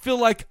albums, I feel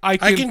like I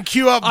can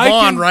cue up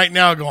Vaughn right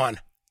now going,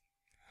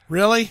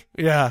 really?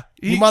 Yeah.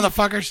 You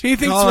motherfuckers. He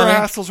thinks calling we're in?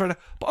 assholes right now.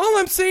 But all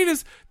I'm saying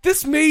is,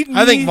 this made me...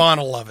 I think Vaughn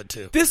will love it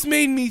too. This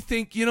made me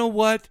think, you know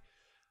what?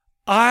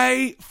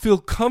 I feel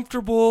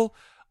comfortable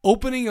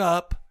opening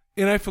up,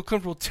 and I feel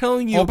comfortable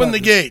telling you Open about the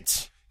this.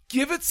 gates.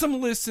 Give it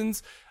some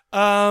listens.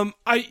 And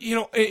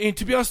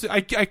to be honest,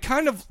 I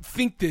kind of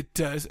think that,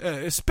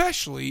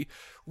 especially...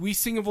 We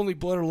Sing of Only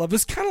Blood or Love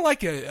is kind of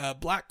like a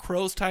Black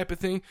Crowes type of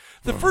thing.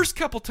 The first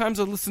couple times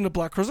I listened to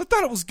Black Crowes, I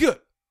thought it was good.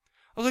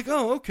 I was like,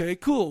 oh, okay,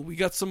 cool. We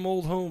got some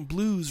old home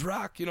blues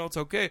rock, it's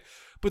okay.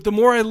 But the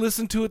more I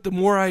listened to it, the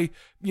more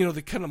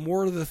the kind of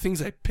more of the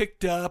things I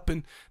picked up,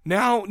 and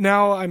now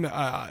I'm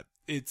I'm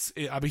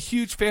a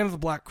huge fan of the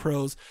Black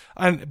Crowes.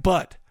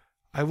 But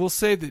I will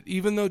say that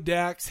even though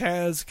Dax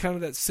has kind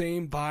of that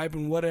same vibe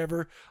and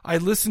whatever, I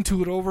listen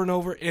to it over and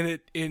over, and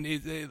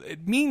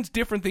it means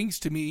different things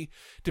to me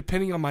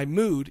depending on my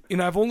mood.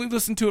 And I've only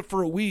listened to it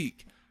for a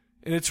week.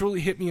 and it's really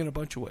hit me in a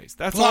bunch of ways.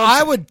 That's well, all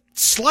I would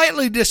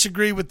slightly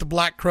disagree with the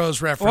Black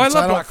Crowes reference.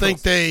 I don't Black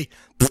think they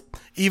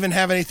even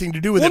have anything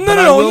to do with well, it. No,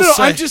 but no, I will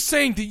say, I'm just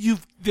saying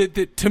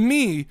that to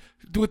me,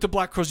 with the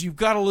Black Crowes, you've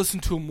got to listen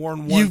to them more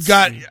than once. You've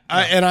got,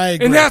 and I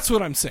agree. And that's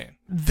what I'm saying.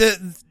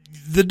 The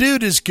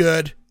dude is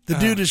good. The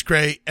dude is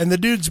great, and the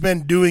dude's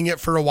been doing it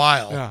for a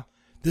while. Yeah.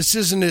 This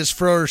isn't his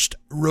first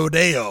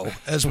rodeo,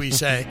 as we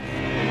say.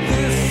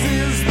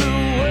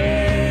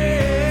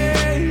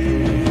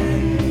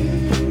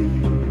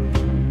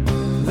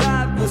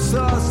 The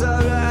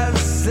sorcerer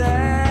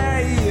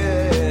say,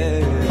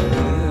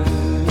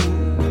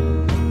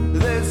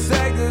 let's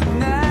say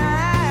goodnight,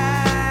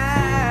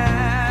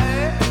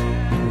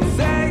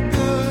 say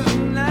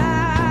goodnight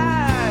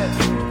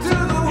to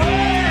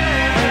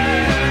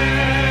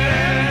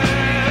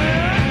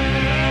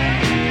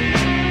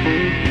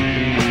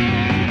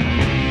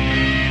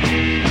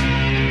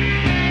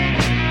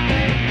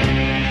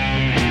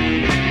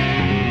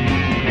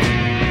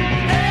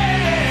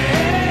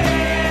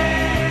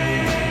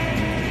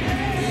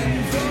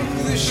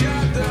the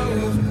shadow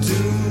of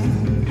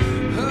doom.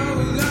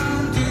 Hold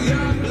on to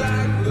your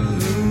black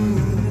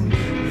balloon.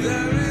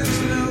 There is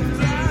no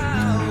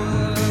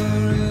flower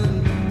in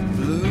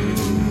bloom.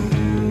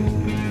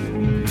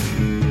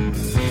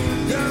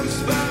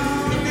 Ghosts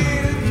born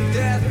in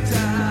death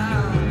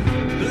town.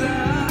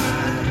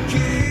 Blood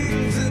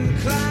kings and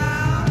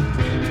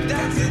clowns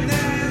dancing in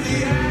the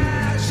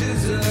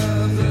ashes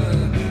of the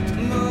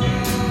moon.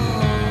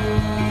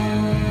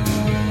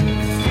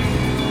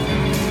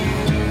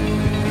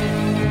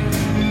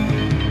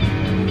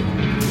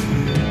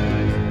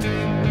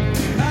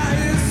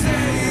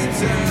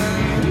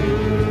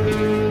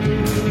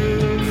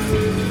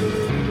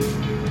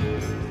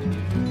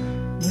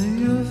 May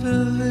your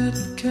velvet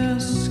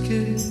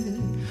casket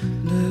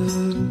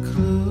never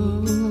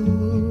close.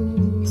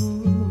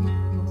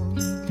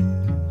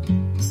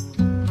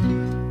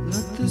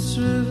 Let this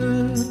river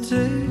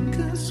take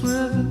us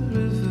where the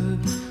river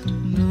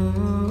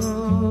knows.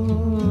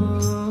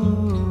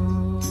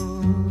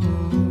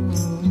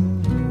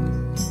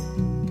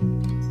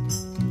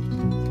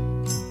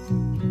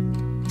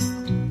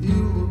 You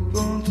were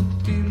born to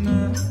be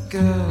my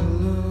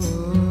gallows.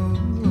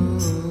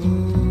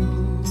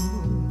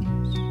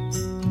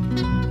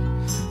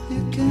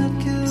 You can't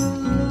kill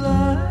the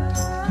light,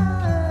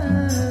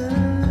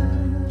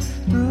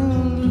 nor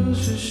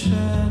lose your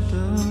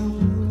shadow.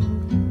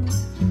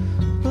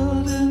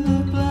 But in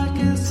the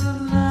blackest of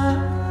night,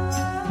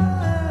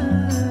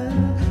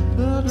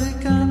 but we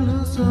can't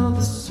lose all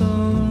the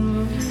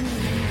sorrow.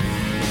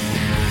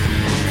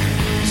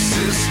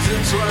 Sister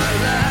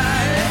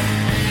Twilight,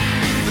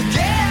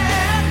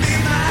 give me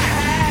my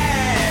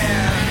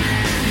hand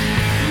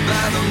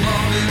by the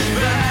morning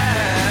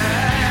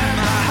light.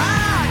 My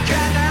heart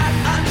cannot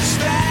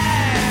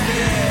understand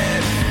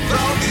it.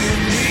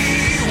 Forgive me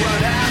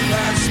what I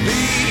must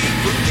be.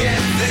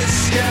 Forget this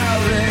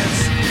careless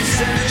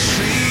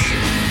cemetery.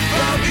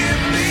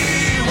 Forgive me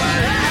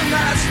what I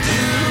must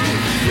do.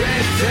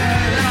 Red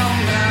dirt on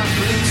my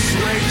blue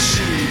suede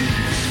shoes.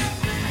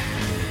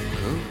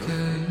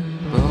 Cocaine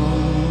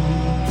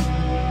bones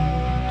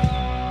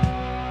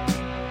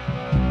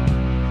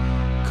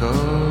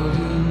caught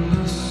in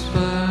the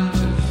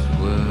Spanish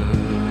well.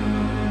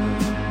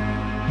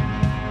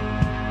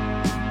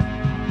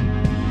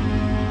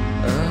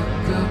 I've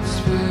got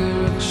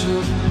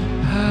spiritual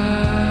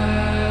highs.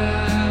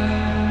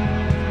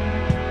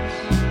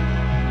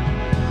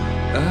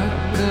 I've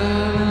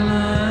got an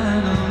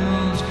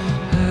animal's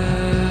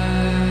head.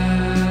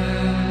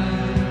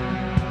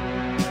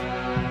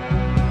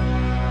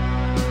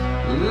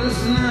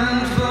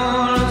 Listening for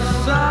a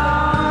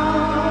song.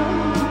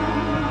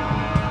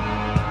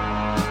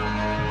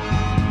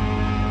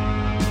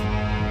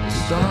 The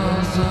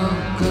stars all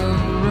go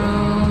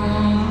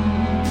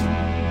round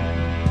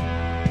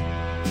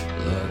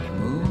like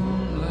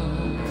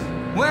moonlight.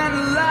 When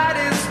the light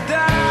is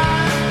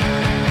down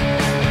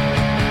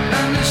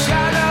and the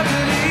shadows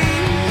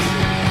leave,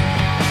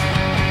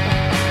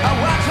 I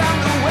watch from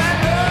the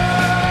window,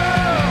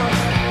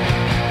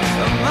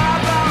 a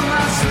mob on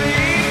my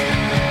sleeve,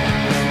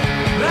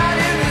 right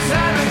in this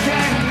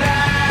hurricane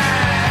night.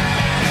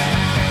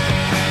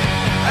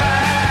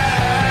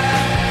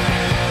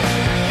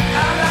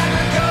 I like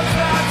the ghost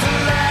light to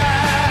light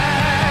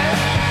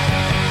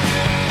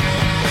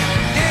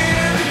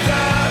in the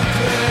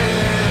grave.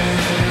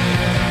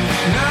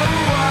 No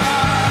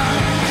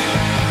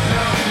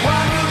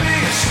one will be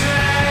a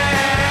stranger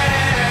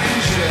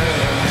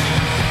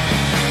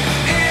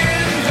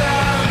in the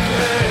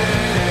grave.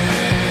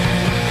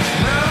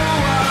 No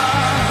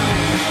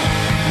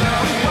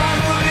one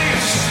will be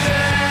a stranger.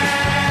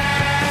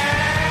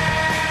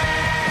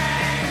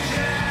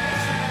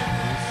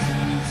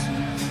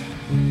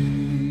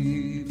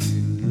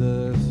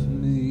 Left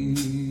me.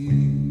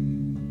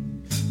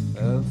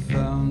 I've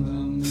found a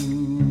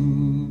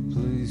new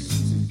place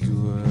to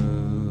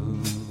dwell.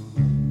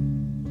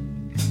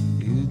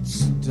 It's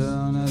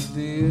down at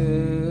the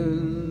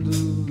end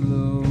of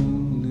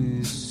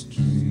lonely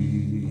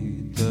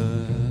street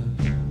that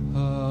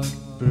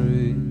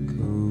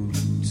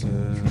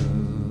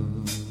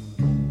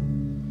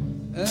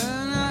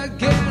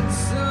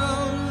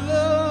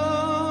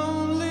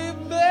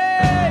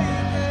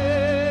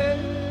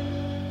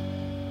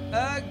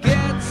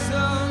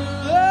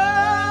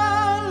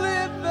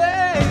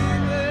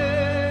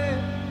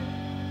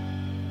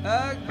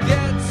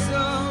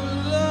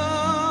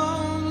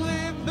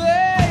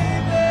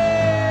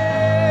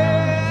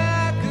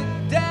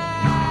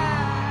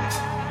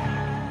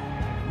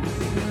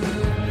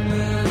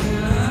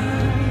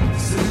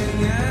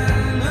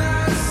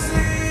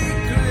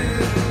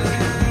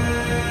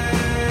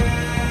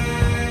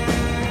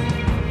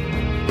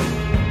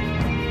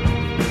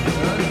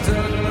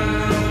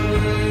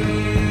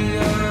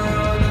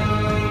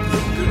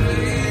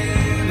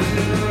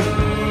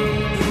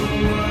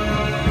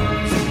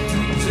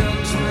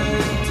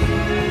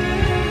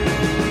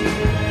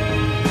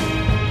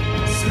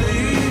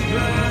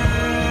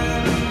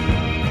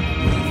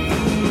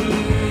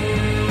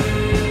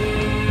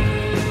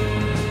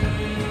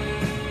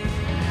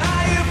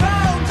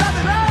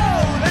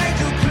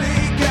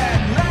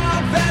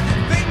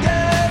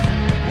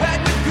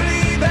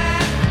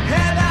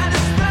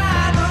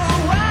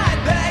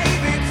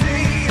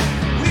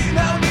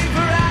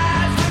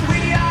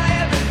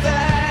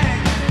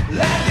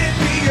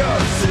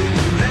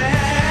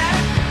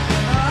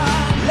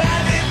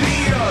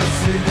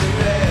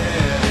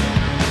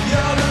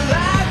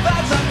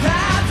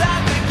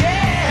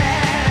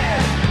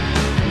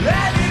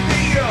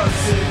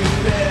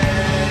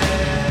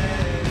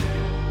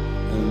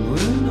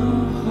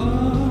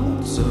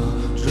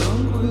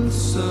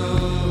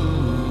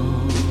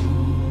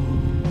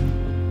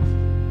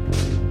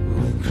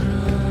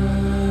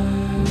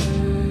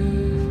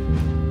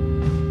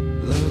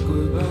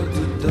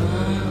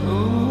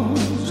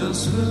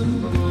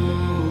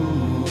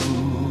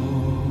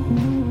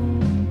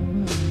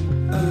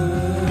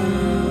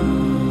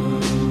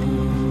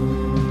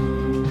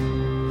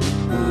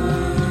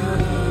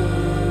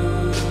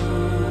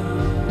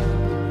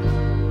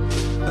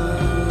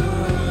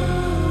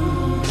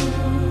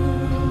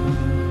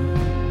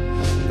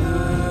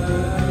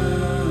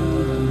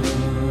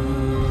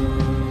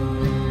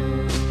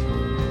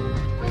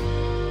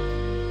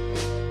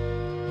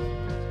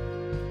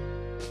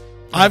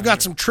I've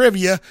got some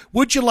trivia.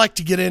 Would you like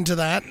to get into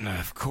that?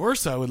 Of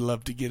course I would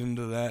love to get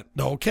into that.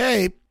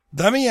 Okay.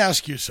 Let me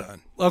ask you,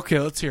 son. Okay,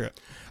 let's hear it.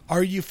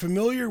 Are you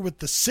familiar with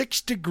the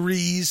 6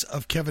 degrees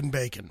of Kevin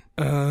Bacon?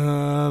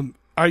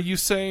 Are you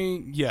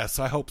saying yes?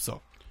 I hope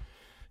so.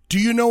 Do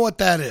you know what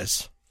that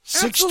is?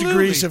 6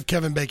 degrees of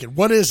Kevin Bacon.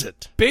 What is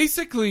it?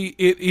 Basically,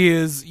 it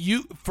is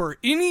for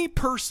any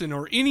person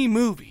or any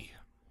movie.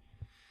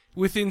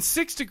 Within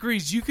 6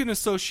 degrees, you can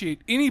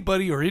associate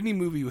anybody or any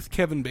movie with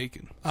Kevin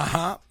Bacon.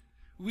 Uh-huh.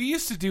 We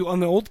used to do, on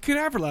the old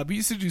Cadaver Lab, we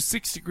used to do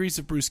 6 degrees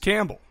of Bruce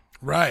Campbell.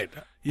 Right.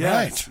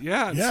 Yes. Right.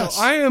 Yeah. Yes.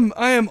 So I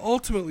am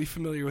ultimately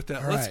familiar with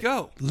that. All Let's right.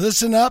 go.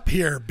 Listen up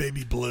here,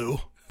 baby blue.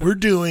 We're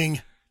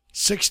doing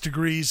 6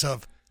 degrees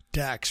of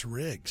Dax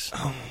Riggs.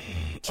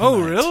 Oh,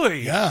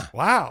 really? Yeah.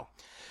 Wow.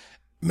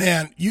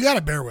 Man, you got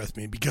to bear with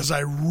me because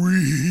I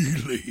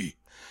really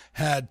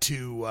had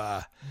to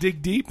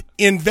dig deep,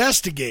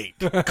 investigate,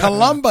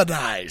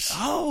 Columbanize.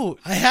 Oh,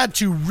 I had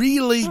to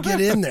really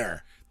get in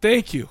there.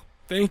 Thank you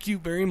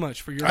very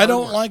much for your. I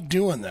don't hard work. like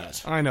doing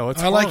that. I know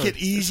it's. I like hard. it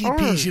easy It's hard.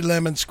 peasy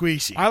lemon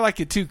squeezy. I like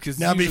it too because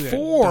now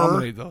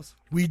before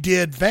we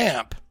did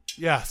Vamp,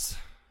 yes,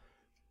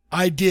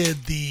 I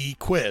did the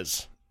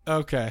quiz.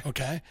 Okay.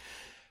 Okay.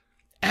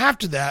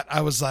 After that,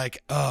 I was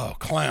like, "Oh,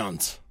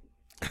 clowns!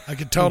 I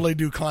could totally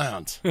do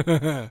clowns,"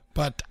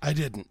 but I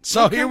didn't.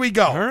 So Okay. here we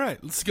go. All right,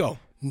 let's go.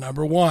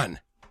 Number one.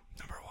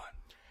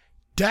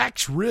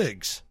 Dax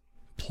Riggs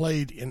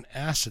played in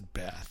Acid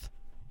Bath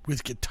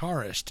with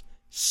guitarist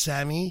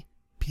Sammy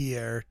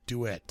Pierre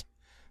Duet,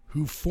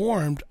 who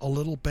formed a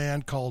little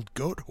band called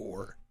Goat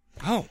Whore.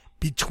 Oh.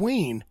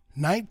 Between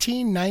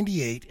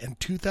 1998 and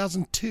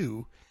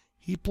 2002,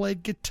 he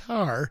played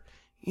guitar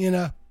in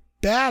a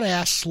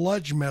badass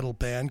sludge metal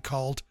band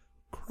called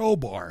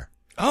Crowbar.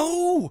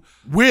 Oh!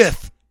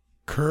 With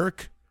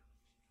Kirk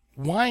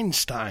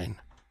Weinstein.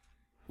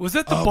 Was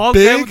that the A bald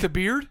big, guy with the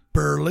beard?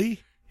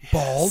 Burly,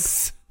 bald,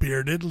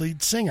 bearded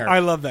lead singer. I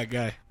love that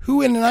guy.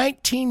 Who in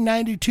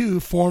 1992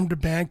 formed a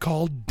band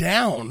called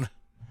Down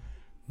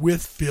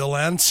with Phil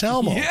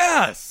Anselmo.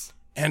 Yes!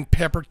 And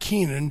Pepper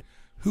Keenan,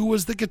 who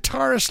was the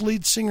guitarist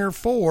lead singer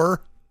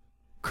for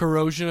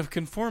Corrosion of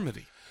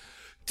Conformity.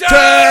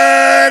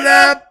 Turn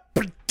Up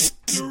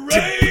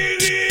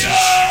Radio!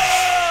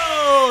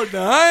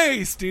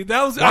 Nice, dude.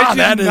 That was Wow, I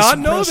that did is not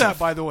know impressive. that,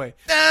 by the way.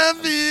 No,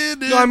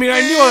 I mean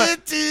I knew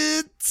it.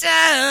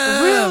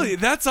 Really,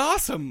 that's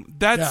awesome.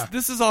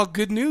 This is all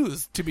good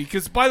news to me.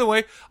 Because, by the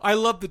way, I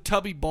love the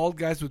tubby bald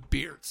guys with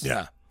beards.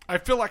 Yeah. I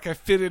feel like I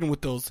fit in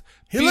with those.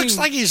 He looks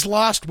like he's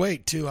lost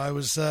weight, too. I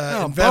was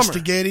Oh,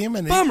 investigating him,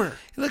 and Bummer.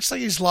 he looks like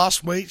he's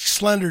lost weight,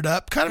 slendered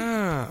up, kind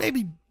of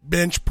maybe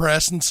bench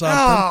pressing something.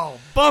 Oh,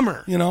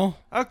 bummer. You know?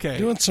 Okay.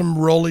 Doing some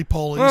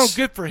roly-polies. Well,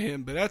 good for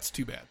him, but that's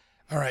too bad.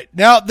 All right.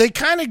 Now, they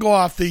kind of go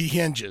off the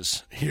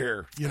hinges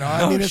here. You know,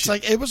 I Oh, mean, it's shit.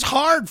 like, it was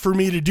hard for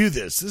me to do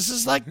this. This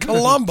is like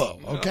Columbo,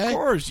 okay? Of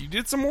course, you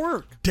did some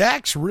work.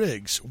 Dax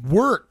Riggs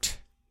worked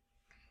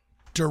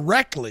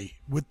directly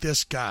with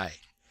this guy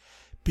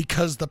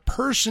because the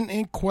person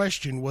in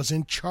question was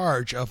in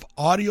charge of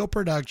audio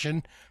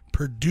production,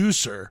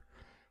 producer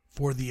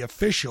for the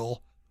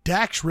official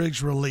Dax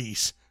Riggs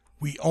release,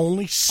 We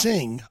Only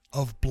Sing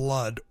of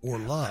Blood or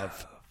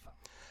Love.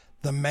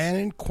 The man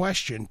in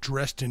question,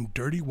 dressed in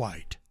dirty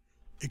white,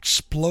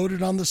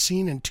 exploded on the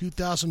scene in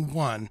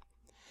 2001,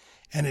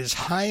 and his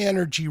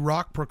high-energy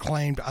rock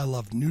proclaimed, I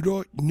love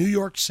New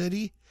York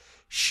City,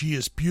 she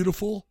is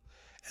beautiful,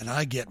 and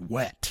I get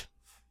wet.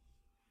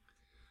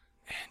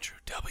 Andrew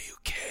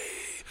W.K.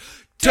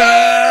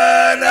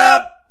 Turn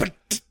up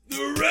the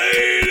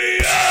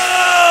radio!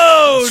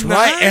 That's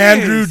right,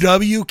 Andrew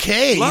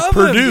W.K. Love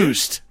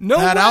produced him, dude. No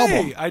that way.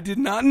 album. I did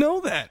not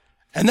know that.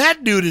 And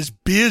that dude is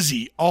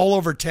busy all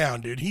over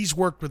town, dude. He's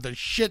worked with a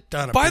shit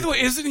ton of By people. the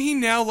way, isn't he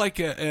now like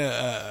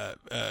a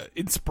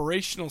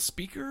inspirational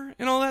speaker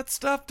and all that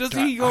stuff?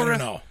 Doesn't he go I don't around?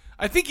 know.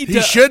 I think he He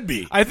does. should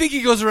be. I think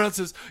he goes around and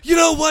says, "You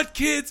know what,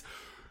 kids?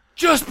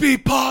 Just be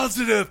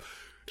positive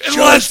and Just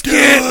let's do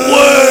get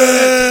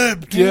it.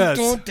 whipped." Yes.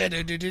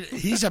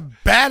 He's a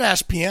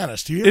badass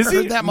pianist. You Is ever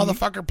he? heard that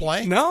motherfucker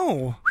play?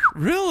 No.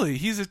 Really?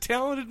 He's a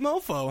talented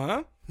mofo,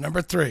 huh?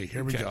 Number 3.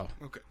 Here we Okay. go.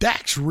 Okay.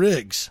 Dax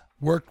Riggs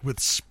worked with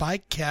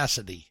Spike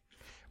Cassidy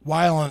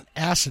while on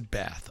Acid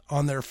Bath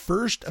on their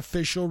first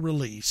official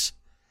release.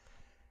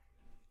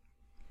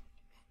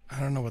 I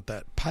don't know what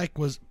that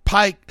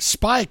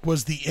Spike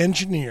was the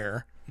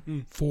engineer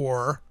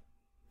for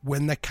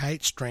When the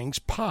Kite Strings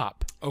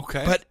Pop.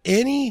 Okay. But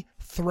any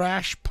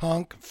thrash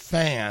punk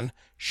fan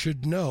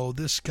should know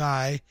this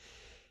guy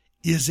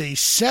is a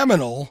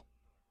seminal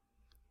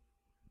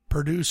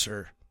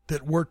producer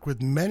that worked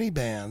with many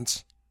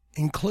bands,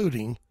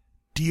 including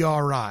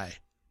DRI,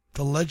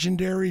 the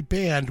legendary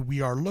band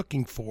we are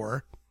looking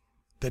for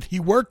that he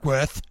worked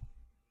with.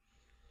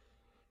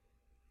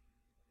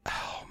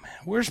 Oh man,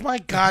 where's my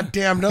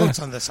goddamn notes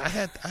on this? I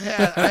had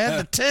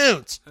the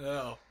tunes.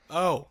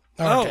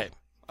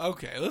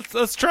 Okay.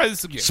 Let's try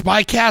this again.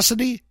 Spike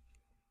Cassidy,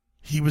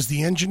 he was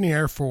the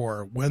engineer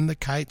for When the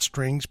Kite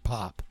Strings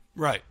Pop.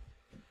 Right.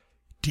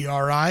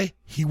 DRI,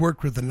 he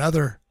worked with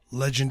another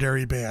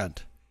legendary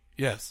band.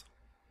 Yes.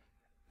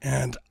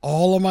 And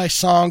all of my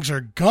songs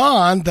are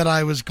gone that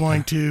I was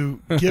going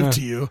to give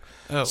to you.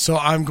 Oh. So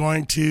I'm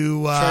going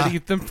to... try to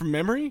get them from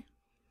memory?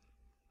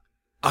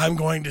 I'm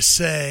going to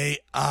say...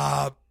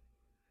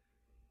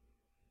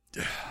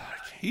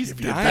 He's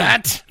give you dying.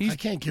 that. I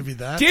can't give you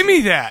that. Give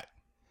me that.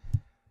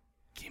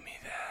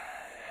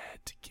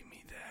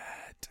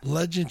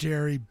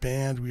 Legendary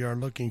band we are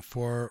looking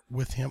for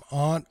with him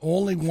on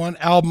only one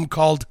album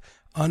called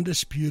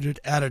Undisputed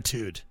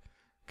Attitude.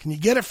 Can you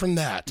get it from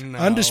that? No.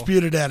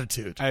 Undisputed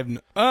Attitude. I have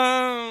no...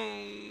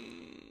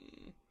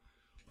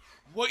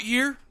 What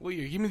year? What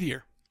year? Give me the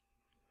year.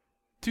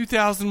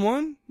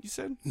 2001, you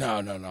said?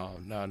 No.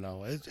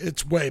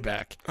 It's way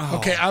back. Oh.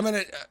 Okay, I'm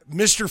going to...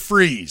 Mr.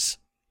 Freeze.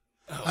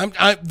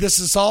 This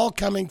is all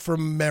coming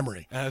from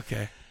memory.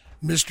 Okay.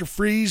 Mr.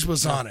 Freeze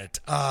was on it.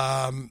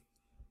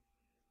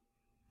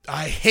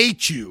 I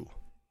Hate You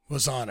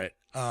was on it.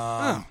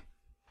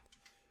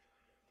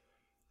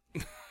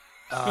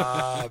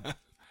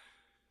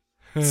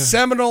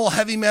 Seminole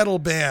heavy metal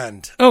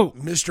band. Oh.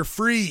 Mr.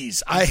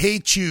 Freeze. I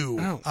Hate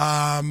You.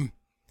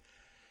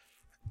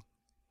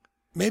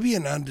 Maybe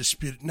an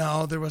undisputed.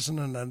 No, there wasn't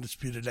an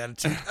undisputed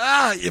attitude.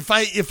 I'm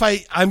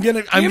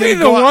gonna Give me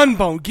the go one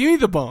bone. Give me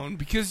the bone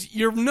because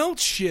your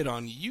notes shit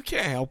on you. You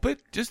can't help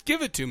it. Just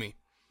give it to me.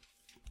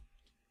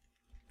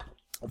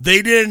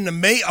 They did an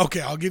amazing... Okay,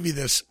 I'll give you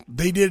this.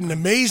 They did an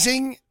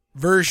amazing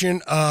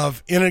version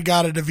of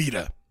Inagata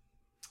Davida.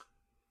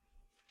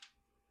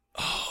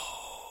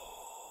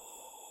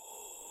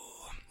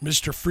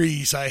 Mr.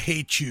 Freeze, I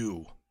Hate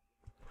You.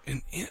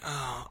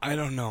 I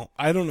don't know.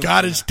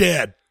 God is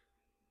Dead.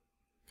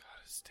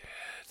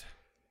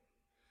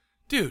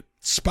 Dude.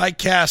 Spike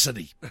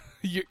Cassidy.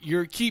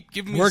 You're keep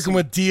giving me working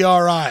with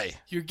DRI.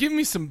 You're giving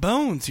me some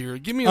bones here.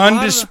 Give me a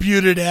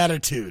Undisputed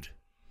Attitude.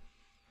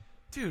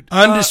 Dude.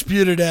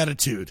 Undisputed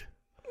Attitude.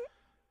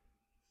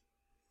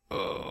 The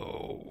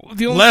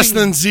only Less thing-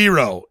 than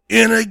zero.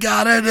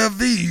 Inagata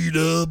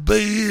Davida,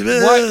 baby.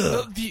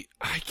 What?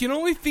 I can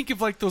only think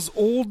of like those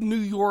old New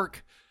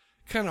York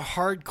kind of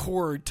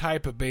hardcore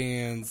type of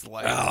bands.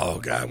 Like, Oh,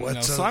 God,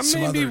 what's so I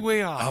some may be other-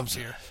 way off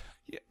here.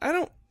 Yeah,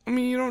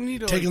 you don't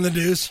need to. Taking the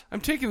deuce? I'm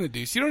taking the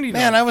deuce. You don't need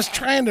Man, to. I was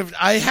trying to...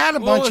 I had a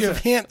What bunch was of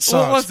it? hint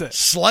songs. What was it?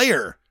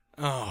 Slayer.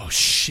 Oh,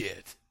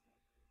 shit.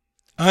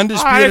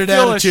 Undisputed I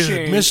feel Attitude.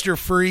 ashamed. Mr.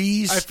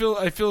 Freeze.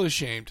 I feel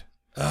ashamed.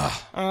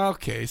 Ugh.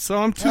 Okay, so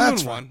I'm 2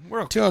 That's and 1. fine.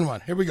 We're okay.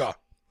 2-1. Here we go.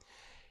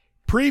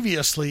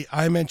 Previously,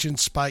 I mentioned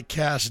Spike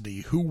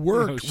Cassidy, who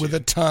worked with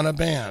a ton of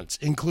bands,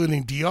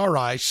 including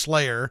DRI,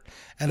 Slayer,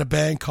 and a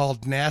band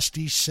called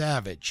Nasty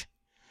Savage.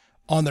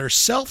 On their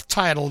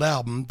self-titled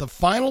album, the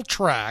final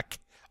track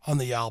on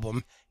the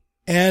album,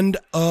 End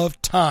of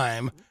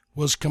Time,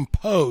 was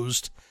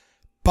composed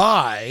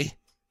by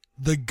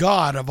the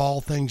god of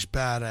all things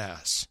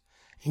badass,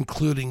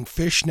 including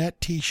fishnet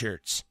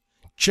t-shirts,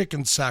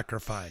 Chicken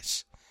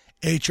Sacrifice,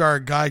 H.R.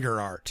 Geiger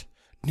art,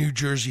 New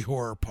Jersey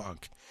horror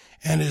punk,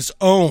 and his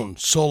own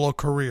solo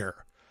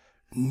career.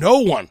 No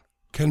one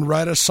can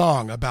write a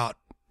song about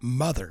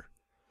mother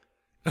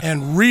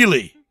and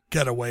really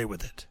get away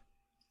with it.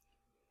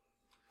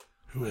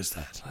 Who is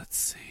that? Let's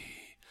see.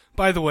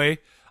 By the way,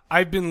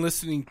 I've been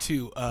listening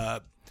to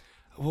what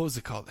was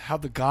it called? How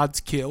the Gods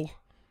Kill,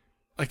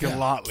 a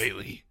lot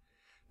lately,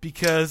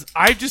 because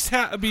I just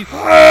have. I mean,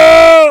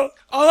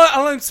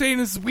 all I'm saying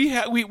is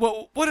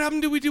what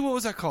album did we do? What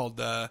was that called?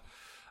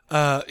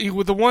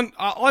 With the one,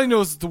 all I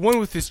know is the one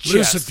with his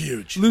chest.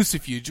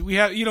 Lucifuge. We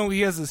have,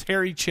 he has this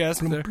hairy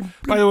chest. There.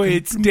 By the way,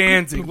 it's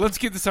Danzig. Let's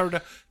get this out.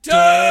 Turn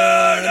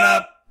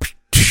up.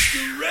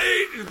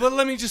 But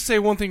let me just say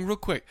one thing real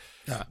quick.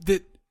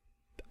 That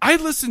I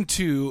listened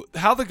to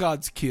How the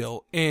Gods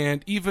Kill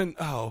and even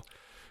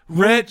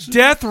Red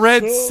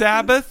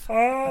Sabbath.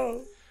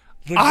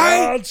 The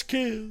Gods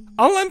Kill.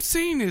 All I'm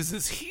saying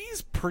is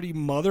he's pretty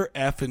mother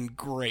effing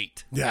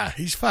great. Yeah,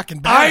 he's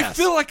fucking badass. I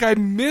feel like I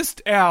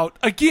missed out.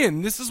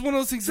 Again, this is one of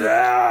those things.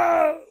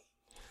 I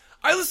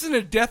listened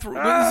to Death. What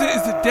is it?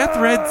 Is it Death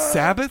Red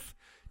Sabbath?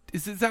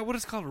 Is that what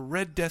it's called?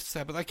 Red Death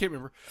Sabbath? I can't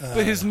remember.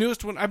 But his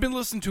newest one, I've been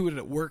listening to it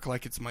at work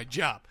like it's my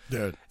job.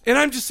 Dude. And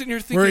I'm just sitting here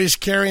thinking, where he's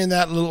carrying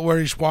where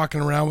he's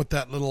walking around with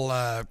that little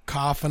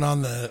coffin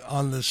on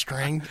the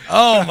string.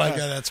 Oh my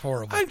God, that's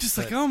horrible. I'm just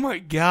like, oh my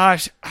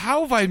gosh,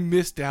 how have I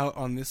missed out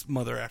on this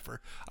mother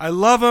effer? I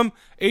love him,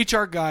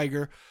 H.R.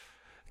 Geiger.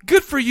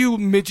 Good for you,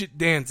 Midget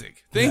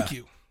Danzig. Thank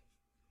you.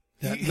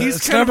 Yeah, he's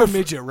it's kind of a number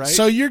midget, right?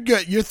 So you're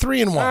good. You're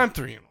 3-1. I'm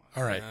 3-1.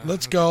 All right,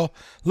 let's go.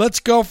 Let's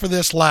go for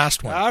this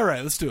last one. All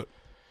right, let's do it.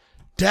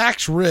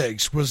 Dax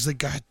Riggs was the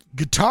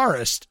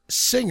guitarist,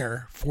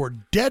 singer for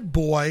Dead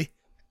Boy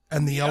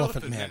and the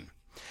Elephant Men.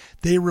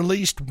 They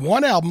released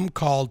one album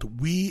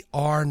called We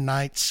Are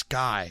Night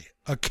Sky.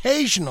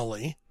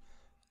 Occasionally,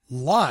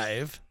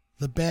 live,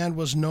 the band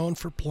was known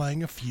for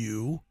playing a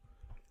few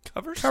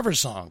cover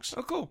songs.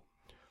 Oh, cool.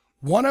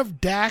 One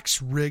of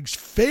Dax Riggs'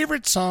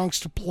 favorite songs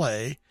to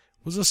play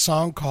was a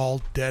song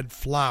called Dead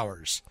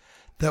Flowers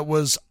that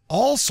was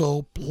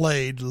also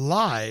played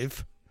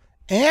live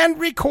and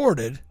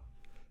recorded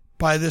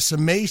by this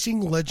amazing,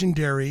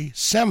 legendary,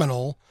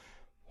 seminal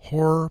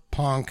horror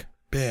punk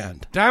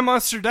band. Die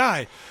Monster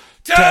Die.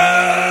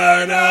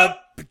 Turn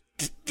up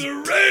the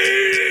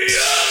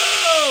radio,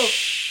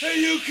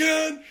 and you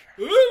can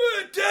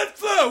dead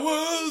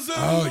flowers.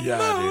 Oh,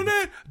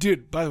 yeah,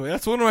 dude. By the way,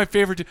 that's one of my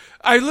favorite.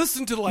 I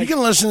listen to You can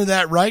listen to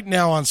that right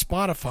now on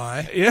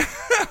Spotify.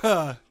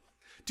 Yeah.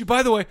 Dude,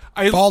 by the way,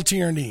 Fall to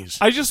your knees.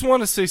 I just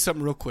want to say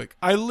something real quick.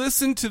 I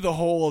listened to the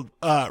whole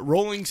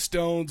Rolling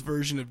Stones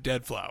version of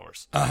Dead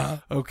Flowers. Uh-huh.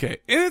 Okay,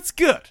 and it's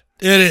good.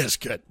 It is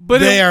good. But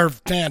they are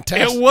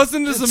fantastic. It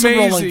wasn't as It's some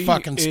Rolling amazing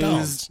fucking as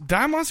Stones.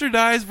 Die Monster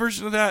Die's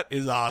version of that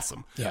is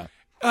awesome. Yeah.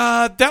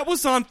 That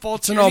was on Fall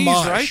to an Your Knees,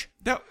 homage.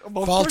 right? Of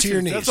Fall course to it Your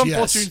is. Knees, That's on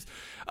Fall yes. to Your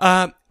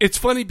Knees. It's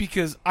funny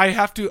because I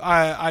have to.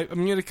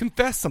 I'm going to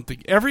confess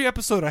something. Every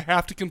episode, I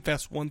have to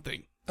confess one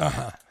thing.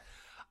 Uh-huh.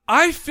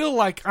 I feel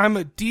like I'm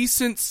a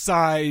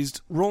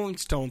decent-sized Rolling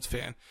Stones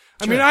fan.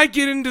 I Sure. mean, I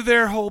get into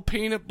their whole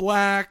Paint It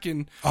Black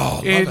and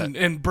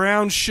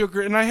Brown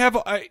Sugar, and I have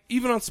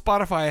even on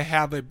Spotify I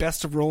have a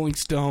Best of Rolling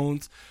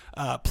Stones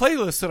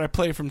playlist that I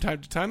play from time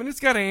to time, and it's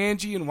got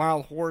Angie and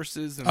Wild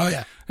Horses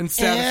and and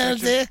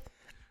Satisfaction.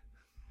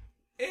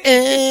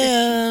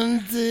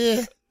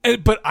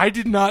 But I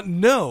did not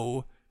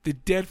know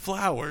that Dead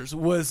Flowers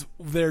was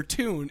their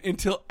tune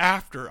until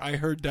after I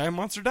heard Die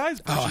Monster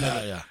Die's version of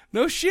it. Yeah.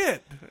 No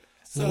shit.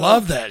 So,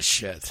 Love that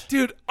shit.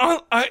 Dude,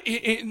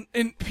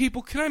 and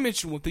people, can I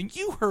mention one thing?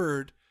 You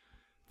heard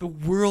the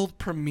world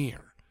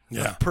premiere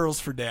of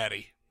Pearls for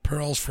Daddy.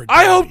 Pearls for Daddy.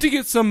 I hope to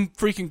get some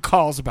freaking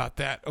calls about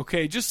that,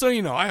 okay? Just so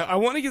you know. I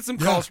want to get some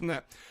calls from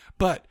that.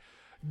 But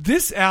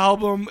this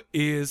album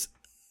is...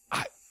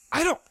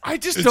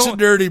 It's a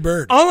dirty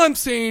bird. All I'm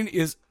saying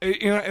is,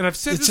 and I've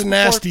said It's this a before,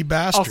 nasty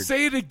bastard. I'll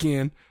say it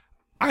again.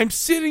 I'm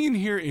sitting in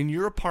here in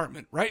your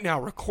apartment right now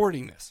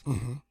recording this.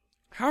 Mm-hmm.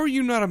 How are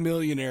you not a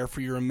millionaire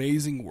for your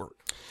amazing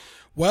work?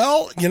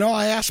 Well,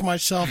 I ask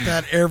myself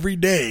that every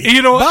day.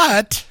 You know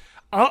what?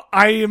 But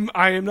I am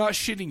not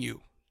shitting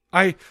you.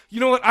 You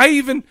know what? I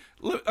even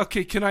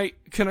okay. Can I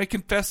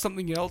confess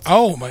something else?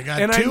 Oh my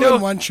God! And Two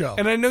in one show.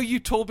 And I know you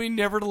told me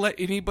never to let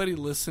anybody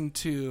listen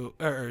to.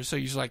 Or so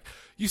you're like,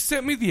 you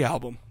sent me the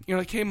album. You're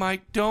like, hey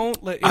Mike,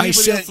 don't let anybody I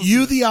sent else listen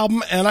you to the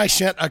album, and I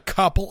sent a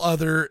couple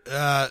other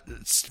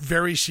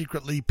very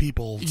secretly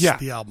people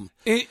the album.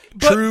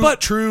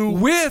 True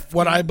with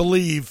what I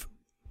believe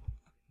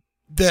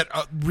that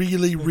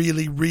really,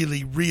 really,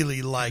 really,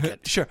 really like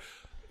it. Sure.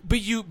 But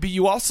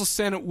you also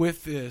sent it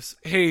with this.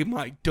 Hey,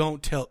 Mike,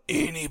 don't tell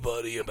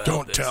anybody about this.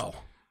 Don't tell.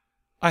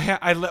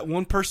 I let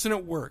one person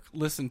at work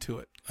listen to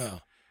it.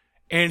 Oh.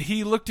 And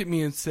he looked at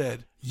me and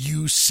said,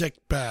 "You sick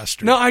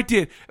bastard." No, I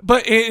did.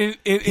 But he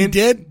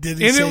did. Did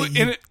he say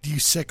you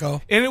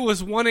sicko? And it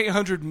was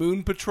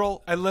 1-800-MOON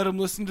Patrol. I let him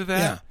listen to that.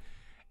 Yeah.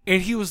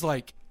 And he was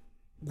like,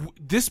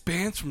 "This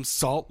band's from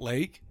Salt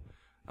Lake."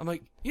 I'm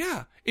like,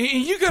 "Yeah." And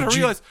you got to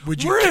realize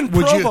we're in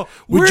Provo.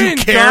 Would you in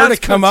care God's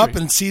to come country. up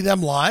and see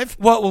them live?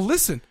 Well,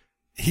 listen.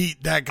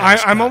 That guy.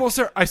 I'm almost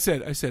there. I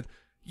said,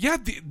 yeah,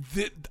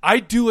 I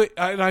do it,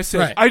 and I said,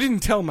 Right. I didn't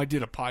tell him I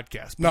did a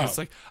podcast. But No. it's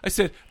like I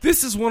said,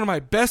 this is one of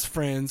my best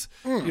friends.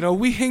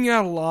 We hang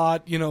out a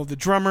lot. The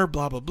drummer,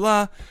 blah blah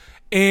blah,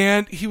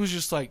 and he was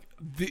just like,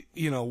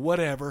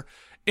 whatever.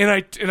 And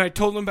I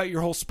told him about your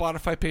whole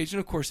Spotify page,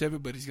 and of course,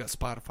 everybody's got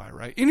Spotify,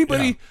 right?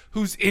 Anybody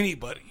who's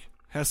anybody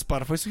has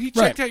Spotify. So he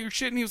checked out your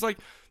shit, and he was like,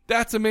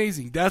 that's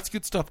amazing. That's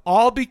good stuff.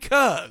 All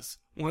because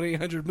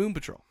 1-800-MOON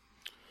Patrol.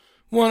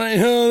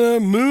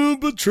 1-800-MOON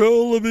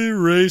Patrol will be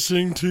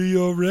racing to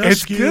your rescue.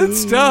 It's good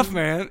stuff,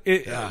 man.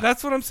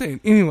 That's what I'm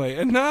saying. Anyway,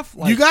 enough.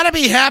 You got to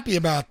be happy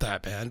about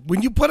that, man.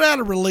 When you put out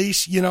a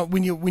release,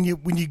 when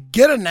you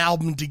get an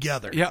album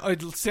together. Yeah,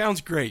 it sounds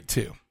great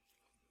too.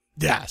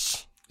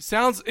 Yes, it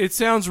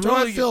sounds so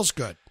really. It feels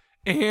good.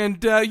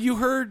 And you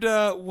heard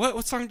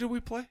what song did we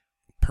play?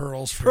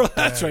 Pearls for Daddy.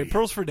 That's right,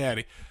 Pearls for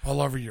Daddy.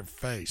 All over your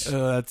face.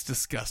 That's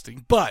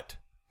disgusting. But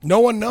no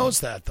one knows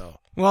that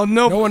though. Well,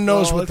 no one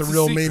knows what the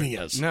real secret. meaning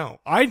is. No,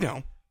 I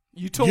know.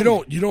 You told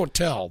me. You don't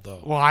tell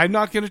though. Well, I'm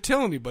not going to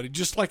tell anybody.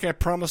 Just like I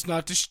promised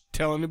not to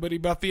tell anybody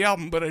about the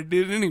album, but I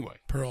did anyway.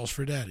 Pearls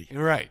for Daddy.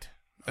 Right.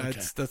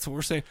 Okay. That's what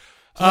we're saying.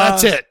 So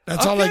that's it.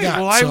 That's all I got.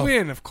 Well, I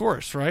win, of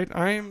course. Right.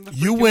 I am.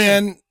 You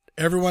win.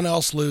 Everyone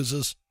else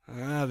loses.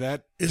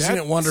 Isn't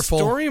it wonderful?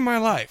 Story of my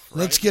life.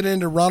 Right? Let's get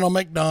into Ronald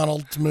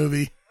McDonald's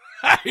movie.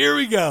 Here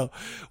we go.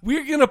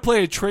 We're going to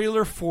play a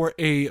trailer for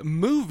a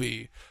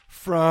movie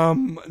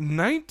from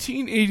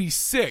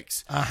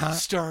 1986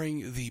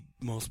 starring the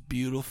most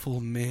beautiful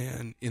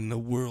man in the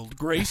world,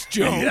 Grace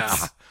Jones. Yeah.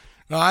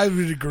 No, I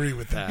would agree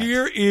with that.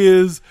 Here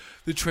is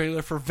the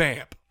trailer for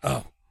Vamp.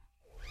 Oh.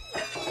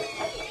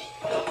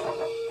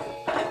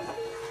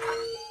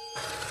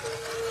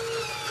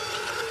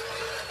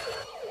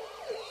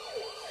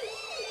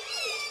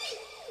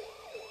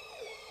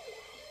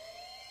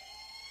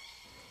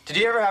 Did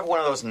you ever have one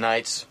of those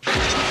nights?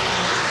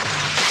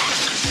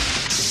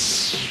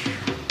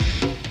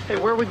 Hey,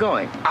 where are we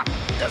going?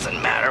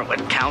 Doesn't matter.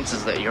 What counts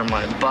is that you're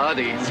my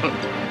buddy.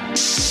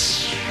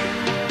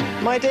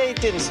 My day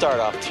didn't start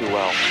off too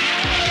well.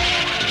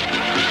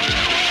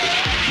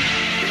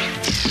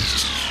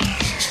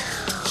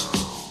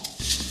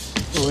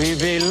 We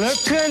be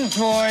looking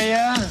for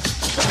ya.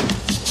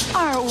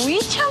 Are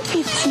we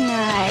jumpy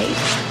tonight?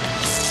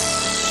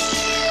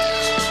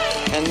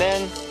 And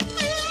then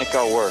it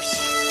got worse.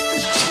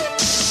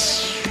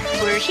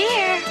 We're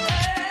here.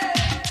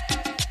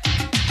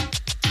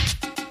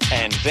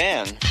 And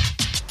then...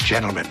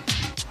 Gentlemen,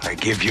 I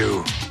give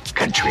you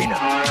Katrina.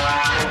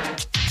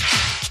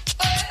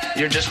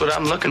 You're just what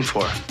I'm looking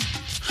for.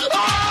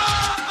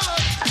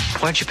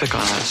 Why'd you pick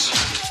on us?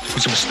 It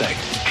was a mistake.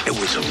 It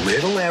was a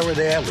little error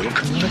there, a little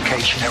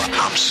communication error.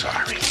 I'm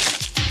sorry.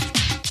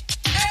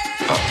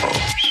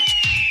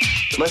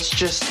 Uh-oh. Let's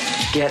just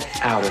get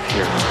out of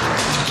here.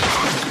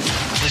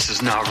 This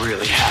is not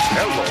really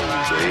happening.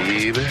 Hello,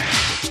 baby.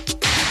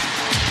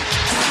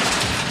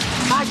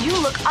 God, you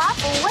look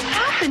awful. What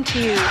happened to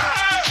you?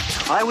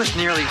 I was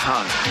nearly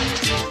hung.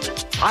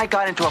 I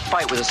got into a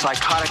fight with a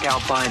psychotic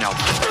albino.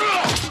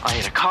 I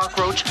hit a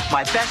cockroach,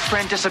 my best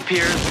friend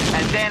disappears,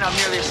 and then I'm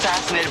nearly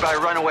assassinated by a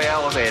runaway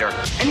elevator.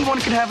 Anyone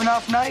can have an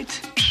off night.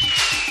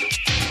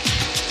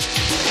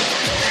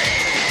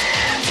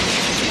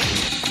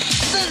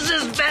 This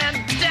is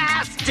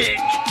fantastic!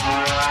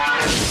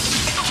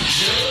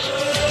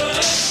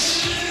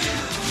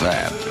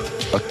 Vamp,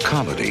 a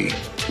comedy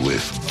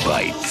with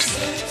bite.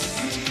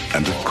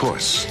 And of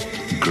course,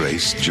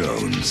 Grace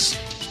Jones.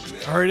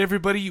 All right,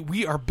 everybody,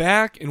 we are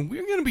back, and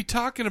we're going to be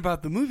talking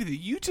about the movie that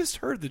you just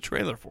heard the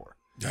trailer for.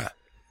 Yeah.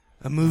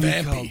 A movie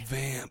Vampy. called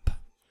Vamp.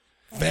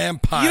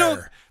 Vampire. You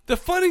know, the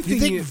funny thing you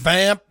think is...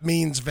 vamp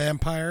means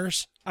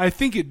vampires? I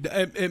think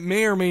it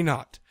may or may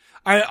not.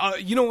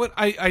 You know what?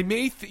 I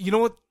may... you know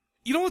what?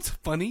 You know what's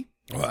funny?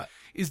 What?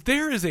 Is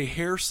there is a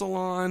hair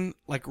salon,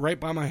 like, right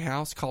by my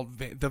house called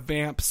the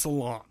Vamp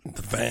Salon.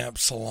 The Vamp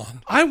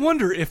Salon. I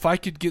wonder if I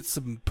could get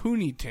some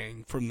poonie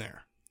tang from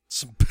there.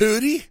 Some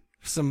pootie?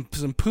 Some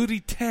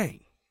pootie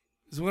tang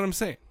is what I'm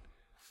saying.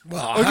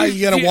 Well, how are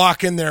you going to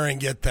walk in there and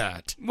get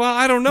that? Well,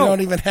 I don't know. You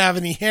don't even have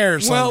any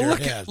hairs on your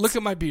head. Look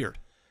at my beard.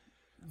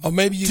 Oh,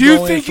 maybe you Do you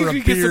go think in for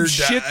you a could get some beard,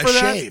 shit a for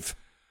that? shave.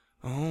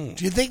 Oh.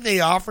 Do you think they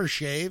offer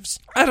shaves?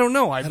 I don't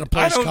know. At a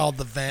place called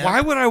the Vamp.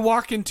 Why would I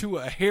walk into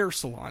a hair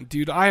salon,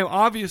 dude? I am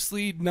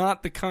obviously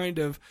not the kind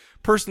of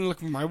person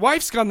looking. My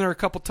wife's gone there a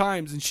couple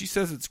times, and she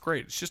says it's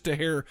great. It's just a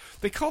hair.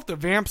 They call it the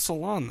Vamp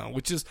Salon, though,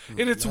 which is,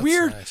 and it's that's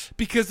weird nice.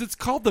 because it's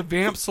called the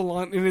Vamp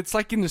Salon, and it's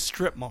like in the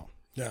strip mall.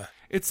 Yeah.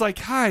 It's like,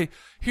 hi,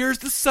 here's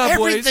the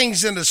subways.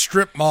 Everything's in a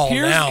strip mall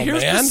now,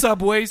 here's man. the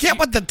subways. Get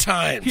with the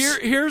times.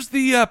 Here's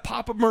the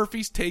Papa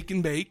Murphy's Take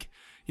and Bake.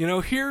 You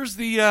know, here's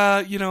the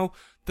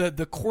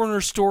the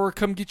corner store.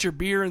 Come get your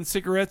beer and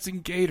cigarettes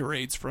and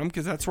Gatorades from,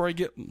 because that's where I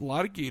get a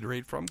lot of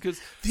Gatorade from. Because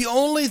the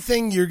only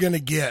thing you're going to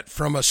get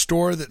from a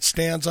store that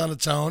stands on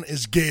its own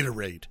is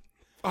Gatorade.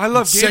 I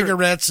love Gatorade.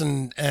 Cigarettes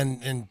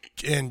and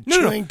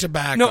chewing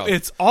tobacco. No,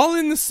 it's all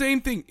in the same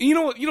thing. You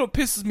know what? You know what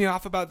pisses me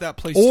off about that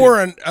place?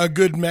 Or too? a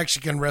good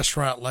Mexican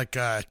restaurant like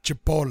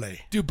Chipotle.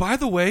 Dude, by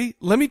the way,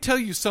 let me tell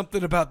you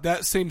something about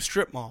that same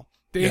strip mall.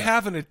 They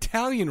have an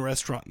Italian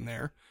restaurant in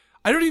there.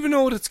 I don't even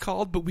know what it's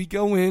called, but we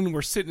go in,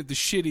 we're sitting at the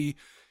shitty,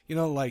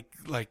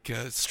 like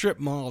strip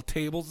mall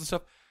tables and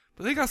stuff.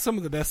 But they got some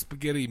of the best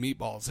spaghetti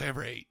meatballs I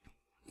ever ate.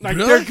 Like,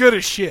 really? they're good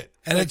as shit.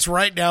 And it's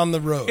right down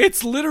the road.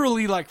 It's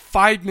literally like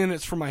 5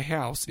 minutes from my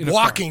house. In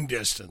walking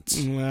distance.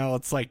 Well,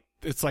 it's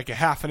like a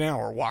half an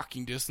hour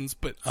walking distance,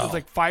 but it's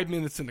like 5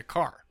 minutes in the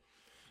car.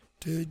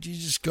 Dude, you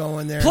just go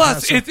in there.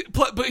 Plus,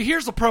 but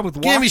here's the problem with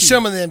walking. Give me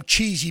some of them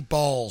cheesy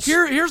balls.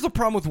 Here's the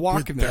problem with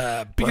walking With,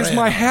 there. Because bread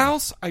my on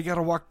house, I got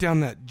to walk down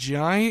that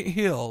giant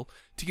hill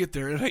to get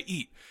there, and I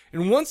eat.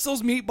 And once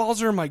those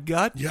meatballs are in my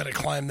gut, you got to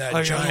climb that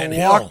I giant gotta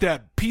hill. walk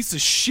that piece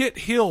of shit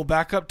hill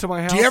back up to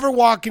my house. Do you ever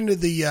walk into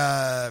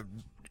the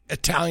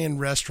Italian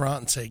restaurant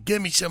and say, "Give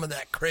me some of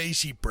that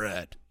crazy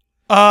bread"?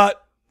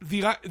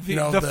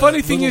 The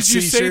funny thing is, you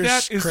say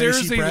that is there is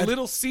crazy a bread?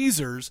 Little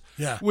Caesars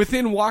Yeah.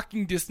 within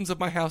walking distance of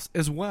my house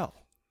as well.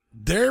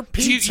 Their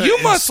pizza you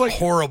is must like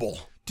horrible.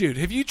 Dude,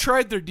 have you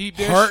tried their deep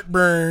dish?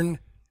 Heartburn,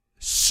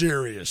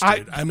 serious,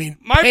 dude. I mean,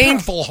 my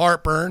painful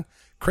heartburn.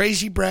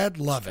 Crazy bread,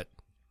 love it.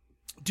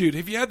 Dude,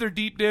 have you had their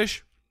deep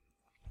dish?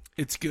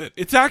 It's good.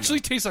 It actually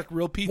tastes like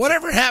real pizza.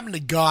 Whatever happened to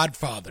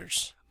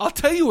Godfather's? I'll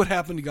tell you what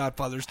happened to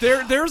Godfather's.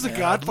 There's a Man,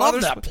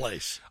 Godfather's. I love that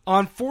place.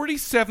 On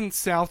 47th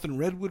South and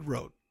Redwood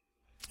Road.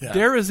 Yeah.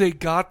 There is a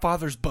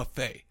Godfather's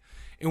buffet.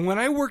 And when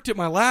I worked at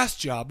my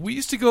last job, we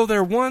used to go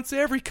there once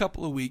every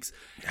couple of weeks,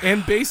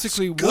 and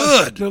basically,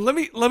 good. Now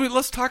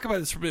let's talk about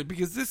this for a minute,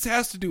 because this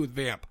has to do with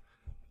Vamp.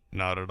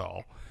 Not at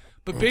all.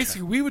 But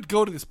basically, we would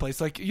go to this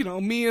place, like,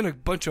 me and a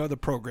bunch of other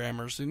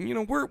programmers,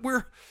 and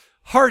we're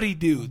hardy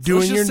dudes. Doing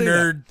Let's just your say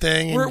nerd that.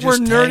 thing and We're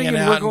just nerding hanging and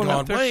out we're and going going,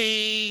 out there.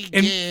 "Wait,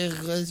 And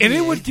yeah,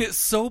 it would get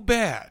so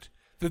bad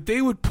that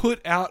they would put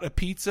out a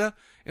pizza,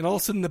 and all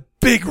of a sudden the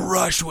big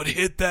rush would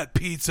hit that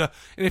pizza,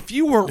 and if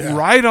you weren't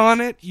right on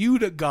it,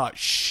 you'd have got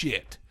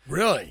shit.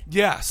 Really?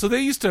 Yeah. So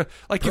they used to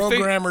like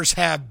programmers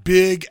have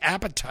big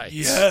appetites.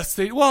 Yes,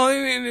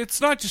 and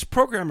it's not just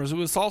programmers. It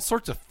was all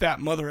sorts of fat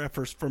mother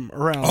effers from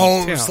around. Oh,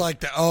 town. it was like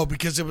the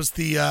because it was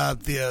the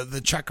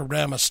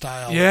Chakarama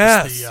style.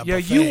 Yes, It was yeah.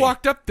 buffet. You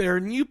walked up there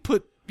and you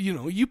put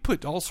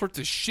all sorts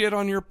of shit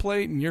on your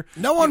plate, and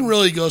no one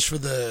really goes for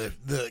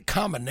the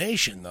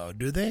combination though,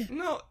 do they?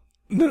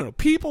 No.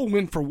 People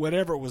went for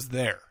whatever was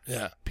there.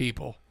 Yeah,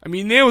 people. I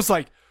mean, it was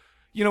like,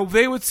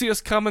 they would see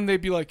us coming,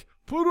 they'd be like,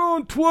 "Put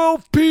on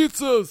 12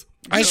 pizzas."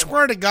 I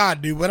swear to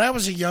God, dude, when I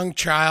was a young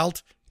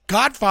child,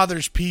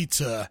 Godfather's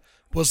Pizza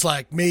was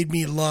like made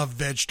me love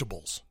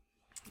vegetables.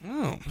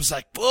 Oh. It was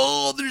like,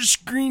 oh, there's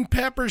green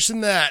peppers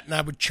in that. And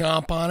I would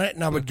chomp on it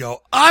and I would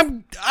go,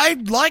 I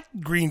like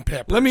green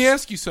peppers. Let me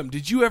ask you something.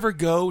 Did you ever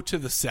go to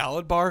the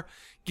salad bar,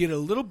 get a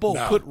little bowl,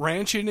 put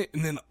ranch in it,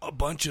 and then a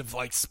bunch of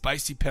like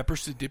spicy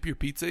peppers to dip your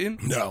pizza in?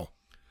 No.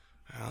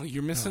 Well,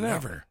 you're missing out.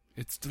 Never.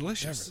 It's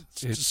delicious. Never.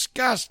 It's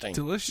disgusting.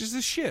 Delicious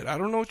as shit. I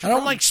don't know what I you're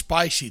don't like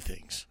spicy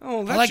things.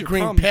 Oh, that's I like your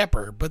green problem.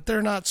 pepper, but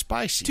they're not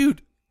spicy.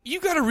 Dude, you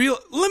got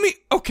to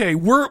okay,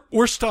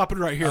 we're stopping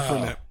right here for a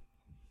minute.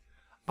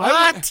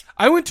 What?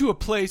 I went to a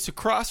place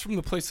across from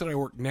the place that I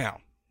work now.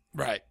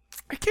 Right.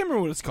 I can't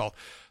remember what it's called.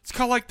 It's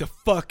called like the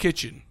Pho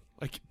Kitchen.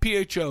 Like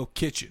PHO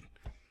Kitchen.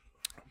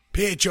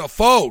 PHO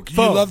Pho. You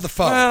love the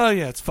pho. Well,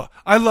 yeah, it's pho.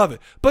 I love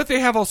it. But they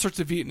have all sorts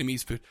of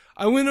Vietnamese food.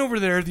 I went over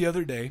there the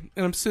other day,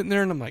 and I'm sitting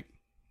there, and I'm like,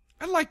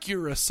 I like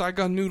your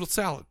Saigon noodle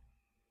salad.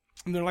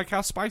 And they're like,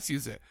 how spicy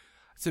is it?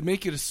 I said,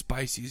 make it as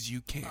spicy as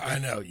you can. I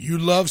know. You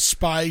love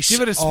spice.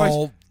 Give it a spice.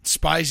 All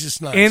spice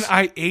is nice. And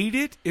I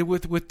ate it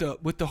with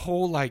the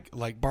whole like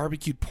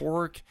barbecued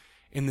pork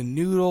and the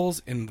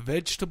noodles and the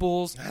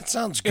vegetables. That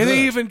sounds good. And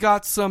they even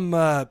got some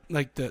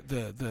like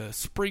the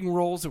spring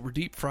rolls that were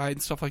deep fried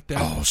and stuff like that.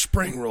 Oh,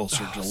 spring rolls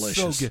are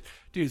delicious. So good.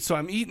 Dude, so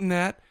I'm eating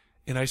that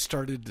and I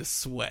started to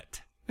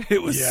sweat.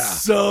 It was Yeah.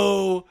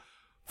 so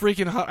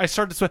freaking hot. I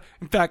started to sweat.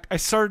 In fact, I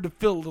started to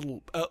feel a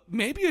little,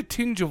 maybe a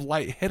tinge of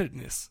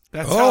lightheadedness.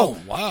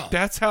 Wow.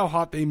 That's how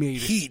hot they made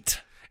it. Heat.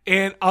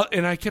 And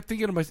I kept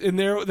thinking to myself, and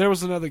there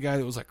was another guy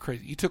that was like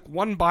crazy. He took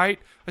one bite.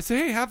 I said,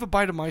 hey, have a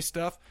bite of my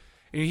stuff.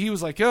 And he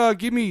was like, oh,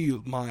 give me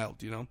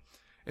mild,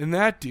 And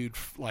that dude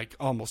like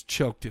almost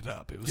choked it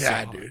up. It was so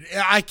hot. Dude.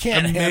 I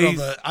can't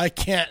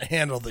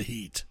handle the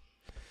heat.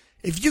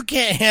 If you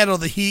can't handle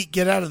the heat,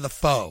 get out of the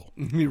pho.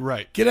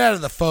 Right. Get out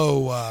of the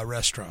pho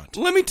restaurant.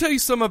 Let me tell you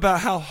something about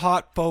how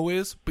hot pho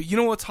is, but you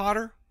know what's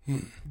hotter?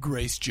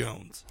 Grace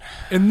Jones.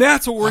 And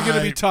that's what we're going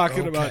to be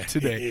talking about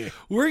today.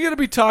 We're going to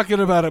be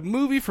talking about a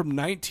movie from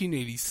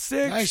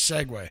 1986. Nice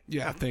segue.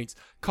 Yeah, thanks.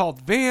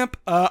 Called Vamp.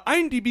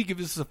 IMDb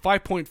gives this a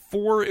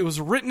 5.4. It was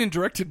written and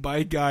directed by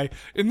a guy,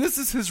 and this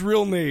is his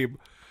real name,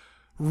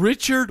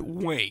 Richard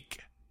Wank.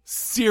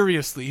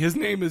 Seriously, his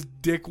name is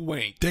Dick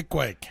Wank. Dick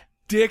Wank.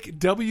 Dick,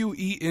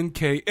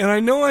 W-E-N-K. And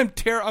I know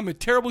I'm a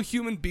terrible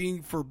human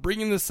being for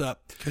bringing this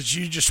up. Because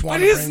you just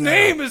want to to But his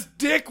name is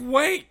Dick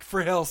Wank,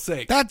 for hell's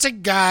sake. That's a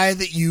guy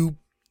that you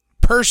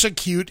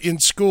persecute in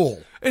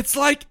school. It's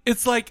like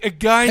a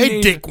guy hey,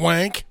 named... Hey, Dick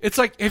Wank. It's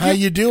like... How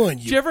you doing,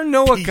 Did you ever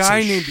know a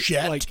guy named...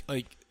 Shit.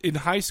 Like in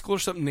high school or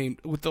something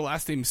named... With the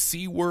last name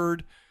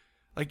C-Word.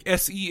 Like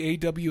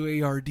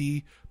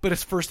S-E-A-W-A-R-D. But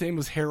his first name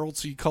was Harold,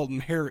 so you called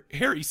him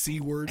Harry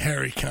C-Word.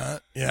 Harry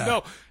cunt.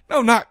 Yeah.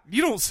 No, not...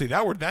 You don't say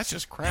that word. That's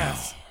just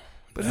crass.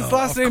 But his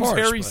last name's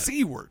Harry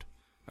C-Word.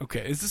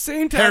 Okay, it's the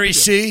same type Harry of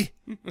C?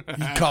 You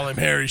call him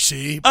Harry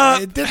C,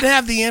 but it didn't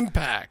have the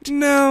impact.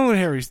 No,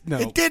 Harry... No.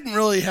 It didn't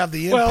really have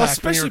the Well,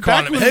 impact when you were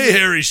calling him, hey,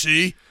 Harry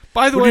C.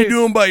 By the what way... are you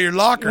doing by your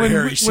locker,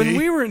 Harry C? When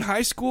we were in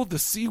high school, the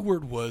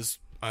C-word was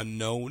a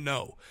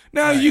no-no.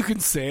 Now, you can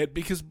say it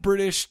because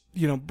British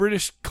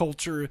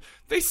culture,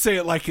 they say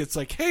it like it's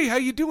like, hey, how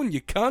you doing,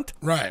 you cunt?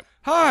 Right.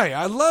 Hi,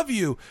 I love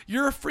you.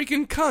 You're a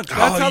freaking cunt.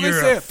 That's how they say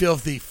you're a it.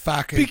 filthy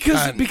fucking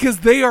cunt. Because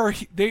they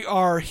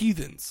are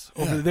heathens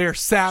over there. They're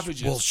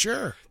savages. Well,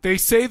 sure. They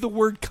say the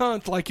word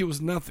cunt like it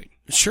was nothing.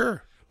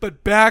 Sure.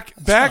 But back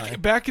in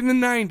the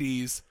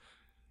 90s,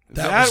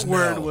 that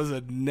word was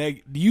a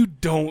you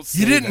don't say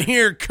You didn't that.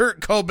 hear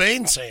Kurt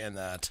Cobain saying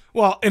that.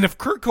 Well, and if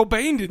Kurt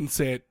Cobain didn't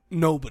say it,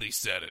 nobody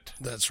said it.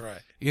 That's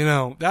right.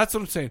 That's what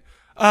I'm saying.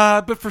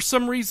 But for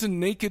some reason,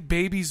 naked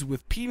babies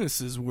with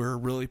penises were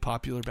really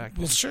popular back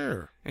then. Well,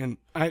 sure. And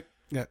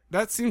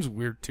that seems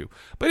weird too.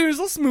 But anyways,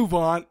 let's move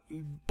on.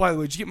 By the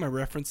way, did you get my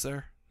reference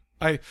there?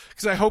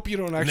 Because I hope you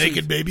don't actually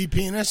naked baby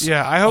penis.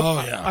 Yeah, I hope.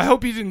 Oh, yeah. I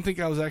hope you didn't think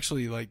I was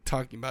actually like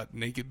talking about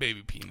naked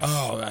baby penis.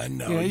 Oh, I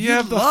know.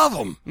 Yeah, you love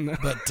them,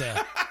 but.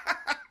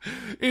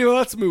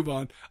 Let's move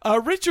on.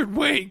 Richard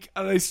Wank,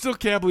 I still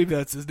can't believe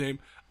that's his name.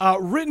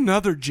 Written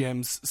other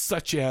gems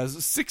such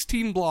as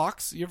 16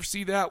 Blocks. You ever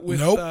see that with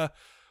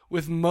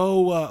with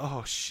Mo?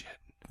 Oh shit,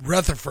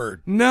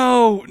 Rutherford.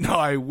 No,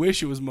 I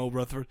wish it was Mo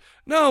Rutherford.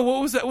 No,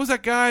 what was that? What was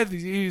that guy?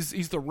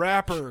 He's the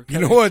rapper. You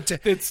know what?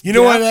 You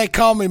know why they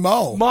call me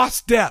Mo?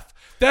 Mos Def.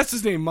 That's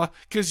his name.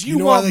 Because you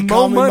know want why they Mo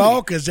call me money.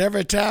 Mo? Because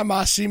every time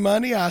I see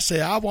money, I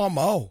say I want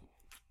Mo.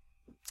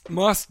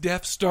 Mos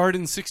Def starred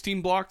in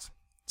 16 Blocks.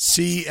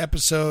 See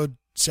episode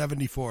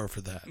 74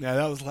 for that. Yeah,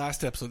 that was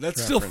last episode.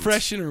 That's still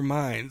fresh in our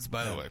minds,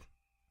 by the way.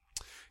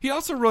 He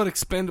also wrote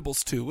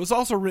Expendables 2. It was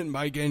also written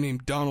by a guy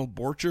named Donald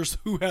Borchers,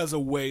 who has a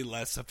way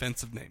less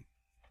offensive name.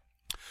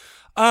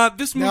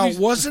 This movie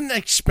wasn't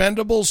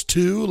Expendables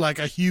 2 like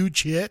a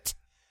huge hit?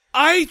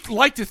 I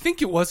like to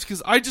think it was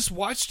because I just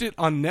watched it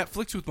on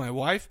Netflix with my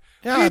wife.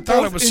 Yeah, we I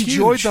thought both it was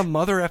enjoyed huge. the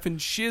mother effing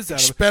shiz out of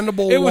it.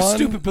 Expendable It was 1,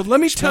 stupid, but let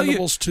me tell you.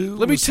 Expendables 2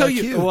 Let me was tell like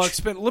you. huge. Well,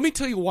 let me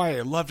tell you why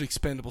I loved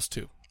Expendables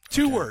 2.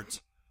 Two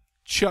words: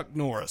 Chuck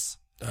Norris.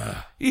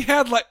 He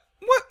had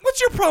what's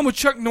your problem with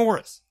Chuck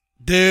Norris?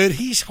 Dude,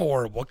 he's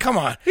horrible. Come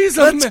on. Let's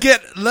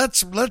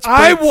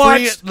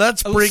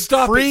break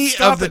free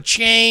of the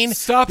chain.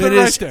 Stop that it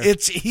right is- there.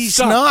 He's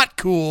Stop. not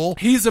cool.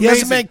 He's He amazing.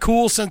 hasn't been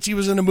cool since he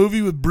was in a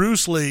movie with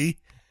Bruce Lee.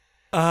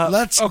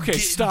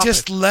 Stop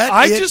just it. let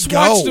I it just go.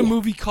 watched a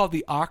movie called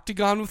The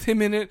Octagon with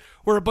him in it,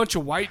 where a bunch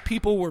of white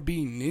people were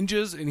being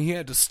ninjas and he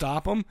had to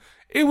stop them.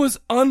 It was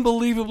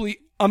unbelievably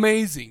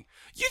amazing.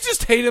 You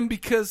just hate him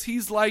because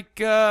he's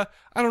like, I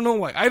don't know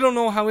why. I don't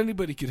know how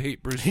anybody could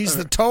hate Bruce. He's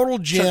the total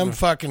Jim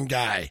fucking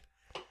guy.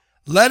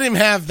 Let him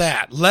have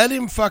that. Let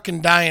him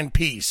fucking die in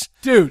peace.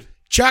 Dude.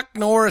 Chuck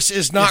Norris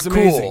is not He's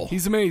amazing. cool.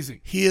 He's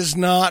amazing. He is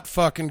not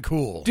fucking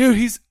cool.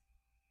 Dude,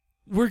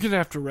 we're going to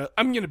have to,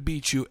 I'm going to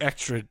beat you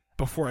extra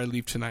before I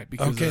leave tonight.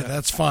 Because Okay,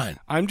 that's fine.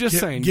 I'm just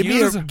saying. Give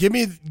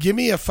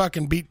me a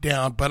fucking beat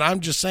down, but I'm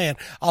just saying,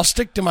 I'll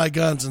stick to my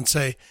guns and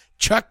say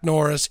Chuck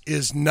Norris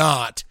is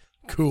not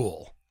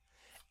cool.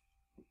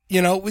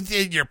 You know, with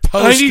your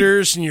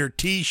posters and your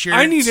T-shirts.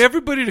 I need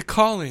everybody to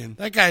call in.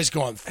 That guy's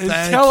going, and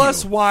thank tell you.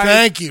 us why.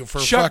 Thank you for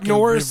Chuck fucking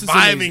Norris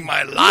reviving is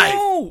my life.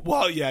 No,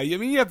 well, yeah. I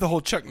mean, you have the whole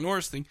Chuck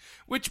Norris thing.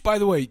 Which, by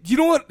the way, you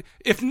know what?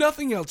 If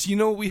nothing else, you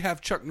know what we have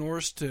Chuck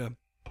Norris to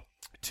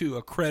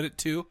credit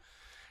to.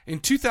 In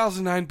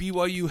 2009,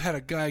 BYU had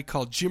a guy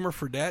called Jimmer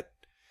Fredette,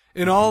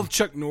 and all of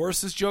Chuck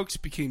Norris's jokes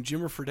became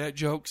Jimmer Fredette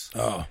jokes.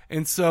 Oh,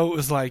 and so it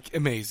was like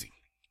amazing.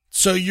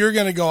 So you're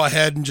going to go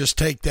ahead and just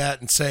take that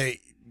and say,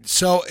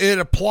 so it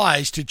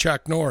applies to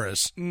Chuck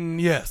Norris.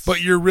 Yes.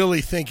 But you're really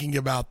thinking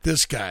about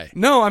this guy.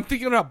 No, I'm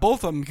thinking about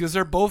both of them because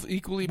they're both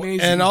equally amazing.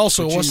 And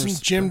also, But wasn't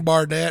Jimmer's- Jim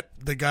Barnett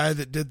the guy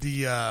that did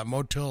the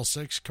Motel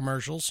 6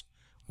 commercials?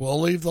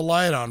 We'll leave the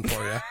light on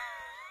for you.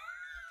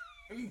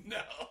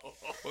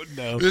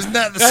 No. Isn't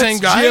that the That's same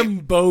guy?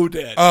 Jim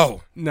Bodett.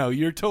 Oh. No,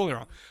 you're totally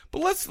wrong. But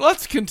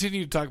let's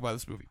continue to talk about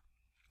this movie.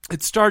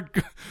 It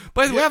started.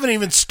 By the way, haven't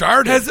even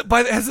started. Has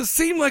it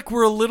seemed like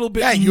we're a little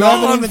bit You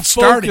haven't even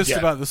started non-focused yet.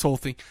 about this whole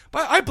thing?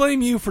 But I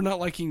blame you for not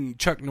liking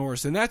Chuck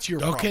Norris, and that's your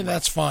problem. Okay,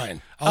 that's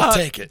fine. I'll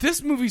take it.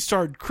 This movie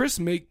starred Chris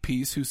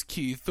Makepeace, who's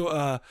Keith,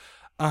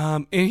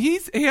 and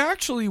he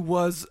actually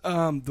was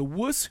the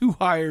wuss who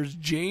hires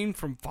Jane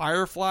from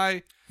Firefly.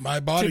 My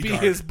to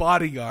bodyguard. be his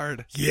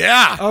bodyguard.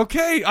 Yeah.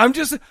 Okay. I'm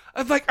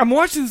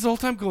watching this the whole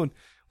time going,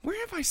 where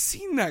have I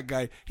seen that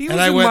guy? He And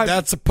was I in went,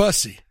 that's a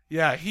pussy.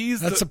 Yeah,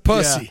 That's a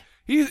pussy.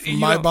 Yeah. From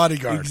My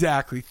Bodyguard.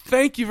 Exactly.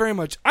 Thank you very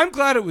much. I'm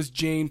glad it was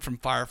Jane from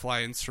Firefly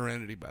and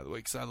Serenity, by the way,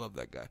 because I love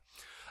that guy.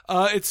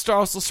 It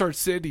also starts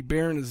Sandy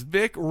Barron as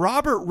Vic,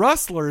 Robert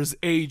Russler as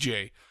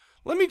AJ.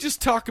 Let me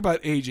just talk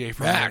about AJ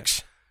for Max.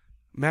 a minute.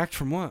 Max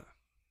from what?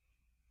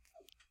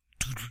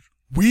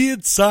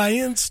 Weird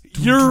Science.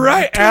 You're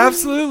right.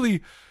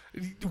 Absolutely.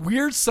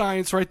 Weird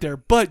Science right there.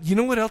 But you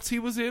know what else he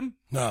was in?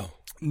 No.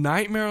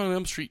 Nightmare on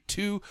Elm Street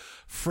 2,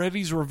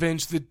 Freddy's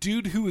Revenge, the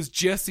dude who is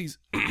Jesse's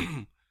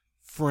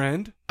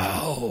friend.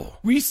 Oh.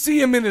 We see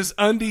him in his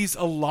undies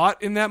a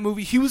lot in that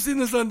movie. He was in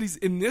his undies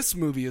in this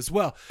movie as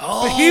well.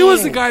 Oh. But he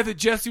was the guy that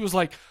Jesse was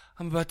like,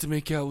 I'm about to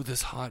make out with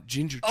this hot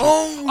ginger chick.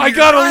 Oh, I you're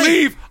gotta right.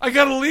 leave. I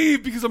gotta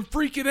leave because I'm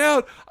freaking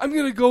out. I'm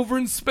gonna go over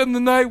and spend the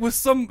night with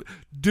some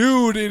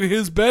dude in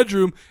his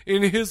bedroom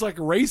in his like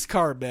race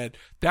car bed.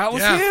 That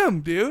was Yeah.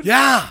 him, dude.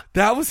 Yeah.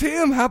 That was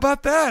him. How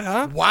about that,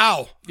 huh?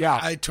 Wow. Yeah.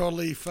 I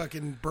totally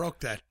fucking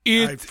broke that.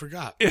 It- I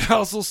forgot. It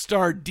also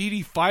starred Dee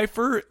Dee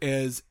Pfeiffer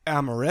as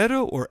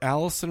Amaretto or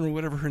Allison or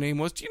whatever her name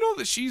was. Do you know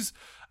that she's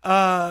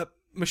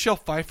Michelle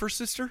Pfeiffer's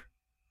sister?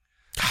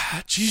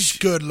 She's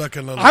good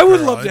looking little I would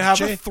girl, love to have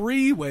isn't a she?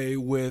 three-way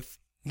with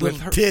Little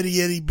her. titty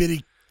itty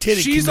bitty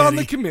titty She's committee. on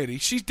the committee.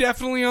 She's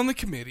definitely on the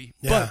committee.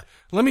 Yeah. But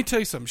let me tell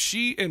you something.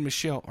 She and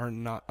Michelle are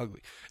not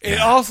ugly. It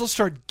also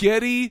starred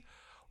Getty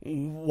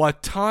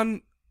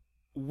Watanabe.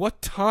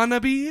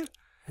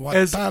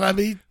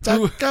 Watanabe who-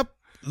 Duck Up.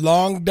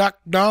 Long Duck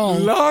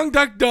Dong. Long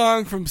Duck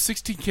Dong from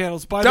 16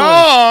 Candles. By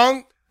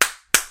Dong. the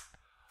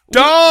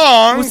way,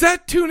 Dong. was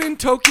that Tune in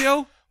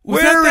Tokyo?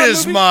 Was Where that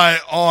is movie? my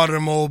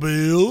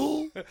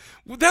automobile?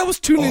 Well, that was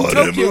Tune in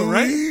Tokyo,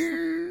 right?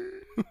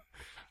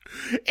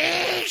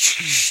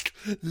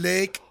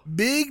 Lake,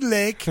 big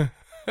lake.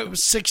 It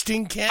was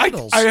 16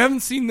 Candles. I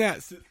haven't seen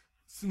that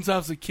since I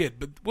was a kid,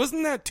 but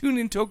wasn't that Tune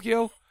in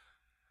Tokyo?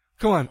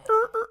 Come on.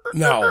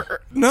 No.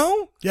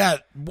 No? Yeah,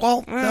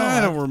 well, no. I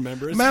don't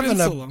remember. It's I'm having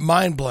been a so long.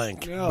 mind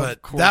blank, Yeah, of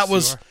but course that you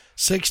was are.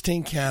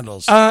 16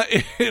 Candles.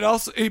 It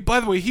also, by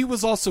the way, he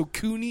was also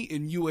Cooney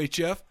in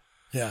UHF.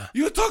 Yeah.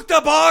 You took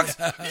the box.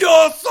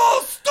 You're so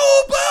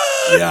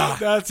stupid. Yeah.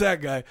 That's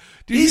that guy.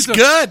 Dude, He's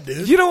good,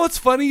 dude. You know what's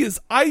funny is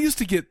I used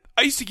to get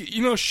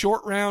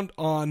Short Round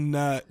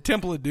on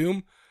Temple of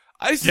Doom.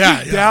 I used to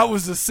think that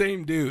was the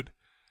same dude.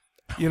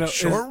 You know,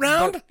 Short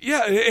Round?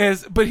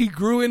 But he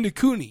grew into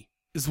Cooney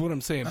is what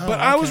I'm saying. Oh, but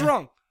I was okay.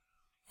 wrong.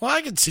 Well,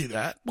 I can see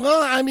that.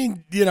 Well, I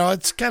mean, you know,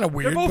 it's kind of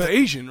weird. They're both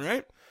Asian,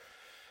 right?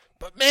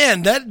 But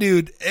man, that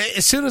dude,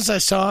 as soon as I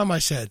saw him, I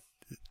said,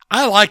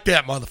 I like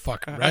that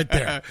motherfucker right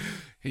there.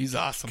 He's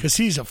awesome. Because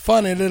he's a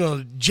funny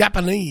little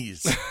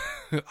Japanese.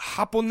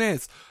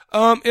 Japonese.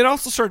 It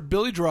also starred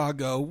Billy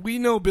Drago. We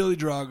know Billy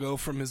Drago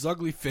from his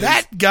ugly face.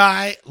 That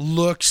guy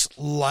looks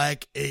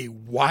like a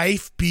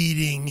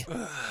wife-beating,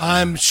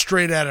 I'm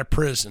straight out of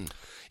prison.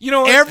 You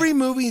know, every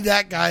movie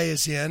that guy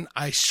is in,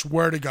 I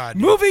swear to God.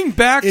 Dude, moving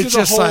back to it's the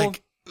just whole,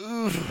 like,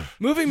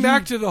 moving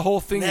back to the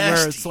whole thing nasty.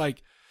 where it's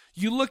like,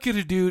 you look at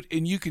a dude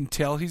and you can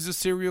tell he's a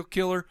serial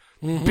killer.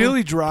 Mhm.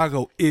 Billy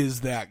Drago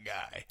is that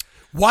guy.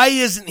 Why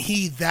isn't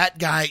he that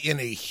guy in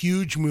a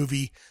huge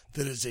movie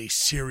that is a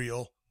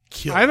serial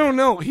killer? I don't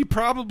know. He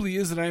probably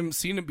is, and I haven't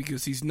seen it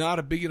because he's not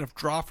a big enough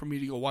draw for me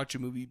to go watch a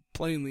movie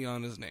plainly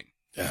on his name.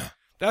 Yeah.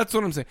 That's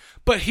what I'm saying.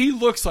 But he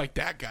looks like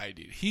that guy,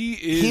 dude.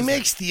 He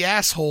makes the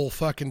asshole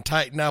fucking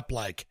tighten up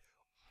like,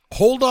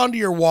 hold on to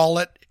your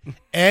wallet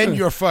and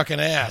your fucking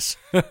ass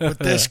with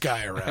this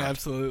guy around.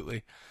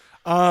 Absolutely.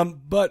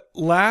 But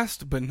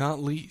last but not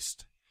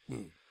least,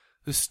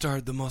 this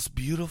starred the most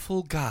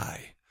beautiful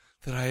guy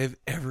that I have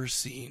ever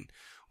seen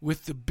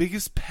with the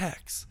biggest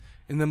pecs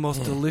and the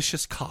most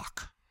delicious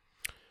cock.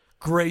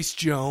 Grace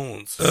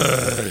Jones.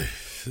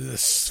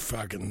 This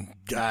fucking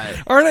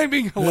guy. Aren't I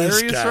being This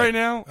hilarious guy. right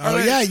now? Oh,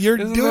 yeah, you're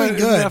doing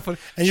good.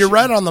 And you're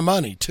right on the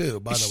money, too,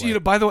 by the way. You know,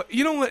 by the way,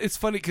 you know what? It's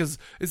funny because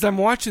as I'm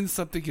watching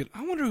something,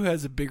 I wonder who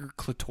has a bigger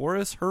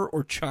clitoris, her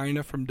or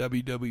China from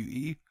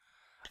WWE?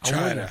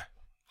 China.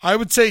 I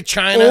would say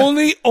China.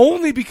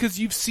 Only because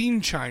you've seen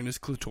China's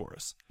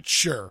clitoris.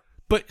 Sure.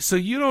 But so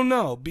you don't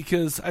know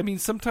because, I mean,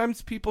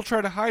 sometimes people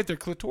try to hide their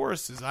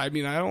clitorises. I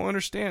mean, I don't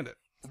understand it.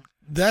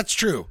 That's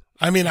true.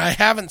 I mean, I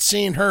haven't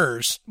seen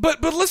hers.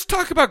 But let's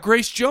talk about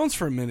Grace Jones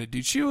for a minute,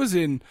 dude. She was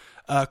in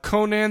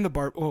Conan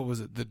what was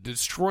it? The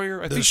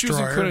Destroyer? I think she was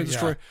in Conan the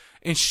Destroyer.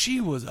 And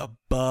she was a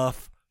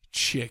buff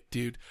chick,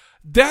 dude.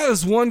 That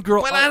is one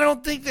girl. But I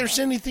don't think there's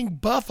anything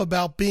buff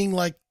about being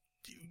like,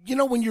 you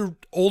know, when you're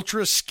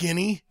ultra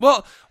skinny.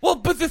 Well,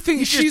 but the thing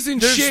is, she's in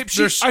shape.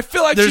 I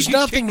feel like there's she can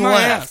nothing kick my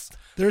left. ass.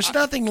 There's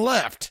nothing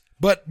left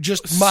but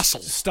just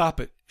muscles.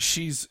 Stop it.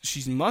 She's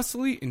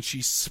muscly and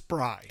she's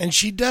spry. And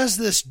she does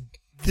this.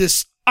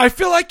 I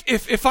feel like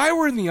if I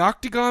were in the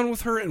octagon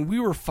with her and we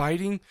were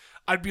fighting,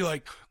 I'd be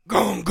like,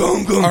 gong,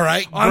 gong, gong. All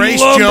right,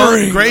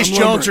 Grace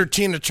Jones or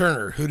Tina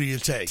Turner? Who do you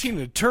take?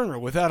 Tina Turner,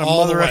 without a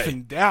All the mother way.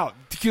 effing doubt.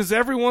 Because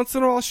every once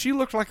in a while, she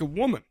looked like a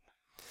woman.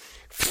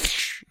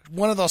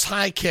 One of those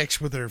high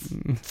kicks with her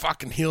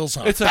fucking heels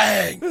on. It's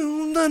Bang!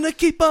 I'm gonna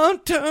keep on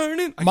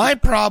turning. My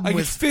problem I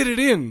with could fit it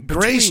in.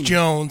 Grace between.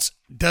 Jones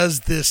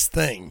does this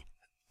thing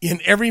in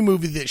every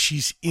movie that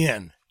she's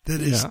in that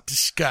is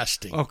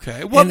disgusting.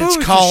 Okay. What and it's movies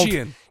is called she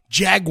in?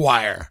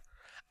 Jaguar.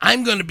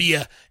 I'm going to be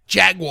a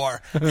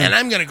jaguar, and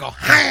I'm going to go,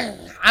 hi.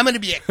 I'm going to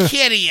be a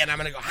kitty, and I'm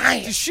going to go,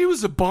 hi. She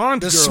was a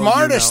Bond girl.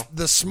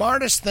 The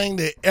smartest thing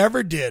they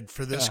ever did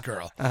for this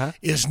girl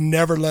is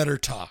never let her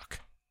talk.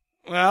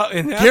 Well,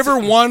 and give her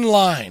one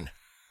line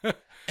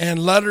and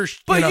let her.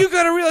 But you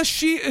got to realize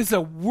she is a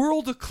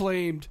world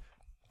acclaimed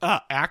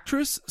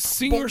actress,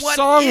 singer, But what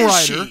songwriter.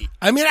 is she?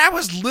 I mean, I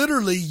was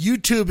literally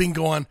YouTubing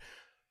going,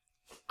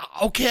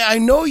 okay, I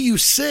know you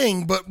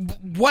sing, but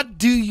what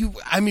do you,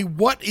 I mean,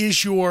 what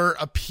is your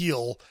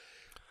appeal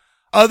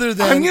other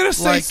than. I'm going to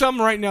say like,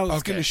 something right now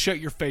that's going to shut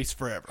your face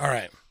forever. All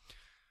right.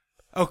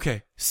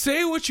 Okay.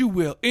 Say what you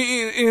will.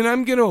 And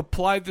I'm going to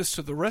apply this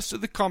to the rest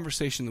of the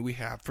conversation that we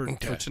have for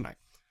tonight.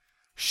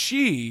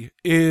 She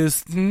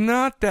is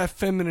not that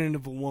feminine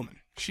of a woman.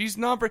 She's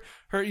not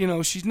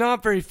she's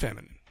not very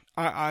feminine.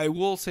 I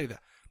will say that.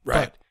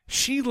 Right. But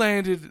she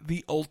landed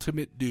the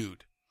ultimate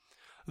dude.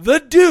 The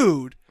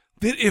dude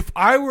that if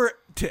I were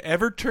to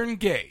ever turn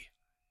gay,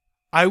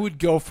 I would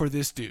go for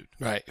this dude.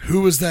 Right.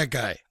 Who was that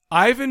guy?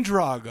 Ivan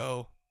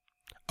Drago.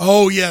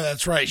 Oh, yeah,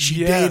 that's right. She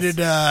Yes. dated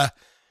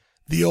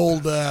the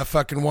old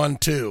fucking one,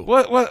 too.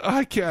 What?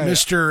 I can't.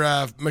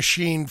 Mr.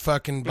 Machine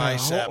fucking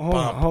bicep hold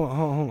bump.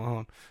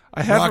 on.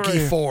 I have Rocky it right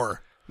here.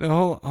 4.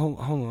 No, hold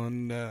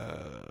on.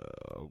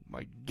 Oh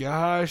my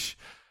gosh.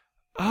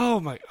 Oh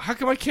my! How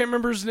come I can't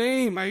remember his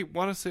name? I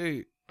want to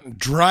say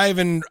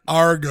Driving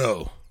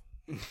Argo.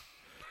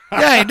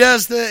 Yeah, he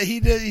does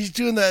he's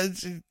doing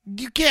the.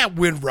 You can't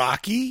win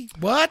Rocky.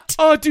 What?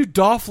 Oh, dude,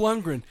 Dolph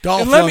Lundgren.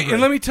 Dolph and Lundgren.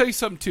 let me tell you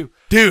something too,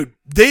 dude.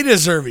 They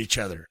deserve each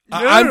other.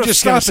 I'm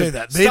just going to say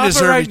that they Stop it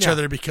deserve right each now.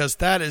 other because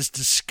that is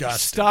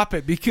disgusting. Stop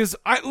it, because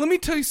let me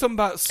tell you something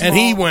about. Small, And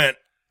he went.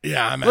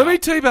 Yeah, I'm Let out. me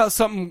tell you about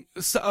something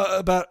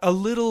about a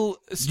little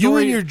story You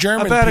and your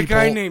German about people, a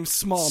guy named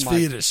Small Mike.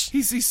 Swedish.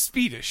 He's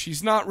Swedish.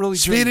 He's not really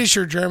Swedish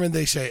or German.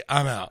 They say,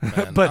 "I'm out,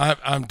 man. But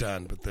I'm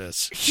done with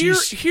this." Here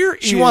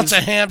she wants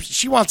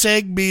she wants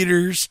egg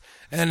beaters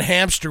and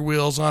hamster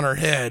wheels on her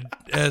head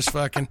as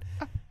fucking.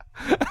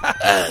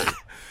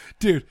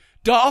 Dude,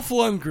 Dolph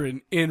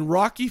Lundgren in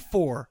Rocky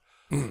 4.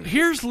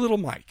 Here's Little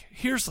Mike.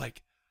 Here's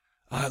like,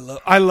 I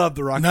love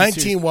the Rocky 19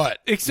 series. what?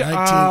 Except,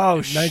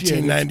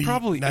 1990. It's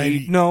probably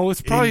 90, no,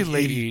 it's probably 80,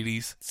 late 80,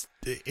 80s.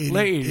 80,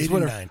 Late 80s,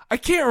 whatever. 89. I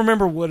can't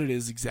remember what it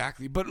is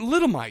exactly, but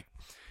Little Mike,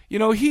 he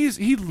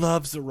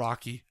loves the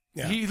Rocky.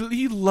 Yeah.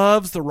 He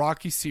loves the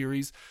Rocky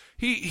series.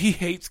 He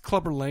hates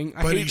Clubber Lang.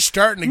 But he's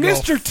starting to go.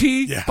 Mr.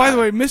 T. Yeah. By the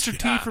way, Mr.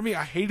 T for me,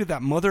 I hated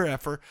that mother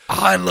effer.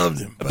 I loved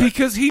him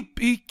because he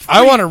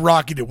I wanted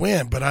Rocky to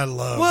win, but I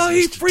love. Well,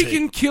 he Mr.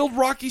 freaking killed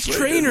Rocky's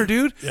trainer,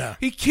 dude. Yeah.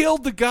 He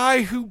killed the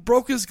guy who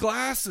broke his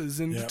glasses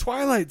in the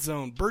Twilight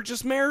Zone,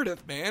 Burgess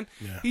Meredith, man.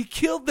 Yeah. He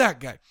killed that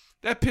guy.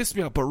 That pissed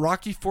me off. But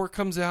Rocky 4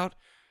 comes out,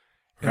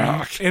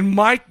 and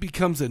Mike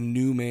becomes a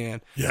new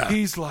man. Yeah.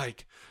 He's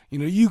like,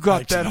 you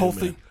got Mike's that a whole new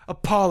thing.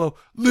 Apollo,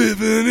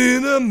 living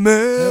in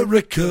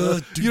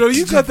America.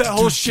 You got that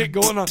whole shit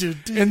going on.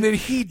 And then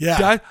he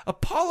died.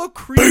 Apollo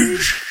Creed.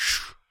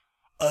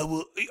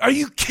 Are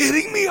you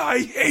kidding me? I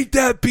hate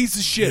that piece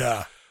of shit.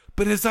 Yeah.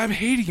 But as I'm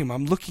hating him,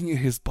 I'm looking at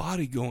his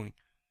body going,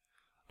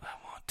 I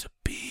want to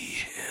be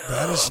him.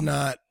 That is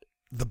not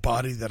the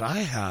body that I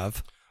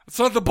have. It's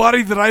not the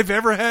body that I've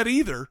ever had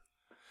either.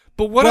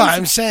 But what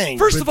I'm saying,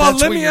 first but of all,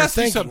 that's let what me you're ask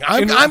you thinking.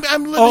 something.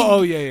 I'm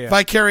living yeah.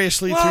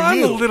 vicariously well, through I'm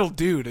you. a little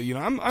dude.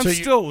 I'm So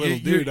still a little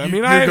dude. I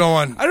mean, you're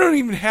going. I don't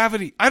even have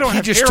any. I don't He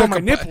have just hair took on my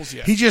a- nipples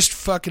yet. He just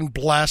fucking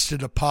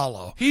blasted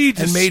Apollo. He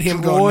and made him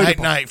go destroyed night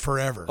Apollo. night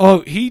forever.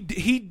 Oh, he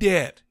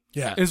did.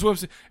 Yeah. Is what I'm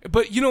saying.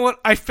 But you know what?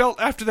 I felt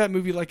after that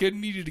movie like I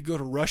needed to go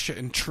to Russia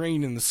and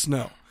train in the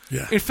snow.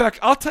 Yeah. In fact,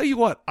 I'll tell you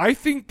what. I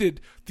think that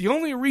the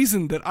only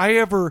reason that I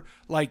ever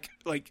like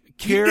You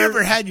cared.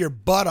 never had your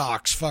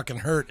buttocks fucking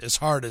hurt as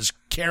hard as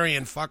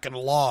carrying fucking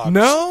logs.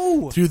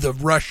 No. Through the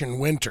Russian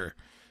winter.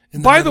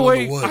 In By the middle of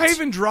way, woods.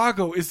 Ivan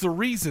Drago is the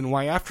reason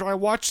why after I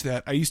watched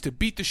that, I used to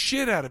beat the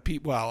shit out of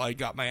people. Well, I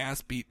got my ass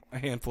beat a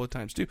handful of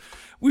times too.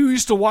 We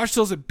used to watch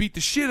those and beat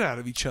the shit out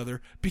of each other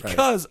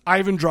because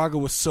Ivan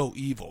Drago was so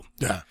evil.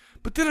 Yeah.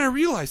 But then I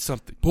realized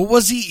something. But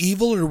was he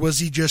evil or was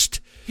he just...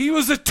 He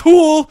was a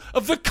tool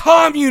of the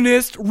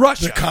communist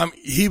Russia.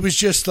 He was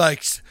just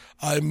like,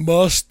 I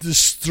must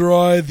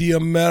destroy the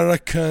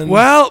American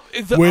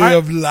way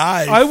of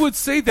life. I would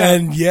say that.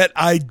 And yet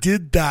I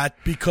did that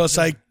because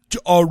I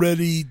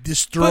already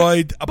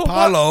destroyed but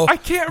Apollo. I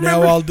can't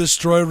remember. Now I'll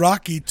destroy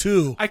Rocky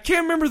too. I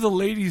can't remember the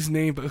lady's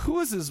name, but who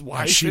was his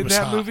wife she in was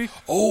that hot. movie?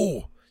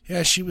 Oh,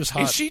 yeah, she was hot.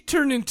 And she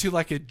turned into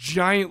like a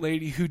giant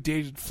lady who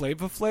dated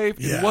Flava Flav.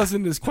 Yeah. It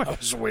wasn't as quite. That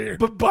was weird.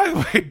 But by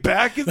the way,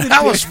 back in the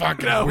That day, was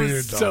fucking that weird,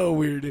 was though. so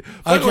weird.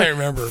 I By the way, can't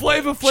remember,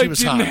 Flava but she Flav was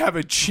didn't hot. have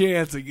a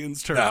chance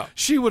against her. No.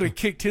 She would have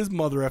kicked his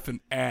mother effing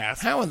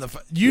ass. How in the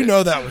you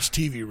know that was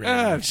TV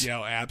ratings.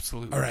 Yeah,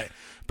 absolutely. All right.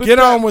 Get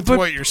on with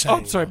what you're saying.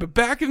 I'm sorry, but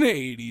back in the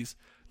 80s,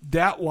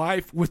 that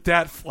wife with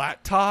that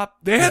flat top,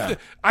 they had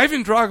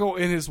Ivan Drago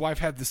and his wife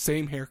had the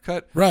same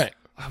haircut. Right.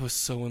 I was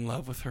so in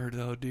love with her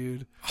though,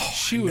 dude. Oh,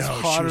 she was no,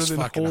 she hotter was than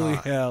fucking holy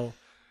hot. hell.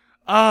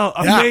 Oh,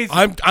 amazing.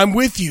 Yeah, I'm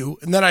with you.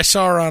 And then I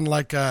saw her on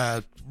like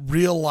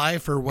Real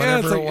Life or whatever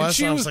it's like- it was.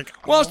 she And I was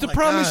like, well, oh the my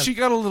problem is God. she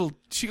got a little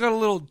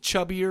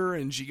chubbier,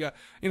 and she got,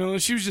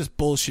 she was just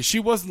bullshit. She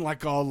wasn't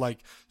like all like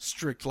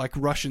strict like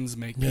Russians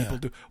make Yeah. people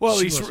do. Well,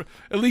 She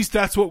at least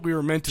that's what we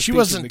were meant to. She think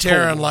wasn't in the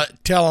Cold War.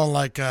 telling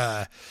like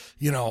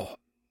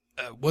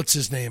what's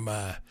his name?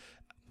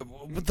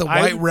 With the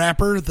white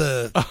rapper,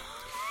 the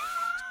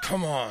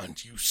come on,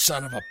 you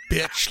son of a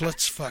bitch.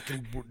 Let's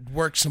fucking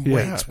work some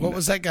weights. What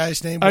was that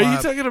guy's name? Are you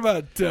talking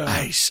about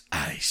Ice,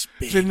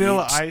 baby.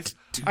 Vanilla Ice?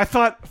 I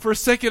thought for a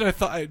second. I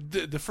thought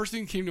the first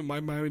thing that came to my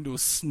mind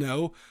was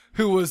Snow,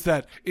 who was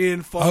that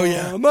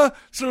Informa.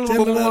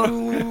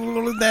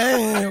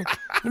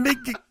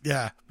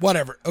 Yeah,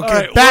 whatever. Okay, All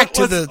right, back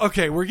to the.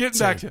 Okay, we're getting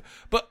back to.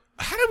 But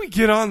how did we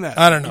get on that?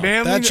 I don't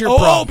know. That's your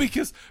problem.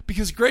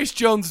 Because Grace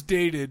Jones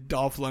dated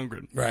Dolph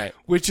Lundgren, right?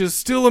 Which is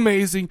still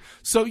amazing.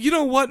 So you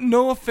know what?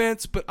 No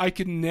offense, but I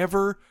can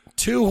never.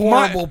 Two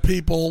horrible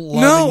people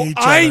loving each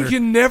other. I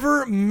can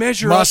never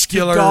measure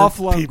Muscular up to Dolph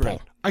Lundgren.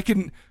 people. I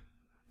can.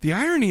 The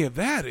irony of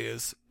that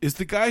is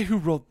the guy who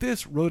wrote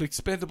this wrote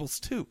Expendables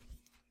 2.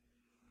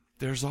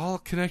 There's all a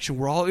connection.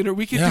 We're all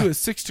we could do a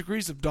 6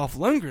 degrees of Dolph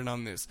Lundgren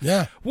on this.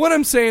 Yeah. What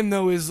I'm saying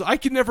though is I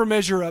can never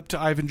measure up to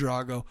Ivan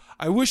Drago.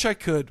 I wish I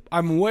could.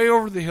 I'm way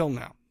over the hill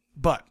now.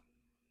 But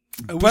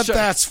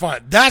that's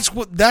fine. That's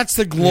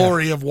the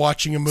glory of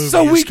watching a movie.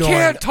 So is we going,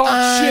 can't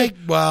talk shit.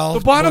 Well, the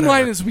bottom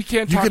whatever. line is we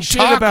can't You talk can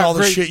shit talk about all the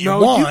great, shit you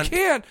no, want. You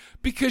can't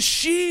because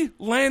she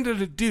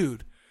landed a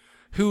dude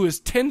who is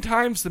 10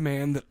 times the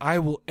man that I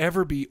will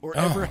ever be or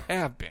ever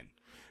have been.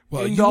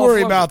 Well, you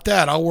worry about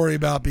that. I'll worry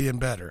about being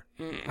better.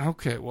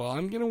 Okay, well,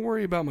 I'm going to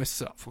worry about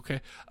myself,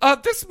 okay?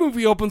 This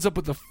movie opens up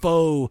with a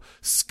faux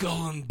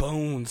skull and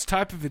bones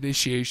type of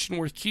initiation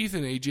where Keith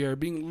and AJ are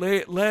being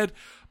led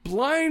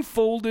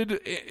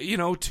blindfolded,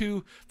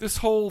 to this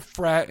whole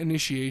frat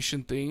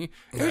initiation thing,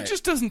 and it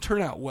just doesn't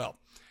turn out well.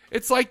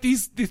 It's like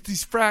these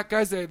frat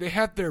guys, they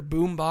have their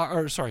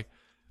what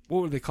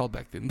were they called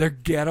back then? Their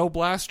ghetto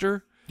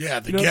blaster. Yeah,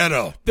 the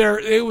ghetto.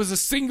 It was a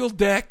single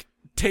deck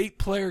tape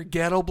player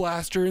ghetto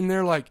blaster, and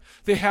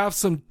they have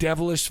some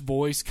devilish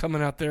voice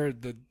coming out there.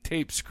 The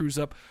tape screws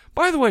up.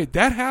 By the way,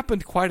 that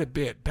happened quite a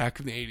bit back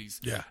in the 80s.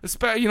 Yeah.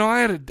 I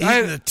had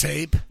the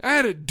tape. I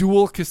had a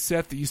dual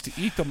cassette that used to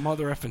eat the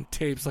mother effing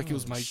tapes like it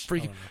was my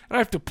freaking. And I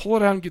have to pull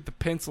it out and get the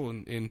pencil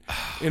and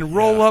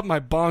roll up my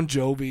Bon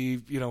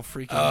Jovi,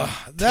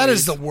 freaking. That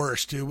is the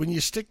worst, dude. When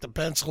you stick the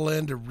pencil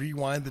in to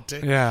rewind the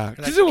tape. Yeah,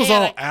 because it was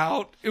all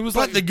out. It was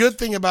but the good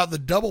thing about the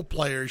double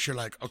player is you're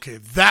like, okay,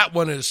 that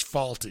one is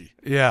faulty.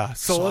 Yeah,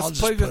 so let's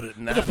play put it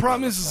in But that. the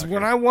problem is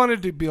when I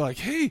wanted to be like,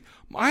 hey,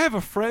 I have a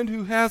friend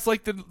who has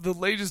the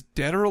latest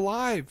Dead or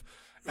Alive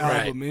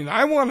album, and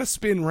I want to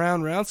spin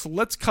round, so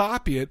let's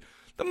copy it.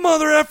 The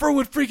mother effer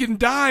would freaking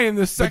die in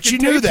the second. But you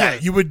knew tape that.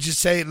 player. You would just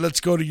say,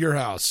 let's go to your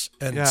house,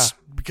 and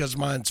because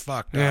mine's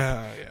fucked up.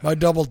 Yeah. My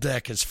double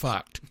deck is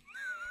fucked.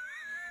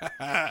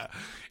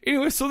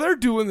 Anyway, so they're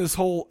doing this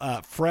whole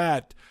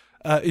frat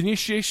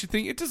initiation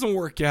thing. It doesn't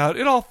work out.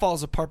 It all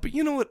falls apart. But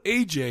you know what?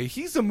 AJ,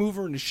 he's a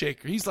mover and a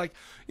shaker. He's like,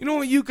 you know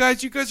what, you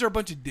guys are a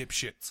bunch of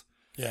dipshits.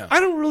 Yeah. I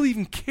don't really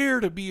even care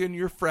to be in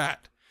your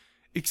frat,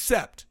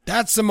 except.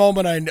 That's the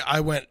moment I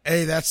went,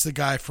 hey, that's the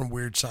guy from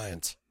Weird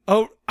Science.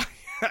 Oh,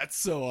 that's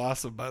so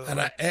awesome, by the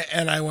way.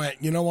 And I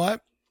went, you know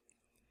what?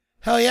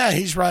 Hell yeah,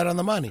 he's right on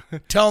the money.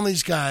 Telling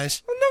these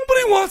guys. Well,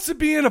 nobody wants to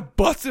be in a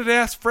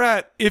busted-ass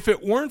frat if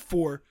it weren't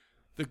for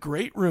the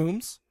great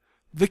rooms,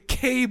 the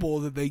cable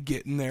that they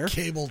get in there.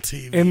 Cable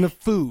TV. And the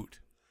food.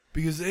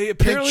 Because they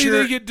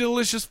get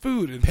delicious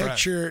food in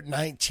Picture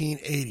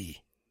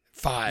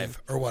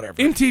 1985 or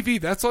whatever.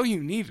 MTV, that's all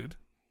you needed.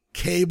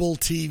 Cable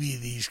TV,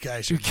 these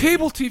guys are. Dude,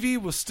 cable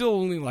TV was still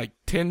only like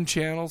 10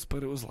 channels,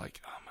 but it was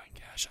like, oh my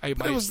gosh.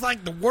 It was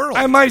like the world.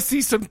 I might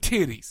see some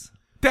titties.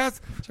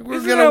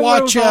 We're going to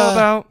watch. What all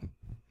about?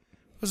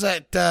 Was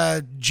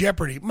that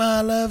Jeopardy?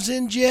 My love's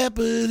in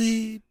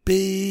jeopardy,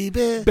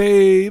 baby.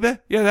 Baby.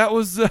 Yeah, that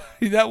was,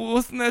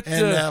 wasn't that.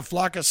 And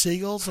Flock of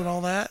Seagulls and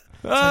all that.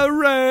 I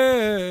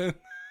ran.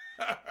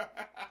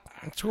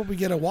 That's what we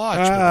get to watch.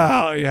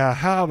 Oh, yeah.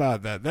 How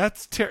about that?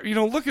 That's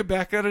looking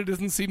back at it,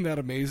 doesn't seem that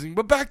amazing.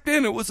 But back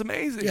then, it was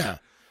amazing. Yeah.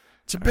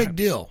 It's a big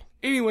deal.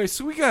 Anyway,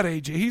 so we got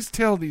AJ. He's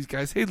telling these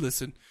guys, hey,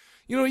 listen,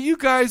 you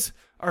guys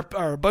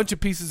are a bunch of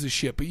pieces of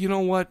shit, but you know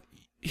what?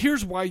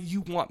 Here's why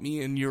you want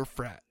me in your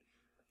frat.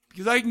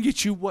 Because I can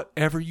get you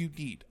whatever you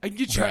need. I can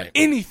get you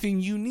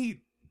anything you need.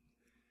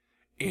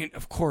 And,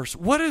 of course,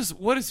 what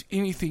does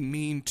anything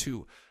mean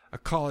to a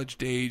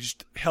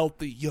college-aged,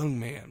 healthy young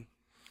man?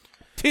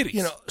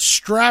 Titties.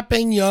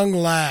 Strapping young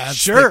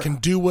lads that can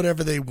do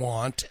whatever they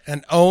want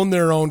and own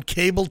their own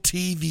cable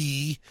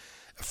TV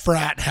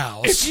frat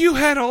house. If you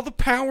had all the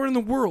power in the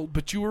world,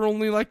 but you were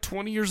only like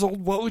 20 years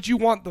old, what would you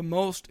want the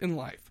most in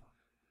life?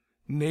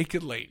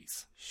 Naked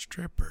ladies.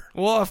 Stripper.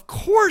 Well, of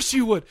course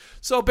you would.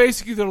 So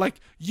basically, they're like,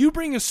 you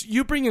bring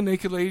a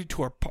naked lady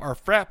to our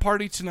frat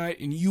party tonight,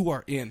 and you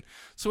are in.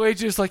 So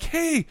AJ's like,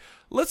 hey,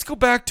 let's go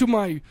back to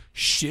my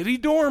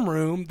shitty dorm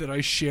room that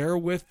I share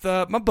with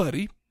my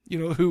buddy,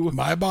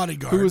 my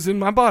bodyguard, who was in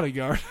my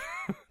bodyguard,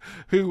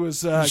 who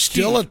was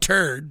still a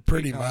turd,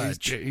 pretty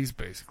much. He's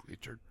basically a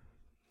turd.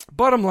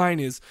 Bottom line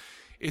is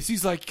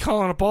he's like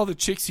calling up all the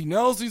chicks he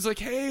knows. He's like,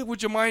 hey,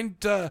 would you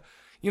mind?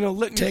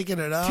 Letting taking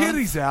it off,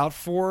 titties out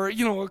for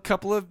a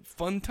couple of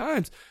fun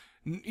times.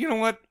 You know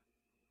what?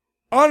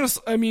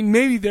 Honestly, I mean,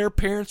 maybe their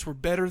parents were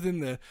better than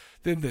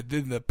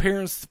the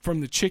parents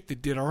from the chick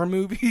that did our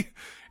movie,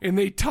 and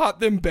they taught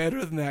them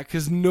better than that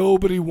because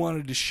nobody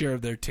wanted to share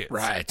their tits.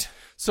 Right.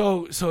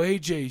 So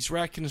AJ's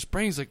racking his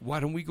brains like, why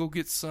don't we go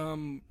get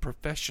some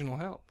professional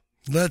help?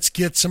 Let's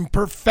get some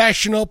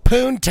professional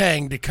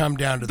poontang to come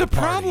down to the party.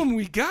 The problem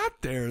we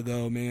got there,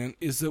 though, man,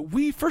 is that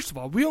we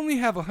only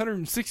have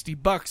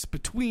 $160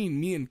 between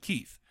me and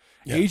Keith.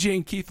 Yeah. AJ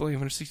and Keith only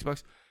have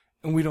 $160,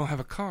 and we don't have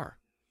a car.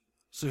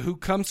 So who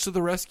comes to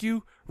the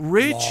rescue?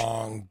 Rich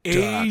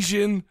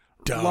Asian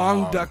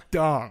long duck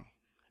dong.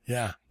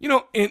 Yeah.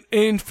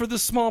 And for the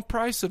small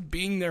price of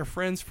being their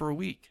friends for a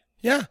week.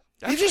 Yeah.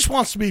 He just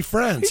wants to be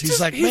friends.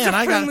 He's like, man,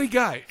 a friendly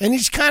guy. And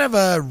he's kind of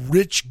a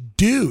rich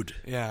dude.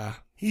 Yeah.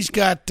 He's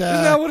got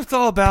isn't that what it's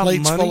all about?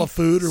 Plates money? full of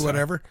food or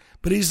whatever.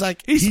 But he's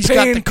like, he's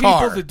got the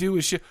car. People to do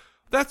his shit.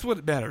 That's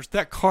what matters.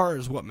 That car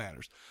is what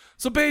matters.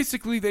 So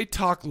basically, they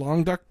talk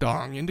Long Duck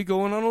Dong into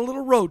going on a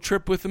little road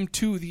trip with him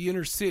to the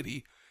inner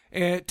city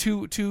and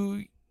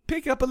to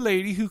pick up a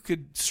lady who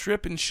could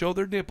strip and show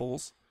their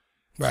nipples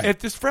at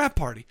this frat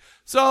party.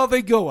 So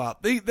they go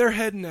out. They're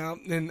heading out,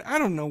 and I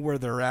don't know where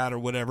they're at or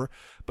whatever,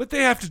 but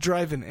they have to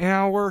drive an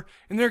hour,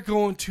 and they're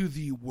going to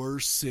the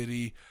worst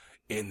city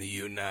in the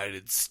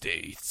United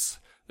States.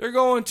 They're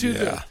going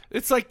to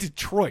it's like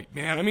Detroit,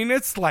 man. I mean,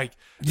 it's like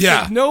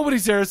Yeah.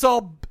 nobody's there. It's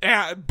all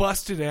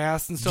busted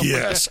ass and stuff.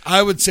 Yes, like that.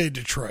 I would say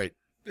Detroit.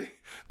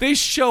 They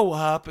show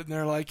up and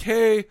they're like,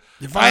 "Hey."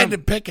 If I had to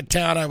pick a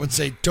town, I would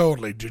say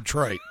totally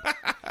Detroit.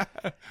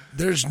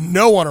 There's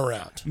no one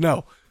around.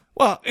 No.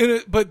 Well,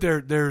 but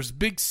there's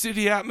big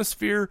city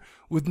atmosphere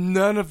with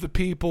none of the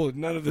people and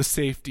none of the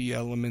safety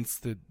elements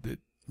that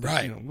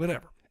Right. you know,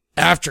 whatever.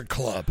 After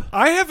club.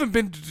 I haven't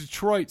been to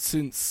Detroit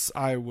since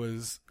I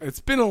was. It's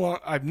been a long.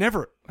 I've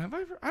never. Have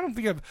I ever? I don't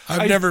think I've.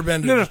 I've never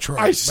been to Detroit,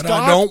 I but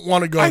I don't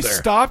want to go I there.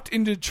 stopped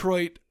in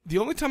Detroit. The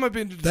only time I've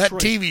been to That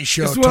Detroit. TV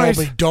show is told when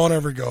me don't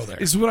ever go there.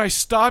 Is when I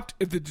stopped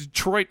at the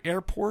Detroit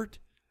airport.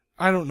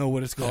 I don't know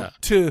what it's called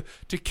to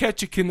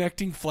catch a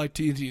connecting flight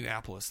to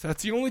Indianapolis.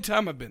 That's the only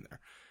time I've been there,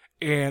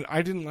 and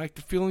I didn't like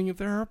the feeling of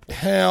their airport.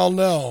 Hell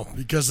no,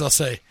 because they'll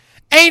say,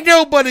 "Ain't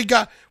nobody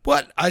got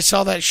what." I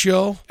saw that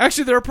show.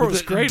 Actually, the airport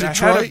was great.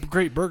 Detroit. I had a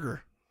great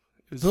burger.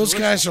 Those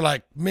guys are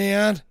like,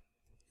 "Man,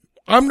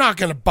 I'm not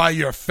going to buy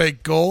your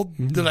fake gold."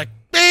 They're like,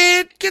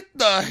 "Man, get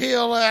the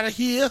hell out of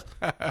here!"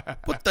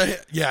 What the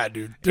hell? Yeah,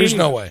 dude. There's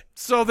no way.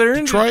 So they're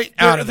in Detroit.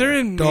 They're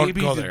in Don't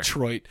maybe go there.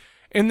 Detroit,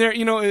 and they're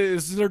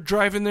as they're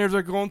driving there,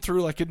 they're going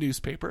through like a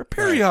newspaper, a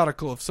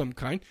periodical of some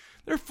kind.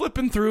 They're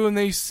flipping through and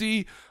they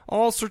see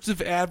all sorts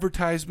of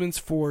advertisements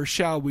for,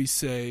 shall we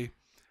say,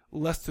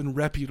 less than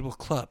reputable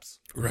clubs.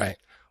 Right.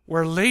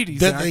 Where ladies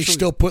that actually, they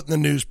still put in the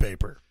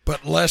newspaper,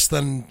 but less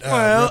than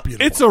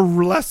reputable. it's a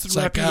less It's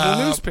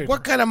reputable newspaper.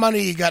 What kind of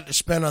money you got to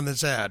spend on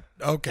this ad?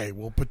 Okay,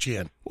 we'll put you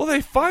in. Well,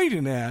 they find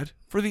an ad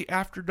for the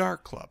After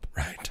Dark Club.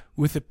 Right.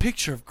 With a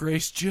picture of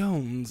Grace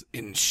Jones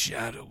in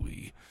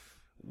shadowy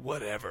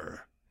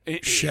whatever.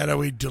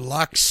 Shadowy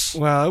deluxe.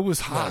 Well, it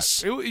was hot.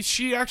 Yes.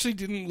 She actually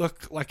didn't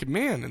look like a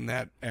man in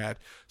that ad.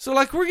 So,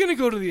 like, we're going to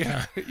go to the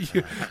ad.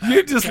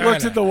 You just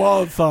looked at the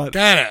wall and thought.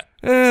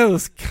 It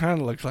was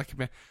kind of looked like a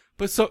man.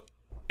 But so,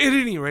 at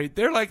any rate,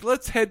 they're like,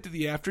 let's head to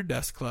the After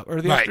Dusk Club,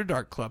 or the After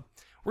Dark Club.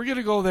 We're going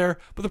to go there.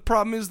 But the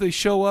problem is they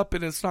show up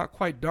and it's not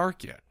quite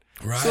dark yet.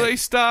 Right. So they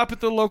stop at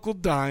the local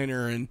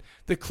diner and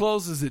the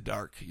closes at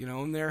dark,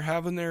 and they're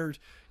having their,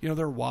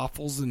 their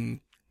waffles and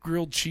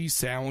grilled cheese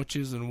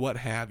sandwiches and what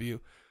have you.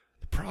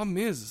 The problem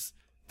is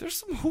there's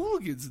some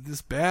hooligans in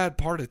this bad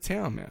part of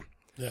town, man.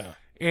 Yeah.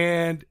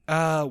 And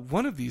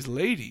one of these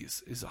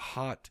ladies is a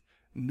hot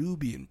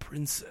Nubian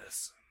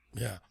princess.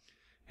 Yeah.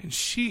 And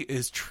she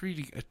is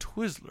treating a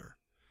Twizzler.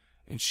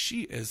 And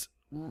she is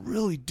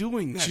really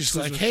doing that. She's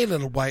Twizzler. like, "Hey,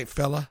 little white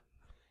fella,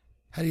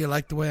 how do you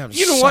like the way I'm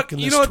you know what? sucking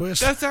You this know what?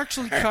 twist?" That's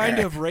actually kind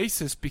of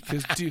racist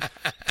because do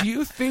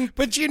you think?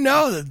 But you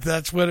know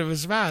that's what it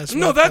was about. It's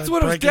No, about that's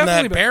what it was breaking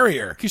definitely that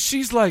barrier. Because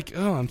she's like,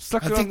 "Oh, I'm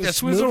sucking I on think the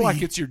that's Twizzler movie.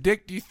 like it's your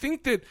dick." Do you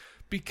think that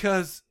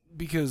because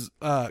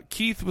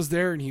Keith was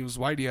there and he was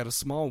white, he had a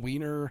small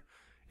wiener,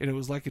 and it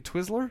was like a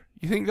Twizzler?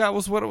 You think that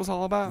was what it was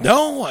all about?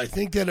 No, I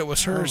think that it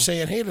was her Oh.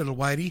 saying, "Hey, little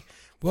whitey,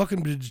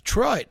 welcome to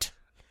Detroit.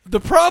 The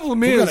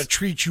problem We're is gonna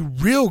treat you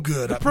real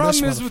good." The up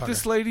problem this is with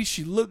this motherfucker." lady,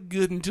 she looked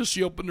good until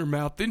she opened her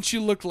mouth. Then she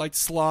looked like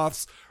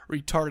Sloth's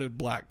retarded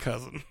black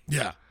cousin.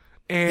 Yeah.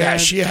 And Yeah,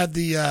 she had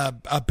the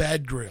a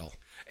bad grill.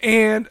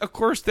 And of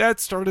course, that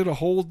started a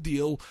whole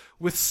deal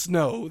with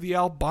Snow, the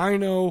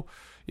albino,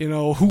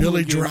 hooligan,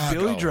 Billy Drago.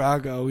 Billy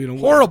Drago,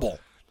 Horrible.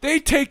 They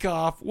take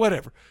off,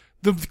 whatever.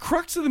 The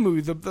crux of the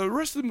movie, the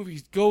rest of the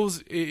movie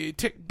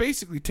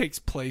basically takes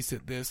place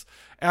at this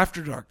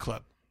After Dark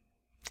Club,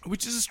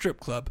 which is a strip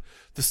club.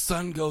 The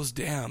sun goes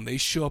down. They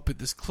show up at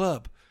this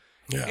club.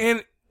 Yeah.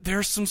 And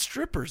there's some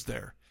strippers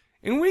there.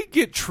 And we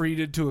get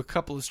treated to a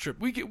couple of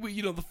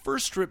the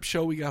first strip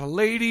show, we got a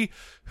lady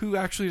who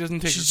actually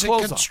doesn't take She's her a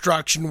clothes off.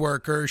 construction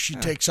worker. She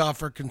takes off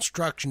her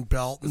construction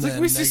belt. It's and like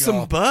then we they see go,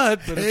 some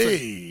bud, but hey,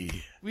 it's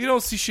like, we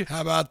don't see shit. How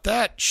about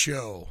that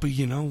show? But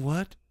you know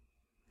what?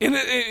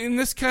 In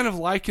this kind of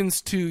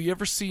likens to, you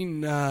ever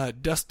seen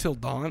Dusk Till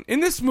Dawn?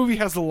 And this movie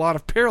has a lot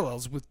of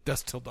parallels with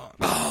Dusk Till Dawn.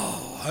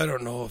 Oh, I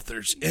don't know if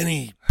there's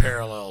any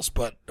parallels,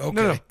 but okay.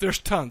 No, there's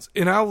tons,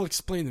 and I will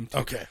explain them to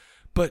you. Okay.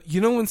 But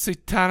in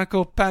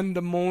Satanico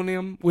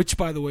Pandemonium, which,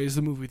 by the way, is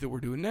the movie that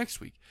we're doing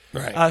next week,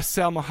 right?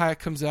 Salma Hayek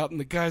comes out, and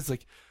the guy's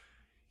like,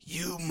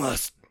 "You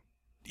must,"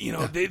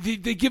 they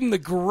give him the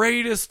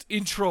greatest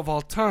intro of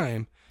all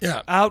time.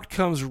 Yeah. Out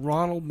comes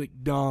Ronald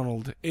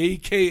McDonald,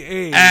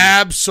 a.k.a.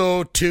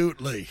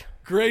 Absolutely.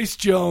 Grace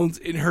Jones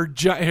in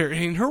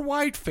her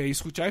white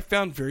face, which I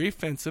found very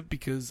offensive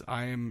because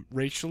I am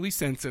racially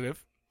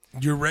sensitive.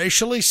 You're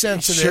racially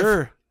sensitive.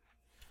 Sure.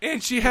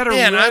 And she had her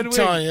Man, red I'm wig.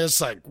 telling you, it's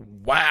like,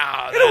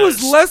 wow. And it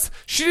was less.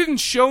 She didn't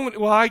show.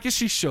 Well, I guess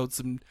she showed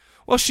some.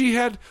 Well, she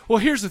had. Well,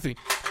 here's the thing.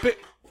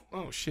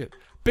 Oh shit.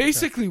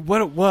 Basically,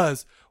 what it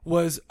was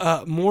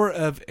more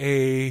of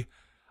a,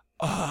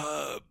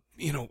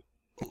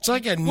 It's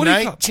like a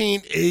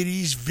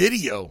 1980s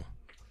video.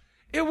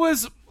 It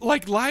was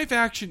like live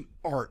action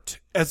art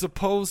as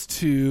opposed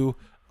to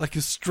like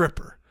a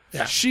stripper.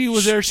 Yeah. She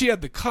was there. She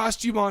had the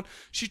costume on.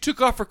 She took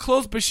off her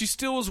clothes, but she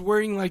still was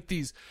wearing like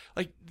this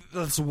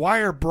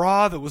wire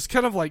bra that was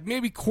kind of like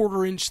maybe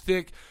 1/4 inch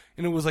thick,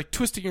 and it was like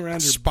twisting around her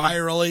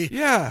spirally.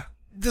 Yeah.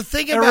 The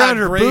thing Around about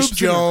her Grace boobs and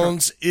her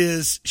Jones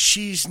is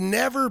she's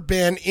never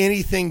been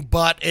anything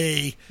but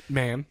a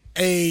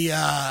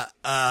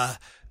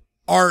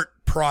art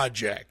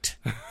project.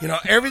 You know,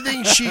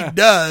 everything she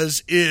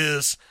does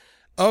is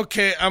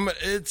okay.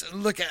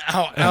 Look at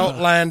how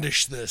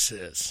outlandish this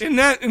is. And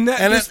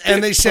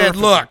they said,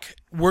 look,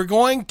 we're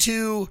going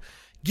to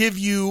give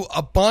you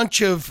a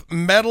bunch of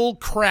metal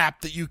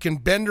crap that you can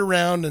bend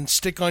around and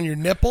stick on your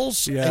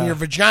nipples and your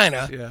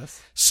vagina.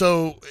 Yes.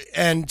 So,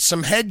 and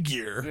some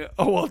headgear. Yeah.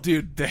 Oh, well,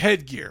 dude, the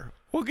headgear.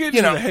 We'll get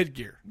into the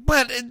headgear.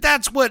 But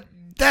that's what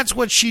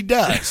she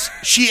does.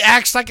 She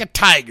acts like a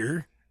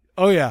tiger.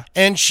 Oh, yeah.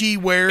 And she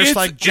wears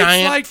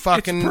giant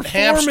fucking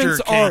hamster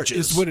performance art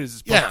cages. is what it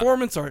is. Yeah.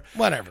 Performance art.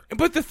 Whatever.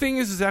 But the thing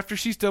is after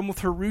she's done with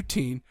her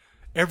routine,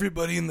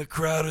 everybody in the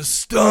crowd is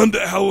stunned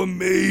at how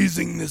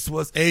amazing this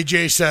was.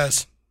 AJ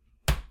says,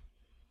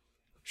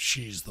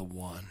 she's the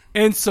one.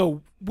 And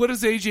so what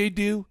does AJ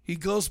do? He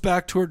goes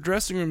back to her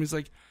dressing room. He's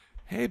like,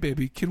 hey,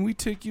 baby, can we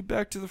take you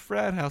back to the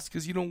frat house?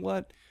 Because you know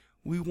what?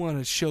 We want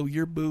to show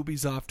your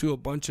boobies off to a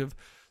bunch of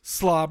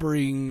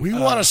slobbering. We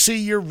want to see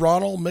your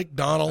Ronald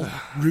McDonald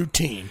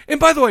routine. And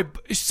by the way,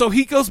 so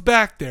he goes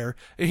back there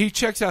and he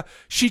checks out.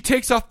 She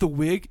takes off the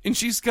wig and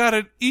she's got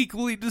an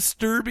equally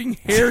disturbing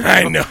hair.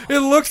 I know. It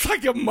looks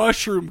like a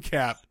mushroom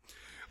cap,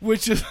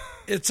 which is.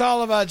 It's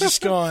all about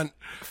just going,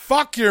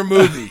 fuck your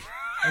movie.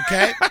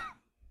 Okay?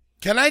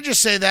 Can I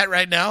just say that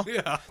right now?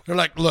 Yeah. They're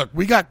like, look,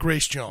 we got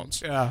Grace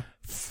Jones. Yeah.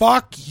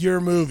 Fuck your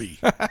movie.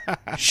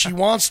 She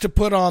wants to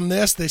put on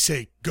this. They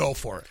say, go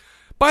for it.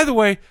 By the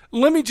way,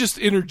 let me just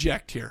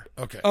interject here.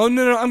 Okay. Oh,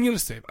 no, I'm going to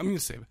save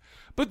it.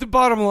 But the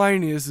bottom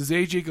line is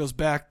AJ goes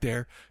back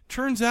there.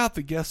 Turns out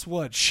that, guess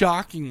what?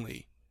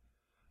 Shockingly,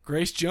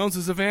 Grace Jones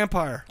is a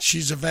vampire.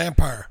 She's a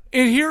vampire.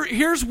 And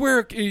here's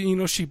where,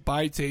 she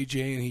bites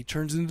AJ and he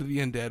turns into the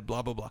undead,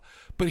 blah, blah, blah.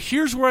 But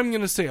here's where I'm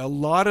going to say a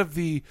lot of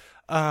the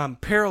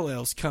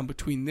parallels come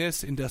between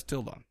this and Dusk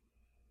Till Dawn.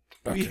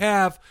 Okay. We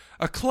have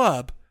a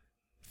club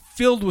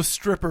filled with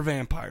stripper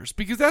vampires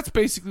because that's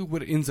basically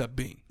what it ends up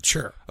being.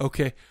 Sure.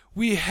 Okay.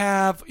 We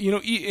have,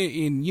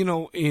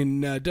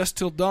 in Dusk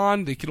Till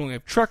Dawn, they can only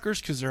have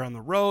truckers because they're on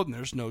the road and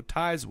there's no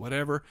ties,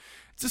 whatever.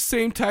 It's the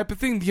same type of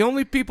thing. The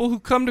only people who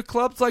come to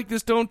clubs like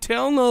this don't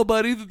tell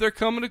nobody that they're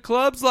coming to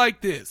clubs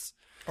like this.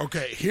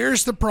 Okay.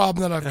 Here's the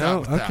problem that I've got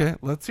with that. Okay.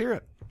 Let's hear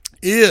it.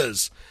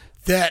 Is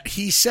that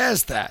he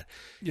says that.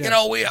 Yes.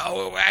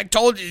 I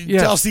told you,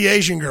 yes. Tells the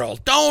Asian girl,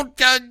 don't,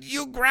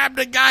 you grab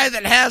the guy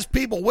that has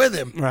people with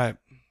him. Right.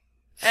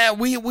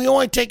 We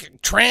only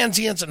take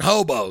transients and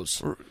hobos.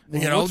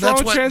 What's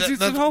wrong with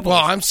transients and hobos?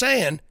 Well, I'm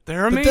saying.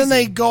 They're amazing. But then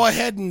they go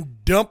ahead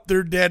and dump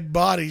their dead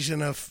bodies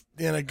in a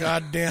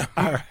goddamn,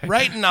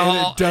 right in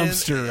a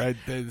dumpster.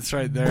 It's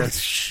right there.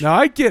 No,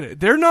 I get it.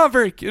 They're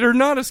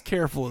not as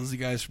careful as the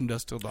guys from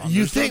Dusk Till Dawn.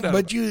 You think,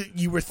 but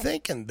you were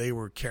thinking they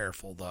were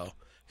careful though.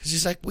 Because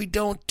he's like, we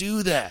don't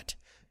do that.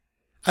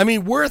 I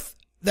mean, worth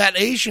that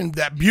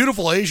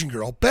beautiful Asian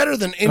girl, better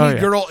than any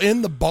girl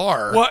in the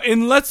bar. Well,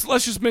 and let's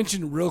just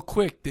mention real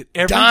quick that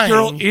every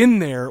girl in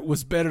there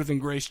was better than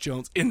Grace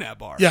Jones in that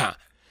bar. Yeah.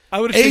 I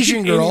would have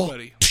Asian taken girl,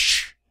 anybody.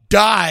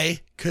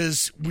 Die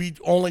because we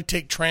only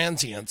take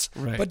transients,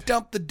 right. But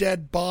dump the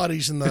dead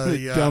bodies in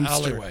the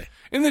alleyway.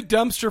 In the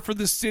dumpster for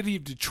the city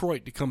of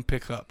Detroit to come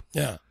pick up.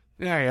 Yeah.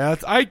 Yeah,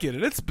 I get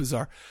it. It's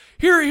bizarre.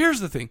 Here's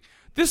the thing.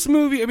 This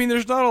movie, I mean,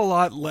 there's not a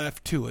lot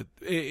left to it.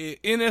 It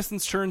in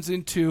essence turns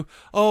into,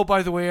 oh,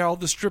 by the way, all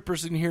the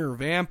strippers in here are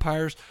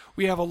vampires.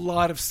 We have a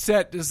lot of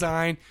set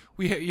design.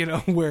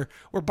 Where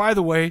by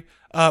the way,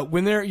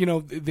 when they're,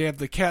 they have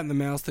the cat and the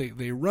mouse,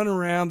 they run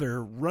around,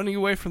 they're running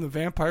away from the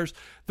vampires.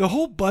 The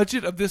whole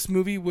budget of this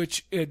movie,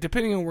 which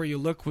depending on where you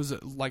look, was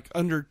like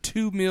under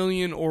 $2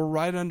 million or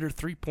right under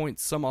 3 point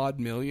some odd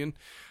million.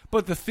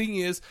 But the thing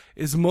is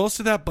most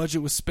of that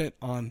budget was spent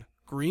on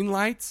green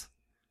lights,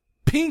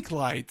 pink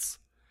lights,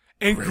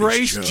 and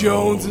Grace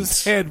Jones's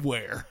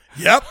headwear.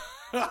 Yep.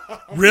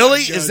 Really?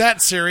 Is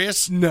that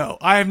serious? No,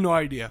 I have no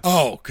idea.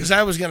 Oh, because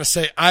I was going to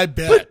say, I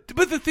bet.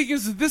 But the thing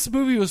is that this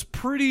movie was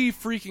pretty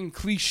freaking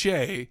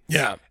cliche.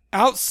 Yeah.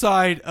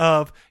 Outside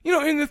of,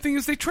 and the thing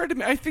is I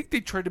think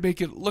they tried to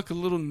make it look a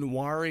little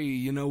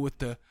noir-y, with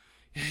the,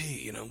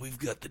 hey, we've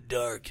got the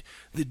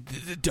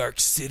dark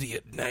city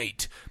at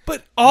night.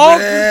 But all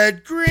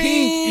red, green.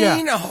 Pink,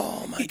 yeah.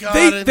 Oh my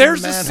God.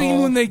 There's a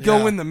scene when they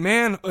go in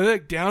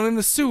the down in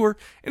the sewer,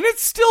 and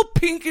it's still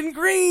pink and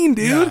green,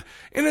 dude. Yeah.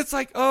 And it's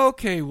like,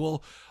 okay,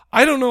 well,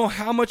 I don't know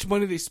how much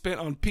money they spent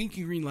on pink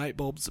and green light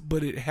bulbs,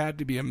 but it had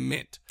to be a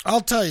mint.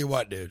 I'll tell you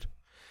what, dude.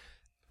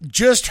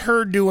 Just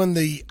her doing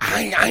the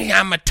I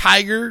am a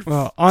tiger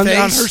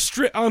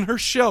on her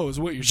show is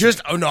what you're saying.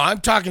 Oh no,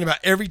 I'm talking about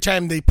every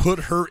time they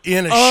put her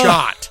in a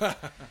shot.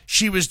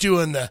 She was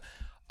doing the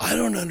I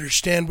don't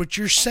understand what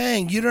you're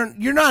saying.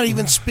 You're not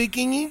even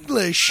speaking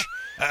English.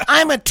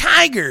 I'm a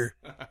tiger.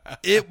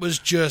 It was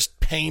just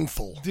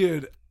painful.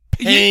 Dude,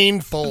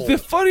 painful. The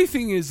funny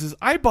thing is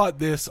I bought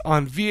this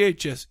on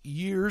VHS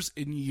years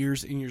and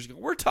years and years ago.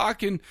 We're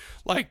talking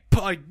like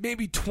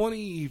maybe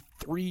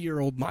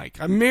 23-year-old Mike.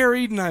 I'm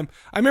married and I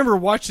remember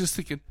watching this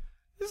thinking,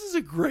 this is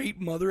a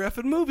great mother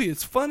effing movie.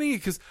 It's funny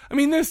because I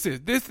mean this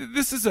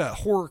is a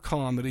horror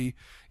comedy.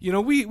 You know,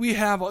 we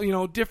have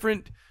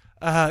different.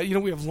 We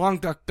have Long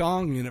Duck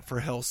Dong in it, for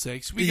hell's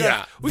sakes. We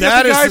got the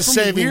guy from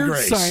saving Weird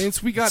grace.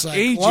 Science. We got It's like,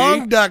 AJ.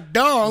 Long Duck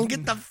Dong,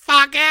 get the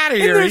fuck out of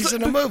here. He's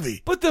in a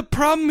movie. But the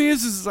problem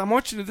is I'm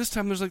watching it this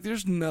time.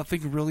 There's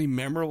nothing really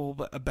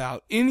memorable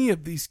about any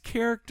of these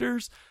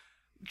characters,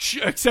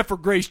 except for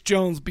Grace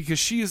Jones, because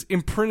she is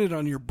imprinted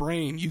on your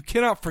brain. You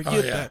cannot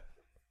forget that.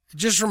 It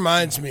just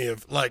reminds me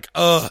of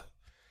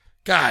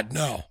God,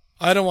 no,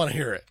 I don't want to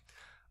hear it.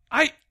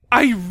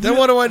 Then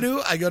what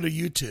do? I go to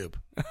YouTube.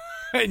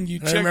 And you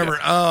check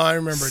I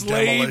remember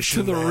Slave Demolition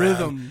to the Man.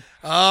 Rhythm.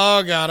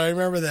 Oh God, I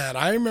remember that.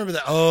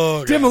 Oh,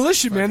 God.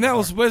 Demolition Man. That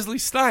was Wesley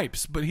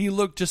Snipes, but he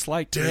looked just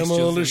like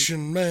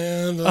Demolition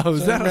Man. Oh,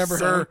 is that a remember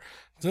song? her?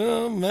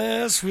 Don't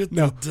mess with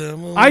No, the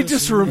Demolition I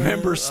just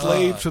remember Man.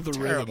 Slave to the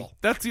Rhythm. Terrible.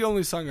 That's the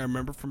only song I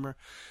remember from her.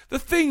 The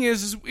thing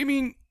is I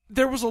mean,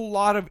 there was a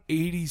lot of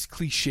 80s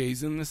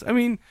cliches in this. I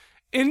mean,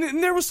 and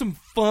there was some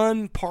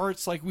fun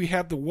parts, like we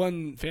have the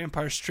one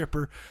vampire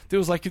stripper that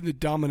was like in the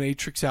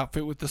dominatrix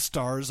outfit with the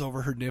stars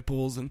over her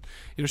nipples, and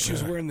she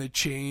was wearing the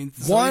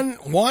chains.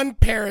 One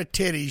pair of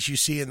titties you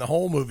see in the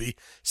whole movie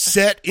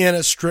set in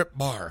a strip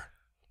bar.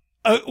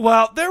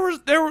 Well, there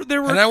were,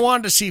 and I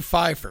wanted to see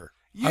Pfeiffer.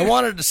 I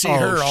wanted to see Oh,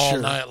 her all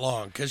sure. night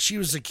long because she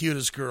was the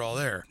cutest girl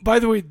there. By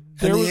the way,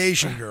 and the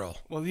Asian girl.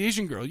 Well, the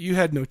Asian girl, you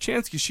had no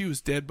chance because she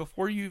was dead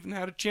before you even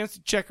had a chance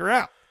to check her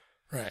out.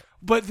 Right.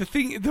 But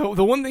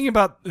the one thing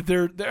about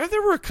there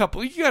were a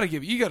couple.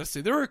 You gotta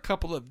say there were a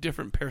couple of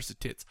different pairs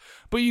of tits.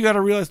 But you gotta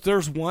realize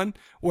there's one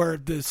where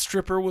the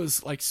stripper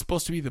was like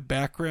supposed to be the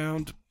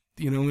background,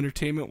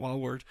 entertainment while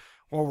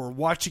we're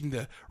watching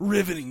the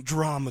riveting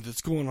drama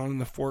that's going on in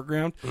the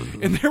foreground.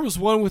 Mm-hmm. And there was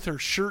one with her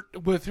shirt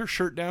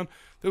down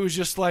that was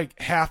just like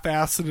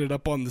half-assing it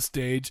up on the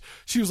stage.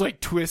 She was like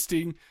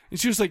twisting and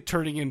she was like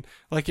turning in,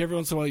 like every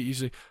once in a while,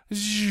 usually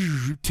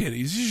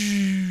titties.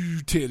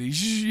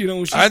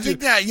 I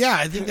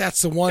think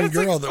that's the one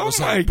girl that was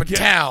like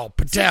Patel.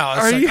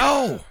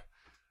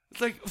 It's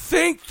like,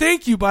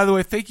 thank you, by the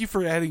way. Thank you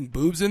for adding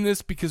boobs in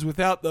this, because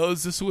without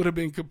those, this would have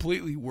been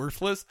completely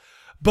worthless.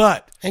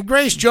 And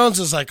Grace Jones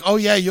is like, oh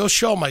yeah, you'll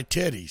show my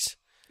titties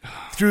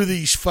through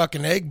these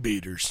fucking egg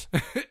beaters.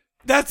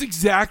 That's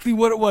exactly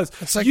what it was.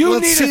 It's like,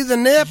 let's see the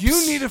nips.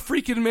 You need to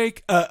freaking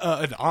make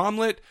an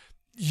omelet.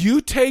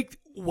 You take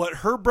what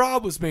her bra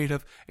was made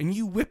of and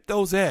you whip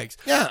those eggs.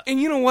 Yeah.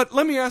 And you know what?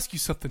 Let me ask you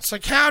something. It's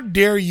like, how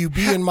dare you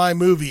be in my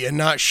movie and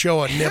not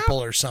show a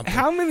nipple or something?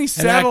 How many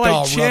and act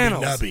all satellite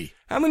channels? rubby-nubby?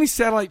 How many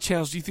satellite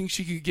channels do you think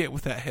she could get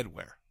with that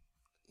headwear?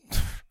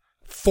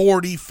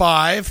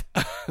 45.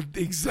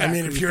 Exactly. I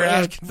mean, if you're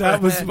asking that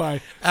for was an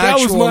my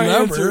actual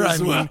answer number,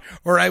 as well.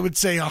 or I would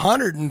say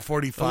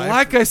 145.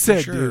 Like I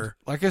said, sure. dude,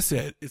 like I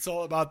said, it's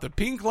all about the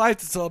pink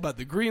lights, it's all about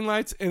the green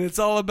lights, and it's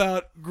all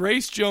about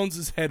Grace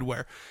Jones's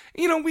headwear.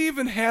 We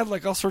even had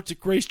like all sorts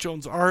of Grace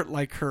Jones art,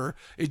 like her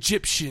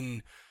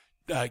Egyptian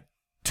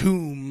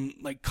tomb,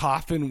 like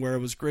coffin, where it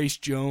was Grace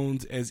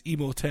Jones as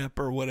Imhotep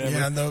or whatever.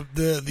 Yeah, and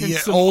the And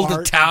some old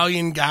art.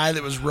 Italian guy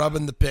that was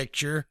rubbing the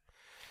picture.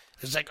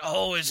 It's like,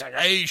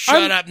 hey,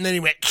 shut up, and then he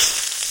went,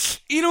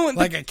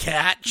 like a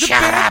cat. The Shut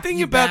bad up, thing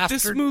you about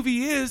bastard. this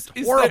movie is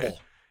horrible.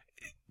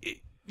 that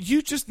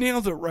you just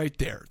nailed it right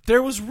there.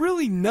 There was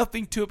really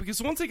nothing to it,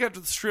 because once they got to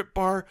the strip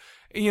bar,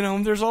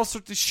 there's all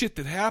sorts of shit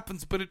that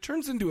happens, but it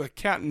turns into a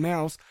cat and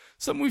mouse.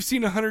 Something we've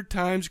seen 100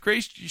 times.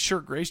 Grace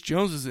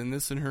Jones is in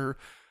this, and her,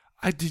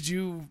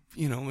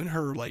 in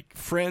her like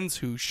friends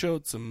who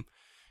showed some,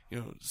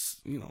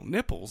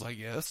 nipples, I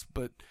guess.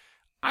 But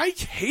I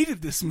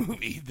hated this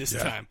movie this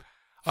time.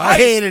 I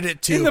hated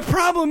it too. And the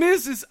problem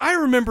is I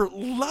remember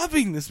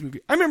loving this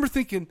movie. I remember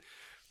thinking,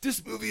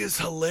 this movie is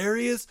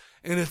hilarious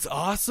and it's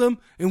awesome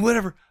and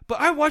whatever. But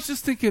I watched this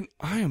thinking,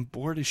 I am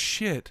bored as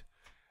shit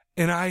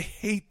and I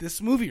hate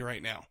this movie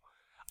right now.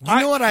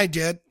 You know what I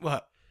did?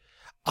 What?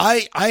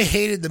 I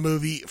hated the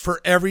movie for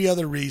every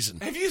other reason.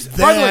 By the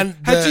way,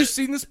 had you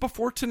seen this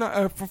before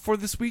tonight? Before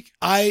this week?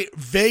 I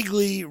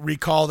vaguely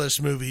recall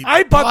this movie.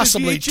 I bought the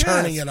possibly VHS.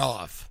 turning it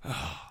off,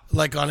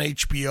 like on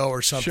HBO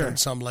or something, Sure.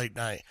 some late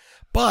night.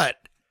 But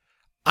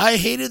I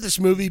hated this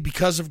movie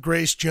because of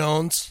Grace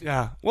Jones.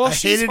 Yeah, well, I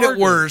she's hated it hard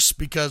to- worse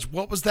because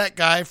what was that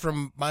guy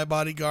from My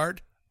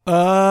Bodyguard?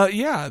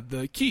 Yeah,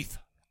 the Keith.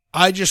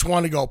 I just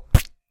want to go,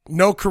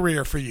 no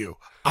career for you.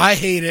 I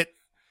hate it.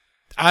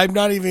 I'm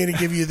not even going to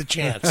give you the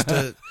chance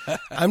to.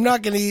 I'm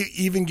not going to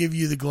even give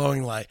you the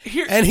glowing light.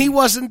 And he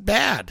wasn't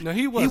bad. No,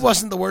 he wasn't. He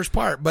wasn't the worst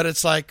part. But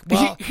it's like,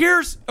 well,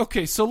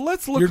 so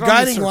let's look. your on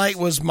guiding the light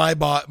was My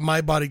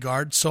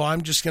Bodyguard. So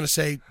I'm just going to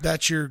say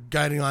that's your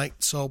guiding light.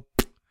 So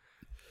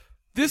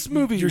this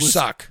movie you was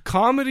suck.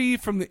 Comedy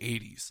from the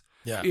 80s.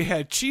 Yeah. It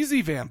had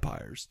cheesy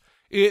vampires.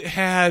 It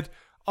had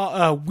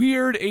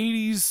weird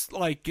 80s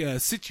like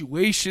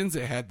situations.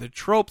 It had the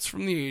tropes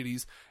from the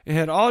 80s. It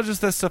had all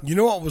just that stuff. You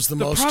know what was the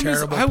most problem is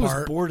terrible I was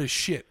part? bored as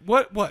shit.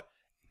 What?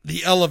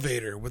 The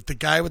elevator with the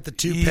guy with the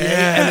toupee,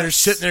 Yes. and they're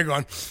sitting there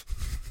going.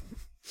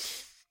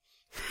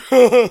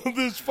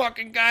 this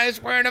fucking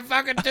guy's wearing a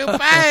fucking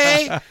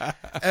toupee.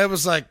 It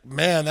was like,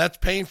 man, that's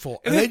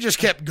painful. And they just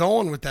kept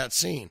going with that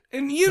scene.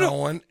 And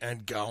going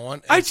and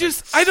going. I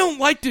don't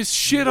like to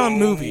shit on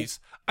movies.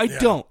 I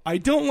don't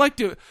like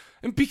to,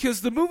 and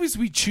because the movies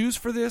we choose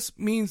for this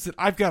means that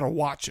I've got to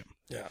watch them.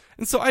 Yeah.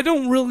 And so I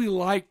don't really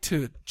like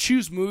to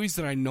choose movies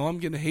that I know I'm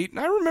going to hate. And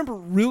I remember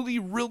really,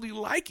 really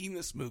liking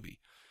this movie.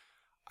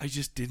 I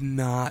just did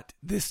not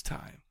this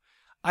time.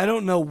 I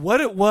don't know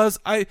what it was.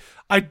 I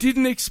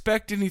didn't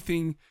expect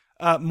anything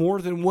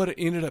more than what it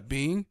ended up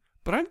being,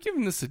 but I'm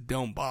giving this a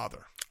don't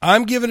bother.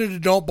 I'm giving it a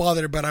don't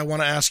bother, but I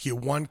want to ask you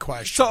one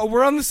question. So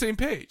we're on the same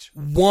page.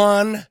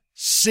 One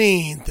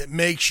scene that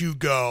makes you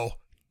go,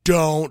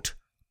 don't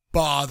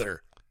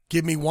bother.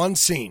 Give me one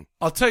scene.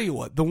 I'll tell you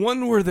what. The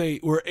one where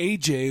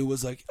AJ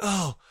was like,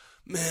 "Oh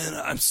man,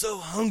 I'm so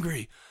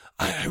hungry.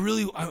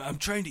 I'm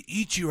trying to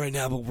eat you right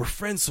now, but we're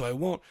friends, so I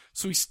won't."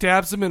 So he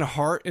stabs him in the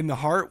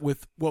heart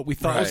with what we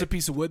thought was a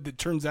piece of wood that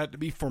turns out to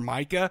be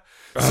Formica.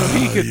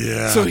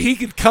 So he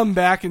could come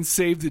back and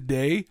save the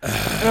day.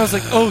 And I was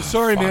like, "Oh,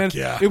 sorry, man.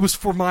 Yeah. It was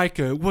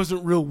Formica. It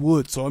wasn't real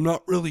wood, so I'm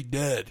not really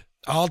dead."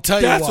 I'll tell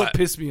you That's what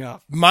pissed me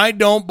off. My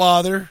don't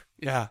bother.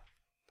 Yeah.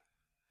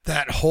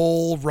 That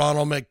whole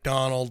Ronald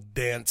McDonald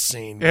dance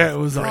scene. Yeah, it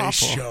was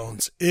Grace awful.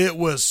 Jones. It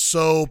was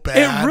so bad.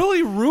 It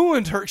really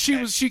ruined her.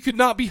 She could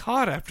not be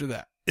hot after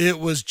that. It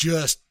was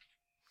just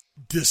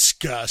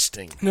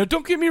disgusting. Now,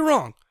 don't get me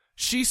wrong.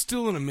 She's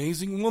still an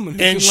amazing woman.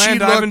 Who And can she land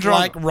looked Ivan Drago.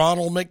 like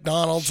Ronald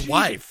McDonald's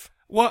wife.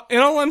 Well,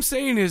 and all I'm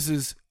saying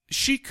is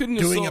she couldn't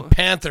have Doing a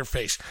panther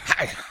face.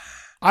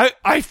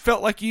 I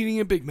felt like eating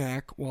a Big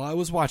Mac while I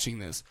was watching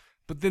this.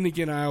 But then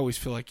again, I always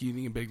feel like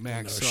eating a Big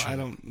Mac, so I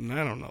don't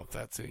know if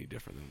that's any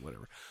different than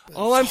whatever.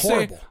 All I'm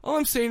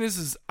saying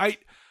is I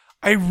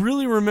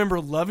really remember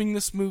loving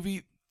this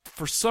movie.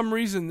 For some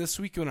reason, this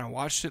week when I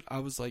watched it, I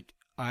was like,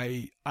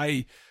 I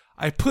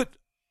put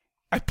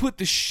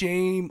the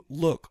shame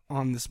look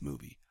on this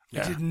movie.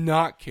 Yeah. I did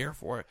not care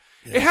for it.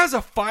 Yeah. It has a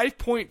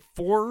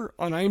 5.4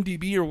 on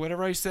IMDb or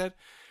whatever I said.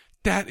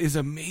 That is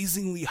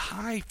amazingly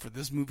high for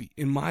this movie,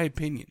 in my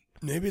opinion.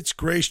 Maybe it's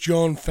Grace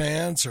Jones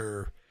fans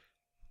or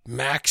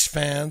Max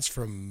fans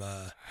from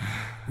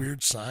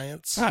Weird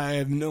Science. I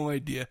have no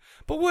idea.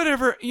 But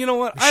whatever. You know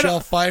what? Michelle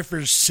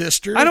Pfeiffer's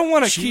sister. I don't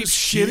want to She keep was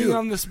shitting cute.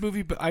 on this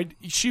movie, but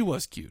she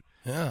was cute.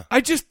 Yeah.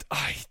 I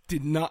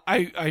did not.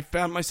 I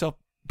found myself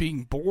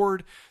being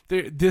bored.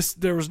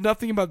 There was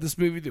nothing about this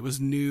movie that was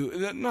new.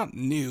 Not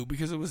new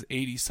because it was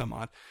 80 some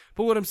odd.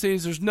 But what I'm saying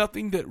is there's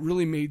nothing that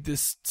really made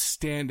this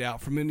stand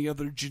out from any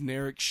other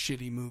generic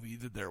shitty movie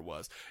that there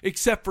was,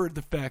 except for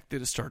the fact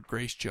that it starred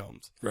Grace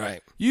Jones.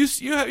 Right.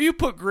 You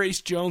put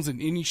Grace Jones in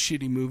any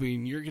shitty movie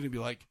and you're going to be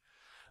like,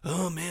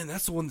 "Oh man,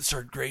 that's the one that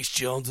starred Grace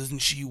Jones.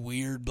 Isn't she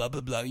weird? Blah,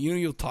 blah, blah."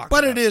 You'll talk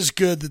But about it is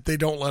good that they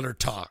don't let her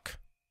talk.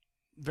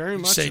 very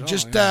much Say, so,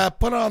 just yeah.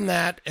 Put on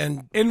that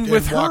and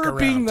with walk her around.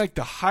 being like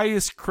the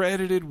highest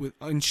credited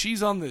and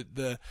she's on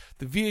the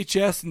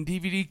VHS and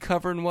DVD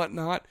cover and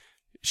whatnot,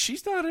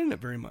 she's not in it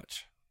very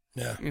much.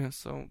 Yeah.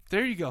 So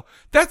there you go.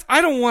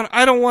 I don't want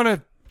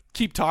to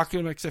keep talking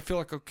about it because I feel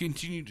like I'll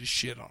continue to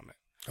shit on it.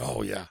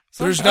 Oh yeah.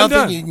 So There's I'm nothing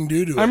done. you can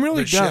do to it. I'm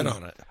really but done. Shit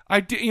on it. I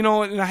did,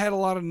 and I had a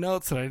lot of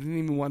notes that I didn't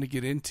even want to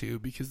get into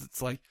because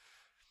it's like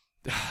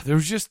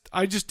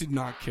I just did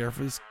not care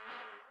for this.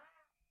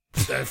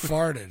 I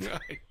farted.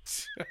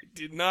 I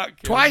did not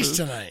care Twice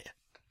for this. tonight.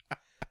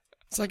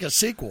 It's like a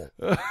sequel.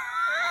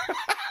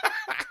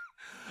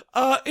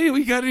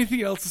 Anyway, got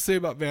anything else to say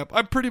about Vamp?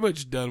 I'm pretty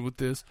much done with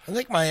this. I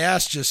think my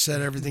ass just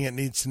said everything it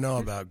needs to know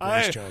about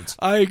Grace Jones.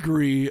 I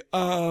agree.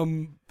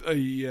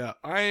 Yeah,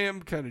 I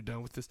am kind of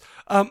done with this.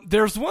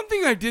 There's one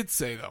thing I did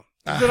say though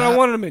that I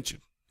wanted to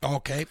mention.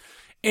 Okay.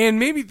 And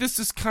maybe this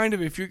is kind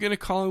of, if you're going to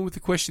call in with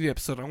the question of the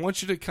episode, I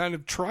want you to kind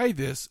of try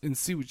this and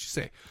see what you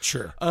say.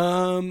 Sure.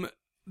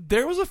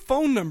 There was a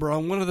phone number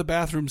on one of the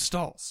bathroom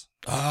stalls.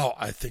 Oh,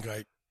 I think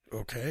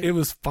okay. It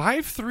was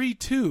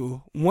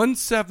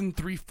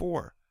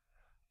 532-1734.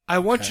 I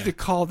want you to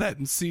call that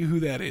and see who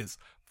that is.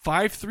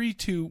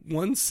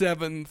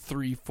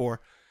 532-1734.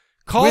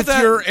 Call with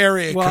that, your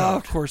area well,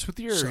 code. of course, with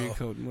your area So,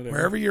 code and whatever.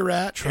 Wherever you're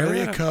at, Try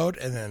area that. code,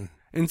 and then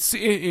and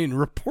see and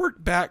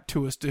report back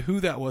to us to who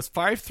that was.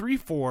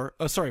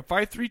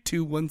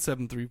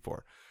 532-1734.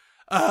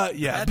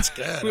 Yeah, That's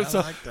good. So,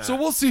 I like that. so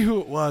we'll see who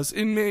it was,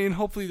 and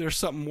hopefully there's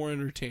something more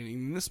entertaining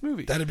in this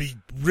movie. That'd be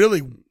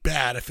really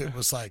bad if it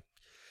was like,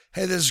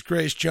 "Hey, this is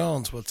Grace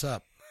Jones. What's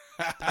up?"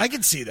 I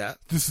can see that.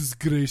 This is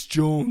Grace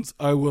Jones.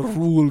 I will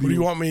rule you. Do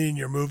you want me in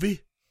your movie?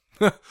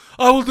 I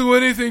will do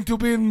anything to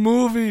be in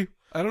movie.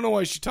 I don't know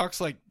why she talks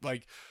like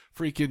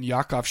freaking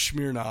Yakov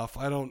Smirnoff.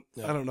 I don't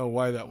know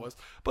why that was.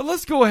 But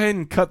let's go ahead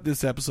and cut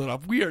this episode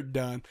off. We are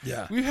done.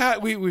 Yeah.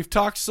 We've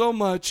talked so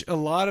much, a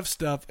lot of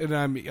stuff, and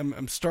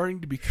I'm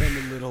starting to become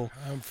a little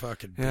I'm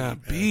fucking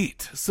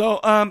beat. So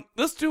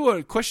let's do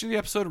a question of the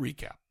episode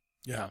recap.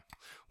 Yeah.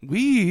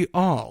 We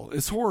all,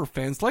 as horror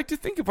fans, like to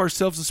think of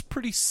ourselves as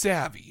pretty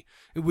savvy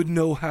and would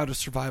know how to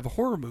survive a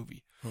horror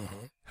movie.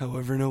 Mhm.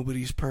 However,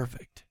 nobody's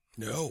perfect.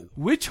 No.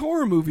 Which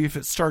horror movie, if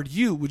it starred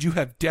you, would you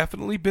have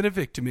definitely been a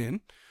victim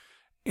in?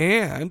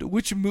 And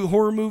which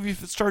horror movie,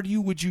 if it starred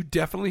you, would you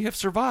definitely have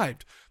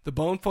survived? The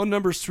Bone phone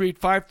number is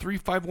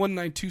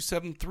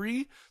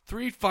 385-351-9273,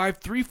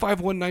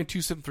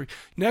 385-351-9273.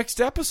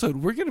 Next episode,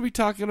 we're going to be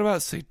talking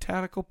about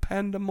Satanical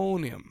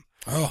Pandemonium.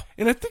 Oh.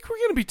 And I think we're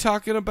going to be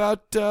talking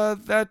about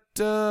that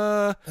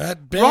band.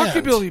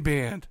 Rockabilly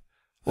band.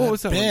 What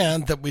was that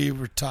band that we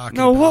were talking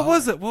about? about? What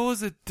was it? What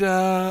was it?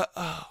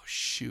 Oh,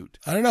 shoot.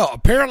 I don't know.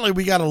 Apparently,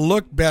 we got to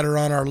look better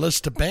on our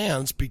list of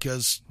bands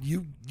because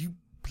you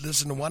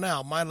listen to one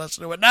album, I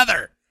listen to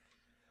another.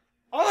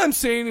 All I'm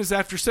saying is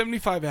after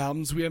 75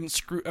 albums, we haven't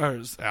screwed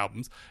albums.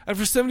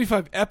 After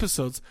 75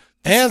 episodes.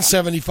 And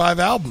 75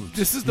 albums.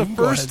 This is the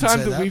first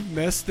time that we've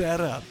messed that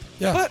up.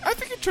 Yeah. But I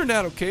think it turned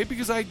out okay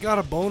because I got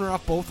a boner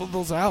off both of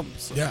those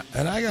albums. So. Yeah,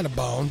 and I got a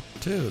bone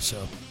too,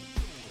 so.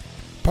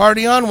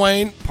 Party on,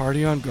 Wayne.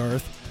 Party on,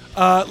 Garth.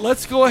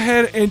 Let's go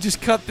ahead and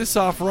just cut this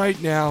off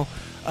right now.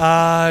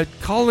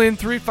 Call in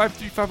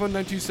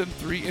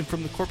 385-351-9273, and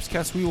from the Corpse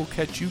Cast, we will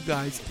catch you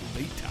guys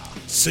later.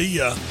 See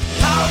ya.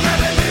 How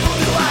many people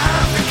do I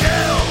have to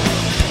kill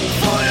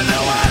for you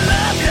know I love